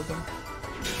 it's two of them.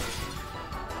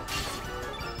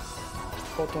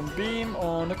 Photon beam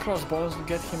on the crossbows to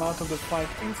get him out of the fight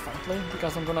instantly,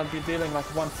 because I'm gonna be dealing like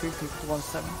 150 to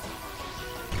 170.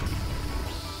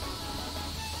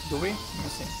 Do we? Let me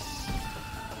see.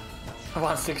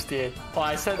 168. Oh,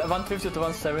 I said 150 to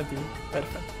 170.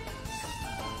 Perfect.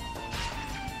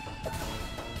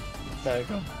 There you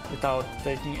go. Without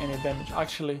taking any damage.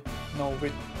 Actually, no,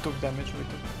 we took damage.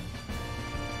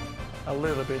 A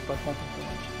little bit, but not too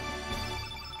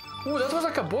much. Ooh, that was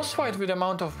like a boss fight with the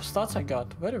amount of stats I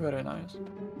got. Very, very nice.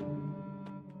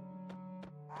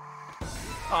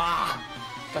 Ah!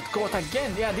 Got caught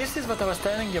again. Yeah, this is what I was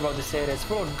telling you about this area. It's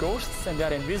full of ghosts and they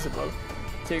are invisible.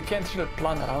 So you can't really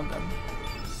plan around them.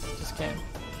 Just can't.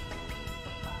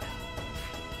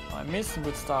 Oh, I'm missing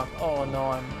good stuff. Oh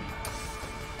no,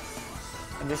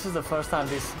 And this is the first time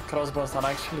these crossbows are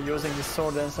actually using this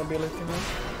sword dance ability now.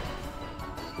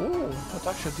 Ooh, that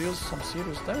actually deals some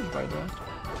serious damage by the way.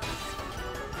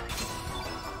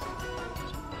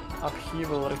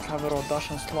 Upheaval, recover, or dash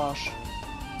and slash.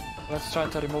 Let's try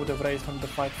to remove the Wraith from the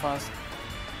fight fast.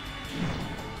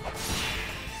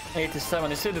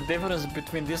 87. You see the difference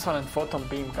between this one and Photon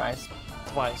Beam, guys.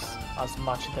 twice as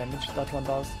much damage that one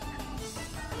does.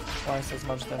 Twice as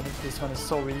much damage. This one is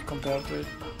so weak compared to it.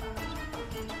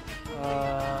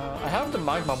 I have the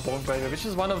Magma Bomb, by the way, which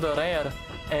is one of the rare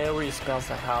AoE spells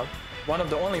I have. One of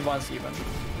the only ones even.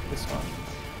 This one.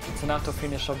 It's enough to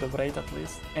finish off the raid at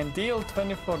least. And deal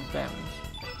 24 damage.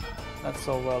 Not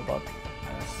so well, but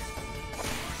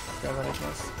whatever it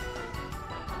was.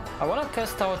 I wanna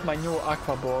test out my new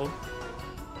Aqua Ball.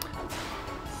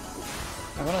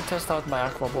 I wanna test out my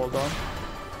Aqua Ball though.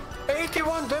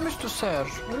 81 damage to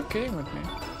Surge. Are you kidding with me?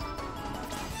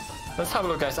 Let's have a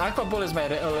look, guys. Aqua Ball is my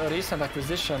recent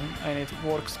acquisition and it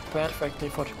works perfectly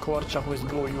for Korcha, who is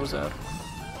blue user.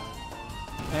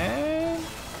 And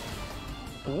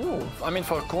ooh, I mean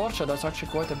for Korcha that's actually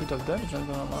quite a bit of damage, I'm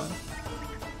gonna lie.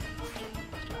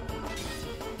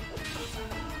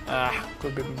 Ah,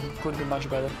 could be much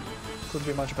better. Could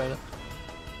be much better.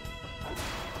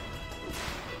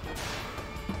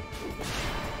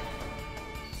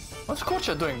 What's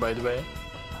Korcha doing, by the way?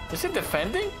 Is he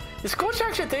defending? Is Korcha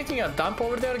actually taking a dump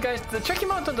over there, guys? Check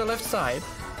him out on the left side.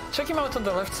 Check him out on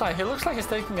the left side. He looks like he's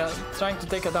trying to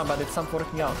take a dump, but it's not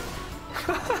working out.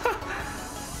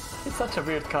 He's such a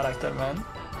weird character, man.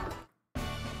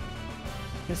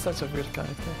 He's such a weird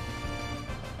character.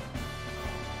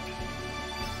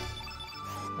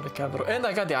 Recover. And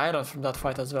I got the iron from that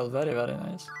fight as well. Very, very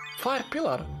nice. Fire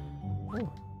pillar. Ooh.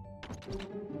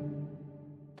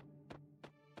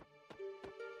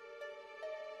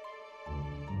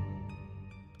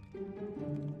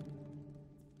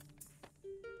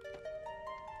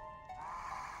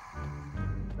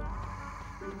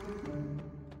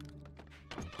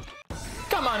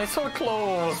 Come on, it's all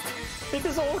closed. It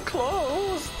is all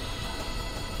closed.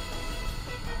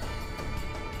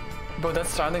 But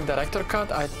that's Stranding director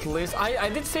cut. At least I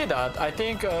did see that. I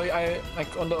think I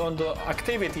like on the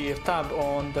activity tab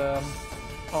on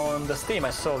the Steam.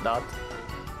 I saw that.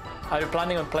 Are you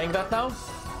planning on playing that now?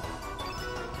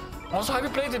 Also, have you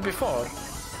played it before?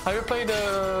 Have you played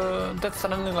Death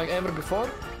Stranding like ever before,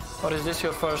 or is this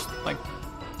your first like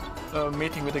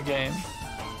meeting with the game?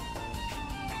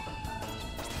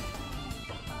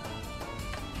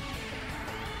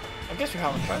 I guess you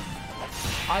haven't, right?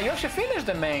 Ah, you actually finished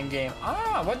the main game.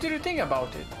 Ah, what did you think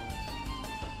about it?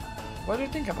 What do you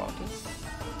think about it?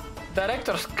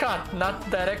 Director's cut, not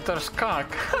director's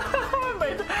cock.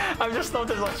 Wait, I've just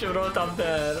noticed what you wrote up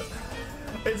there.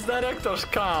 It's director's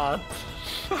cut.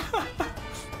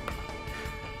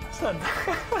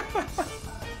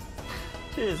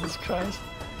 Jesus Christ.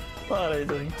 What are you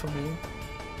doing to me?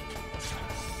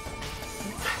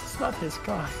 It's not his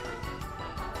cock.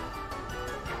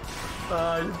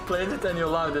 You played it and you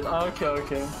loved it.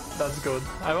 Okay, that's good.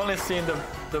 I've only seen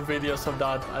the videos of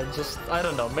that. I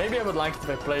don't know. Maybe I would like it if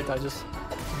I played.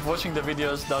 Watching the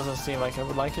videos doesn't seem like I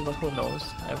would like it, but who knows?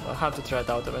 I'll have to try it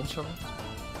out eventually.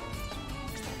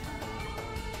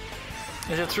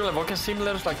 Is it truly walking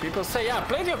simulators like people say? Yeah,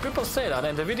 plenty of people say that,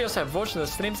 and the videos I've watched, the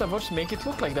streams I've watched make it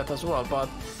look like that as well, but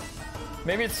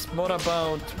maybe it's more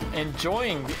about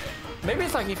enjoying. Maybe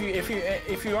it's like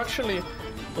if you actually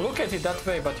look at it that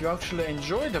way, but you actually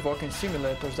enjoy the walking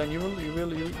simulators, then you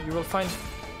will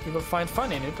find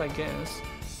fun in it, I guess.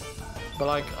 But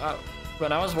like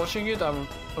when I was watching it, I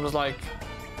was like,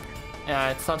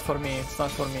 yeah, it's not for me. It's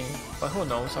not for me. But who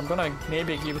knows? I'm gonna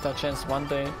maybe give it a chance one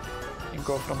day and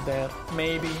go from there.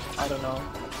 Maybe, I don't know.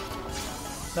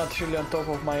 Not really on top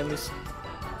of my list.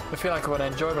 I feel like I would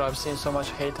enjoy, but I've seen so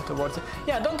much hate towards it.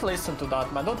 Yeah, don't listen to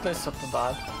that, man. Don't listen to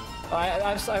that.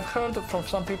 I've heard from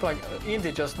some people like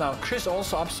Indy just now. Chris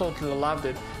also absolutely loved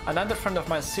it. Another friend of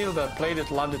mine, Silver, played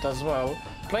it, loved it as well.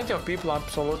 Plenty of people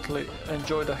absolutely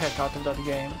enjoy the heck out of that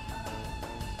game.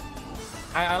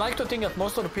 I like to think that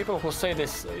most of the people who say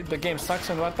the game sucks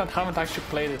and whatnot haven't actually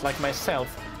played it, like myself.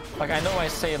 Like I know I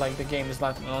say like the game is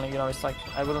not, you know, it's like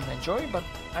I wouldn't enjoy it, but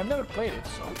I've never played it,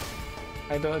 so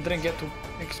I didn't get to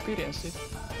experience it.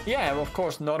 Yeah, of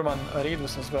course, Norman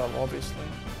Reedus as well, obviously.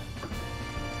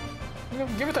 You know,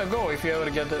 give it a go if you ever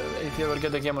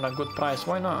get the game on a good price.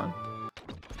 Why not?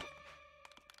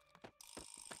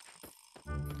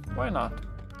 Why not?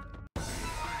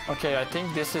 Okay, I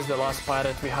think this is the last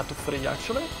pirate we had to free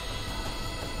actually.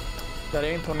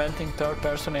 They're implementing third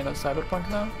person in a Cyberpunk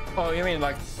now? Oh, you mean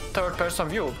like third person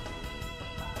view?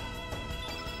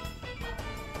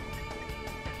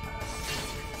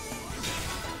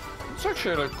 It's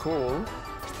actually really cool.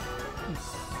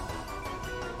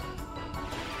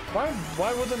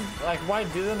 Why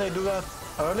didn't they do that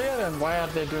earlier, and why are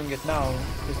they doing it now?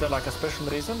 Is there like a special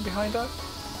reason behind that?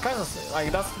 Kind of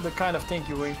like that's the kind of thing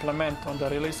you implement on the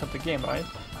release of the game, right?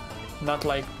 Not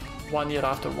like 1 year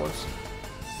afterwards.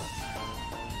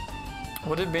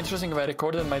 Would it be interesting if I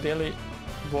recorded my daily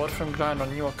Warframe grind on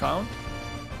a new account?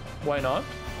 Why not?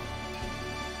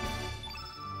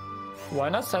 Why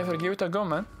not, Cypher? Give it a go,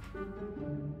 man.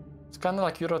 It's kind of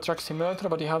like Euro Truck Simulator,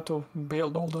 but you have to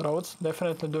build all the roads.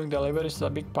 Definitely doing deliveries is a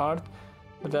big part.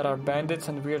 But there are bandits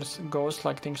and weird ghosts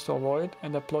like things to avoid,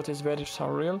 and the plot is very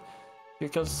surreal. You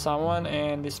kill someone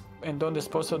and don't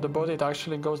dispose of the body, it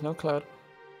actually goes nuclear.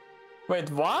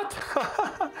 Wait, what?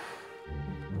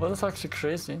 Well, that's actually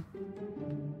crazy.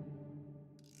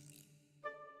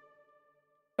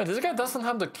 Wait, this guy doesn't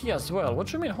have the key as well. What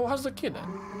do you mean? Who has the key then?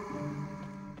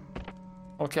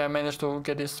 Okay, I managed to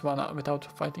get this one out without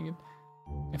fighting it.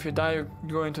 If you die, you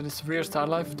go into this weird star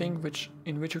life thing,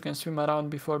 in which you can swim around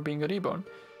before being reborn.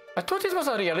 I thought it was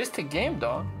a realistic game,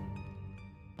 though.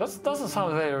 That doesn't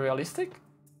sound very realistic.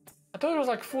 I thought it was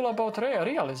like full about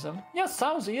realism. Yeah,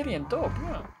 sounds eerie and dope,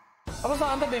 yeah. I was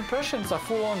under the impression it's a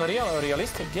full-on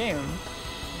realistic game.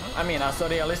 I mean, as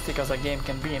realistic as a game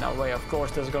can be in a way. Of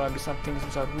course, there's gonna be some things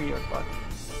which are weird, but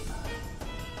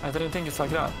I didn't think it's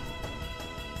like that.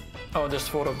 Oh, there's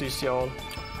 4 of these, y'all.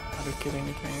 Are you kidding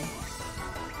me, man?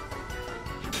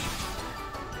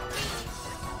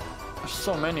 There's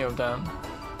so many of them.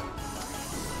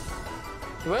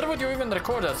 Where would you even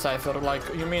record that, Cypher? Like,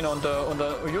 you mean on the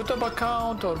YouTube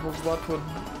account, or what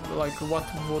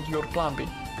would your plan be?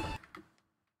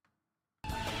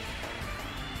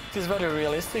 It is very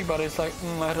realistic, but it's like,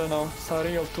 I don't know,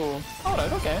 surreal too.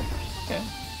 Alright, okay.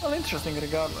 Well, interesting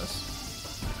regardless.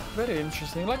 Very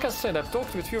interesting. Like I said, I've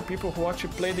talked with few people who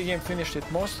actually played the game, finished it.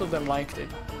 Most of them liked it.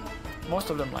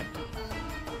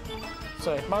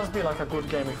 So it must be like a good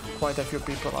game if quite a few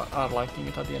people are liking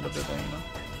it at the end of the day, you know?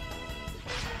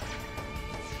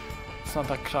 It's not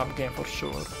a crap game for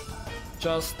sure.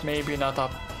 Just maybe not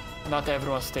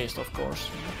everyone's taste, of course.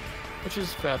 You know? Which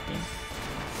is fair thing.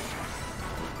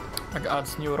 Like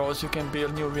adds new roads, you can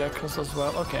build new vehicles as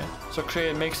well. Okay, so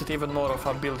makes it even more of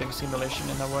a building simulation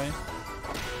in a way.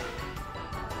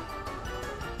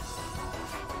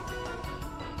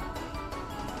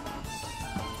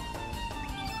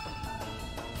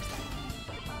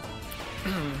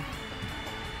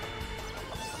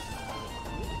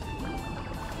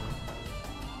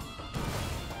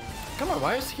 Come on,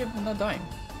 why is he not dying?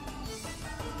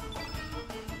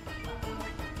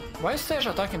 Why is Serge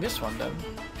attacking this one then?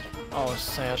 Oh,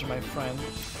 Serge, my friend.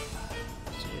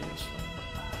 Seriously.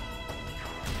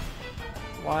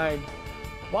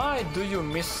 Why do you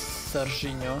miss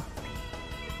Serginho?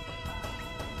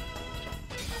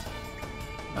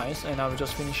 Nice, and now we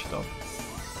just finished it off.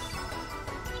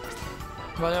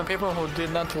 But people who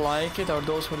did not like it, or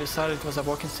those who decided it was a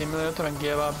walking simulator and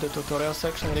gave up the tutorial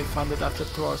section and refunded after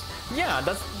 2 hours. Yeah,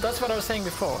 that's what I was saying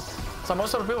before. So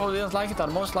most of the people who didn't like it are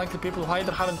most likely people who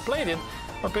either haven't played it,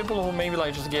 or people who maybe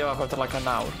like just gave up after like an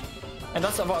hour. And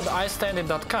that's about, I stand in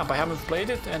that camp. I haven't played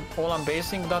it, and all I'm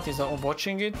basing that is on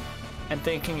watching it and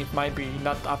thinking it might be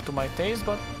not up to my taste,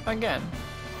 but again,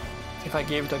 if I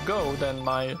gave it a go, then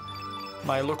my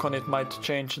look on it might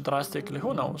change drastically.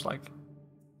 Who knows, like,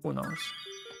 who knows?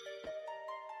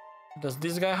 Does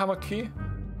this guy have a key?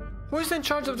 Who is in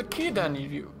charge of the key then?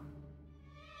 You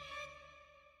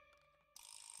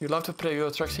love to play Euro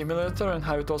Truck Simulator and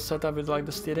have it all set up with like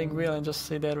the steering wheel and just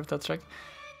sit there with the track.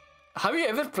 Have you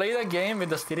ever played a game with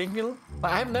the steering wheel?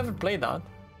 I have never played that.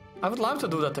 I would love to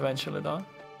do that eventually though.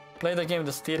 Play the game with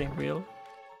the steering wheel.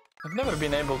 I've never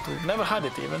been able to, never had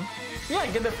it even. Yeah,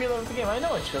 get the feel of the game, I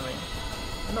know what you mean.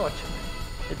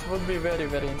 It would be very,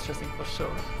 very interesting for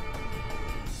sure.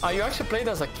 You actually played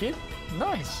as a kid?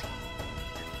 Nice.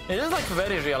 It is like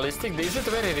very realistic. Is it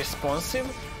very responsive?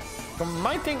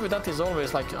 My thing with that is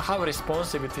always like how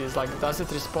responsive it is. Like, does it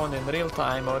respond in real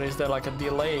time, or is there like a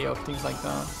delay or things like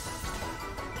that?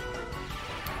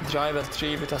 Driver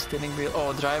 3 with a steering wheel.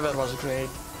 Oh, Driver was great.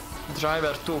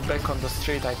 Driver 2 back on the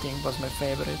street, I think, was my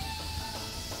favorite.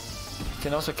 You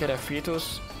can also carry a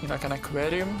fetus in like an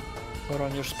aquarium or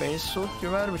on your spacesuit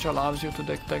you wear, which allows you to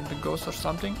detect the ghost or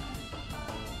something.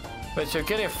 Wait, so you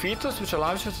carry a fetus which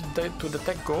allows you to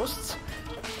detect ghosts?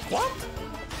 What?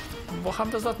 Well, how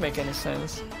does that make any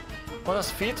sense? What does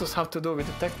fetus have to do with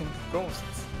detecting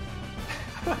ghosts?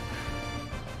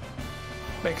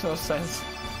 Makes no sense.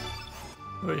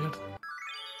 Weird.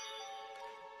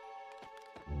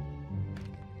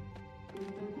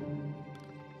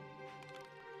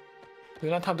 Do you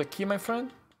not have the key, my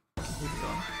friend?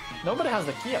 Nobody has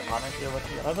the key apparently over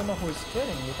here. I don't know who is carrying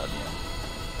it at the end.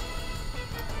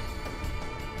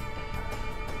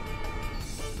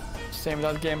 Same,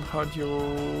 that game heard you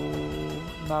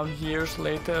now years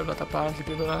later, but apparently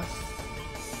people are...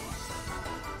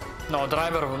 No,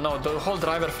 the whole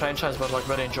Driver franchise was like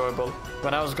very enjoyable.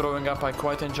 When I was growing up, I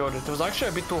quite enjoyed it. It was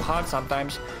actually a bit too hard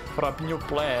sometimes for a new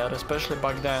player, especially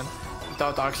back then,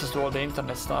 without access to all the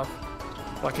internet stuff.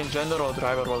 Like in general,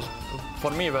 Driver was,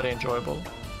 for me, very enjoyable.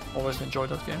 Always enjoyed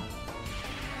that game.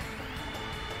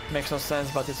 Makes no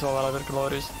sense, but it's all rather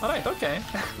glorious. Alright, okay.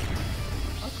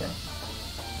 Okay.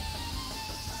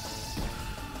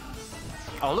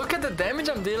 Oh, look at the damage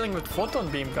I'm dealing with Photon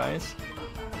Beam, guys.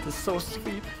 This is so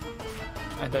sweet.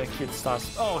 And then kid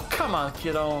starts. Oh, come on,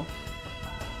 kiddo.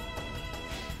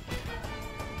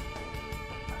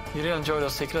 You really enjoy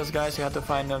those secrets, guys? You had to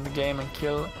find them in the game and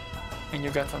kill, and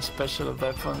you got some special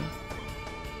weapon.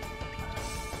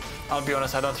 I'll be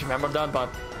honest, I don't remember that, but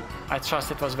I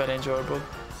trust it was very enjoyable.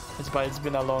 It's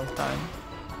been a long time.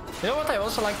 You know what I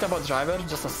also liked about Driver?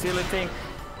 Just a silly thing,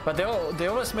 but they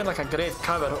always made like a great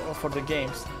cover for the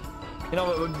games. You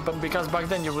know, because back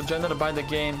then you would generally buy the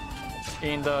game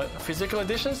in the physical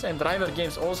editions, and Driver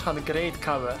games also had a great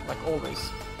cover, like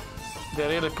always. They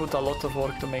really put a lot of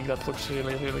work to make that look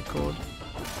really, really cool.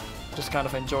 Just kind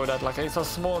of enjoy that. Like, it's a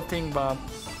small thing, but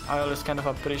I always kind of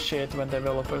appreciate when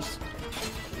developers,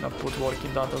 you know, put work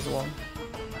in that as well.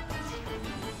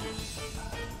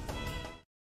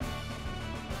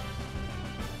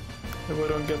 They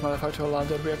wouldn't get manufactured allowed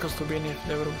their vehicles to be in if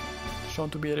they were shown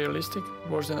to be realistic,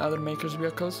 worse than other makers'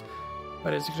 vehicles.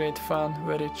 But it's great fun,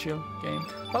 very chill game.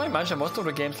 Well, I imagine most of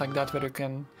the games like that where you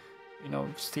can, you know,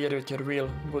 steer with your wheel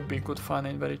would be good fun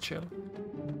and very chill.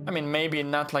 I mean, maybe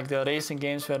not like the racing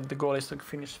games where the goal is to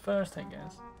finish first, I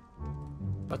guess.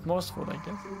 But most would, I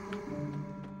guess.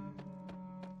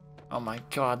 Oh my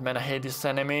god, man, I hate these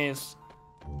enemies.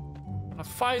 I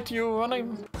fight you when I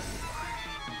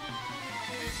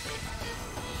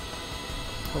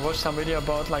watched some video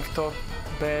about like top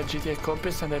bad GTA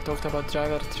copies, and they talked about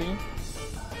Driver 3.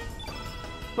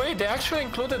 Wait, they actually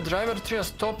included Driver 3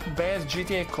 as top bad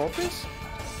GTA copies?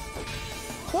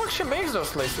 Who actually makes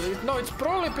those lists? No, it's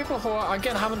probably people who,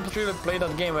 again, haven't really played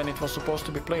that game when it was supposed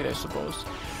to be played, I suppose.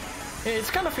 It's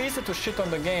kind of easy to shit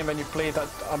on the game when you play it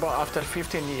after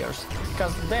 15 years.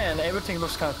 Because then everything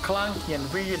looks kind of clunky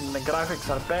and weird, and the graphics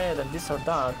are bad and this or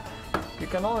that. You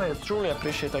can only truly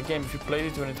appreciate a game if you played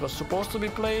it when it was supposed to be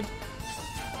played.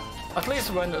 At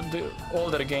least when the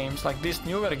older games, like these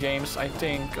newer games, I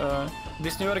think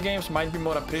these newer games might be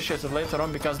more appreciated later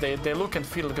on because they look and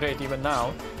feel great even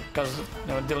now. Because, you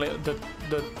know,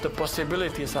 the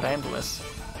possibilities are endless.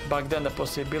 Back then the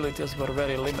possibilities were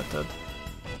very limited,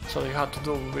 so you had to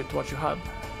do with what you had.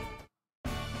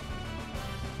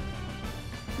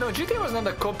 No, GTA was not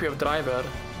a copy of Driver.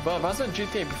 But wasn't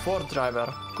GTA before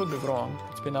Driver? Could be wrong.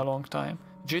 It's been a long time.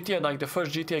 GTA, like the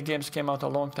first GTA games came out a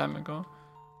long time ago.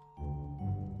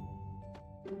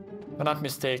 If I'm not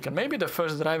mistaken. Maybe the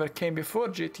first Driver came before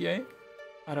GTA?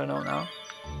 I don't know now.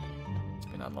 It's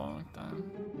been a long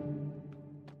time.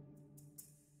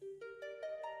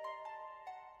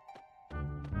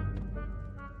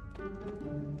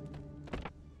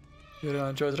 You really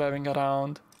enjoy driving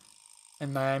around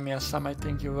in Miami as some, I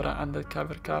think you were an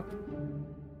undercover cop.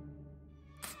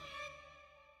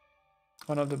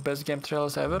 One of the best game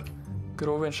trailers ever.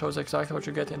 Groovy and shows exactly what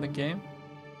you get in the game.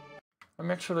 I'm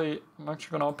actually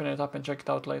gonna open it up and check it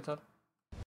out later.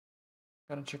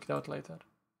 Gonna check it out later.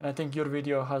 And I think your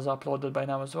video has uploaded by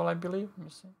now as well, I believe. Let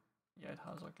me see. Yeah, it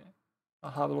has, okay.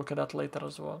 I'll have a look at that later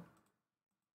as well.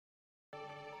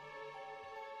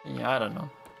 Yeah, I don't know.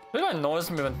 It really annoys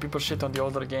me when people shit on the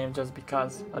older game just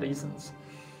because reasons.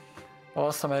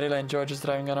 Awesome, I really enjoy just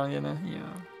driving around, you know?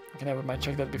 Yeah. I never might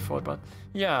check that before, but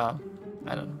yeah,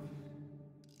 I don't know.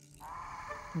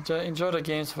 Enjoy the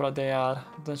games for what they are.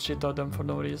 Don't shit on them for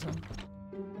no reason.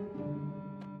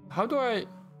 How do I...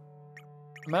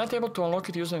 Am I not able to unlock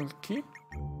it using a key?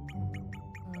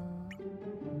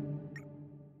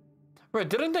 Wait,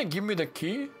 didn't they give me the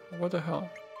key? What the hell?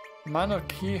 Minor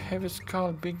key, heavy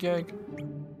skull, big egg.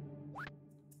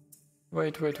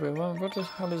 Wait, what the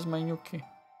hell is my new key?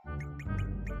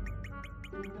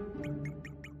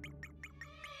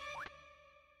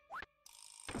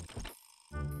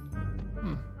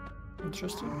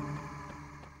 Interesting.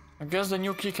 I guess the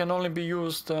new key can only be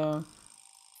used on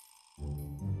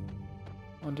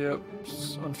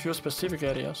few specific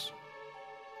areas.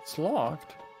 It's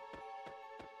locked.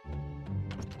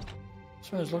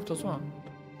 This one is locked as well.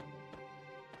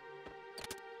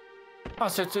 Ah,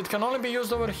 so it can only be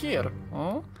used over here.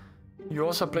 Oh? You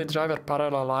also play Driver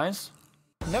Parallel Lines?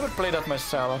 Never played that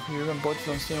myself. You even bought it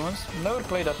on Steam once? Never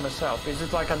played that myself. Is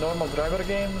it like a normal Driver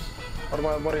game? Or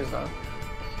what is that?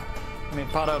 I mean,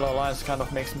 Parallel Lines kind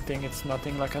of makes me think it's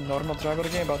nothing like a normal Driver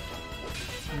game, but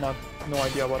no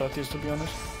idea what it is, to be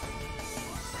honest.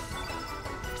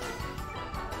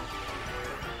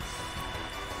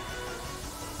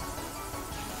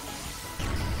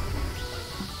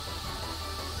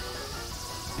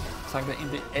 It's like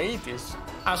in the 80s.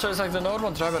 Ah, so it's like the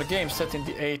normal driver game set in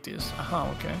the 80s.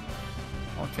 Aha, okay.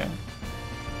 Okay.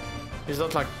 Is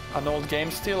that like an old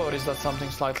game still, or is that something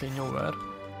slightly newer?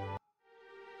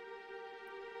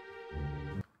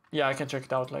 Yeah, I can check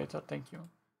it out later. Thank you.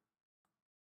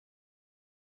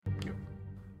 Thank you.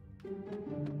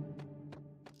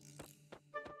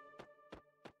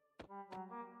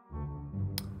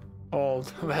 Old,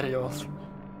 very old.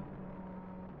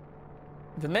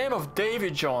 The name of Davy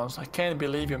Jones. I can't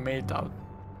believe you made that.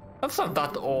 That's not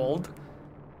that old.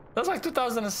 That's like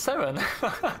 2007.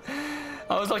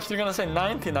 I was like, you're gonna say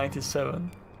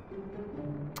 1997.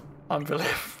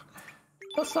 Unbelievable.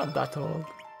 That's not that old.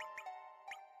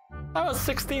 I was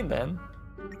 16 then.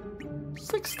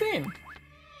 16.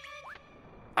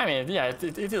 I mean, yeah,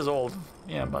 it is old.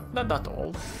 Yeah, but not that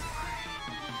old.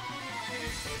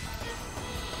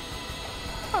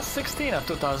 I was 16 at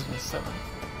 2007.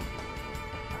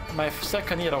 My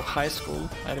second year of high school,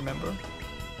 I remember.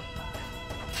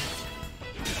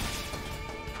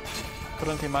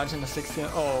 Couldn't imagine the 16.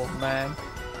 Oh man.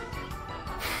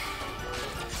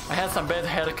 I had some bad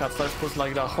haircuts, let's put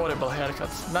like the horrible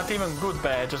haircuts. Not even good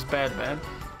bad, just bad bad.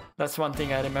 That's one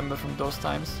thing I remember from those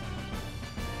times.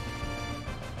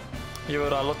 You were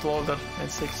a lot older than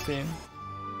 16.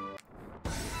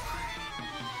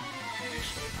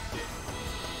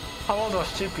 How old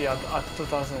was Chippy at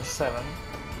 2007?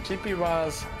 Chippy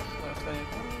was...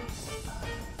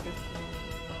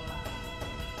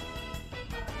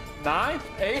 9?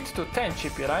 8 to 10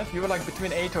 Chippy, right? You were like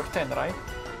between 8 or 10, right?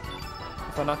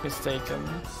 If I'm not mistaken.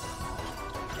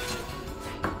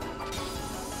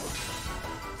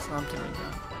 Something like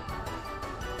that.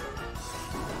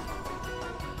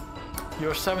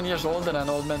 You're 7 years older than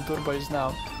Old Man Turbo is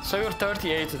now. So you're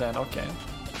 38 then, okay.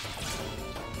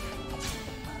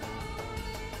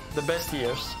 The best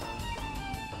years.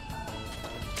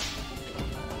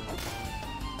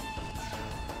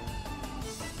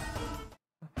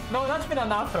 No, that's been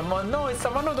an afro. No, it's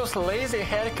one of those lazy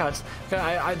haircuts.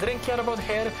 I didn't care about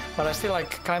hair, but I still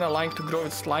like kind of like to grow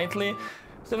it slightly.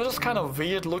 So it was just kind of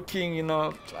weird looking, you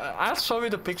know. I'll show you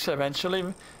the picture eventually,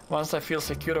 once I feel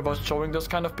secure about showing those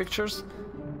kind of pictures.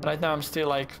 Right now I'm still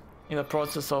like in the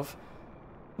process of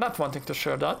not wanting to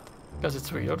share that, because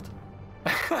it's weird.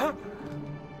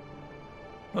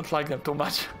 Don't like them too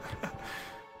much.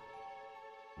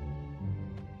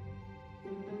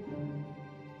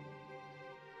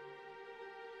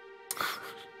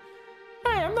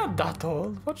 Hey, I'm not that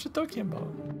old. What you talking about?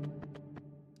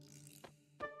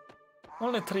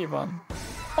 Only 3-1.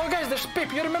 Oh guys, there's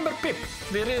Pip. You remember Pip?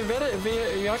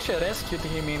 We actually rescued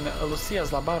him in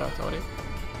Lucia's laboratory.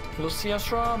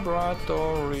 Lucia's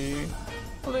laboratory.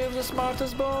 Live the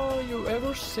smartest boy you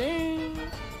ever seen.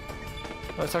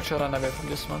 Let's actually run away from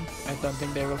this one. I don't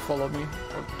think they will follow me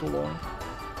for too long.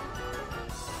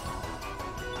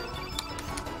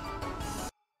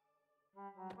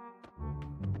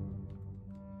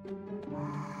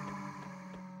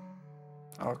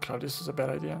 Oh crap, this is a bad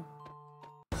idea.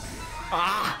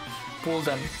 Ah! Pull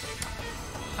them.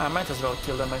 I might as well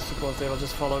kill them, I suppose. They will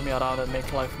just follow me around and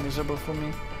make life miserable for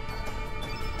me.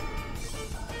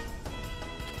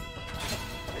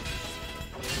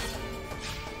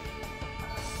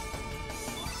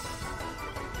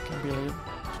 Can't believe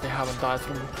they haven't died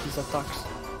from these attacks.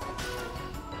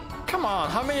 Come on,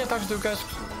 how many attacks do you guys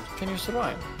can you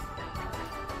survive?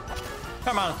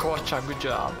 Come on, Kocha, good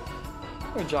job.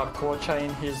 Good job, Kocha,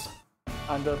 in his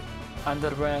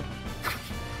underwear.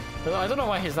 I don't know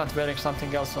why he's not wearing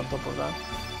something else on top of that.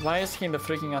 Why is he in the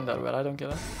freaking underwear? I don't get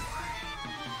it.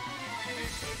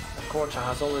 Kocha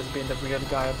has always been the weird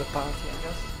guy at the party, I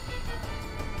guess.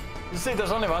 You see,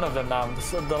 there's only one of them now.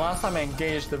 The last time I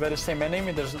engaged the very same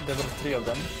enemy, there were 3 of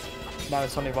them. Now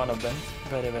it's only one of them.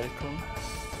 Very, very cool.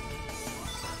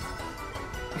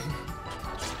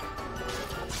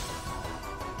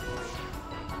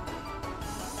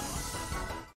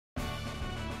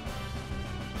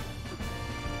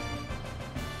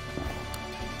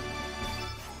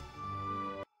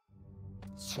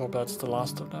 So that's the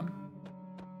last of them.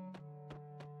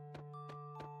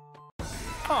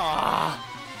 Ah!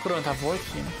 Couldn't avoid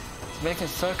him. He's making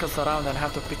circles around and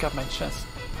have to pick up my chest.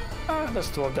 Ah,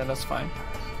 there's 2 of them, that's fine.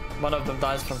 One of them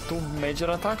dies from 2 major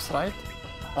attacks, right?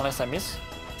 Unless I miss.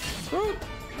 Good!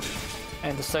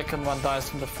 And the second one dies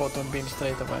from the photon beam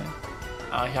straight away.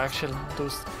 Ah, he actually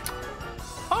does...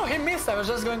 Oh, he missed! I was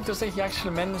just going to say he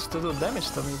actually managed to do damage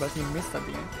to me, but he missed at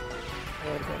the end.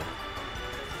 Very good.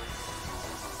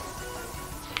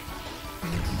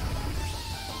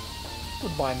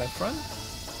 Goodbye, my friend.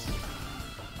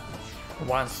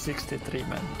 163,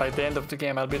 man. By the end of the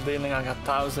game, I'll be dealing like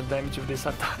 1000 damage with this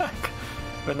attack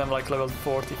when I'm like level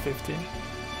 40, 50.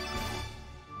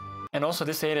 And also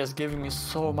this area is giving me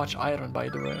so much iron, by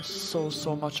the way.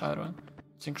 So much iron.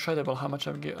 It's incredible how much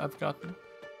I've gotten.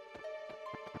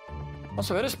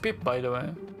 Also, where is Pip, by the way?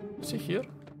 Is he here?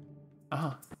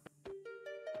 Aha.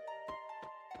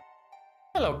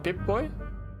 Hello, Pip boy.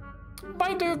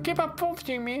 Why do you keep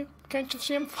approaching me? Can't you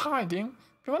see I'm hiding?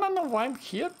 You wanna know why I'm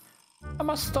here? I'm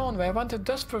a stone. I wanted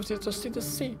desperately to see the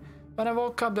sea. When I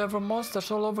woke up, there were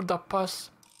monsters all over the pass.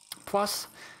 It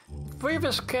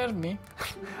really scared me.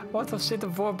 I want to see the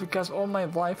world because all my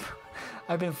life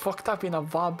I've been fucked up in a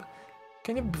web.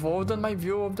 Can you broaden my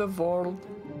view of the world?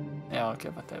 Yeah, okay,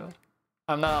 whatever.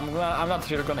 I'm not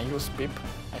really gonna use Pip,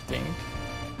 I think.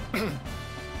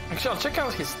 Actually, I'll check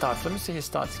out his stats. Let me see his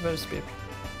stats. Where is Pip?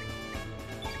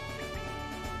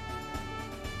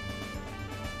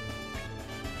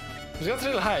 He's got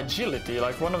really high agility,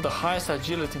 like one of the highest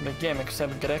agility in the game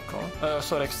except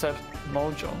except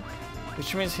Mojo.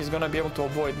 Which means he's gonna be able to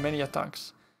avoid many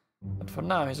attacks. But for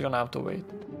now, he's gonna have to wait.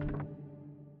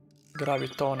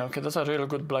 Gravitone. Okay, that's a really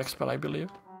good black spell, I believe.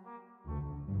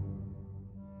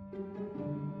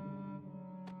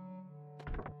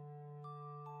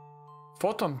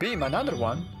 Photon Beam, another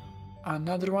one.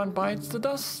 Another one bites the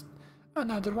dust.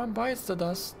 Another one bites the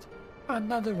dust.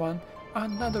 Another one.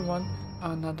 Another one.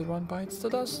 Another one bites the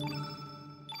dust.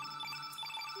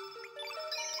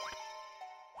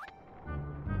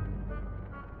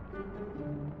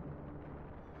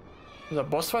 There's a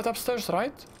boss fight upstairs,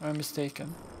 right? I'm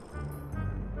mistaken.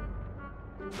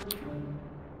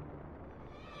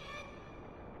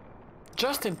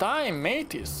 Just in time,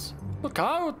 mateys. Look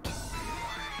out!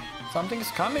 Something's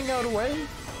coming our way.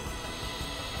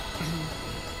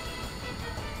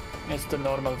 It's the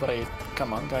normal rate.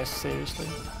 Come on, guys, seriously.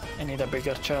 I need a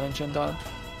bigger challenge than that.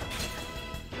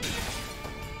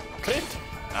 Crit?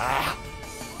 Ah!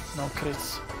 No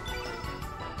crits.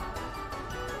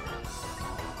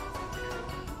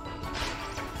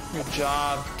 Good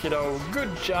job, kiddo.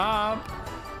 Good job.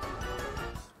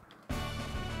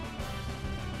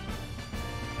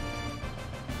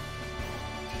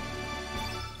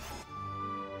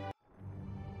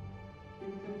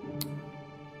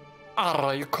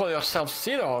 Arr, you call yourself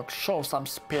Sea Dog? Show some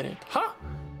spirit, huh?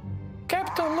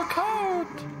 Captain, look out!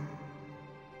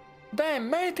 Damn,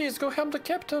 mateys, go help the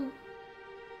captain.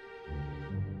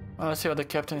 Well, let's see what the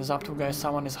captain is up to, guys.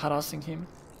 Someone is harassing him.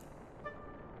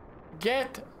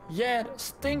 Get your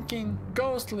stinking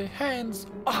ghostly hands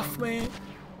off me!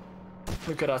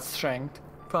 Look at that strength.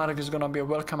 Farag is gonna be a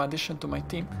welcome addition to my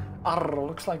team. Arr,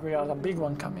 looks like we got a big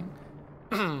one coming.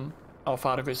 Oh,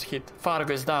 Fargo is hit.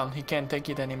 Fargo is down. He can't take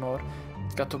it anymore.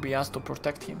 It's got to be us to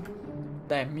protect him.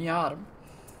 Damn, me arm.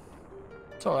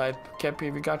 It's alright,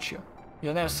 Cappy, we got you.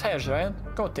 Your name's Serge, right?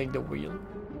 Go take the wheel.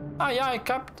 Aye, aye,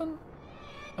 Captain.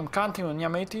 I'm counting on ya,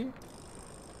 matey.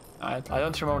 Alright, I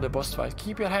don't remember the boss fight.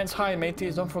 Keep your hands high,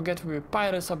 mateys. Don't forget we're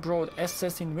pirates abroad,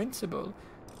 SS Invincible.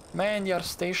 Man your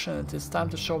station. It's time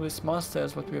to show these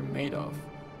monsters what we're made of.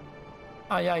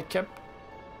 Aye, aye, Cap.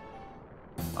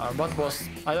 What boss?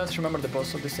 I don't remember the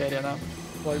boss of this area now.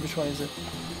 Boy, which one is it?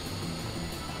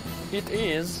 It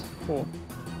is... Oh.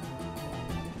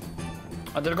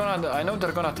 They're gonna... I know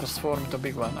they're gonna transform into a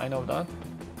big one. I know that.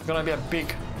 It's gonna be a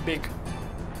big,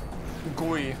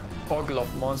 gooey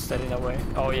ogloff monster in a way.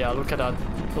 Oh yeah, look at that.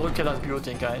 Look at that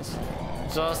beauty, guys.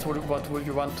 Just what would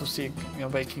you want to see, you know,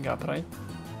 waking up, right?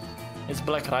 It's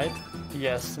black, right?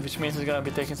 Yes, which means it's gonna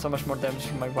be taking so much more damage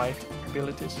from my white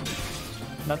abilities.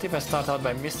 Not if I start out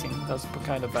by missing, that's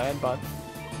kind of bad, but...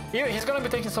 He's gonna be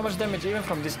taking so much damage even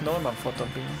from this normal photon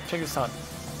beam. Check this out.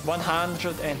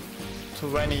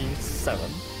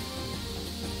 127.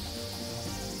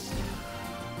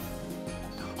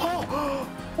 Oh!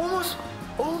 Almost!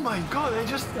 Oh my god, I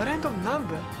just... Random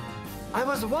number. I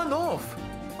was one off.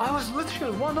 I was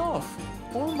literally one off.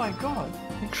 Oh my god.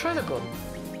 Incredible.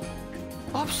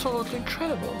 Absolutely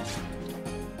incredible.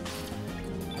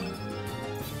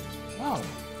 Wow.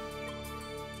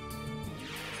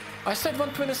 I said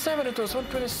 127, it was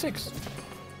 126.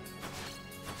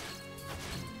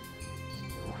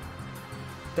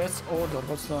 That's order,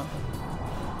 what's that?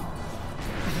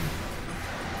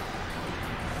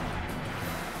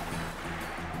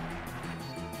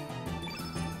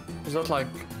 Is that like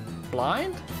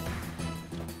blind?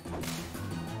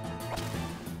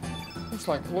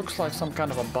 Looks like some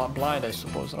kind of a blind, I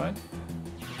suppose, right?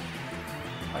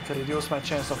 I can reduce my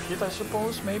chance of hit, I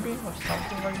suppose, maybe, or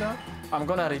something like that. I'm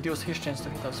gonna reduce his chance to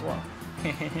hit as well.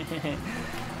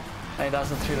 And it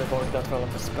doesn't really work that well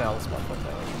on the spells, but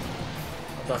whatever.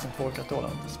 It doesn't work at all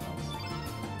on the spells.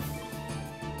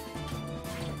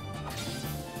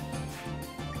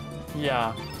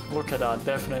 Yeah, look at that,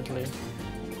 definitely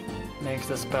makes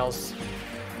the spells,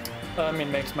 I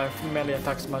mean, makes my melee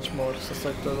attacks much more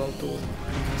susceptible to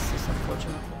misses,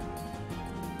 unfortunately.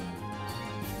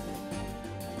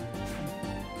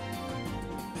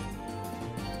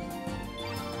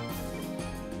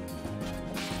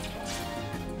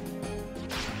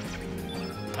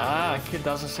 Ah, kid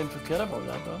doesn't seem to care about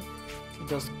that though. He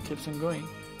just keeps on going.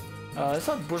 It's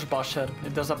not Bush Basher.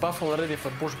 There's a buff already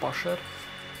for Bush Basher.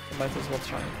 So might as well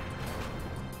try it.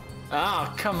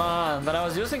 Ah, come on! When I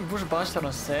was using Bush Basher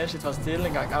on Sage, it was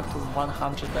dealing like up to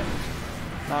 100 damage.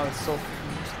 Now it's so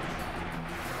finished.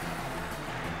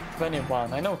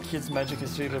 21. I know Kid's magic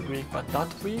is really weak, but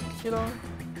that weak, you know?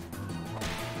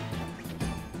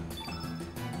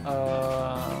 Do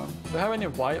I have any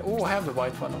white? Oh, I have the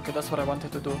white one. Okay, that's what I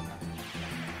wanted to do.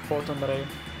 Photon Ray.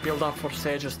 Build up for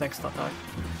Sage's next attack.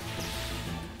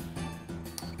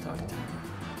 30.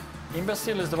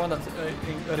 Imbecile is the one that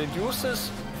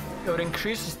reduces or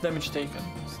increases damage taken.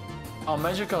 Our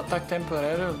magical attack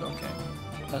temporarily? Okay.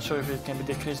 Not sure if it can be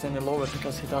decreased any lower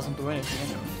because he doesn't do anything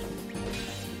anyway.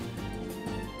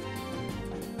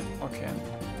 Okay.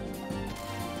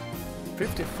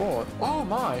 54. Oh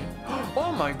my!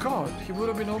 Oh my god! He would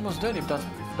have been almost dead if that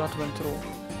went through.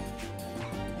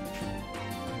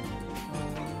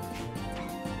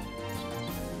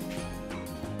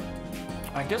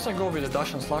 I guess I go with the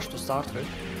dash and slash to start with.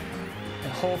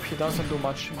 And hope he doesn't do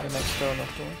much in the next turn or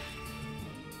two.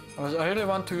 I really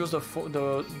want to use the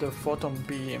photon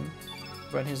beam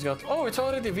when he's got. Oh, it's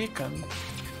already weakened.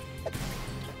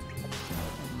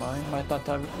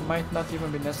 Might not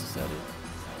even be necessary.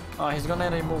 He's gonna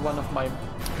remove one of my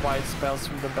white spells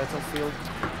from the battlefield.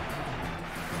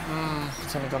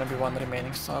 It's only gonna be one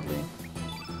remaining, sadly.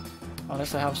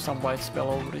 Unless I have some white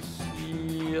spell over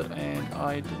here, and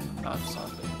I do not,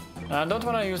 sadly. And I don't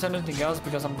want to use anything else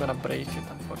because I'm gonna break it,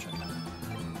 unfortunately.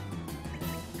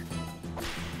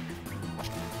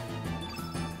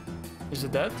 Is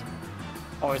it dead?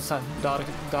 Oh, it's a dark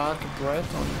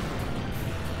breath on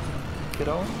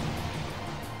Kiddo.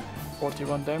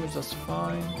 41 damage, that's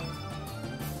fine.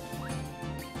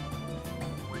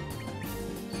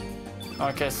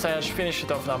 Okay, Sage, finish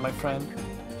it off now, my friend.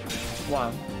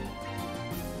 1.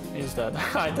 He's dead.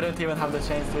 I didn't even have the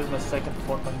chance to use my second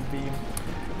photon beam.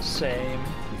 Shame.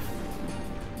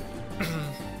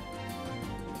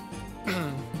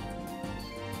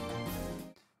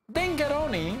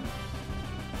 Dangaroni.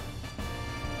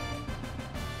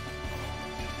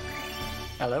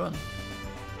 11.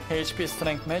 HP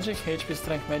strength magic, HP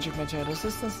strength magic, magic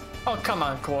resistance. Oh come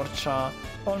on, Korcha.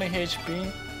 Only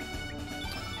HP.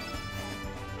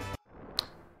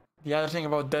 The other thing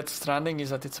about Death Stranding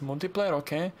is that it's multiplayer,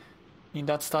 okay? In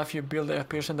that stuff you build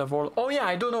appears in the world. Oh yeah,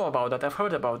 I do know about that. I've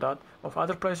heard about that. Of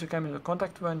other players you come into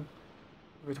contact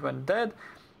with when dead,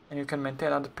 and you can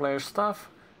maintain other players' stuff.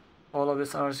 All of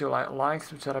this earns you likes,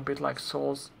 which are a bit like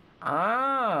souls.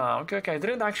 Ah, okay. I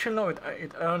didn't actually know it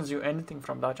earns you anything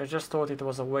from that. I just thought it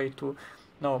was a way to,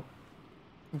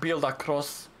 build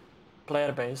across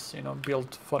player base,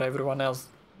 build for everyone else,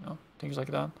 things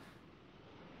like that.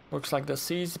 Looks like the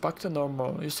sea is back to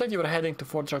normal. You said you were heading to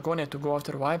Fort Dragonia to go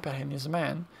after Viper and his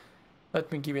men.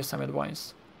 Let me give you some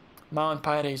advice. Mount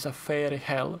Pyre is a fairy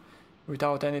hell.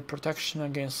 Without any protection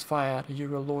against fire, you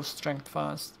will lose strength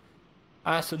fast.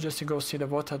 I suggest you go see the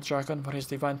Water Dragon for his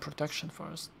divine protection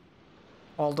first.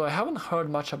 Although I haven't heard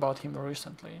much about him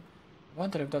recently. I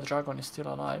wonder if the dragon is still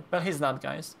alive. Well, he's not,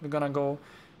 guys. We're gonna go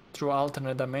through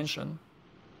alternate dimension.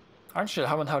 Actually, I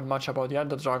haven't heard much about the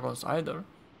other dragons either.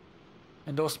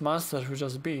 And those monsters we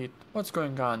just beat, what's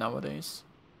going on nowadays?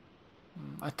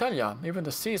 I tell ya, even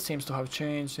the sea seems to have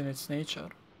changed in its nature.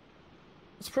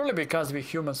 It's probably because we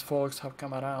humans folks have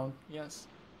come around, yes.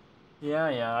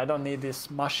 Yeah, I don't need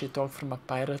this mushy talk from a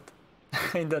pirate.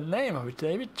 In the name of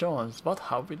David Jones, what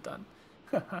have we done?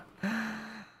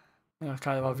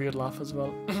 Kind of a weird laugh as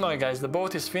well. Alright guys, the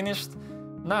boat is finished.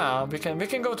 Now we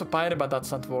can go to Pyre, but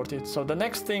that's not worth it. So the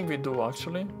next thing we do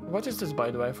actually, what is this by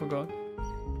the way, I forgot.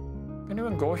 Can you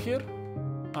even go here?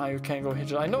 You can't go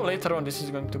here. I know later on this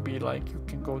is going to be like you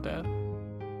can go there.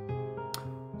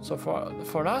 So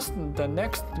for us, the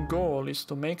next goal is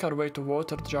to make our way to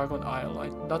Water Dragon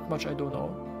Isle. That much I do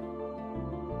know.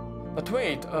 But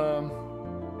wait,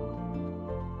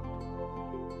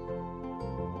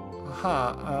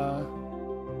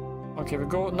 okay, we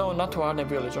go, no, not to Arne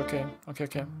Village, okay.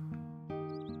 Okay,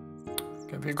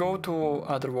 we go to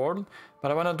Otherworld,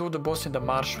 but I wanna do the boss in the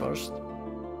marsh first.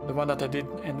 The one that I did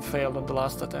and failed on the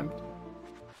last attempt.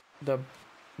 The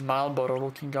Marlboro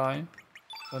looking guy.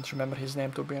 Don't remember his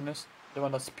name to be honest. The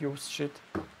one that spews shit.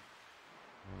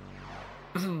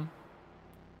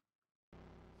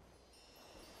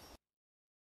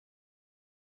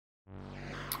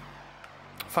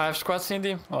 5 squats,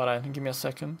 Cindy? Alright, give me a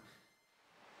second.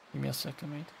 Give me a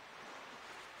second, mate.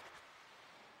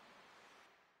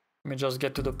 Let me just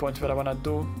get to the point where I wanna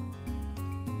do.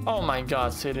 Oh my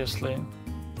god, seriously?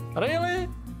 Really?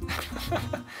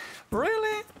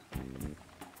 Really?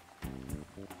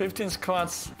 15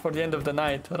 squats for the end of the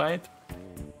night, right?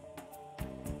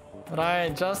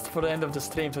 Right, just for the end of the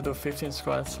stream to do 15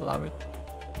 squats, love it.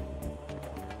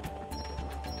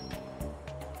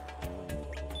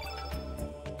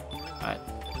 Alright,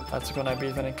 that's gonna be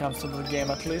it when it comes to the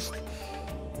game at least.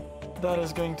 That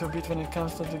is going to be it when it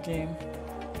comes to the game.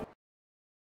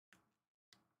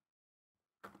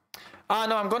 Ah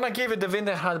no, I'm gonna give you the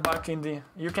winter hat back in the...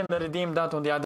 You can redeem that on the other